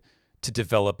to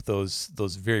develop those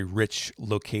very rich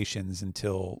locations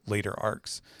until later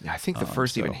arcs. Yeah, I think the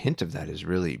first even hint of that is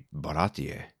really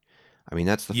Baratier. I mean,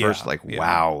 that's the first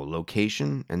wow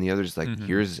location, and the other's like,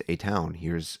 here's a town,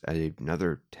 here's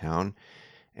another town,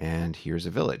 and here's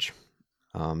a village.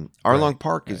 Arlong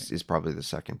Park is probably the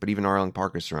second, but even Arlong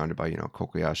Park is surrounded by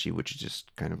Kokoyashi, which is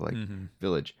just kind of like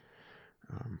village.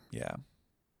 Yeah,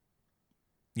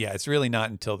 it's really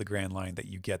not until the Grand Line that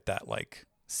you get that like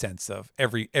sense of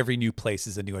every new place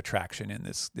is a new attraction in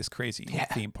this crazy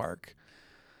theme park.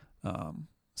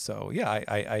 So yeah,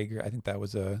 I agree. I think that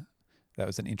was an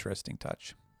interesting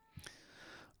touch.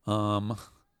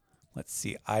 Let's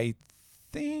see. I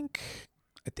think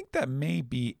that may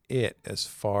be it as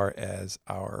far as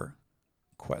our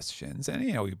questions.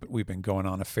 And we've been going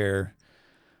on a fair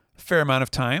amount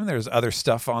of time. There's other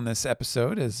stuff on this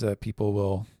episode, as people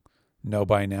will know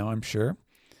by now, I'm sure.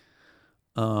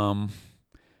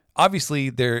 Obviously,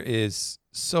 there is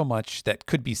so much that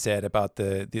could be said about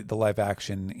the live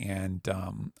action, and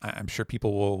I'm sure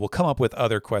people will come up with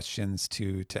other questions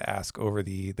to ask over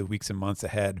the weeks and months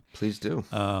ahead. Please do.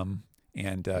 We're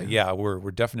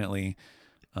definitely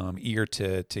eager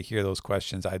to hear those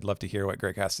questions. I'd love to hear what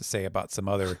Greg has to say about some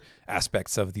other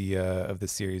aspects of the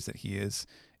series that he is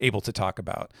able to talk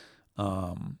about.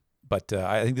 But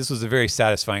I think this was a very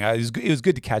satisfying. It was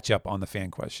good to catch up on the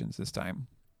fan questions this time.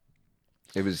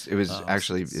 It was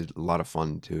actually a lot of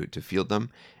fun to field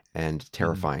them, and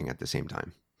terrifying at the same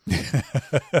time.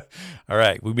 All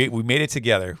right, we made it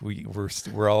together.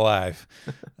 We're all alive.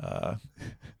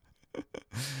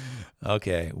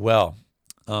 Okay, well,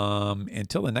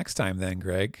 until the next time, then,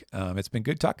 Greg. It's been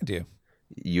good talking to you.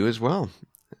 You as well.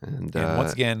 And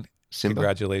once again, Simba,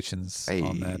 congratulations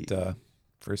on that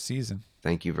first season.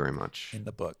 Thank you very much. In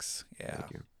the books, yeah.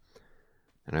 Thank you.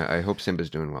 And I hope Simba's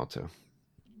doing well too.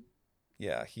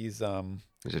 Yeah, he's a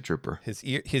trooper.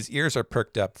 His ears are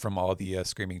perked up from all the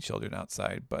screaming children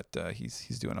outside, but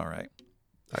he's doing all right.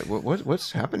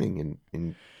 What's happening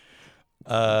in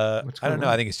I don't know.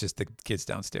 I think it's just the kids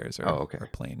downstairs are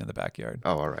playing in the backyard.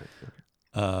 Oh, all right.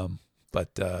 Okay.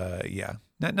 Yeah,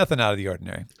 nothing out of the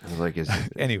ordinary. I was like,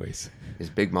 anyways, is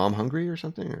Big Mom hungry or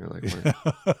something? Or like,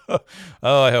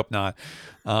 oh, I hope not.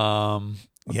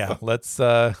 Yeah, let's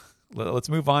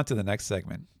move on to the next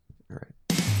segment. All right.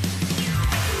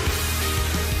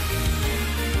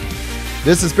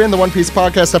 This has been the One Piece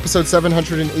Podcast, episode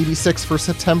 786 for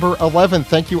September 11th.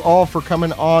 Thank you all for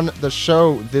coming on the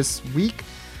show this week.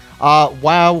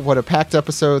 Wow, what a packed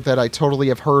episode that I totally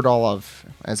have heard all of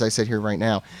as I sit here right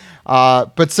now.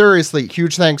 But seriously,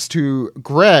 huge thanks to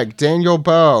Greg, Daniel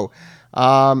Baugh,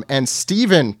 and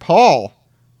Stephen Paul,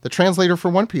 the translator for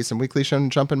One Piece and Weekly Shonen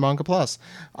Jump and Manga Plus.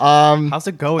 How's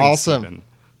it going, awesome. Stephen?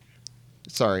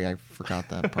 Sorry, I forgot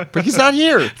that part. But he's not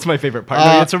here. It's my favorite part.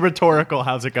 No, it's a rhetorical,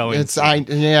 how's it going?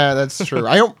 Yeah, that's true.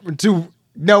 I do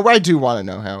want to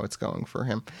know how it's going for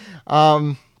him.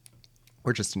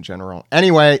 Or just in general.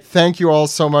 Anyway, thank you all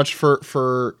so much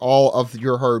for all of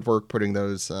your hard work putting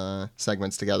those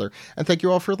segments together. And thank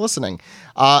you all for listening.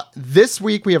 This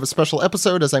week we have a special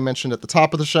episode, as I mentioned at the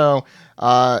top of the show,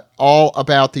 all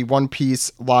about the One Piece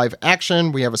live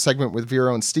action. We have a segment with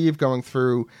Vero and Steve going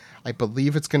through, I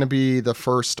believe it's going to be the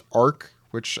first arc,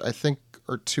 which I think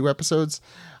are 2 episodes.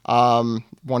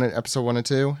 Episode 1 and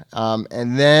 2.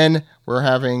 And then we're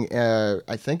having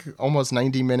I think almost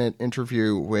 90-minute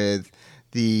interview with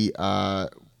the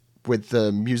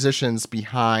musicians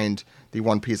behind the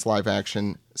One Piece live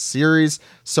action series,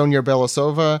 Sonia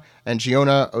Belousova and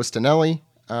Giona Ostinelli.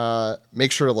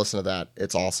 Make sure to listen to that.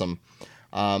 It's awesome.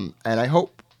 And I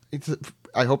hope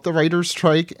the writers'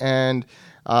 strike and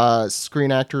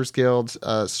Screen Actors Guild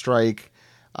strike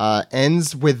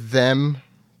ends with them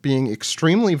being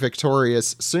extremely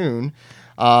victorious soon,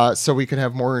 so we can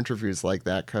have more interviews like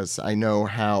that, because I know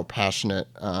how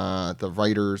passionate the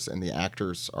writers and the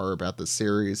actors are about this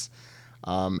series,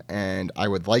 and I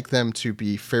would like them to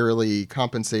be fairly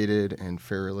compensated and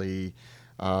fairly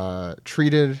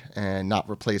treated and not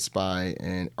replaced by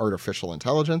an artificial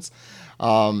intelligence,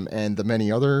 and the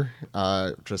many other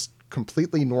just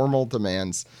completely normal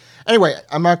demands. Anyway,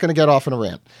 I'm not going to get off in a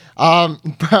rant,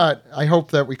 but I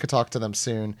hope that we could talk to them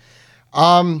soon.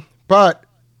 But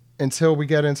until we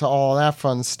get into all that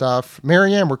fun stuff,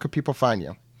 Marianne, where could people find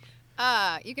you?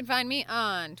 You can find me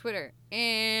on Twitter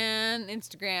and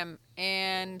Instagram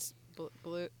and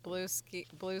Blue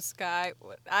Sky.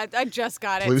 I just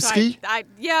got it. Blue Ski?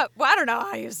 Yeah. Well, I don't know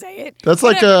how you say it. That's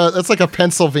like a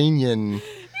Pennsylvanian.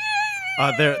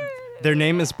 Their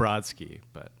name is Brodsky,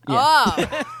 but oh,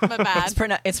 my bad.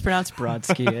 It's pronounced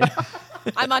Brodsky.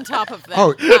 I'm on top of them.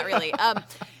 Oh. Not really.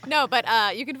 No, but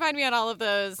you can find me on all of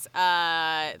those.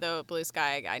 Though Blue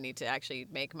Sky, I need to actually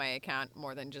make my account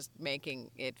more than just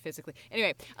making it physically.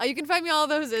 Anyway, you can find me on all of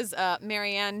those as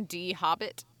Marianne D.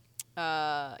 Hobbit.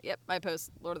 Yep, I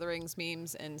post Lord of the Rings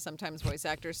memes and sometimes voice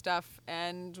actor stuff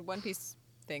and One Piece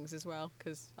things as well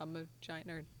because I'm a giant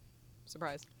nerd.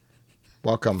 Surprise.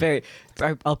 Welcome.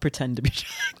 I'll pretend to be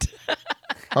shocked.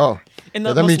 Oh, In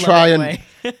the let me most try loving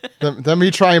and way. let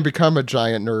me try and become a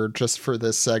giant nerd just for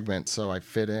this segment, so I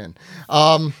fit in.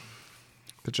 The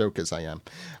joke is I am.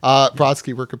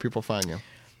 Brodsky, where can people find you?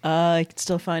 You can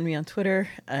still find me on Twitter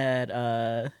at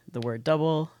the word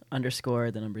double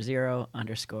 _ the number 0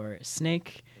 _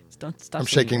 snake. Don't stop. I'm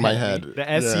shaking my head. The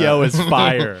SEO is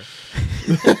fire.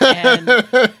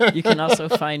 And you can also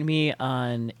find me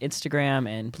on Instagram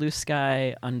and Blue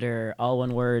Sky under all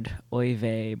one word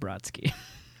Oive Brodsky.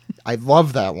 I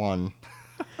love that one.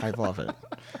 I love it.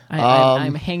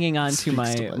 I'm hanging on to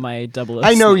speaks to it. my double.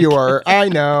 I know snake. you are. I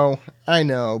know,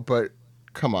 but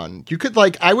come on. You could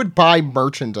I would buy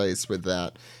merchandise with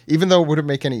that, even though it wouldn't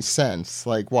make any sense.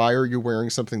 Like, why are you wearing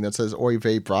something that says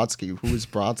Oive Brodsky? Who is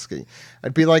Brodsky?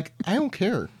 I'd be like, I don't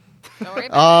care. Don't worry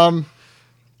about it.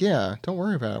 Yeah, don't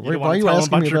worry about it. You don't Why are wanna you tell 'em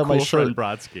asking me your about my cool friend shirt?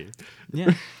 Brodsky.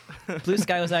 Yeah. Blue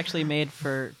Sky was actually made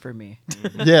for me.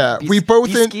 Yeah, we both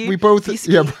Bisky?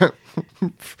 yeah,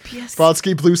 PS.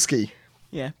 Brodsky Blueski.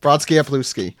 Yeah. Brodsky at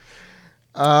Blueski.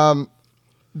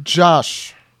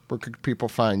 Josh, where could people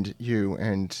find you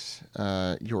and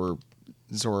your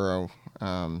Zorro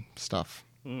stuff?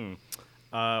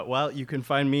 Well, you can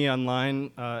find me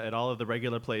online at all of the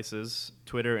regular places: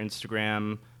 Twitter,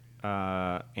 Instagram,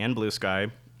 and Blue Sky.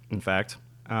 In fact,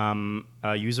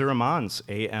 user Amons,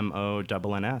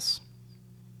 AMONNS.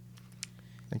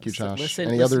 Thank you, So Josh. listen,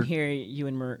 Any listen other? here, you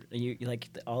and you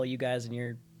all you guys and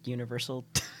your universal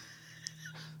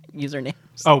usernames.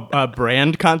 Oh,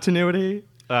 brand continuity.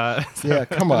 Yeah,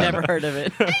 come on. Never heard of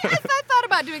it. I thought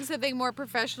about doing something more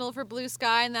professional for Blue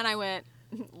Sky, and then I went,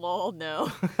 lol,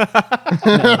 no. No,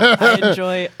 I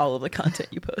enjoy all of the content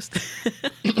you post.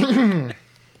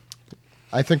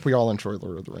 I think we all enjoy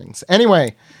Lord of the Rings.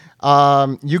 Anyway,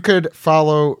 you could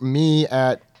follow me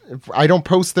at, I don't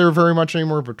post there very much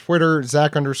anymore, but Twitter,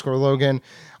 Zach_Logan.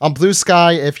 On Blue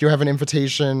Sky, if you have an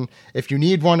invitation, if you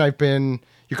need one, you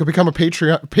could become a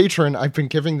patron. I've been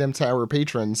giving them to our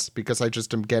patrons because I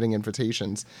just am getting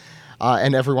invitations.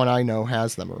 And everyone I know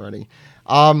has them already.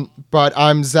 But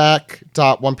I'm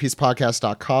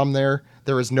zach.onepiecePodcast.com there.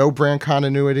 There is no brand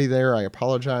continuity there. I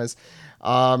apologize.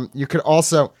 You could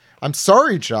also, I'm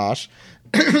sorry, Josh.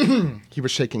 He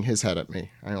was shaking his head at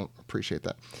me. I don't appreciate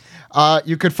that.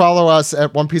 You could follow us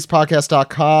at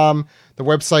onepiecepodcast.com. The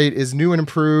website is new and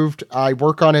improved. I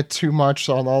work on it too much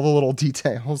on all the little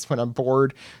details when I'm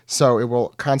bored, so it will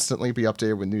constantly be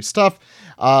updated with new stuff.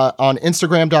 On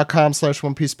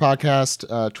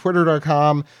Instagram.com/onepiecepodcast,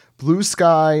 Twitter.com, Blue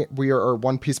Sky, we are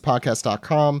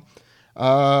onepiecepodcast.com.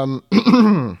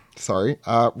 Sorry.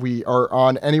 We are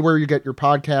on anywhere you get your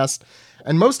podcast.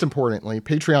 And most importantly,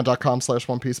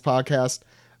 patreon.com/onepiecepodcast,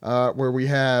 where we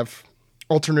have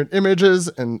alternate images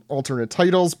and alternate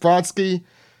titles. Brodsky,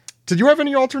 did you have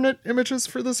any alternate images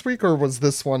for this week, or was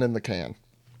this one in the can?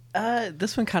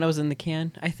 This one kind of was in the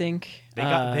can, I think. They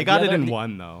got it in the-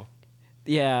 one though.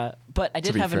 Yeah, but I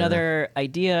did be have fair. another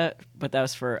idea, but that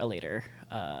was for a later,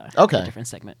 Okay. a different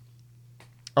segment.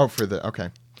 Oh, okay.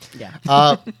 Yeah.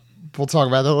 We'll talk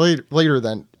about that later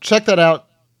then. Check that out.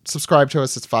 Subscribe to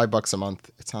us. It's $5 a month.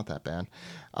 It's not that bad.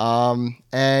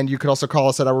 And you could also call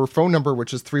us at our phone number,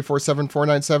 which is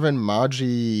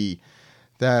 347-497-MAGI.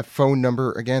 That phone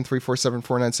number, again,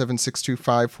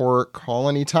 347-497-6254. Call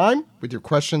anytime with your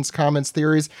questions, comments,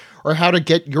 theories, or how to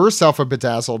get yourself a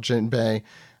bedazzled Jinbei.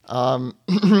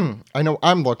 I know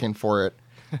I'm looking for it,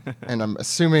 and I'm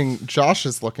assuming Josh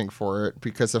is looking for it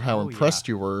because of how impressed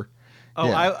you were. Oh,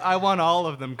 Yeah. I want all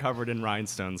of them covered in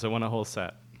rhinestones. I want a whole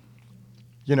set.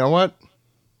 You know what?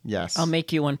 Yes. I'll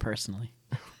make you one personally.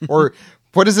 Or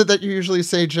what is it that you usually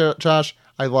say, Josh?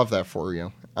 I love that for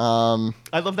you. I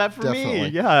love that for Definitely. me.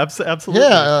 Yeah, absolutely.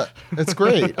 Yeah, it's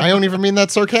great. I don't even mean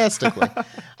that sarcastically.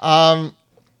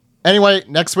 Anyway,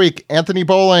 next week, Anthony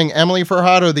Bowling, Emily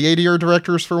Farhado, the 80-year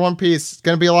directors for One Piece. It's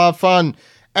going to be a lot of fun.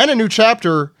 And a new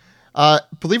chapter.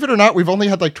 Believe it or not, we've only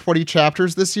had like 20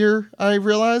 chapters this year, I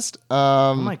realized.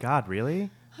 Oh my God, really?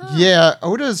 Yeah,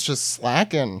 Oda's just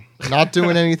slacking, not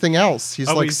doing anything else. He's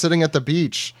he's- sitting at the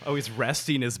beach. Oh, he's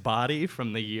resting his body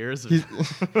from the years. Of He's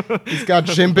got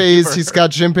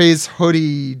Jinbei's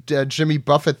hoodie, Jimmy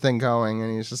Buffett thing going,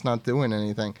 and he's just not doing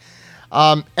anything.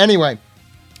 Anyway,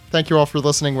 thank you all for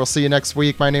listening. We'll see you next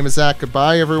week. My name is Zach.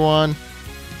 Goodbye, everyone.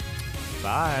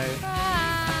 Bye.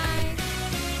 Bye.